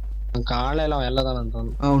 ಕಾಣಲ್ಲ ಎಲ್ಲದಾನಂತ.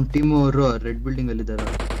 ಅವ್ನ ಟೀಮ್ ಅವರು ರೆಡ್ ಬಿಲ್ಡಿಂಗ್ ಅಲ್ಲಿ ಇದ್ದಾರೆ.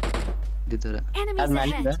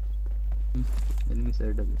 ಎನಿಮಿ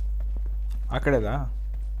ಸೈಡ್ ಅಲ್ಲಿ. ಆ ಕಡೆದಾ?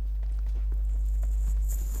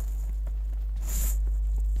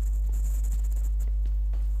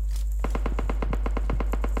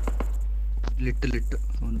 ಲಿಟ್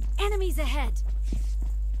ಅವನು. Enemies ahead.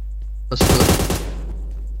 ಫಸ್ಟ್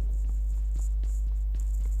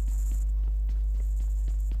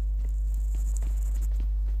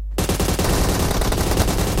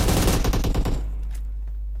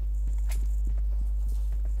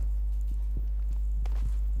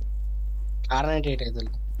R98 ಐತಲ್ಲ.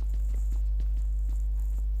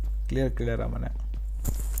 ಕ್ಲಿಯರ್ ಆ ಮನೆ.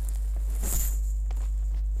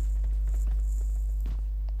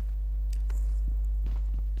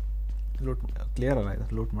 ಲೂಟ್ ಕ್ಲಿಯರ್ ಅಲ್ಲ ಇದು,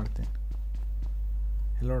 ಲೂಟ್ ಮಾಡ್ತೀನಿ.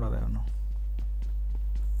 ಎಲ್ಲ ನೋಡೋದ ಅವನು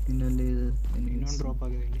ಇನ್ನೊಂದು ಡ್ರಾಪ್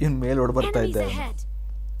ಆಗಿದೆ ಇಲ್ಲಿ. ಇನ್ನು ಮೇಲೆ ಹೊಡ್ ಬರ್ತಾ ಇದ್ದ ಅವನು.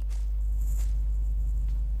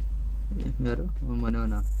 ಯಾರು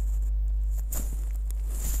ಮನೆಯವನ?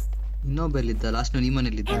 ಇನ್ನೊಬ್ಬಲ್ಲಿದ್ದ ಲಾಸ್ಟ್ ಈ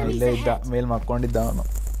ಮನೇಲಿದ್ದ. ಇಲ್ಲೇ ಇದ್ದ, ಮೇಲ್ ಮಾಡ್ಕೊಂಡಿದ್ದ ಅವನು.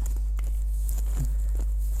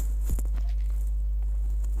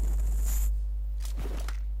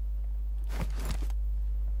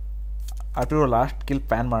 ಅಟು ಲಾಸ್ಟ್ ಕಿಲ್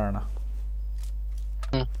ಪ್ಯಾನ್ ಮಾಡೋಣ.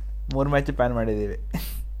 3 ಮ್ಯಾಚ್ ಪ್ಯಾನ್ ಮಾಡಿದ್ದೀವಿ.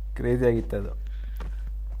 ಕ್ರೇಜಿ ಆಗಿತ್ತು ಅದು.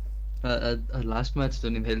 ಲಾಸ್ಟ್ ಮ್ಯಾಚ್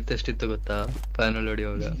ನಿಮ್ ಹೆಲ್ತ್ ಎಷ್ಟಿತ್ತು ಗೊತ್ತಾ? ಫೈನಲ್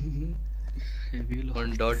ಹೊಡಿಯುವಾಗ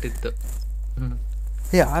 1 ಡಾಟ್ ಇತ್ತು.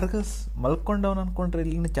 ಆರ್ಗಸ್ ಮಲ್ಕೊಂಡವನ್ ಅನ್ಕೊಂಡ್ರೆ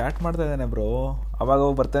ಇಲ್ಲಿ ಚಾಟ್ ಮಾಡ್ತಾ ಇದ್ದಾನೆ ಬ್ರೋ. ಅವಾಗ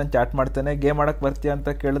ಬರ್ತಾನೆ ಚಾಟ್ ಮಾಡ್ತಾನೆ. ಗೇಮ್ ಆಡಕ್ ಬರ್ತೀಯ ಅಂತ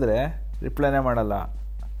ಕೇಳಿದ್ರೆ ರಿಪ್ಲೈನೇ ಮಾಡಲ್ಲ.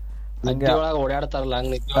 ಹಂಗೆ ಓಡಾಡ್ತಾರಲ್ಲ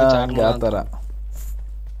ಹಂಗೆ ಆ ಥರ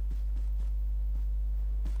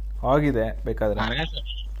ಆಗಿದೆ. ಬೇಕಾದ್ರೆ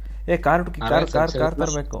ಕಾರ್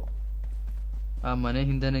ತರಬೇಕು. ಆ ಮನೆ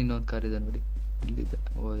ಹಿಂದೆನೆ ಇನ್ನೊಂದು ಕಾರ್ ಇದೆ ನೋಡಿ, ಇಲ್ಲಿದೆ.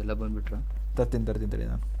 ಓ ಎಲ್ಲ ಬಂದ್ಬಿಟ್ರ? ತರ್ತೀನಿ ತಡಿ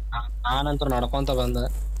ನಾನು. ನಾನಂತೂ ನಡ್ಕೊಂತ ಬಂದೆ.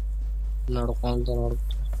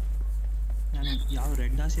 ಯಾವ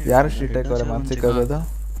ರೆಡ್ ಡಾಸ್ ಯಾರು ಸ್ಟ್ರೀಟ್ ಹಾಕೋರೆ ಮಾನಸಿಕ ಆಗೋದು?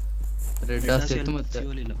 ರೆಡ್ ಡಾಸ್ ಇತ್ತು ಮತ್ತೆ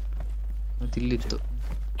ಇಲ್ಲಿತ್ತು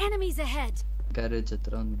ಗ್ಯಾರೇಜ್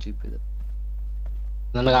ಹತ್ರ ಒಂದು ಜೀಪ್ ಇದೆ.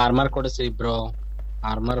 ನನಗೆ ಆರ್ಮರ್ ಕೊಡಿಸಿ ಬ್ರೋ,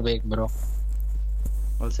 ಆರ್ಮರ್ ಬೇಕು ಬ್ರೋ.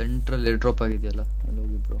 ಅಲ್ಲಿ ಸೆಂಟ್ರಲ್ ಏರ್ ಡ್ರಾಪ್ ಆಗಿದೆಯಲ್ಲ, ಅಲ್ಲಿ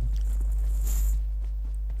ಹೋಗಿ ಬ್ರೋ.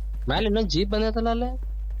 ಮೇಲೆ ಇನ್ನೊಂದು ಜೀಪ್ ಬಂದೈತಲ್ಲ ಅಲ್ಲೇ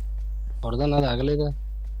ಹೊರದನ್ನ, ಅದು ಆಗಲಿದೆ.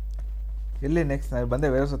 ಎಲ್ಲಿ ನೆಕ್ಸ್ಟ್ ನಾನು ಬಂದೆ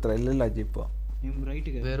ವೇರೋಸ್ ಹತ್ರ. ಇಲ್ಲಿಲ್ಲ ಜೀಪು. ನಿಮ್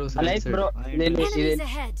ರೈಟ್ಗೆ ವೇರೋಸ್ ಬ್ರೋ.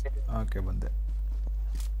 ಓಕೆ ಬಂದೆ.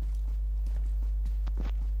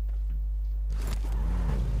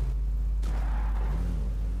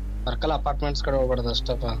 ಸರ್ಕಲ್ ಅಪಾರ್ಟ್ಮೆಂಟ್ಸ್ ಕಡೆ ಹೋಗ್ಬಾರ್ದು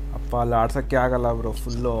ಅಷ್ಟಪ್ಪ. ಅಪ್ಪ ಅಲ್ಲಿ ಆಡ್ಸಕ್ಕೆ ಆಗಲ್ಲ bro.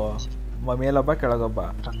 Full ಮೇಲೊಬ್ಬ ಕೆಳಗೊಬ್ಬ.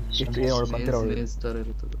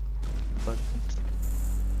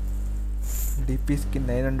 DP skin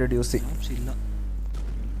 900 UC. ಇಲ್ಲ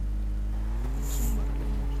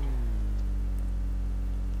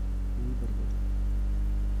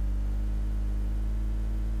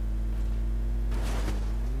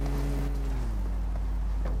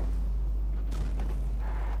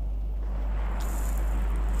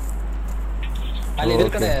ಅಲ್ಲಿ ಇದ್ರ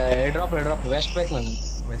ಕಡೆ ಏರ್ ಡ್ರಾಪ್ ವೆಸ್ಟ್ ಬೇಕು ನಾನು.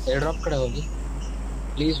 ಏರ್ ಡ್ರಾಪ್ ಕಡೆ ಹೋಗಿ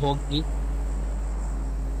ಪ್ಲೀಸ್ ಹೋಗಿ.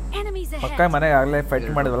 ಪಕ್ಕ ಮನೆಗೆ ಆಗ್ಲೇ ಫೈಟ್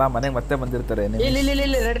ಮಾಡಿದ್ವಲ್ಲ, ಮನೆಗೆ ಮತ್ತೆ ಬಂದಿರ್ತಾರೆ. ಇಲ್ಲಿ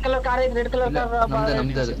ರೆಡ್ ಕಲರ್ ಕಾರ್ ಐತೆ. ರೆಡ್ ಕಲರ್ ಕಾರ್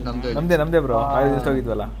ನಮ್ದೇ ಬ್ರೋ.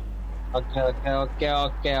 ಹೋಗಿದ್ವಲ್ಲ. ಓಕೆ.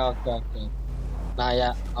 ನಾ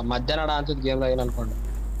ಮಧ್ಯಾಹ್ನ ಅಂತಿದ್ ಗೇಮ್ದಾಗ ಏನು ಅನ್ಕೊಂಡೆ.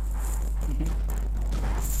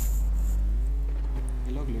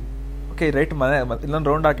 ಓಕೆ ರೈಟ್ ಮನೆ ಇನ್ನೊಂದು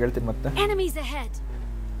ರೌಂಡ್ ಹಾಕಿ ಹೇಳ್ತೀನಿ ಮತ್ತೆ.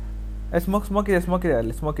 ಸ್ಮೋಕ್ ಇದೆ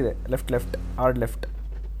ಅಲ್ಲಿ. ಸ್ಮೋಕ್ ಇದೆ left hard left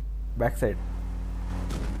back side.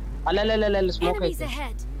 ಅಲ್ಲ ಸ್ಮೋಕ್ ಐತೆ.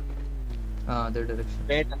 ಅದೇ ಡೈರೆಕ್ಷನ್.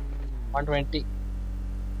 ರೇಟ್ 120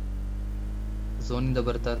 ಝೋನ್ ಇಂದ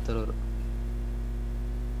ಬರ್ತಾ ಇರ್ತಾರೆ ಅವರು.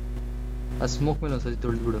 ಆ ಸ್ಮೋಕ್ ಮೇಲೆ ಒಂದ್ಸತಿ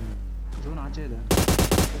ತೊಳೆದು ಬಿಡು. ಝೋನ್ ಆಚೆ ಇದೆ.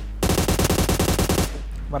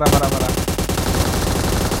 ಮರ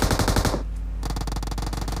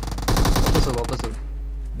ವಾಪಸ್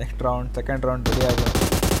next round second round ready ಆಗ.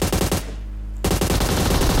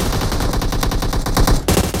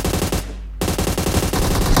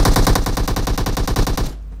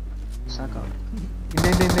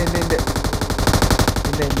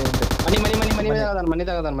 ಹಿಂದೆ.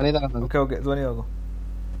 ಓಕೆ ಝೋನಿಗೆ ಹೋಗು.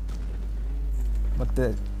 ಮತ್ತೆ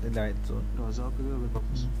ಇಲ್ಲ ಆಯ್ತು.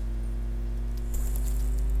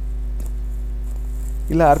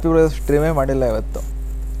 ಇಲ್ಲ RP ಸ್ಟ್ರೀಮೇ ಮಾಡಿಲ್ಲ ಇವತ್ತು.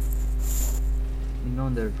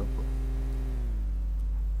 ಇನ್ನೊಂದು ಏರ್ ಡ್ರಾಪ್.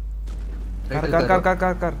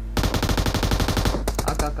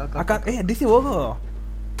 ಕಾರ್ DC ಹೋಗು.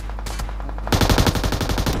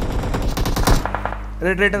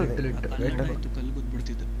 ರೇಟ್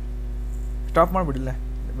ಸ್ಟಾಪ್ ಮಾಡ್ಬಿಡಿಲ್ಲ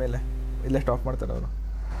ಮೇಲೆ. ಇಲ್ಲೇ ಸ್ಟಾಪ್ ಮಾಡ್ತಾರೆ ಅವರು.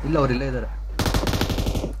 ಇಲ್ಲ ಅವ್ರು ಇಲ್ಲೇ ಇದ್ದಾರೆ.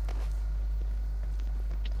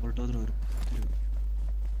 ಹೊರಟೋದ್ರು ಅವರು.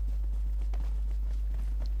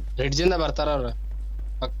 ರೆಡ್ಜಿಂದ ಬರ್ತಾರ ಅವ್ರು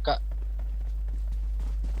ಪಕ್ಕ.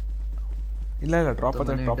 ಇಲ್ಲ ಡ್ರಾಪ್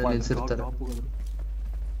ಮಾಡ್ತಾರೆ.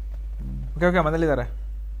 ಓಕೆ ಮನೇಲಿದ್ದಾರೆ.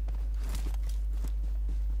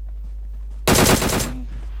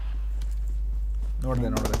 ನೋಡಿದೆ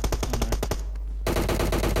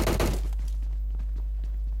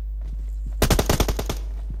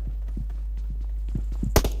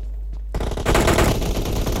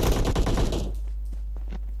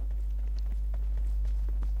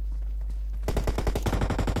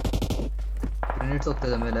ಗ್ರೆನೇಡ್ಸ್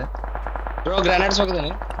ಹೋಗ್ತದೆ ಮೇಲೆ. ಬ್ರೋ ಗ್ರಾನೇಡ್ಸ್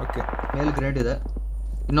ಹೋಗಿದ್ದೀನಿ. ಓಕೆ ಮೇಲೆ ಗ್ರೇಡ್ ಇದೆ,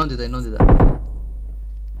 ಇನ್ನೊಂದಿದೆ.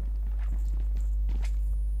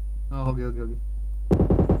 ಹಾ ಹೋಗಿ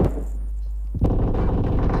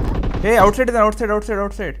ಏ ಔಟ್ಸೈಡ್ ಇದೆ,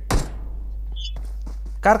 ಔಟ್ಸೈಡ್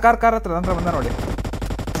ಕಾರ್ ಹತ್ರ ನಂತರ ಬಂದ ನೋಡಿ.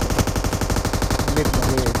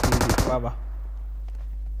 ಬಾ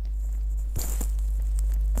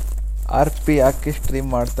RP ಯಾಕೆ ಸ್ಟ್ರೀಮ್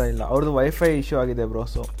ಮಾಡ್ತಾ ಇಲ್ಲ? ಅವ್ರದ್ದು ವೈಫೈ ಇಶ್ಯೂ ಆಗಿದೆ ಬ್ರೋ.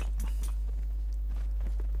 ಸೊ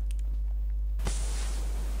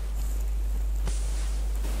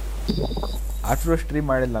ಆಫ್ಟರ್ ಸ್ಟ್ರೀಮ್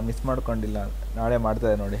ಮಾಡಿಲ್ಲ, ಮಿಸ್ ಮಾಡ್ಕೊಂಡಿಲ್ಲ. ನಾಳೆ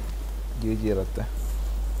ಮಾಡ್ತಾರೆ ನೋಡಿ, GG ಇರುತ್ತೆ.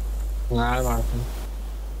 ನಾಳೆ ಮಾಡ್ತೀನಿ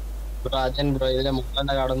ಬ್ರೋ. ಅದೇನ್ ಬ್ರೋ ಇಲ್ಲೇ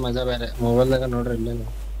ಮೊಬೈಲ್ದಾಗ ಆಡೋದು ಮಜಾ ಬೇರೆ. ಮೊಬೈಲ್ದಾಗ ನೋಡ್ರಿ ಇಲ್ಲೇ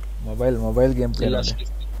ಮೊಬೈಲ್ ಗೇಮ್ ಪ್ಲೇ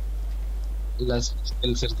ಇಲ್ಲ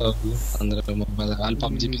ಸ್ಕಿಲ್ಸ್ ಇರ್ತಾವ ಅಂದ್ರೆ ಮೊಬೈಲ್ ಅಲ್ಲಿ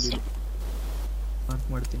PUBG ಮಾರ್ಕ್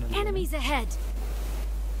ಮಾಡ್ತೀನಿ. Enemies ahead.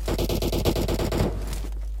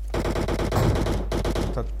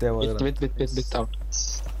 ಸತ್ಯ ಬಿತ್ ಔಟ್.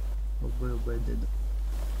 ಒಬ್ಬ ಇದ್ದಿದ್ದು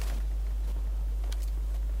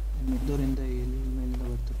ಮಿದ್ದೋರಿಂದ ಮೇಲಿಂದ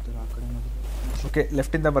ಬರ್ತಿರ್ತಾರೆ ಆ ಕಡೆ. ಓಕೆ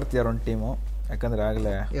ಲೆಫ್ಟಿಂದ ಬರ್ತೀಯಾರ ಒಂದು ಟೀಮು, ಯಾಕಂದ್ರೆ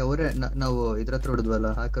ಆಗಲೇ ಅವರೇ ನಾವು ಇದ್ರ ಹತ್ರ ಹೊಡೆದ್ವಲ್ಲ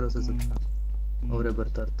ಹ್ಯಾಕರ್ ಅವರೇ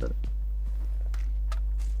ಬರ್ತಾ ಇರ್ತಾರೆ.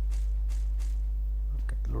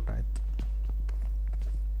 ಓಕೆ ಲೂಟ್ ಆಯ್ತು.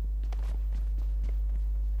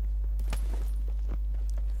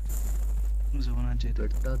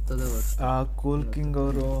 ಕೂಲ್ ಕಿಂಗ್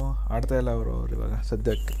ಅವರು ಆಡ್ತಾ ಇಲ್ಲ ಅವರು ಇವಾಗ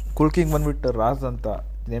ಸದ್ಯಕ್ಕೆ. ಕೂಲ್ ಕಿಂಗ್ ಬಂದ್ಬಿಟ್ಟು ರಾಜ್ ಅಂತ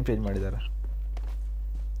ನೇಮ್ ಚೇಂಜ್ ಮಾಡಿದ್ದಾರೆ.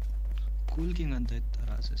 ಕೂಲ್ ಕಿಂಗ್ ಅಂತ ಇತ್ತು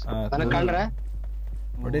ರಾಸಸ್.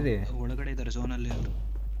 ನೋಡಿರಿ ಒಳಗಡೆ ಇದ್ದಾರೆ ಝೋನ್ ಅಲ್ಲಿ ಅವರು.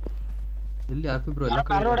 ಇಲ್ಲಿ RP ಬ್ರೋ ಎಲ್ಲ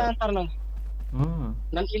ಕಾರ್ರೋಡ ಅಂತಾರ ನಾನು.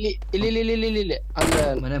 ನಾನು ಇಲ್ಲಿ ಅಂದ್ರೆ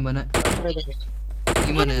ಮನೆ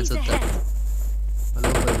ಈ ಮನೆ ಅನ್ಸುತ್ತೆ. ಅಲ್ಲೋ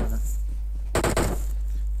ಬರೋಣ.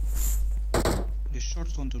 ಎಷ್ಟು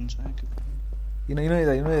ಶಾಟ್ಸ್ ಒಂದು ಸಾಕು. ಇನ್ನೂ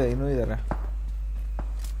ಇದ್ದಾರೆ.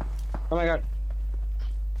 ಓ ಮೈ ಗಾಡ್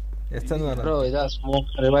ಎಷ್ಟು ಬ್ರೋ ಇದಾ ಸ್ಮೋಕ್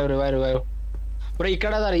ರಿವೈವ್ ಬ್ರೋ. ಈ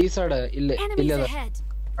ಕಡೆ ಅದಾರ, ಈ ಸೈಡ್ ಇಲ್ಲಿ ಅದ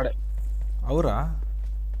ಕಡೆ ಅವರಾ?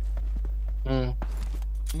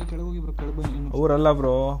 ನೀವು ಕೆಳಗೆ ಹೋಗಿ ಬ್ರೋ. ಕೆಳಗೆ ಬನ್ನಿ. ಅವರಲ್ಲ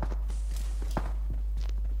ಬ್ರೋ.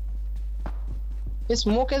 ಈ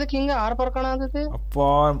ಸ್ಮೋಕ್ ಎದಕ್ಕೆ ಹಿಂಗ ಆರ್ ಪರ್ಕಣ ಅಂತೈತಿ? ಅಪ್ಪ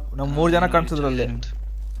ನಮ್ 3 ಜನ ಕಾಣಿಸಿದ್ರಲ್ಲಿ.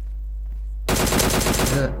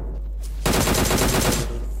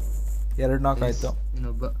 2 ನಾಕ್ ಆಯ್ತು.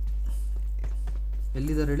 ಇನ್ನೊಬ್ಬ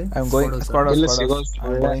ಎಲ್ಲಿದ್ದಾರೆ ಹೇಳಿ? ಐ ಆಮ್ ಗೋಯಿಂಗ್ ಸ್ಕ್ವಾಡ್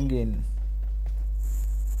ಇನ್.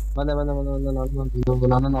 ಬಂದೆ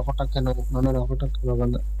ನಾನು ನಾಕೌಟ್ ಹಾಕ್ತೇನೆ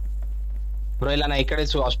ಬಂದೆ ಬ್ರೋ. ಇಲ್ಲ ನಾ ಈ ಕಡೆ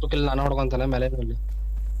ಅಷ್ಟು ಕಿಲ್ ನಾನು ಹೊಡ್ಕೊಂತಾನೆ ಮೇಲೆ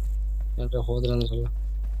ಏನ್ರಿ ಹೋದ್ರೆ ಅನ್ಸಲ್ಲ.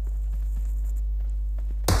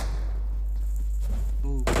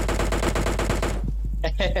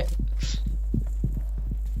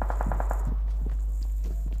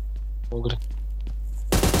 ಹೋಗ್ರಿ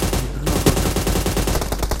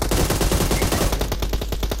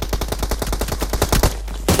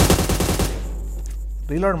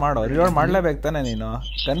ರಿಲೋಡ್ ಮಾಡ್ಲೇಬೇಕು ತಾನೆ ನೀನು.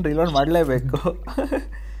 ಗನ್ ರಿಲೋಡ್ ಮಾಡಲೇಬೇಕು.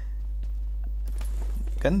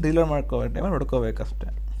 ಗನ್ ರಿಲೋಡ್ ಮಾಡ್ಕೋಬೇಕು, ಟೈಮಲ್ಲಿ ಹೊಡ್ಕೋಬೇಕಷ್ಟೆ.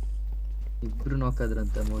 ಇಬ್ರು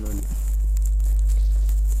ನೋಕಾದ್ರಂತೆ ಮೂಲಲ್ಲಿ.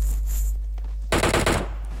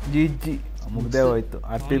 GG ಮುಗ್ದೇ ಹೋಯ್ತು.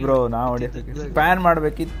 RP ಬ್ರೋ ನಾ ಹೊಡಿಯೋಕೆ ಸ್ಪ್ಯಾನ್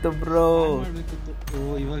ಮಾಡ್ಬೇಕಿತ್ತು ಬ್ರೋ.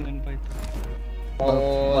 ಇವಾಗ ನೆನಪಾಯ್ತು.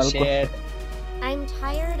 I'm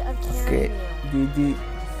tired of carrying you. GG.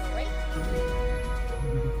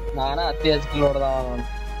 ನಾನ ಅತಿ ಹೆಚ್ಚು ನೋಡ್ದವ ನಾನು.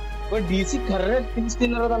 ಬಟ್ DC ಕರೆಕ್ಟ್ ಪಿಂಚ್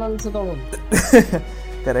ತಿನ್ನರದ ಅನ್ಸುತ್ತ ಅವನು.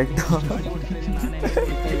 ಕರೆಕ್ಟ್.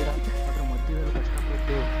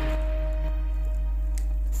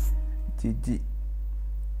 GG.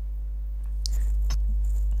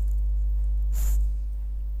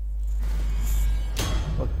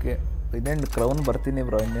 ಓಕೆ ಇನ್ನೇನು ಕ್ರೌನ್ ಬರ್ತೀನಿ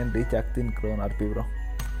ಬ್ರೋ. ಇನ್ನೇನು ರೀಚ್ ಆಗ್ತೀನಿ ಕ್ರೌನ್. RP ಬ್ರೋ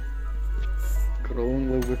ಕ್ರೌನ್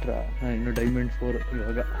ಹೋಗ್ಬಿಟ್ರ ಇನ್ನು ಡೈಮಂಡ್ 4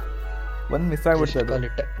 ಇವಾಗ. ಒಂದು ಮಿಸ್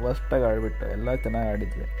ಆಗ್ಬಿಡ್ತದೆ. ಫಸ್ಟಾಗಿ ಆಡ್ಬಿಟ್ಟು ಎಲ್ಲ ಚೆನ್ನಾಗಿ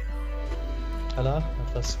ಆಡಿದ್ವಿ ಅಲ್ಲ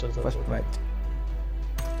first match.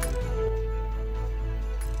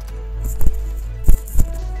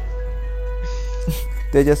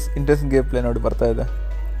 Tejas interesting game play ನೋಡಿ ಬರ್ತಾ ಇದೆ.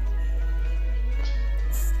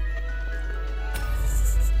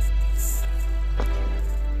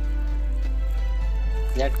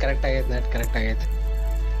 ನೆಟ್ ಕರೆಕ್ಟ್ ಆಗೈತೆ.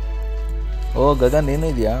 ಓ ಗಗನ್ ಏನು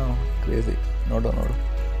ಇದೆಯಾ? ಕ್ರೇಜಿ. ನೋಡು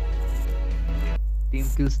ಟೀಮ್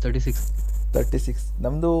ಕಿಲ್ಸ್ 36.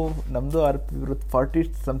 ನಮ್ದು RP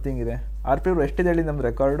 40 ಸಮಥಿಂಗ್ ಇದೆ. RP ಎಷ್ಟಿದೆ ಹೇಳಿ ನಮ್ದು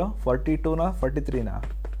ರೆಕಾರ್ಡು? 42ನಾ 43ನಾ?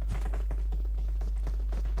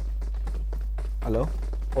 ಹಲೋ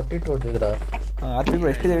 42 ಹೊಡೆದಿದ್ರಾ? RP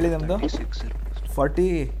ಎಷ್ಟಿದೆ ಹೇಳಿ ನಮ್ದು? 40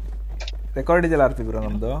 ರೆಕಾರ್ಡ್ ಇದೆಯಲ್ಲ RP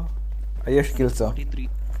ನಮ್ದು. ಹೈಯೆಸ್ಟ್ ಕಿಲ್ಸು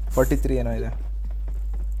 43 ಏನೋ ಇದೆ.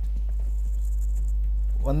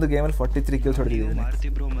 ಒಂದು ಗೇಮಲ್ಲಿ 43 ಕಿಲ್ಸ್ ಹೊಡೆದಿದ್ದೀನಿ.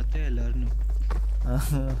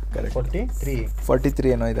 ಕರೆಕ್ಟ್ 43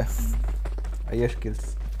 ಏನೋ ಇದೆ ಹೈಯೆಸ್ಟ್ ಕಿಲ್ಸ್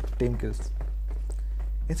ಟೀಮ್ ಕಿಲ್ಸ್.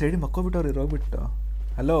 ಏನು ಸೈಡಿ ಮಕ್ಕೋಬಿಟ್ಟವ್ರು ಇರೋಗ್ಬಿಟ್ಟು.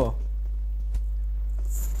 ಹಲೋ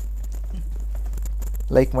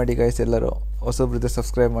ಲೈಕ್ ಮಾಡಿ ಗೈಸ್ ಎಲ್ಲರೂ, ಹೊಸೊಬ್ರಿದ್ರೆ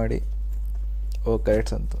ಸಬ್ಸ್ಕ್ರೈಬ್ ಮಾಡಿ. ಓ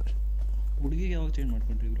ಕರೆಕ್ಟ್ ಸಂತೋಷ್. ಹುಡುಗಿಗೆ ಯಾವಾಗ ಚೇಂಜ್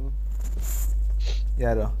ಮಾಡ್ಕೊಂಡ್ರಿ ಬ್ರೋ?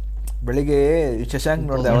 ಯಾರು? ಬೆಳಿಗ್ಗೆ ಶಶಾಂಕ್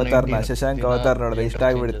ನೋಡಿದೆ ಅವತಾರನ, ಶಶಾಂಕ್ ಅವತಾರ ನೋಡಿದೆ, ಇಷ್ಟ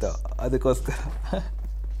ಆಗ್ಬಿಡ್ತು ಅದಕ್ಕೋಸ್ಕರ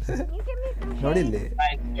ನೋಡಿಲ್ಲಿ.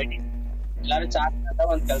 ಎಲ್ಲರೂ ಚಾಟ್ ಅಂತ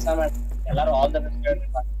ಒಂದು ಕೆಲಸ ಮಾಡಿ, ಎಲ್ಲರೂ ಆಲ್ ದ ಬೆಸ್ಟ್ ಹೇಳ್ರಿ.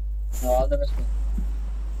 All the best.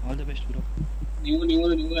 All the best bro. ನೀವು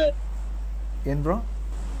ಏನು ಬ್ರೋ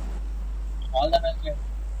ಆಲ್ ದ ಬೆಸ್ಟ್.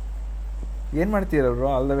 ಏನು ಮಾಡ್ತೀರ ಬ್ರೋ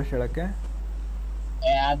ಆಲ್ ದ ಬೆಸ್ಟ್ ಹೇಳಕ್ಕೆ?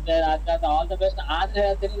 ಆಲ್ ದ ಬೆಸ್ಟ್ ಆದ್ರೆ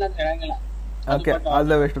ಹೇಳ್ತೀನಿ, ನಾನು ಹೇಳಂಗಿಲ್ಲ. Okay all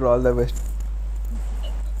the best bro, all the best.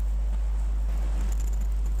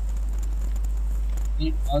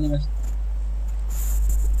 All the best.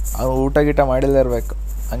 ಅವ್ನು ಊಟ ಗೀಟ ಮಾಡಿಲ್ಲೇ ಇರಬೇಕು,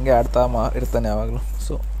 ಹಂಗೆ ಆಡ್ತಾ ಇರ್ತಾನೆ ಯಾವಾಗಲೂ.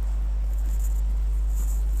 ಸೊ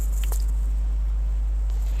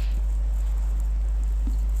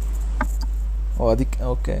ಓ ಅದಕ್ಕೆ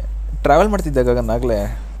ಓಕೆ. ಟ್ರಾವೆಲ್ ಮಾಡ್ತಿದ್ದೆ ಗಗನ್ ಆಗಲೇ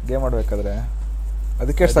ಗೇಮ್ ಆಡಬೇಕಾದ್ರೆ,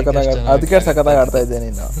 ಅದಕ್ಕೆ ಸಖತ್ತಾಗಿ ಆಡ್ತಾ ಇದ್ದೆ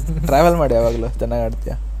ನೀನು. ಟ್ರಾವೆಲ್ ಮಾಡಿ ಯಾವಾಗಲೂ ಚೆನ್ನಾಗಿ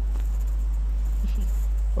ಆಡ್ತೀಯ.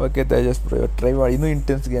 ಓಕೆ ತೇಜಸ್ ಬ್ರೋ ಟ್ರೈ ಮಾಡಿ, ಇನ್ನೂ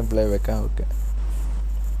ಇಂಟೆನ್ಸ್ ಗೇಮ್ ಪ್ಲೇ ಬೇಕಾ? ಓಕೆ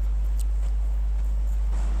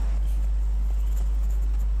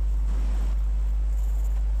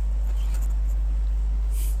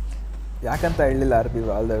ಯಾಕಂತ ಹೇಳಲಿಲ್ಲ R P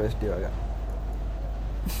all the best. ಇವಾಗ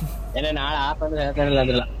ಏನೇ ನಾಳೆ ಆಪ್ ಅಂದ್ರೆ ಹೇಳ್ತಾನಿಲ್ಲ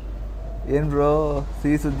ಅಂದ್ರಲ್ಲ. ಏನ್ ಬ್ರೋ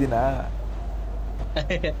ಸಿಹಿ ಸುದ್ದಿನಾ?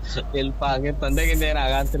 ಇಲ್ಪ ಹಂಗೆ ತಂದೆಗಿಂದ ಏನ್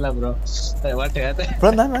ಆಗಂತಿಲ್ಲ ಬ್ರೋ. ಒಟ್ಟು ಹೇಳ್ತೆ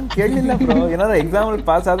ಬ್ರೋ ನಾನು ಕೇಳಲಿಲ್ಲ ಬ್ರೋ, ಏನಾದ್ರು ಎಕ್ಸಾಮ್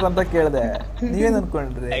ಪಾಸ್ ಆದ್ರು ಅಂತ ಕೇಳಿದೆ. ನೀವೇನ್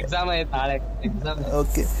ಅನ್ಕೊಂಡ್ರಿ? ಎಕ್ಸಾಮ್ ಐತೆ ನಾಳೆ ಎಕ್ಸಾಮ್.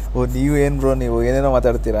 ಓಕೆ. ಓ ನೀವು ಏನ್ ಬ್ರೋ ನೀವು ಏನೇನೋ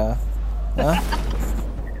ಮಾತಾಡ್ತೀರಾ?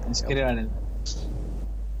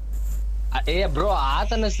 ಏ ಬ್ರೋ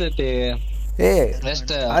ಆತ ಅನಿಸ್ತೈತಿ. ಏ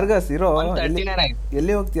ಅರ್ಗಸ್ ಇರೋ,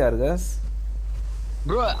 ಎಲ್ಲಿ ಹೋಗ್ತೀಯ ಅರ್ಗಸ್?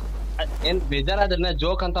 ಬ್ರೋ ಏನ್ ಬೇಜಾರಾದ್ರನ್ನ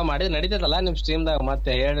ಜೋಕ್ ಅಂತ ಮಾಡಿದ್ರೆ ನಡೀತೈತಲ್ಲ ನಿಮ್ ಸ್ಟ್ರೀಮ್ ದಾಗ,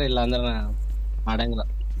 ಮತ್ತೆ ಹೇಳ್ರಿ ಇಲ್ಲ ಅಂದ್ರೆ ಮಾಡಂಗಿಲ್ಲ.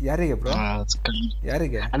 ಯಾರಿಗೆ ಬ್ರೋ?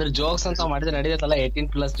 ಯಾರಿಗೆ ಅಂದ್ರೆ ಜೋಕ್ಸ್ ಅಂತ ಮಾಡಿದ್ರೆ ನಡೀತೈತಲ್ಲ,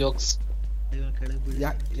 18+ ಜೋಕ್ಸ್.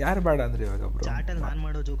 ಯಾರು ಬೇಡ ಅಂದ್ರೆ ಇವಾಗ ಬ್ರೋ ಚಾಟಲ್ಲಿ ನಾನ್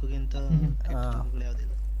ಮಾಡೋ ಜೋಕ್ಗಿಂತ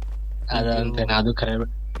ಅದು ಖರೆ.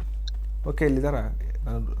 ಓಕೆ ಇಲ್ಲಿದಾರ?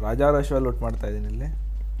 ನಾನು ರಾಜಾರಾಶ್ವಲ್ಲಿ ಲೂಟ್ ಮಾಡ್ತಾ ಇದ್ದೀನಿ ಇಲ್ಲಿ.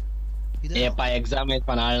 ಏಪ್ಪ ಎಕ್ಸಾಮ್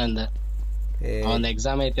ಐತಪ್ಪ ನಾಳೆ ನಂದು. ಒಂದ್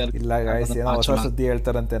ಎಕ್ಸಾಮ್ ಐತಿ. ಇಲ್ಲ ಗಾಯ್ಸ್ ಏನೋ ಹೊಸ ಸುದ್ದಿ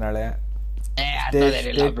ಹೇಳ್ತಾರಂತೆ ನಾಳೆ.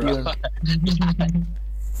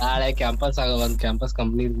 ನಾಳೆ ಕ್ಯಾಂಪಸ್ ಒಂದ್ ಕ್ಯಾಂಪಸ್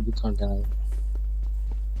ಕಂಪ್ನಿ ಬಿಟ್ಕೊಂಡೆ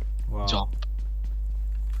ಜಾಬ್.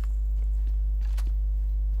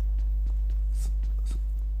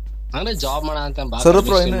 ಅಂದ್ರೆ ಜಾಬ್ ಮಾಡ ಅಂತ ಸ್ವರೂಪ್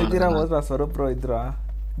ಪ್ರೋ ಇನ್ನೂ ಇದ್ದೀರಾ? ಹೋದ್ರಾ ಸ್ವರೂಪ್ ಪ್ರೋ ಇದ್ರಾ?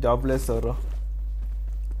 ಜಾಬ್ಲೆಸ್ ಅವರು.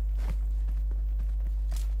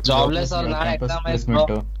 ಜಾಬ್ಲೆಸ್ ಅವ್ರು ನಾಳೆ ಎಕ್ಸಾಮ್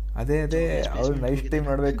ಐತಿ. ಅದೇ ಅವ್ರು ನೈಟ್ ಟೈಮ್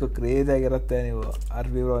ನೋಡ್ಬೇಕು, ಕ್ರೇಜ್ ಆಗಿರುತ್ತೆ. ನೀವು ಆರ್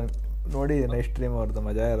ಬಿ ನೋಡಿ ನೈಟ್ ಸ್ಟ್ರೀಮ್ ಅವ್ರದ್ದು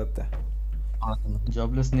ಮಜಾ ಇರುತ್ತೆ.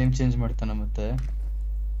 ಜಾಬ್ಲೆಸ್ ನೇಮ್ ಚೇಂಜ್ ಮಾಡ್ತಾನ ಮತ್ತೆ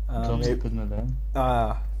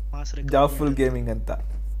ಜಾಬ್ ಫುಲ್ ಗೇಮಿಂಗ್ ಅಂತ.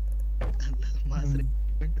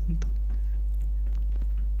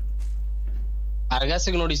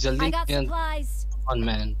 ಅರ್ಗಾಸಿಗೆ ನೋಡಿ ಜಲ್ದಿ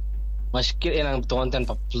ಮಷ್ಕಿರ್ ಏನಾಗ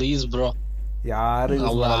ತಗೊಂತೇನಪ್ಪ ಪ್ಲೀಸ್ ಬ್ರೋ. ಯಾರು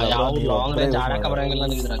ಲಾಂಗ್ ರೇಂಜ್ ಆಡಕ ಬರಂಗಿಲ್ಲ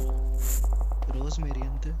ನಿಮ್ದ್ರಾಗ. ರೋಸ್ ಮೇರಿ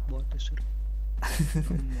ಅಂತ ಬಾಟ್ ಹೆಸರು.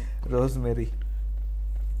 ರೋಸ್ ಮೇರಿ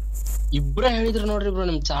ಇಬ್ರೇ ಹೇಳಿದ್ರು ನೋಡ್ರಿ ಬ್ರೋ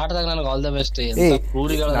ನಿಮ್ ಚಾಟ್ದಾಗ ನನಗೆ ಆಲ್ ದ ಬೆಸ್ಟ್.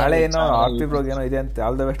 ನಾಳೆ ಏನೋ ಆರ್ ಪಿ ಬ್ರೋಗ್ ಏನೋ ಇದೆ ಅಂತ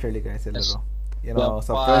ಆಲ್ ದ ಬೆಸ್ಟ್ ಹೇಳಿ ಗೈಸ್ ಎಲ್ಲರೂ. ಏನೋ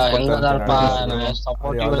ಸರ್ಪ್ರೈಸ್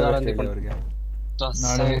ಅವ್ರಿಗೆ.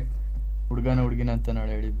 ನಾಳೆ ಹುಡುಗಿನ ಅಂತ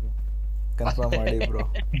ನಾಳೆ ಹೇಳಿ ಬ್ರೋ. ಕನ್ಫರ್ಮ್ ಮಾಡಿ ಬ್ರೋ,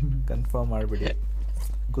 ಕನ್ಫರ್ಮ್ ಮಾಡ್ಬಿಡಿ.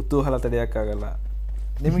 ಕುತೂಹಲ ತಡೆಯಕ್ಕಾಗಲ್ಲ.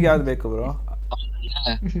 ನಿಮ್ಗೆ ಯಾವ್ದು ಬೇಕು ಬ್ರೋ?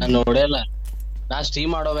 ನಾನು ನೋಡಿಲ್ಲ, ನಾ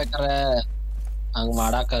ಸ್ಟ್ರೀಮ್ ಮಾಡೋಬೇಕಾರೆ ಹಂಗ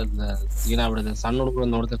ಮಾಡಾಕ ಏನಾಗ್ಬಿಡಿದೆ. ಸಣ್ಣ ಹುಡುಗರು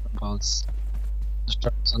ನೋಡ್ತಿರ್ತಾರ,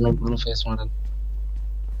 ಸಣ್ಣ ಹುಡುಗರು ಫೇಸ್ ಮಾಡ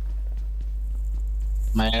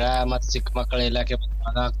ಮಹಿಳಾ ಮತ್ ಚಿಕ್ಕ ಮಕ್ಕಳ ಇಲಾಖೆ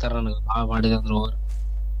ಮಗ ಆಗ್ತಾರ. ನನಗೆ ಭಾಳ ಮಾಡಿದ್ರು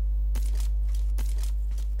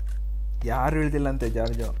ಯಾರು ಇಳ್ದಿಲ್ಲ ಅಂತೆ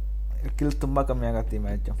ಜಾರ್ಜು. ಕಿಲ್ ತುಂಬಾ ಕಮ್ಮಿ ಆಗತ್ತೆ ಈ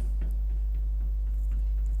match.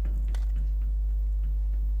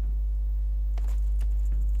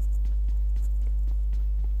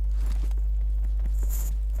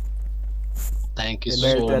 Thank you so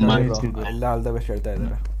much. ಎಲ್ಲ ಆಲ್ ದ ಬೆಸ್ಟ್ ಹೇಳ್ತಾ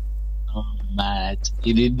ಇದ್ದಾರೆ. ಮ್ಯಾಚ್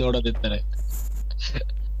ಇದ್ ನೋಡೋದಿರ್ತಾರೆ.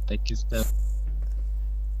 Thank you sir.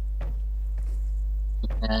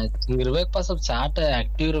 ಇರ್ಬೇಕಪ್ಪ ಸ್ವಲ್ಪ ಚಾಟ್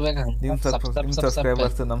ಆಕ್ಟಿವ್ ಇರ್ಬೇಕು. ನಿಮ್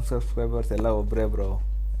ಸಬ್ಸ್ಕ್ರೈಬರ್ಸ್ ನಮ್ ಸಬ್ಸ್ಕ್ರೈಬರ್ಸ್ ಎಲ್ಲ ಒಬ್ರೇ ಬ್ರೋ,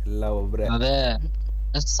 ಎಲ್ಲ ಒಬ್ರೇ. ಅದೇ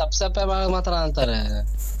ಸಬ್ಸ್ಕ್ರೈಬ್ ಮಾತ್ರ ಅಂತಾರೆ.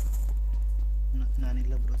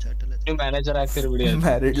 ನಾನಿಲ್ಲ ಬ್ರೋ ಚಾಟ್ ಅಲ್ಲಿ. ನೀವು ಮ್ಯಾನೇಜರ್ ಆಗ್ತೀರಿ ಬಿಡಿ.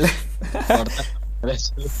 ಮ್ಯಾರಿಡ್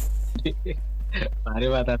ಭಾರಿ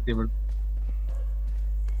ಮಾತಾಡ್ತೀವಿ ಬಿಡು.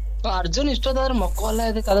 ಅರ್ಜುನ್ ಇಷ್ಟೊತ್ತಾದ್ರೆ ಮಕ್ಕವಲ್ಲ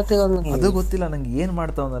ಇದಕ್ಕೆ ಅದಕ್ಕೆ ಅದು ಗೊತ್ತಿಲ್ಲ ನಂಗೆ ಏನು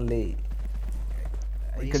ಮಾಡ್ತಾವನಲ್ಲಿ.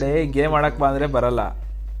 ಈ ಕಡೆ ಗೇಮ್ ಆಡಕ್ ಬಾ ಅಂದ್ರೆ ಬರಲ್ಲ,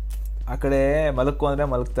 ಆ ಕಡೆ ಮಲಕ್ಕು ಅಂದ್ರೆ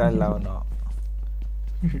ಮಲಗ್ತಾ ಇಲ್ಲ ಅವನು.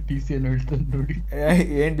 ನೋಡಿ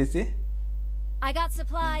ಏನ್ D C I got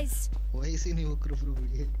supplies. ವಯಸ್ಸಿನ ಯುವಕರು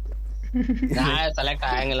ಸೆಲೆಕ್ಟ್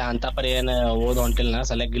ಆಗಂಗಿಲ್ಲ ಅಂತ ಪರಿ ಏನ್ ಓದ್ ಹೊಂಟಿಲ್ಲ.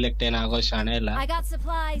 ಸೆಲೆಕ್ಟ್ ಗಿಲೆಕ್ಟ್ ಏನ್ ಆಗೋ ಶಾಣೆ ಇಲ್ಲ. I got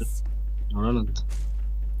supplies. ನೋಡೋಣಂತ.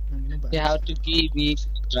 You have to keep it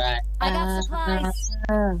dry. I got supplies.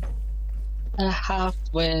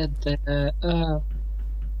 Halfway there.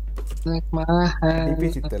 Like my hand. DP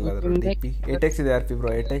ಸಿಕ್ತಲ್ಲ ಅದ್ರ ಡಿಪಿ. 8x ಇದೆ ಆರ್ ಪಿ ಬ್ರೋ.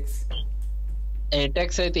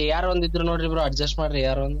 8x ಐತಿ. AR ಒಂದಿದ್ರು ನೋಡ್ರಿ ಬ್ರೋ, ಅಡ್ಜಸ್ಟ್ ಮಾಡ್ರಿ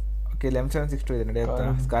AR ಒಂದು. ಓಕೆ M762 ಇದೆ ನಡೆಯುತ್ತಾ?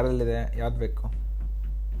 ಸ್ಕಾರಲ್ಲಿ ಇದೆ, ಯಾವ್ದು ಬೇಕು?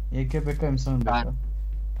 AK ಬೇಕಾ M7 ಬೇಕಾ?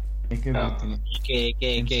 AK ಬರ್ತೀನಿ. AK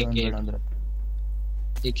ಅಂದ್ರೆ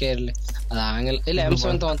AK ಇರ್ಲಿ, ಅದ ಹಂಗಿಲ್ಲ. ಇಲ್ಲ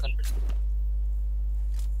M7 ತಗೊಂತಾನೆ.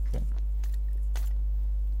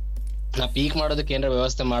 ನಾ ಪೀಕ್ ಮಾಡೋದಕ್ಕೆ ಏನಾರ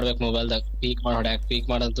ವ್ಯವಸ್ಥೆ ಮಾಡ್ಬೇಕು ಮೊಬೈಲ್ದಾಗ. ಪೀಕ್ ಮಾಡಿ ಹೊಡ್ಯಾಕ್, ಪೀಕ್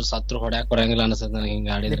ಮಾಡಂತೂ ಸತ್ರು ಹೊಡ್ಯಾಕ್ ಬರಂಗಿಲ್ಲ ಅನ್ಸುತ್ತೆ ನನಗೆ ಹಿಂಗ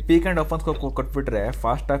ಆಡಿದ್ರೆ. ಪೀಕ್ ಅಂಡ್ ಓಪನ್ ಕೊಟ್ಬಿಟ್ರೆ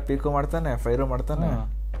ಫಾಸ್ಟ್ ಆಗಿ ಪೀಕು ಮಾಡ್ತಾನೆ, ಫೈರು ಮಾಡ್ತಾನೆ.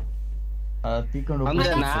 ಪೀಕ್ ಅಂಡ್ ಅಂದ್ರೆ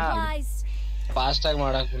ಓಪನ್ ನಾ ಫಾಸ್ಟ್ ಆಗಿ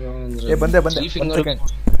ಮಾಡಕ್ ಬಂದೆ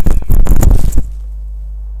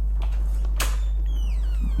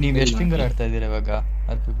ನೀವ್ ಎಷ್ಟು ಫಿಂಗರ್ ಆಡ್ತಾ ಇದೀರ ಇವಾಗ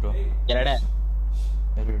ಅರ್ಪಿ ಬ್ರೋ? ಎರಡೇ.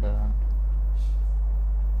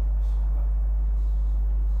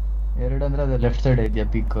 ಎರಡು ಅಂದ್ರೆ ಅದು ಲೆಫ್ಟ್ ಸೈಡ್ ಇದೆಯಾ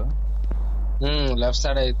ಪೀಕ್? ಲೆಫ್ಟ್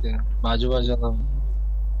ಸೈಡ್ ಐತಿ, ಬಾಜು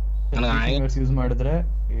ಫಿಂಗರ್ಸ್ ಯೂಸ್ ಮಾಡಿದ್ರೆ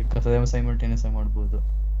ಸೈಮಲ್ಟೇನಿಯಸ್ ಆಗಿ ಮಾಡ್ಬೋದು.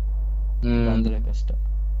 ಅಂದ್ರೆ ಕಷ್ಟ.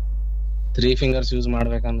 3 ಫಿಂಗರ್ಸ್ ಯೂಸ್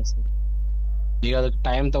ಮಾಡ್ಬೇಕು ಅನ್ಸುತ್ತೆ. ಈಗ ಅದಕ್ಕೆ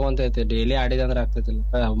ಟೈಮ್ ತಗೊಂತೈತೆ. ಡೈಲಿ ಆಡಿದ ಅಂದ್ರೆ ಆಗ್ತೈತಿಲ್ಲ,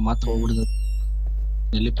 ಮತ್ತೆ ಹೋಗ್ಬಿಡ್ದು.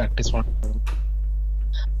 ಡೈಲಿ ಪ್ರಾಕ್ಟೀಸ್ ಮಾಡ್ಬೇಕು.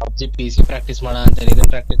 PUBG PC ಪ್ರಾಕ್ಟೀಸ್ ಮಾಡ ಅಂತೀನಿ, ಇದನ್ನ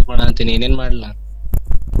ಪ್ರಾಕ್ಟೀಸ್ ಮಾಡ ಅಂತೀನಿ, ಏನೇನ್ ಮಾಡ್ಲಾ.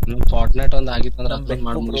 ಫಾರ್ಟ್ನೈಟ್ ಒಂದ್ ಆಗಿತ್ತಂದ್ರೆ ಅಪ್ಲೋಡ್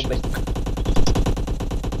ಮಾಡ್ಬಿಡ್ಬೇಕು.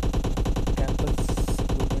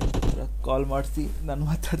 ಕಾಲ್ ಮಾಡಿಸಿ ನಾನು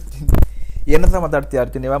ಮಾತಾಡ್ತೀನಿ. ಏನಂತ ಮಾತಾಡ್ತೀಯ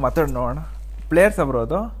ಆಡ್ತೀನಿ, ಇವಾಗ ಮಾತಾಡಿ ನೋಡೋಣ. ಪ್ಲೇಯರ್ಸ್ ಬ್ರೋ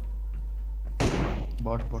ಅದು?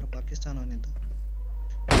 ಬಾಟ್ ಪಾಕಿಸ್ತಾನವನಿಂದ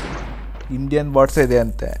ಇಂಡಿಯನ್ ಬಾಟ್ಸ್ ಇದೆ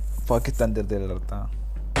ಅಂತೆ, ಪಾಕಿಸ್ತಾನದಿರ್ದಿಲ್ಲ ಅರ್ಥ.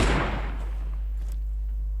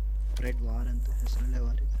 ರೆಡ್ ವಾರ್ ಅಂತ ಹೆಸರಲ್ಲೇ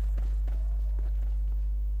ವಾರ್ ಇದೆ.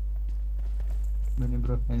 ಬನ್ನಿ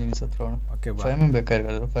ಬ್ರೋ, ಎನಿಮೀಸ್ ಹತ್ರ ಹೋಗೋಣ. ಓಕೆ ಬಾ. 5mm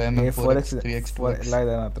ಬೇಕಾಗಿರೋದು 5mm 4x 3x 2x ಎಲ್ಲ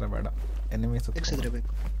ಇದೆ ನನ್ನ ಹತ್ರ, ಬೇಡ. ಎನಿಮೀಸ್ X ಇದ್ರೆ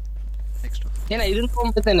ಬೇಕು. ನೆಕ್ಸ್ಟ್ ಏನ ಇದನ್ನ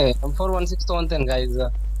ತಗೊಂಡ್ಬಿಡ್ತೇನೆ, M416 ತಗೊಂತೇನೆ ಗೈಸ್.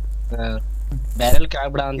 ಬ್ಯಾರೆಲ್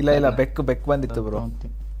ಕೆಳಗ್ಬಿಡ ಅಂತ. ಇಲ್ಲ ಬೆಕ್ ಬಂದಿತ್ತು ಬ್ರೋ,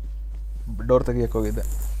 ಡೋರ್ ತೆಗಿಯಕ್ಕೆ ಹೋಗಿದ್ದೆ.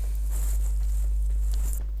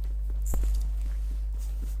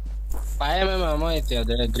 5mm ಅಮ್ಮ ಐತಿ,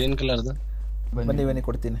 ಅದೇ ಗ್ರೀನ್ ಕಲರ್ದು. ಬನ್ನಿ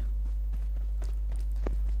ಕೊಡ್ತೀನಿ.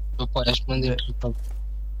 ಎಷ್ಟು ಮಂದಿ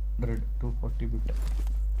 240 ಬಿಟ್ಟೆ.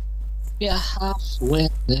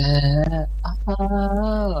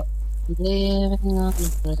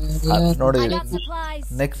 ನೋಡಿ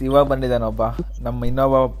ನೆಕ್ಸ್ಟ್ ಇವಾಗ ಬಂದಿದ್ದಾನೆ ಒಬ್ಬ, ನಮ್ಮ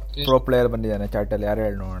ಇನ್ನೊಬ್ಬ ಪ್ರೋ ಪ್ಲೇಯರ್ ಬಂದಿದ್ದಾನೆ ಚಾಟಲ್ಲಿ. ಯಾರು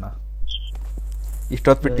ಹೇಳಿ ನೋಡೋಣ.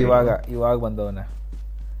 ಇಷ್ಟೊತ್ತು ಬಿಟ್ಟು ಇವಾಗ ಬಂದವನೆ.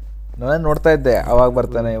 ನಾನು ನೋಡ್ತಾ ಇದ್ದೆ ಅವಾಗ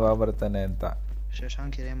ಬರ್ತಾನೆ ಅಂತ.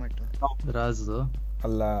 ಶಶಾಂಕ್ ಹಿರೇಮಠ ರಾಜು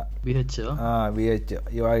ಅಲ್ಲ, BH. BH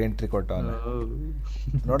ಇವಾಗ ಎಂಟ್ರಿ ಕೊಟ್ಟವನೆ.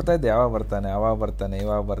 ನೋಡ್ತಾ ಇದ್ದೆ ಯಾವಾಗ ಬರ್ತಾನೆ.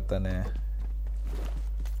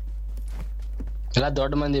 ಎಲ್ಲ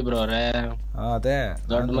ದೊಡ್ಡ ಮಂದಿ ಬ್ರೋ ಅವ್ರೆ. ಅದೇ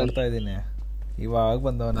ದೊಡ್ಡ ನೋಡ್ತಾ ಇದ್ದೀನಿ, ಇವಾಗ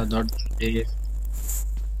ಬಂದವನ. ದೊಡ್ಡ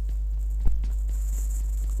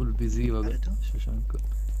ಫುಲ್ ಬಿಸಿ ಇವಾಗ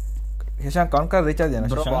ಶಶಾಂಕ್ ಕಾಂಕರ್ ರೀಚ್ ಆಗಿದ್ದಾನೆ.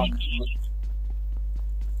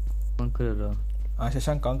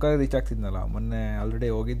 ಶಶಾಂಕ್ ಕಾಂಕರ್ ರೀಚ್ ಆಗ್ತಿದ್ನಲ್ಲ ಮೊನ್ನೆ, ಆಲ್ರೆಡಿ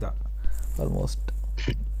ಹೋಗಿದ್ದ ಆಲ್ಮೋಸ್ಟ್.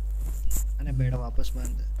 ಬೇಡ ವಾಪಸ್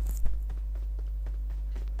ಬಂದೆ.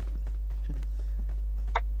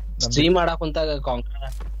 ಸ್ಟ್ರೀಮ್ ಮಾಡಕ್ ಕುಂತಾಗ ಕಾಂಕರ್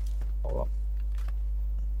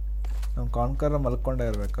ನಮ್ಮ ಕಾಂಕರ್ ಮಲ್ಕೊಂಡೇ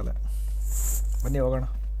ಇರ್ಬೇಕಲ್ಲ. ಬನ್ನಿ ಹೋಗೋಣ.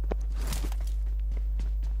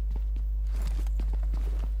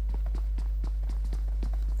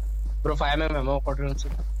 ಬ್ರೋ 5mm ಮೆಮೊ ಕೊಟ್ರಿ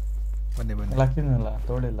ಅನ್ಸುತ್ತೆ. ಬನ್ನಿ ಹಾಕಿದ್ನಲ್ಲ,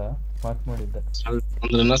 ತೋಳಿಲ್ಲ, ಮಾರ್ಕ್ ಮಾಡಿದ್ದೆ.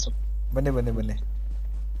 ಬನ್ನಿ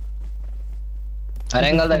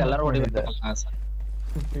ಅರೆಂಗಲ್ದಾಗ ಎಲ್ಲರೂ ಹೊಡಿಬೇಕು.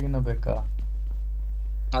 50 ಬೇಕಾ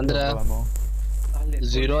ಅಂದ್ರ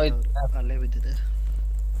 0 ಅಲ್ಲೇ ಬಿದ್ದಿದೆ.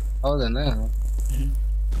 ಹೌದನ?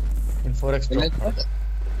 ಇನ್ 4x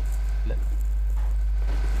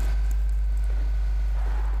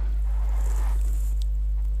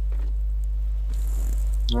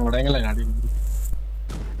ನೋಡಂಗಿಲ್ಲ ಗಾಡಿ.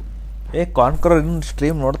 ಕಾನ್ಕರ್ ಇನ್ನು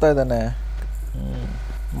ಸ್ಟ್ರೀಮ್ ನೋಡ್ತಾ ಇದ್ದಾನೆ.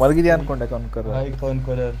 ಮಲಗಿದ್ಯಾ ಅನ್ಕೊಂಡೆ conquer.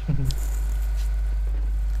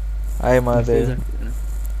 Hi Madev.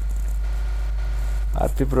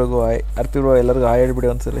 RP ಬ್ರೋಗೂ hi. RP bro ಎಲ್ಲರಿಗೂ ಹಾಯ್ ಹೇಳ್ಬಿಡಿ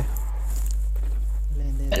ಒಂದ್ಸಲಿ.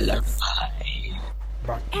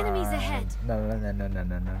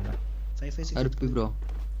 ಆರ್ಪಿ ಬ್ರೋ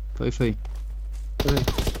 55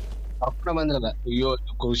 ಅಪ್ಪಣ ಬಂದ್ರಲ್ಲ ಅಯ್ಯೋ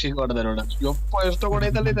ಖುಷಿಗೆ ಹೊಡೆದ ನೋಡ ಯಪ್ಪ ಎಷ್ಟು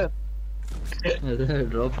ಹೊಡೆಯತಲ್ಲ ಇದೆ ಅದೇ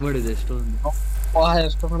ಡ್ರಾಪ್ ಮಾಡಿದೆ ಎಷ್ಟೊಂದು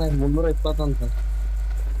ಎಷ್ಟು ಹೊಡೆ 320 ಅಂತ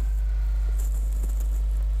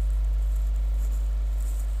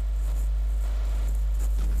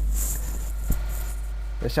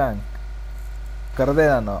ಶಶಾಂಕ್ ಕರೆದೆ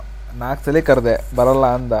ನಾನು 4 ಸಲ ಕರೆದೆ ಬರಲ್ಲ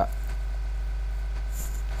ಅಂದ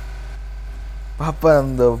ಪಾಪ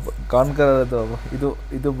ನಮ್ದು ಕಾನ್ಕರದು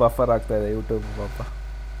ಇದು ಬಫರ್ ಆಗ್ತಾ ಇದೆ ಯೂಟ್ಯೂಬ್ ಪಾಪ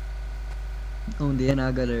ಅವ್ನ್ದು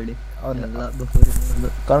ಏನಾಗಲ್ಲ ಹೇಳಿ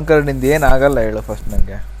ಕಾನ್ಕರ್ ನಿಂದ ಏನಾಗಲ್ಲ ಹೇಳು ಫಸ್ಟ್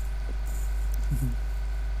ನನಗೆ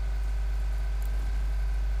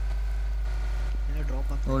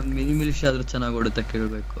ಒಂದು ಮಿನಿಮಿಲಿಷ್ ಆದ್ರೂ ಚೆನ್ನಾಗಿ ಓಡುತ್ತಾ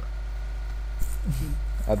ಕೇಳಬೇಕು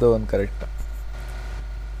ಅದು ಒಂದು ಕರೆಕ್ಟ್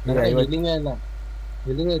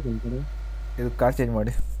ಇದು ಕಾರ್ ಚೇಂಜ್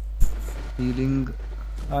ಮಾಡಿ ಹೀಲಿಂಗ್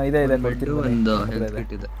ಇದೆ ಒಂದು ಹೆಲ್ತ್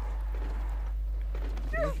ಕಿಟ್ ಇದೆ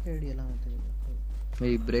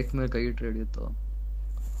ಈ ಬ್ರೇಕ್ ಮೇಲೆ ಕೈ ಇಟ್ಟರೆ ಹಿಡಿಯುತ್ತೋ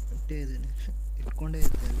ಇಟ್ಕೊಂಡೇ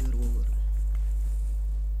ಇದ್ದೆ ಅಲ್ಲಿವರೆಗೂ ಹೋಗೋರು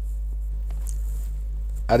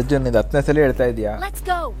ಅರ್ಜುನ್ ಇದು 10ನೇ ಸಲ ಹೇಳ್ತಾ ಇದೀಯಾ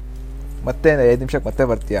ಮತ್ತೆ 5 ನಿಮಿಷಕ್ಕೆ ಮತ್ತೆ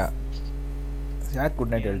ಬರ್ತೀಯಾ ಯಾಕೆ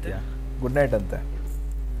ಗುಡ್ ನೈಟ್ ಹೇಳ್ತೀಯಾ ಗುಡ್ ನೈಟ್ ಅಂತೆ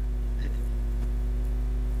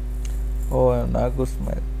ಓ 4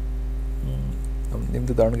 ಸ್ಮೈಲ್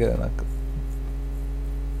ನಿಮ್ದು ದಾವಣಗೆರೆ 4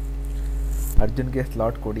 ಅರ್ಜುನ್ಗೆ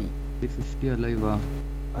ಸ್ಲಾಟ್ ಕೊಡಿ 50 ಅಲ್ಲ ಇವಾ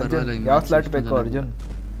ಯಾವ ಸ್ಲಾಟ್ ಬೇಕು ಅರ್ಜುನ್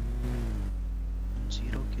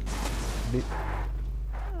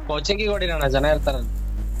ಕೋಚಿಂಗ್ ಕೊಡಿ ನಾನು ಜನ ಇರ್ತಾರಲ್ಲ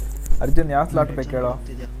ಅರ್ಜುನ್ ಯಾವ ಸ್ಲಾಟ್ ಬೇಕು ಹೇಳೋ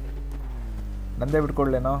ನಂದೇ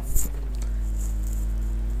ಬಿಟ್ಕೊಡ್ಲೇನೋ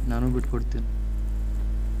ನಾನು ಬಿಟ್ಕೊಡ್ತೀನಿ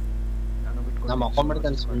ನಮ್ಮ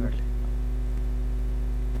ಅಕೌಂಟ್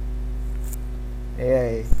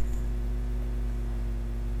ಏಯ್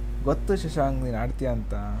ಗೊತ್ತು ಶಶಾಂಕ್ ನೀನು ಆಡ್ತೀಯ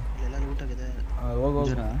ಅಂತ ಹೋಗು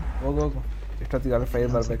ಎಷ್ಟೊತ್ತಿಗೆ ಅಲ್ಲಿ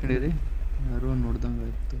ಫೈರ್ ಬರ್ಬೇಕು ಯಾರೋ ನೋಡ್ದಂಗೆ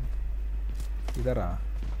ಆಯ್ತು ಇದಾರ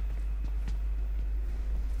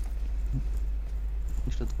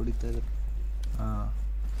ಇಷ್ಟೊತ್ತು ಹೊಡಿತಾ ಇದ್ದಾರೆ ಹಾಂ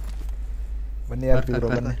ಬನ್ನಿ ಯಾರು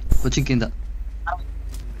ಬನ್ನಿ ಕೋಚಿಂಗಿಂದ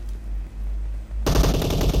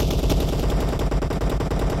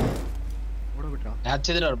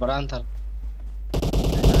ಹಚ್ಚಿದ್ರು ಅವ್ರು ಬರ ಅಂತಾರ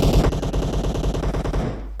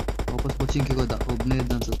ವಾಪಸ್ ಕೋಚಿಂಗಿಗೆ ಹೋದ ಒಬ್ಬನೇ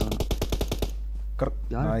ಇದ್ದ ಅನ್ಸುತ್ತ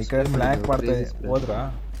ಈ ಕಡೆ ಫ್ಲ್ಯಾಂಕ್ ಮಾಡ್ತಾ ಹೋದ್ರಾ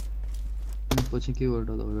ಕೋಚಿಂಗಿಗೆ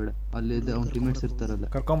ಹೊರಡೋದು ಒಳಗಡೆ ಅಲ್ಲಿ ಅವ್ನ ಟೀಮ್ಮೇಟ್ಸ್ ಇರ್ತಾರಲ್ಲ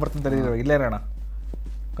ಕರ್ಕೊಂಬರ್ತೀನಿ ಇಲ್ಲೇ ಇರೋಣ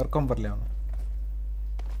ಕರ್ಕೊಂಬರ್ಲಿ ಅವನು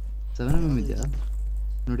 7mm ಇದೆಯಾ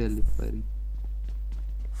ನೋಡಿ ಅಲ್ಲಿ ಫೈರಿಂಗ್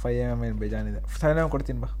 5mm ಏನು ಬೇಜಾನಿದೆ 7mm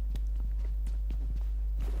ಕೊಡ್ತೀನಿ ಬಾ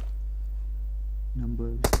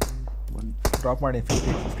ನಂಬರ್ 1 ಡ್ರಾಪ್ ಮಾಡಿ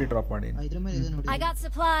 50 ಡ್ರಾಪ್ ಮಾಡಿ I got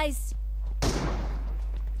supplies.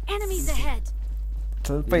 Enemies ahead.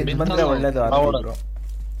 ಸ್ವಲ್ಪ ಇದು ಬಂದ್ರೆ ಒಳ್ಳೇದು ಆದ್ರು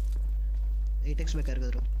 8x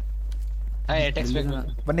ಬೇಕಾಗಿದ್ರು 8x ಬೇಕು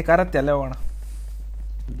ಬನ್ನಿ ಕಾರ್ ಹತ್ತಿ ಅಲ್ಲೇ ಹೋಗೋಣ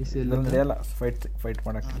ಅಂದ್ರೆ ಎಲ್ಲ ಫೈಟ್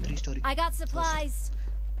ಮಾಡಕ್ಕೆ 3 story I got supplies.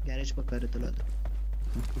 Garage ಪಕ್ಕ ಇರುತ್ತಲ್ಲ ಅದು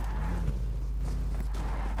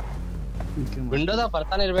ವಿಂಡೋದ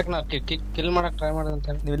ಬರ್ತಾನೆ ಇರ್ಬೇಕು ನಾ ಕಿಲ್ ಮಾಡಕ್ ಟ್ರೈ ಮಾಡೋದಂತ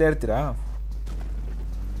ನೀವು ಇಲ್ಲೇ ಇರ್ತೀರಾ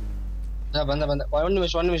ಬಂದ ಒಂದ್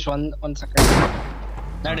ನಿಮಿಷ ಒಂದ್ ಸೆಕೆಂಡ್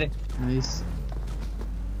ನೋಡ್ರಿ ನೈಸ್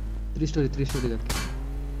 3 ಸ್ಟೋರಿ ಇದೆ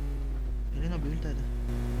ಏನೇನೋ ಬೀಳ್ತಾ ಇದೆ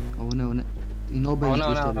ಅವನೇ ಇನ್ನೊಬ್ಬ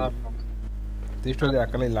 3 ಸ್ಟೋರಿ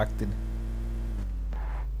ಹಾಕಲ್ಲ ಇಲ್ಲಿ ಹಾಕ್ತೀನಿ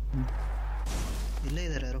ಇಲ್ಲೇ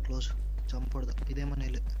ಇದಾರೆ ಯಾರೋ ಕ್ಲೋಸ್ ಜಂಪ್ ಹೊಡೆದ ಇದೇ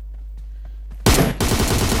ಮನೆಯಲ್ಲಿ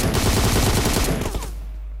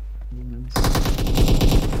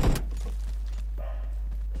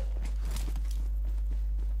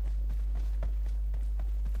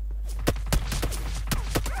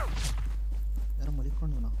ಯಾರೋ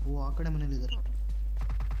ಮಲಿಕೊಂಡವನ ಓ ಆ ಕಡೆ ಮನೇಲಿ ಇದಾರೆ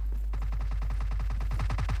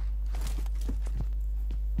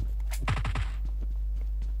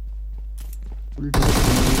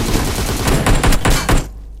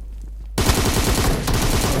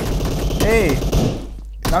ಏಯ್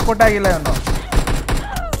ನಾಕೌಟ್ ಆಗಿಲ್ಲ ಇವನು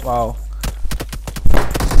ವಾವ್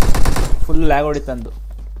ಫುಲ್ ಲ್ಯಾಗ್ ಹೊಡಿತಂದು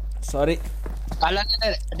ಸಾರಿ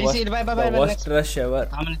ವರ್ಸ್ಟ್ ರಶ್ ಎವರ್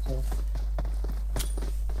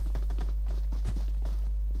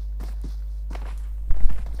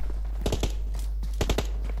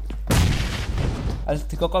ಅಲ್ಲಿ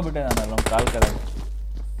ತಿಕ್ಕೋಬಿಟ್ಟೆ ನಾನು ನಮ್ಮ ಕಾಲ್ ಕೆಳಗೆ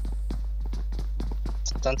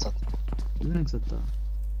ಸತ್ತ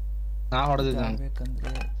ನಾ ಹೊಡೆದಿದ್ದೆ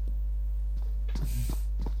ಬೇಕಂದ್ರೆ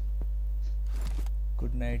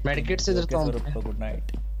ಗುಡ್ ನೈಟ್ ಮೆಡಿಕೇಟ್ಸ್ ಇದ್ರೆ ಗುಡ್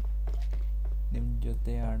ನೈಟ್ ನಿಮ್ಮ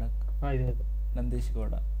ಜೊತೆ ಆಡಕ್ ನಂದೀಶ್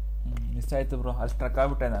ಗೌಡ ಮಿಸ್ ಆಯ್ತು ಬ್ರೋ ಅಲ್ಲಿ ಸ್ಟ್ರಕ್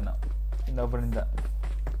ಆಗ್ಬಿಟ್ಟೆ ನಾನು ಇನ್ನೊಬ್ಬರಿಂದ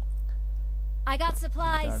I got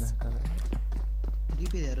supplies.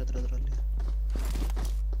 ಡಿಪಿ ಇದೆ ಯಾರ ಹತ್ರ ಅದರಲ್ಲಿ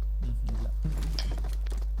ಇಲ್ಲ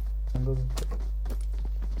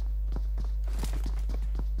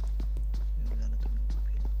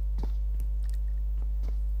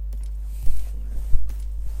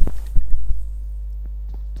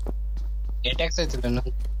ಇಂಟ್ಯಾಕ್ಸ್ ಐತಿಲ್ಲ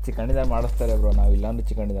ಚಿಕಣಿದಾಗ ಮಾಡಿಸ್ತಾರೆ ಬ್ರೋ, ನಾವು ಇಲ್ಲಾಂದ್ರೆ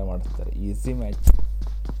ಚಿಕಣಿದಾಗ ಮಾಡಿಸ್ತಾರೆ. Easy match.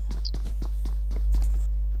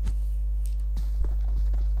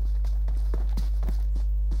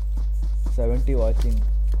 $70 ವಾಚಿಂಗ್.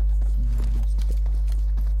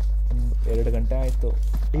 2 ಗಂಟೆ ಆಯಿತು.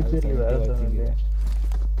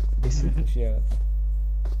 ಖುಷಿ ಆಗುತ್ತೆ.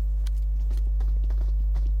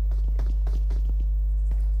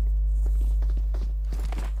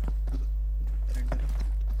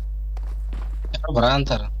 ಬರ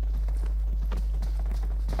ಅಂತಾರ.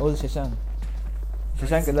 ಹೌದು ಶಶಾಂಕ್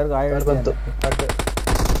ಎಲ್ಲರಿಗೂ ಆಯ್ ಬಂತು.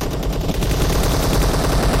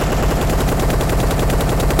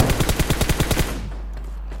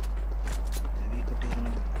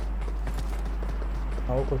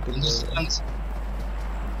 ನಾವು ಕೊಟ್ಟಿದ್ದೀವಿ.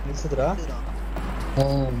 ನಿಲ್ಸಿದ್ರಾ?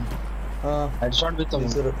 ಹೆಡ್ ಶಾಟ್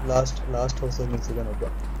ಬಿತ್ತು. Last house ನಿಲ್ಸಿದಾನೊಬ್ಬ.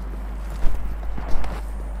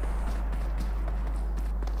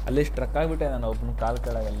 ಅಲ್ಲಿ ಸ್ಟ್ರಕ್ ಆಗಿಬಿಟ್ಟೆ ನಾನು ಒಬ್ಬನ ಕಾಲು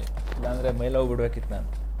ಕೆಳಗಲ್ಲಿ, ಇಲ್ಲಾಂದರೆ ಮೇಲೆ ಹೋಗ್ಬಿಡ್ಬೇಕಿತ್ತು. ನಾನು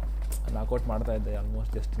ನಾಕೌಟ್ ಮಾಡ್ತಾ ಇದ್ದೆ.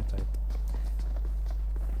 ಆಲ್ಮೋಸ್ಟ್ ಜಸ್ಟ್ ಮಿಸ್ ಆಯಿತು.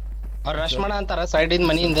 ಅವ್ರು ರಶ್ ಮಾಡ ಅಂತಾರ ಸೈಡಿಂದ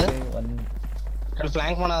ಮನೆಯಿಂದ,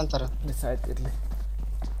 ಫ್ಲಾಂಕ್ ಮಾಡ ಅಂತಾರ. ಮಿಸ್ ಆಯ್ತು. ಇರಲಿ.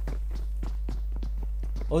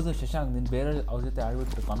 ಹೌದು ಶಶಾಂಕ್, ನೀನು ಬೇರೆ ಅವ್ರ ಜೊತೆ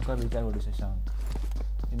ಆಡ್ಬಿಟ್ರು ಕಾನ್ಕರ್ ರೀಚ್ ಆಗ್ಬಿಡು ಶಶಾಂಕ್.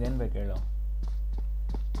 ಇನ್ನೇನು ಬೇಕು ಹೇಳು.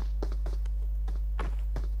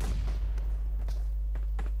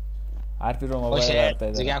 RP ಮೊಬೈಲ್ ಆಡ್ತಾ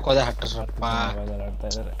ಇದ್ದಾರೆ.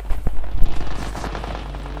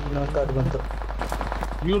 ಬಂತು.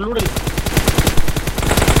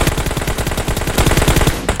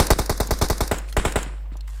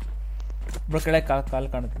 ಕೆಳಗೆ ಕಾಲು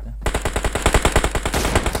ಕಾಣುತ್ತಿದೆ.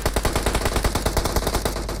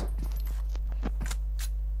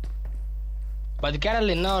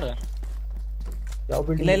 ಬದುಕ್ಯಾರಲ್ಲ ಇನ್ನ ಅವ್ರ.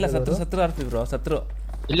 ಇಲ್ಲ ಸತ್ರು RP ಬ್ರೋ, ಸತ್ರು.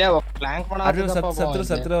 ಇಲ್ಲೇ ಫ್ಲಾಂಕ್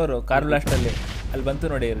ಸತ್ರು ಅವರು ಕಾರ್ ಬ್ಲಾಸ್ಟ್ ಅಲ್ಲಿ. ಅಲ್ಲಿ ಬಂತು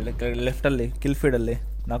ನೋಡಿ, ಲೆಫ್ಟ್ ಅಲ್ಲಿ ಕಿಲ್ ಫೀಡ್ ಅಲ್ಲಿ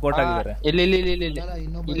ನಾಕೌಟ್ ಆಗಿದ್ದಾರೆ.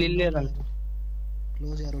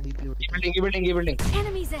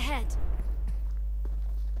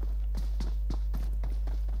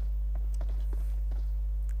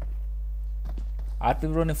 RP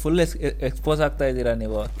ಬ್ರೋ, ನೀವು ಫುಲ್ ಎಕ್ಸ್ಪೋಸ್ ಆಗ್ತಾ ಇದ್ದೀರಾ.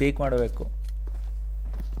 ನೀವು ಪೀಕ್ ಮಾಡಬೇಕು.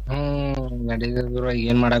 ನಡೀತದ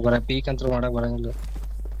ಏನ್ ಮಾಡಕ್ ಬರ, ಪೀಕ್ ಅಂತೂ ಮಾಡಕ್ ಬರಂಗಿಲ್ಲ.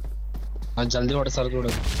 ಜಲ್ದಿ ಹೊಡ್ಸರ್ದು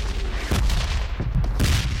ಬಿಡು.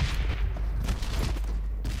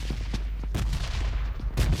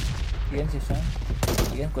 ಏನ್ ಶಿಶಾಂಕ್,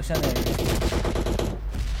 ಏನ್ ಕ್ವಶನ್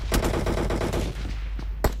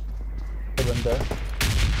ಬಂದ?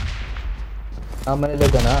 ಆ ಮನೇಲಿ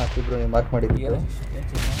ಇದ್ದಾನಾ ಇಬ್ರು ಮಾರ್ಕ್ ಮಾಡಿದ್ರು?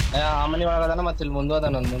 ಆ ಮನೆ ಒಳಗದಾನ, ಮತ್ತೆ ಇಲ್ಲಿ ಮುಂದೆ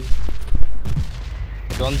ಅದಾನ.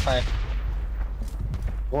 ಒಂದು 5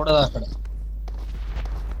 ಓಡದ ಆ ಕಡೆ.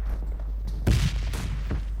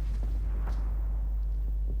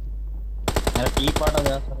 ಈ ಪಾಠ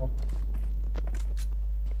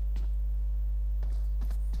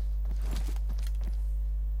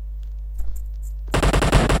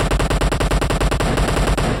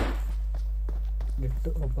ಲಿಫ್ಟ್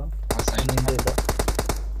ಒಬ್ಬ ಹಿಂದೆ ಇದ್ದ.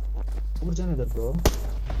 3 ಜನ ಇದ್ದಾರೆ ಬ್ರೋ.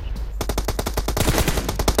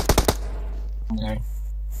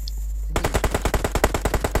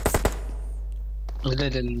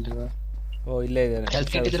 ಓ ಇಲ್ಲೇ ಇದ್ದಾರೆ.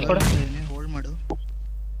 ಹೋಲ್ಡ್ ಮಾಡು.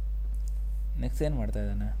 ನೆಕ್ಸ್ಟ್ ಏನ್ ಮಾಡ್ತಾ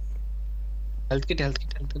ಇದ್ದಾನೆ? ಹೆಲ್ತ್ ಕಿಟ್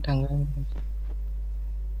ಹಂಗ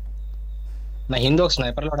ನಾ ಹಿಂದೆ ಹೋಗಿ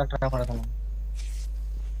ಸ್ನೈಪರ್ ಹೊಡಕ್ ಟ್ರೈ ಮಾಡ್ತಾನೆ.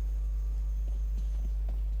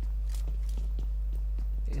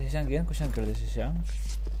 ಶಶಾಂಕ್ ಏನ್ ಕ್ವಶನ್ ಕೇಳಿದೆ Shashank?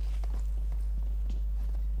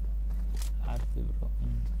 RP bro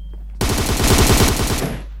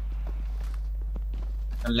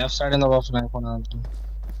left side ಇಂದ ಒಬ್ಬ ಫ್ಲಾಂಕ್ ಮಾಡ ಅಂತ.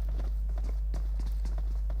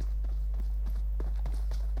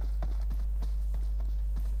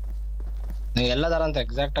 ಎಲ್ಲದಾರ ಅಂತ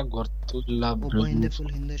ಎಕ್ಸಾಕ್ಟ್ ಆಗಿ ಗೊತ್ತಿಲ್ಲ.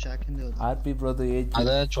 ಹಿಂದೆ ಶಾಕ್ ಹಿಂದೆ RP ಬ್ರೋದು ಏಜ್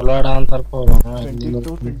ಅದ ಚಲೋ ಆಡ ಅಂತಾರಪ್ಪ.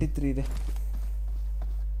 22-23 ಇದೆ.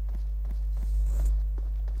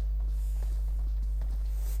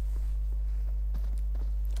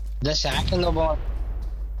 ಶಾಕ್ ಇಂದ ಒಬ್ಬ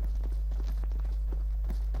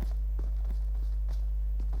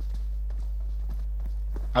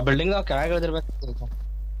ಆ ಬಿಲ್ಡಿಂಗ್ ಕೆಳಗೆ ಇಳಿದಿರ್ಬೇಕು.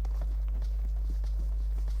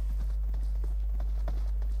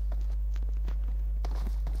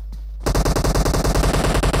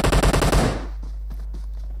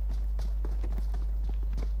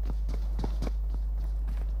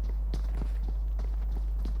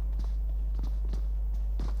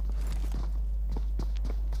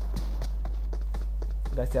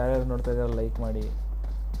 ಯಾರ್ಯಾರು ನೋಡ್ತಾ ಇದ್ದಾರೆ ಲೈಕ್ ಮಾಡಿ,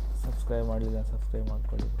 ಸಬ್ಸ್ಕ್ರೈಬ್ ಮಾಡಲಿಲ್ಲ ಸಬ್ಸ್ಕ್ರೈಬ್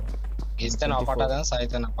ಮಾಡ್ಕೊಳ್ಳಿ. ಇಷ್ಟೇನ ಆಪಾಟ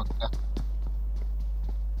ಸಾಯ್ತಾನ ಪಕ್ಕ.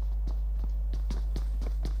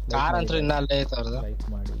 ಕಾರ್ ಅಂತೂ ಇನ್ನ ಅಲ್ಲೇ ಐತೆ ಅವ್ರದ್ದು. ಲೈಕ್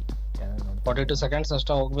ಮಾಡಿ. 42 ಸೆಕೆಂಡ್ಸ್ ಅಷ್ಟ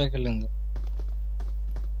ಹೋಗ್ಬೇಕು ಇಲ್ಲಿಂದ.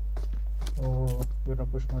 ಇವ್ರನ್ನ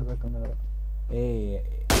ಪುಷ್ ಮಾಡ್ಬೇಕಂದ್ರೆ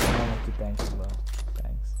ಥ್ಯಾಂಕ್ಸ್ ಬ್ರೋ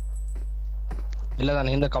ಥ್ಯಾಂಕ್ಸ್. ಇಲ್ಲ ನಾನು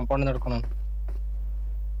ಹಿಂದೆ ಕಾಂಪೌಂಡ್ ನಡ್ಕೊಂಡು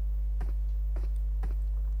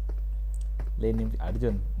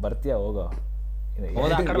ಅರ್ಜುನ್ ಬರ್ತೀಯಾ ಹೋಗೋ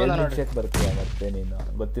ನಿಮಿಷಕ್ಕೆ ಬರ್ತೀಯ ಮತ್ತೆ ನೀನು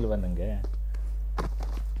ಗೊತ್ತಿಲ್ವಾ ನಂಗೆ.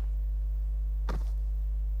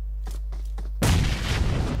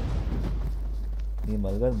 ನೀ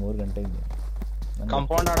ಮಲ್ಗೋದು 3 ಗಂಟೆಗೆ ನೀನು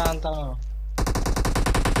ಕಾಂಪೌಂಡ್ ಆಡ ಅಂತ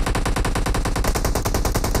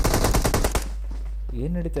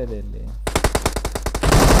ಏನ್ ನಡೀತಾ ಇದೆ ಇಲ್ಲಿ?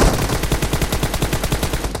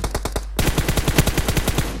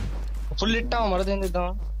 ಫುಲ್ ಇಟ್ಟ ಮರದಿಂದ ಇದ್ದ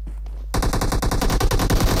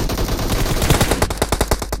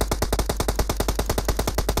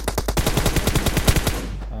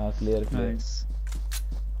ಕ್ಲಿಯರ್ ನಾನು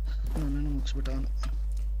ಮುಗಿಸ್ಬಿಟ್ಟ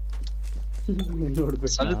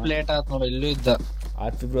ಸ್ವಲ್ಪ ಲೇಟ್ ಆಯ್ತು ನೋಡಿ. ಇಲ್ಲೂ ಇದ್ದ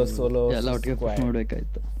ಆರ್ಪಿ ಬ್ರೋ ಸೋಲೋ ಎಲ್ಲ ಒಟ್ಟಿಗೆ ಪುಷ್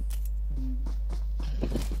ಮಾಡ್ಬೇಕಾಯ್ತು.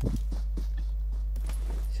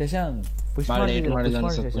 ಶಶಾಂಕ್ ಪುಷ್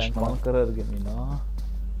ಶಶಾಂಕ್ ಕಾಂಕರರ್ಗೆ ನೀನು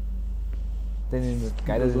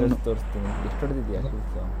ಕ್ಯಾರೇಜ್ಗಳು ತೋರಿಸ್ತೀನಿ. ಎಷ್ಟು ಹೊಡೆದಿದ್ಯಾ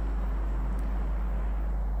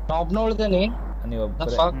ಟಾಪ್ನ ಉಳ್ದೇನಿ ನೀವು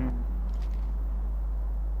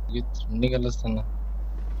ಗೆಲ್ಲಿಸ್ತಾನ.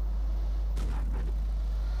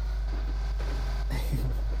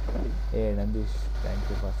 Nandish thank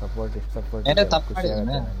you for support. ಇಷ್ಟು ಸಪೋರ್ಟ್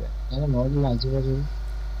ನೋಡಿಲ್ಲ ಆಜು ಬಾಜು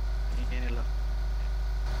ಏನಿಲ್ಲ.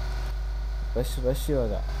 ರಶ್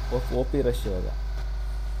ಇವಾಗ OP ರಶ್ ಇವಾಗ.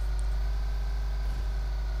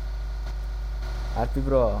 ಆರ್ಪಿ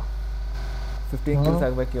ಬ್ರೋ 15 kills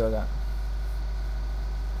ಆಗ್ಬೇಕು ಇವಾಗ.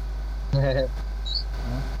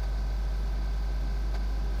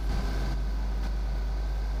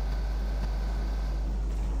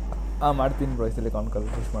 ಮಾಡ್ತೀನಿ ಬ್ರೋ, ಈ ಸಲ ಕಾಲ್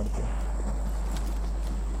ಪುಷ್ ಮಾಡ್ತೀನಿ.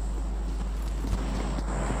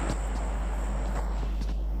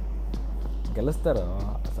 ಗೆಲ್ಲಿಸ್ತಾರೋ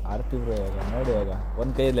ಆರ್ಪಿ ಬ್ರೋ ಇವಾಗ ನೋಡಿ. ಇವಾಗ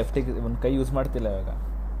ಒಂದು ಕೈ ಲೆಫ್ಟಿಗೆ ಒಂದು ಕೈ ಯೂಸ್ ಮಾಡ್ತಿಲ್ಲ, ಇವಾಗ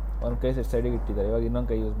ಒಂದು ಕೈ ಸೈಡಿಗೆ ಇಟ್ಟಿದ್ದಾರೆ, ಇವಾಗ ಇನ್ನೊಂದು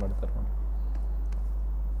ಕೈ ಯೂಸ್ ಮಾಡ್ತಾರೆ ನೋಡಿ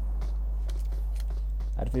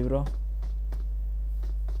ಆರ್ಪಿ ಬ್ರೋ.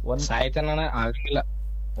 ಸಾಯ್ತಾನ ಆಗಿಲ್ಲ,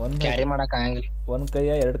 ಒಂದು ಕ್ಯಾರಿ ಮಾಡಕ್ ಆಗಂಗಿಲ್ಲ. ಒಂದು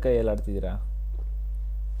ಕೈಯ 2 ಕೈಯಲ್ಲಿ ಆಡ್ತಿದ್ದೀರಾ?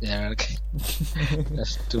 2 ಕೈ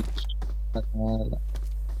ಅಷ್ಟು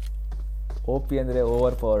OP ಅಂದರೆ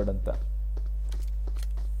ಓವರ್ ಪವರ್ಡ್ ಅಂತ.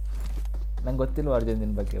 ನಂಗೆ ಗೊತ್ತಿಲ್ವ ಅರ್ಜುನ್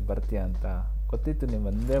ನಿನ್ನ ಬಗ್ಗೆ ಬರ್ತೀಯಾ ಅಂತ. ಗೊತ್ತಿತ್ತು ನೀವು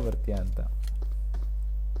ಒಂದೇ ಬರ್ತೀಯಾ ಅಂತ.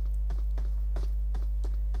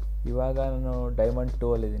 ಇವಾಗ ನಾನು ಡೈಮಂಡ್ 2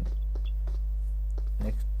 ಅಲ್ಲಿದ್ದೀನಿ.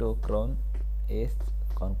 ನೆಕ್ಸ್ಟು ಕ್ರೌನ್, ಏಸ್,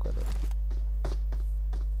 ಕಾನ್ಕರರ್.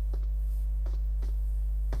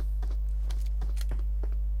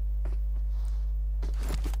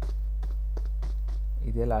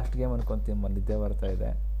 ಇದೇ ಲಾಸ್ಟ್ ಗೇಮ್ ಅನ್ಕೊತೀನಿ. ನಿದ್ದೆ ಬರ್ತಾ ಇದೆ.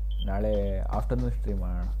 ನಾಳೆ ಆಫ್ಟರ್ನೂನ್ ಸ್ಟ್ರೀಮ್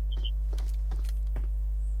ಮಾಡೋಣ.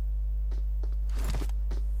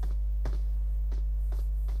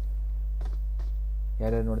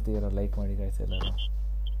 ಯಾರ್ಯಾರು ನೋಡ್ತಿದ್ದೀರಾ ಲೈಕ್ ಮಾಡಿ ಗಾಯ್ಸ್ ಎಲ್ಲರೂ.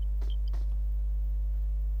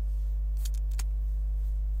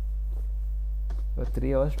 ಇವತ್ತು 3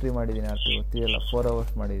 hours ಸ್ಟ್ರೀಮ್ ಮಾಡಿದ್ದೀನಿ. ಆರ್ಪಿ ಗೊತ್ತಿರಲ್ಲ, 4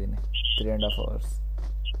 hours ಮಾಡಿದ್ದೀನಿ. 3.5 hours.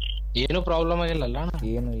 ಏನು ಪ್ರಾಬ್ಲಮ್ ಆಗಿಲ್ಲಲ್ಲ?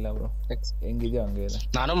 ಏನು ಇಲ್ಲ ಬ್ರೋ, ಹೆಂಗಿದೆಯೋ ಹಂಗೆ ಇದೆ.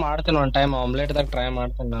 ನಾನು ಮಾಡ್ತೇನೆ ಒಂದು ಟೈಮ್ ಆಮ್ಲೆಟ್ದಾಗ ಟ್ರೈ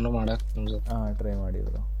ಮಾಡ್ತೇನೆ ನಾನು ಮಾಡಕ್. ಟ್ರೈ ಮಾಡಿ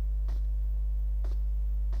ಬ್ರೋ.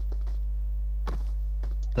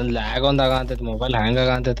 ನನ್ನ ಲ್ಯಾಗ್ ಒಂದ್ ಆಗಂತೈತಿ, ಮೊಬೈಲ್ ಹ್ಯಾಂಗ್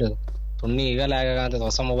ಆಗಂತೈತಿ. ತುಣ್ಣಿ ಈಗ ಲ್ಯಾಗ್ ಆಗಂತೈತಿ.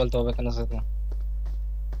 ಹೊಸ ಮೊಬೈಲ್ ತಗೋಬೇಕು ಅನ್ಸತ್ ನಾ.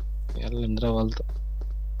 ಎಲ್ಲ ಇಂದ್ರ ಹೊಲ್ತು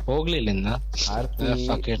ಹೋಗ್ಲಿ ಇಲ್ಲಿಂದ. ಆರ್ಪಿ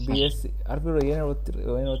BSc ಆರ್ಪಿ ಬ್ರೋ ಏನು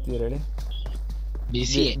ಓದ್ತೀರ ಹೇಳಿ?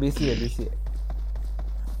 BCA.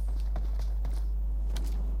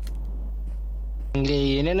 ಹಿಂಗೆ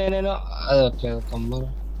ಏನೇನೋ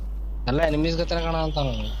ಎಲ್ಲ ಎನಿಮೀಸ್ ಗತ್ರ ಕಾಣ ಅಂತ.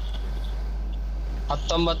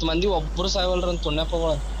 19 ಮಂದಿ ಒಬ್ರು ಸಾಯವಲ್ರ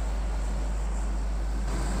ತುಣ್ಯಪ್ಪಗಳು.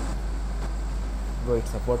 ಬ್ರೋ ಇಟ್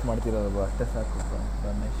ಸಪೋರ್ಟ್ ಮಾಡ್ತಿರೋದು ಬ್ರೋ, ಅಷ್ಟೇ ಸಾಕು ಬ್ರೋ.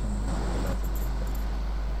 ಡೊನೇಷನ್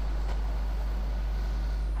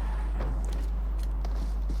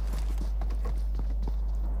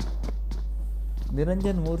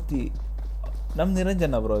ನಿರಂಜನ್ ಮೂರ್ತಿ, ನಮ್ಮ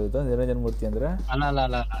ನಿರಂಜನ ಬ್ರೋ ಇದು. ನಿರಂಜನ್ ಮೂರ್ತಿ ಅಂದ್ರೆ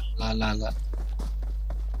ಅಲ್ಲ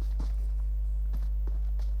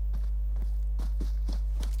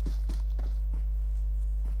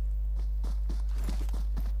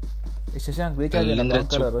Shashank recharge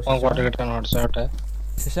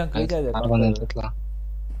Shashank recharge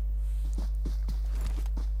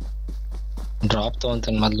drop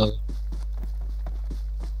ತಗೊಂತೇನೆ ಮೊದ್ಲು.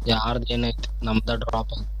 ಯಾರ್ದು ಏನೈತಿ ನಮ್ದ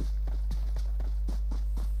ಡ್ರಾಪ್.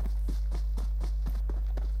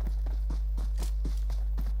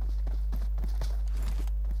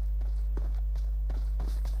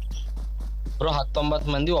 ಬ್ರೋ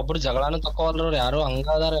 19 ಮಂದಿ ಒಬ್ರು ಜಗಳಾನು ತಕೋವಲ್ರ ಯಾರು.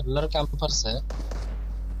 ಹಂಗಾದಾರ ಎಲ್ಲರೂ ಕ್ಯಾಂಪರ್ಸ್.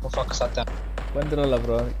 ಬಂದ್ರಲ್ಲ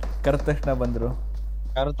ಬ್ರೋ, ಕರೆದ ತಕ್ಷಣ ಬಂದ್ರು.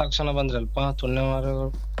 ಯಾರು ತಕ್ಷಣ ಬಂದ್ರಲ್ಪ ತುಣ್ಯ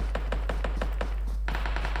ಮಾರಗಳು.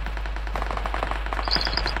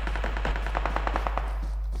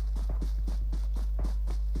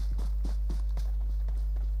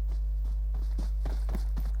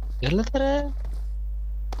 ಎಲ್ಲತ್ತಾರೆ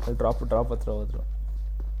ಡ್ರಾಪ್ ಹತ್ರ ಹೋದ್ರು.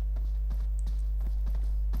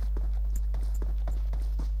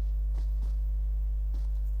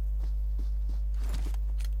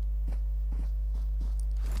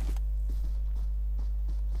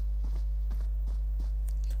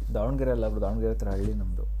 ದಾವಣಗೆರೆ ಅಲ್ಲ ಬ್ರೋ, ದಾವಣಗೆರೆ ಹತ್ರ ಹಳ್ಳಿ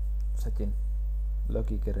ನಮ್ಮದು. ಸಚಿನ್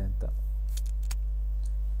ಲೋಕಿಕೆರೆ ಅಂತ.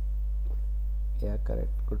 ಯಾ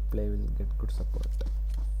correct, good play will get good support.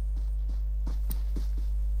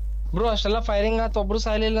 Bro ಅಷ್ಟೆಲ್ಲ ಫೈರಿಂಗ್ ಆತ, ಒಬ್ರು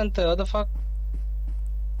ಸಾಯ್ಲಿಲ್ಲ ಅಂತ. ಅದ ಫಕ್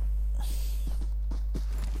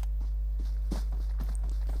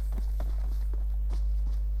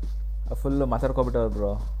ಫುಲ್ ಮಾತಾಡ್ಕೊಬಿಟ್ಟವ್ರು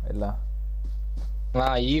ಬ್ರೋ ಎಲ್ಲ. ಹಾ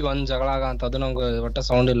ಈಗ ಒಂದ್ ಜಗಳ ಆಗ ಅಂತ, ಅದು ನಂಗೆ ಒಟ್ಟ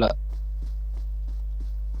ಸೌಂಡ್ ಇಲ್ಲ.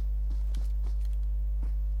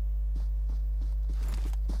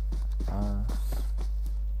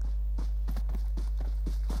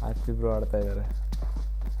 ಆರ್ಪಿ ಬ್ರೋ ಆಡ್ತಾ ಇದ್ದಾರೆ.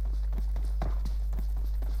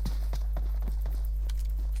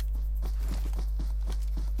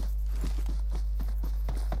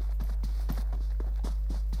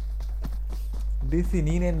 ಡಿ ಸಿ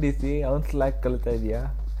ನೀನೇನು ಡಿ ಸಿ ಅವನ್ ಸ್ಲ್ಯಾಕ್ ಕಲಿತಾ ಇದೀಯಾ?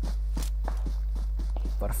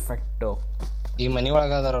 ಪರ್ಫೆಕ್ಟು. ಈ ಮನಿ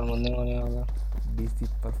ಒಳಗ ಅದಾರ ಅವ್ರ ಮುಂದಿನ ಮನಿ ಒಳಗ. D C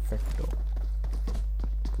perfect,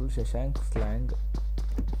 full Shashank slang.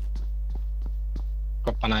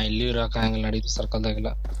 ಪಪ್ಪ ನಾ ಇಲ್ಲಿ ಇರೋಕೆ ಹಂಗಿಲ್ಲ, ನಡೀತು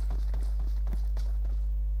ಸರ್ಕಲ್ದಾಗಿಲ್ಲ.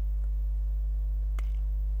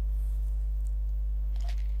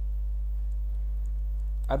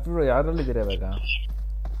 ಆರ್ಪಿ ಬ್ರೋ ಯಾರಲ್ಲಿದ್ದೀರಾ ಇವಾಗ?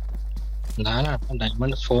 ನಾನು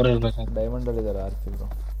ಡೈಮಂಡ್ 4 ಇರ್ಬೇಕು. ಡೈಮಂಡ್ ಅಲ್ಲಿ ಇದಾರೆ ಆರ್ಪಿ ಬ್ರೋ.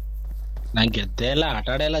 ನಾ ಗೆದ್ದೆ ಇಲ್ಲ, ಆಟ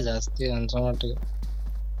ಆಡೇ ಇಲ್ಲ ಜಾಸ್ತಿ ಅನ್ಸೋ ಮಟ್ಟಿಗೆ.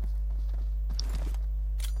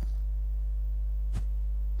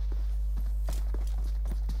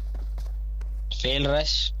 Fail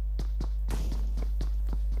rush.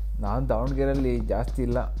 ನಾನು ದಾವಣಗೆರೆಯಲ್ಲಿ ಜಾಸ್ತಿ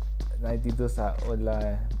ಇಲ್ಲ, ಇದು ಇಲ್ಲ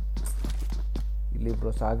ಇಲ್ಲಿ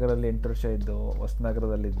ಬ್ರೋ. ಸಾಗರಲ್ಲಿ 8 ವರ್ಷ ಇದ್ದು,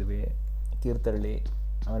 ಹೊಸನಗರದಲ್ಲಿದ್ವಿ, ತೀರ್ಥಹಳ್ಳಿ,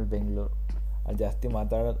 ಆಮೇಲೆ ಬೆಂಗಳೂರು. ಅಲ್ಲಿ ಜಾಸ್ತಿ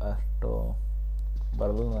ಮಾತಾಡೋದು ಅಷ್ಟು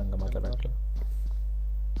ಬರಲ್ಲ ನಂಗೆ ಮಾತಾಡೋಕ್ಕೆ.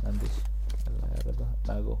 ನಂದೀಶ್ ಎಲ್ಲ ಯಾರದು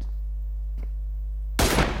ನಾಗು.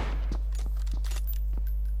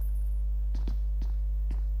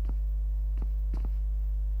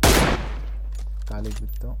 ಕಾಲಿಗೆ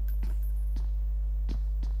ಬಿತ್ತು.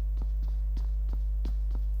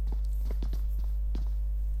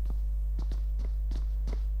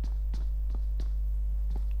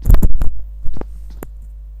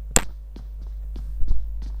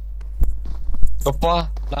 ಅಪ್ಪ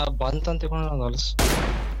ನಾ ಬಂತಂತ ತಿಳ್ಕೊಂಡು ನಾನು ಹೊಲಸು.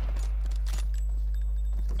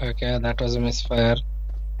 Okay that was a miss fire.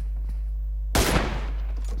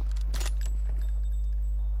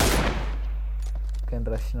 Can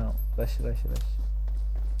rush ನಾವು, ರಶ್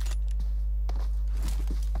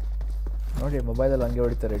ನೋಡಿ. ಮೊಬೈಲಲ್ಲಿ ಹಂಗೆ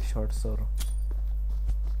ಹೊಡಿತಾರೆ ಹೆಡ್ ಶಾರ್ಟ್ಸ್ ಅವರು.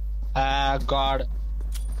 ಗಾಡ್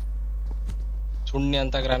ಸುಣ್ಣಿ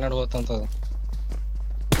ಅಂತ ಗ್ರಾನೇಡ್ ಹೋತಂತದ.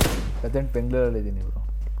 ಪ್ರೆಸೆಂಟ್ ಬೆಂಗಳೂರಲ್ಲಿ ಇದ್ದೀನಿ ಬ್ರೋ.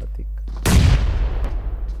 ಪ್ರತೀಕ್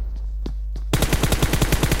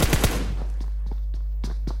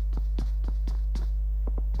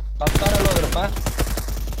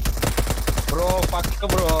ಬ್ರೋ ಪಕ್ಕ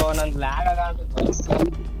ಬ್ರೋ ನನ್ ಲ್ಯಾಗ್ ಆಗ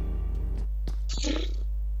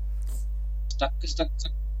ಸ್ಟಕ್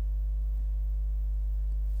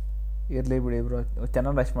ಇರ್ಲಿ ಬಿಡಿ ಬ್ರೋ,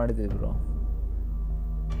 ಚೆನ್ನಾಗಿ ರಶ್ ಮಾಡಿದ್ವಿ ಬ್ರೋ.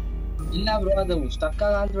 ಇಲ್ಲ ಬ್ರೋ ಅದು ಸ್ಟಕ್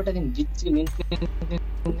ಆಗ ಅಂದ್ಬಿಟ್ಟೆ. ನಿನ್ ಜಿಚ್ಚಿ ನಿಂತ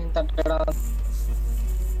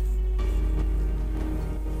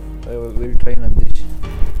will try Nandish.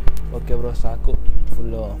 Okay bro ಸಾಕು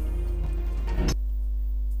ಫುಲ್ಲು.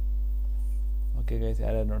 ಓಕೆ ಗೈಸ್,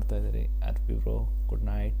 ಯಾರ್ಯಾರು ನೋಡ್ತಾ ಇದ್ದೀರಿ? RP bro good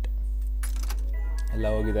night. ಎಲ್ಲ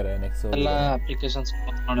ಹೋಗಿದ್ದಾರೆ. ನೆಕ್ಸ್ಟ್ ಎಲ್ಲ ಅಪ್ಲಿಕೇಶನ್ಸ್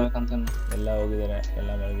ನೋಡ್ಬೇಕಂತ ಎಲ್ಲ ಹೋಗಿದ್ದಾರೆ, ಎಲ್ಲ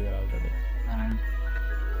ಮಲಗಿದ್ದಾರೆ already.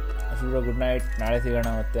 RP bro good night. ನಾಳೆ ಸಿಗೋಣ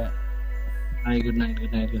ಮತ್ತೆ. Good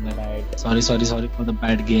night. Sorry for the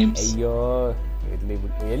bad games. ಅಯ್ಯೋ ಇರ್ಲಿ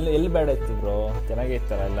ಬಿಟ್ಟು. ಎಲ್ಲಿ ಬ್ಯಾಡ್ ಆಯ್ತು ಬ್ರೋ? ಚೆನ್ನಾಗೇ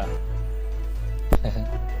ಇತ್ತಲ್ಲ ಎಲ್ಲ.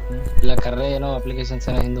 ಇಲ್ಲ ಕರ್ರೆ ಏನೋ ಅಪ್ಲಿಕೇಶನ್ಸ್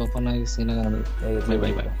ಏನೋ ಹಿಂದೆ ಓಪನ್ ಆಗಿ ಸೀನಾಗ.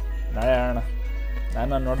 ಬೈ ನಾಳೆ ಆಡೋಣ.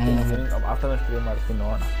 ನಾನು ನೋಡ್ತೀನಿ, ಆಫ್ಟರ್ನೂನ್ ಸ್ಟ್ರೀಮ್ ಮಾಡ್ತೀನಿ,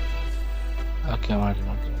 ನೋಡೋಣ. ಓಕೆ ಮಾಡಿ.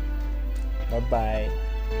 ಬಾಯ್.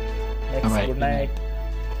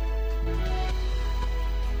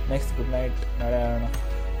 Next good night. ನಾಳೆ ಆಡೋಣ.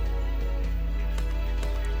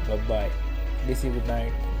 ಬಾಯ್. DC good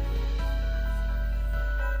night.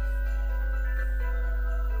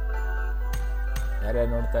 ಯಾರ್ಯಾರು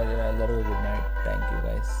ನೋಡ್ತಾ ಇದ್ದೀರಾ ಎಲ್ಲರಿಗೂ good night. Thank you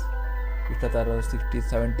guys. ಇಷ್ಟೊತ್ತಾರು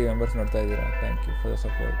 60-70 members ನೋಡ್ತಾ ಇದ್ದೀರಾ. Thank you for the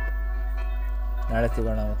support. ನಾಳೆ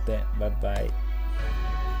ಸಿಗೋಣ ಮತ್ತೆ. ಬಾಯ್.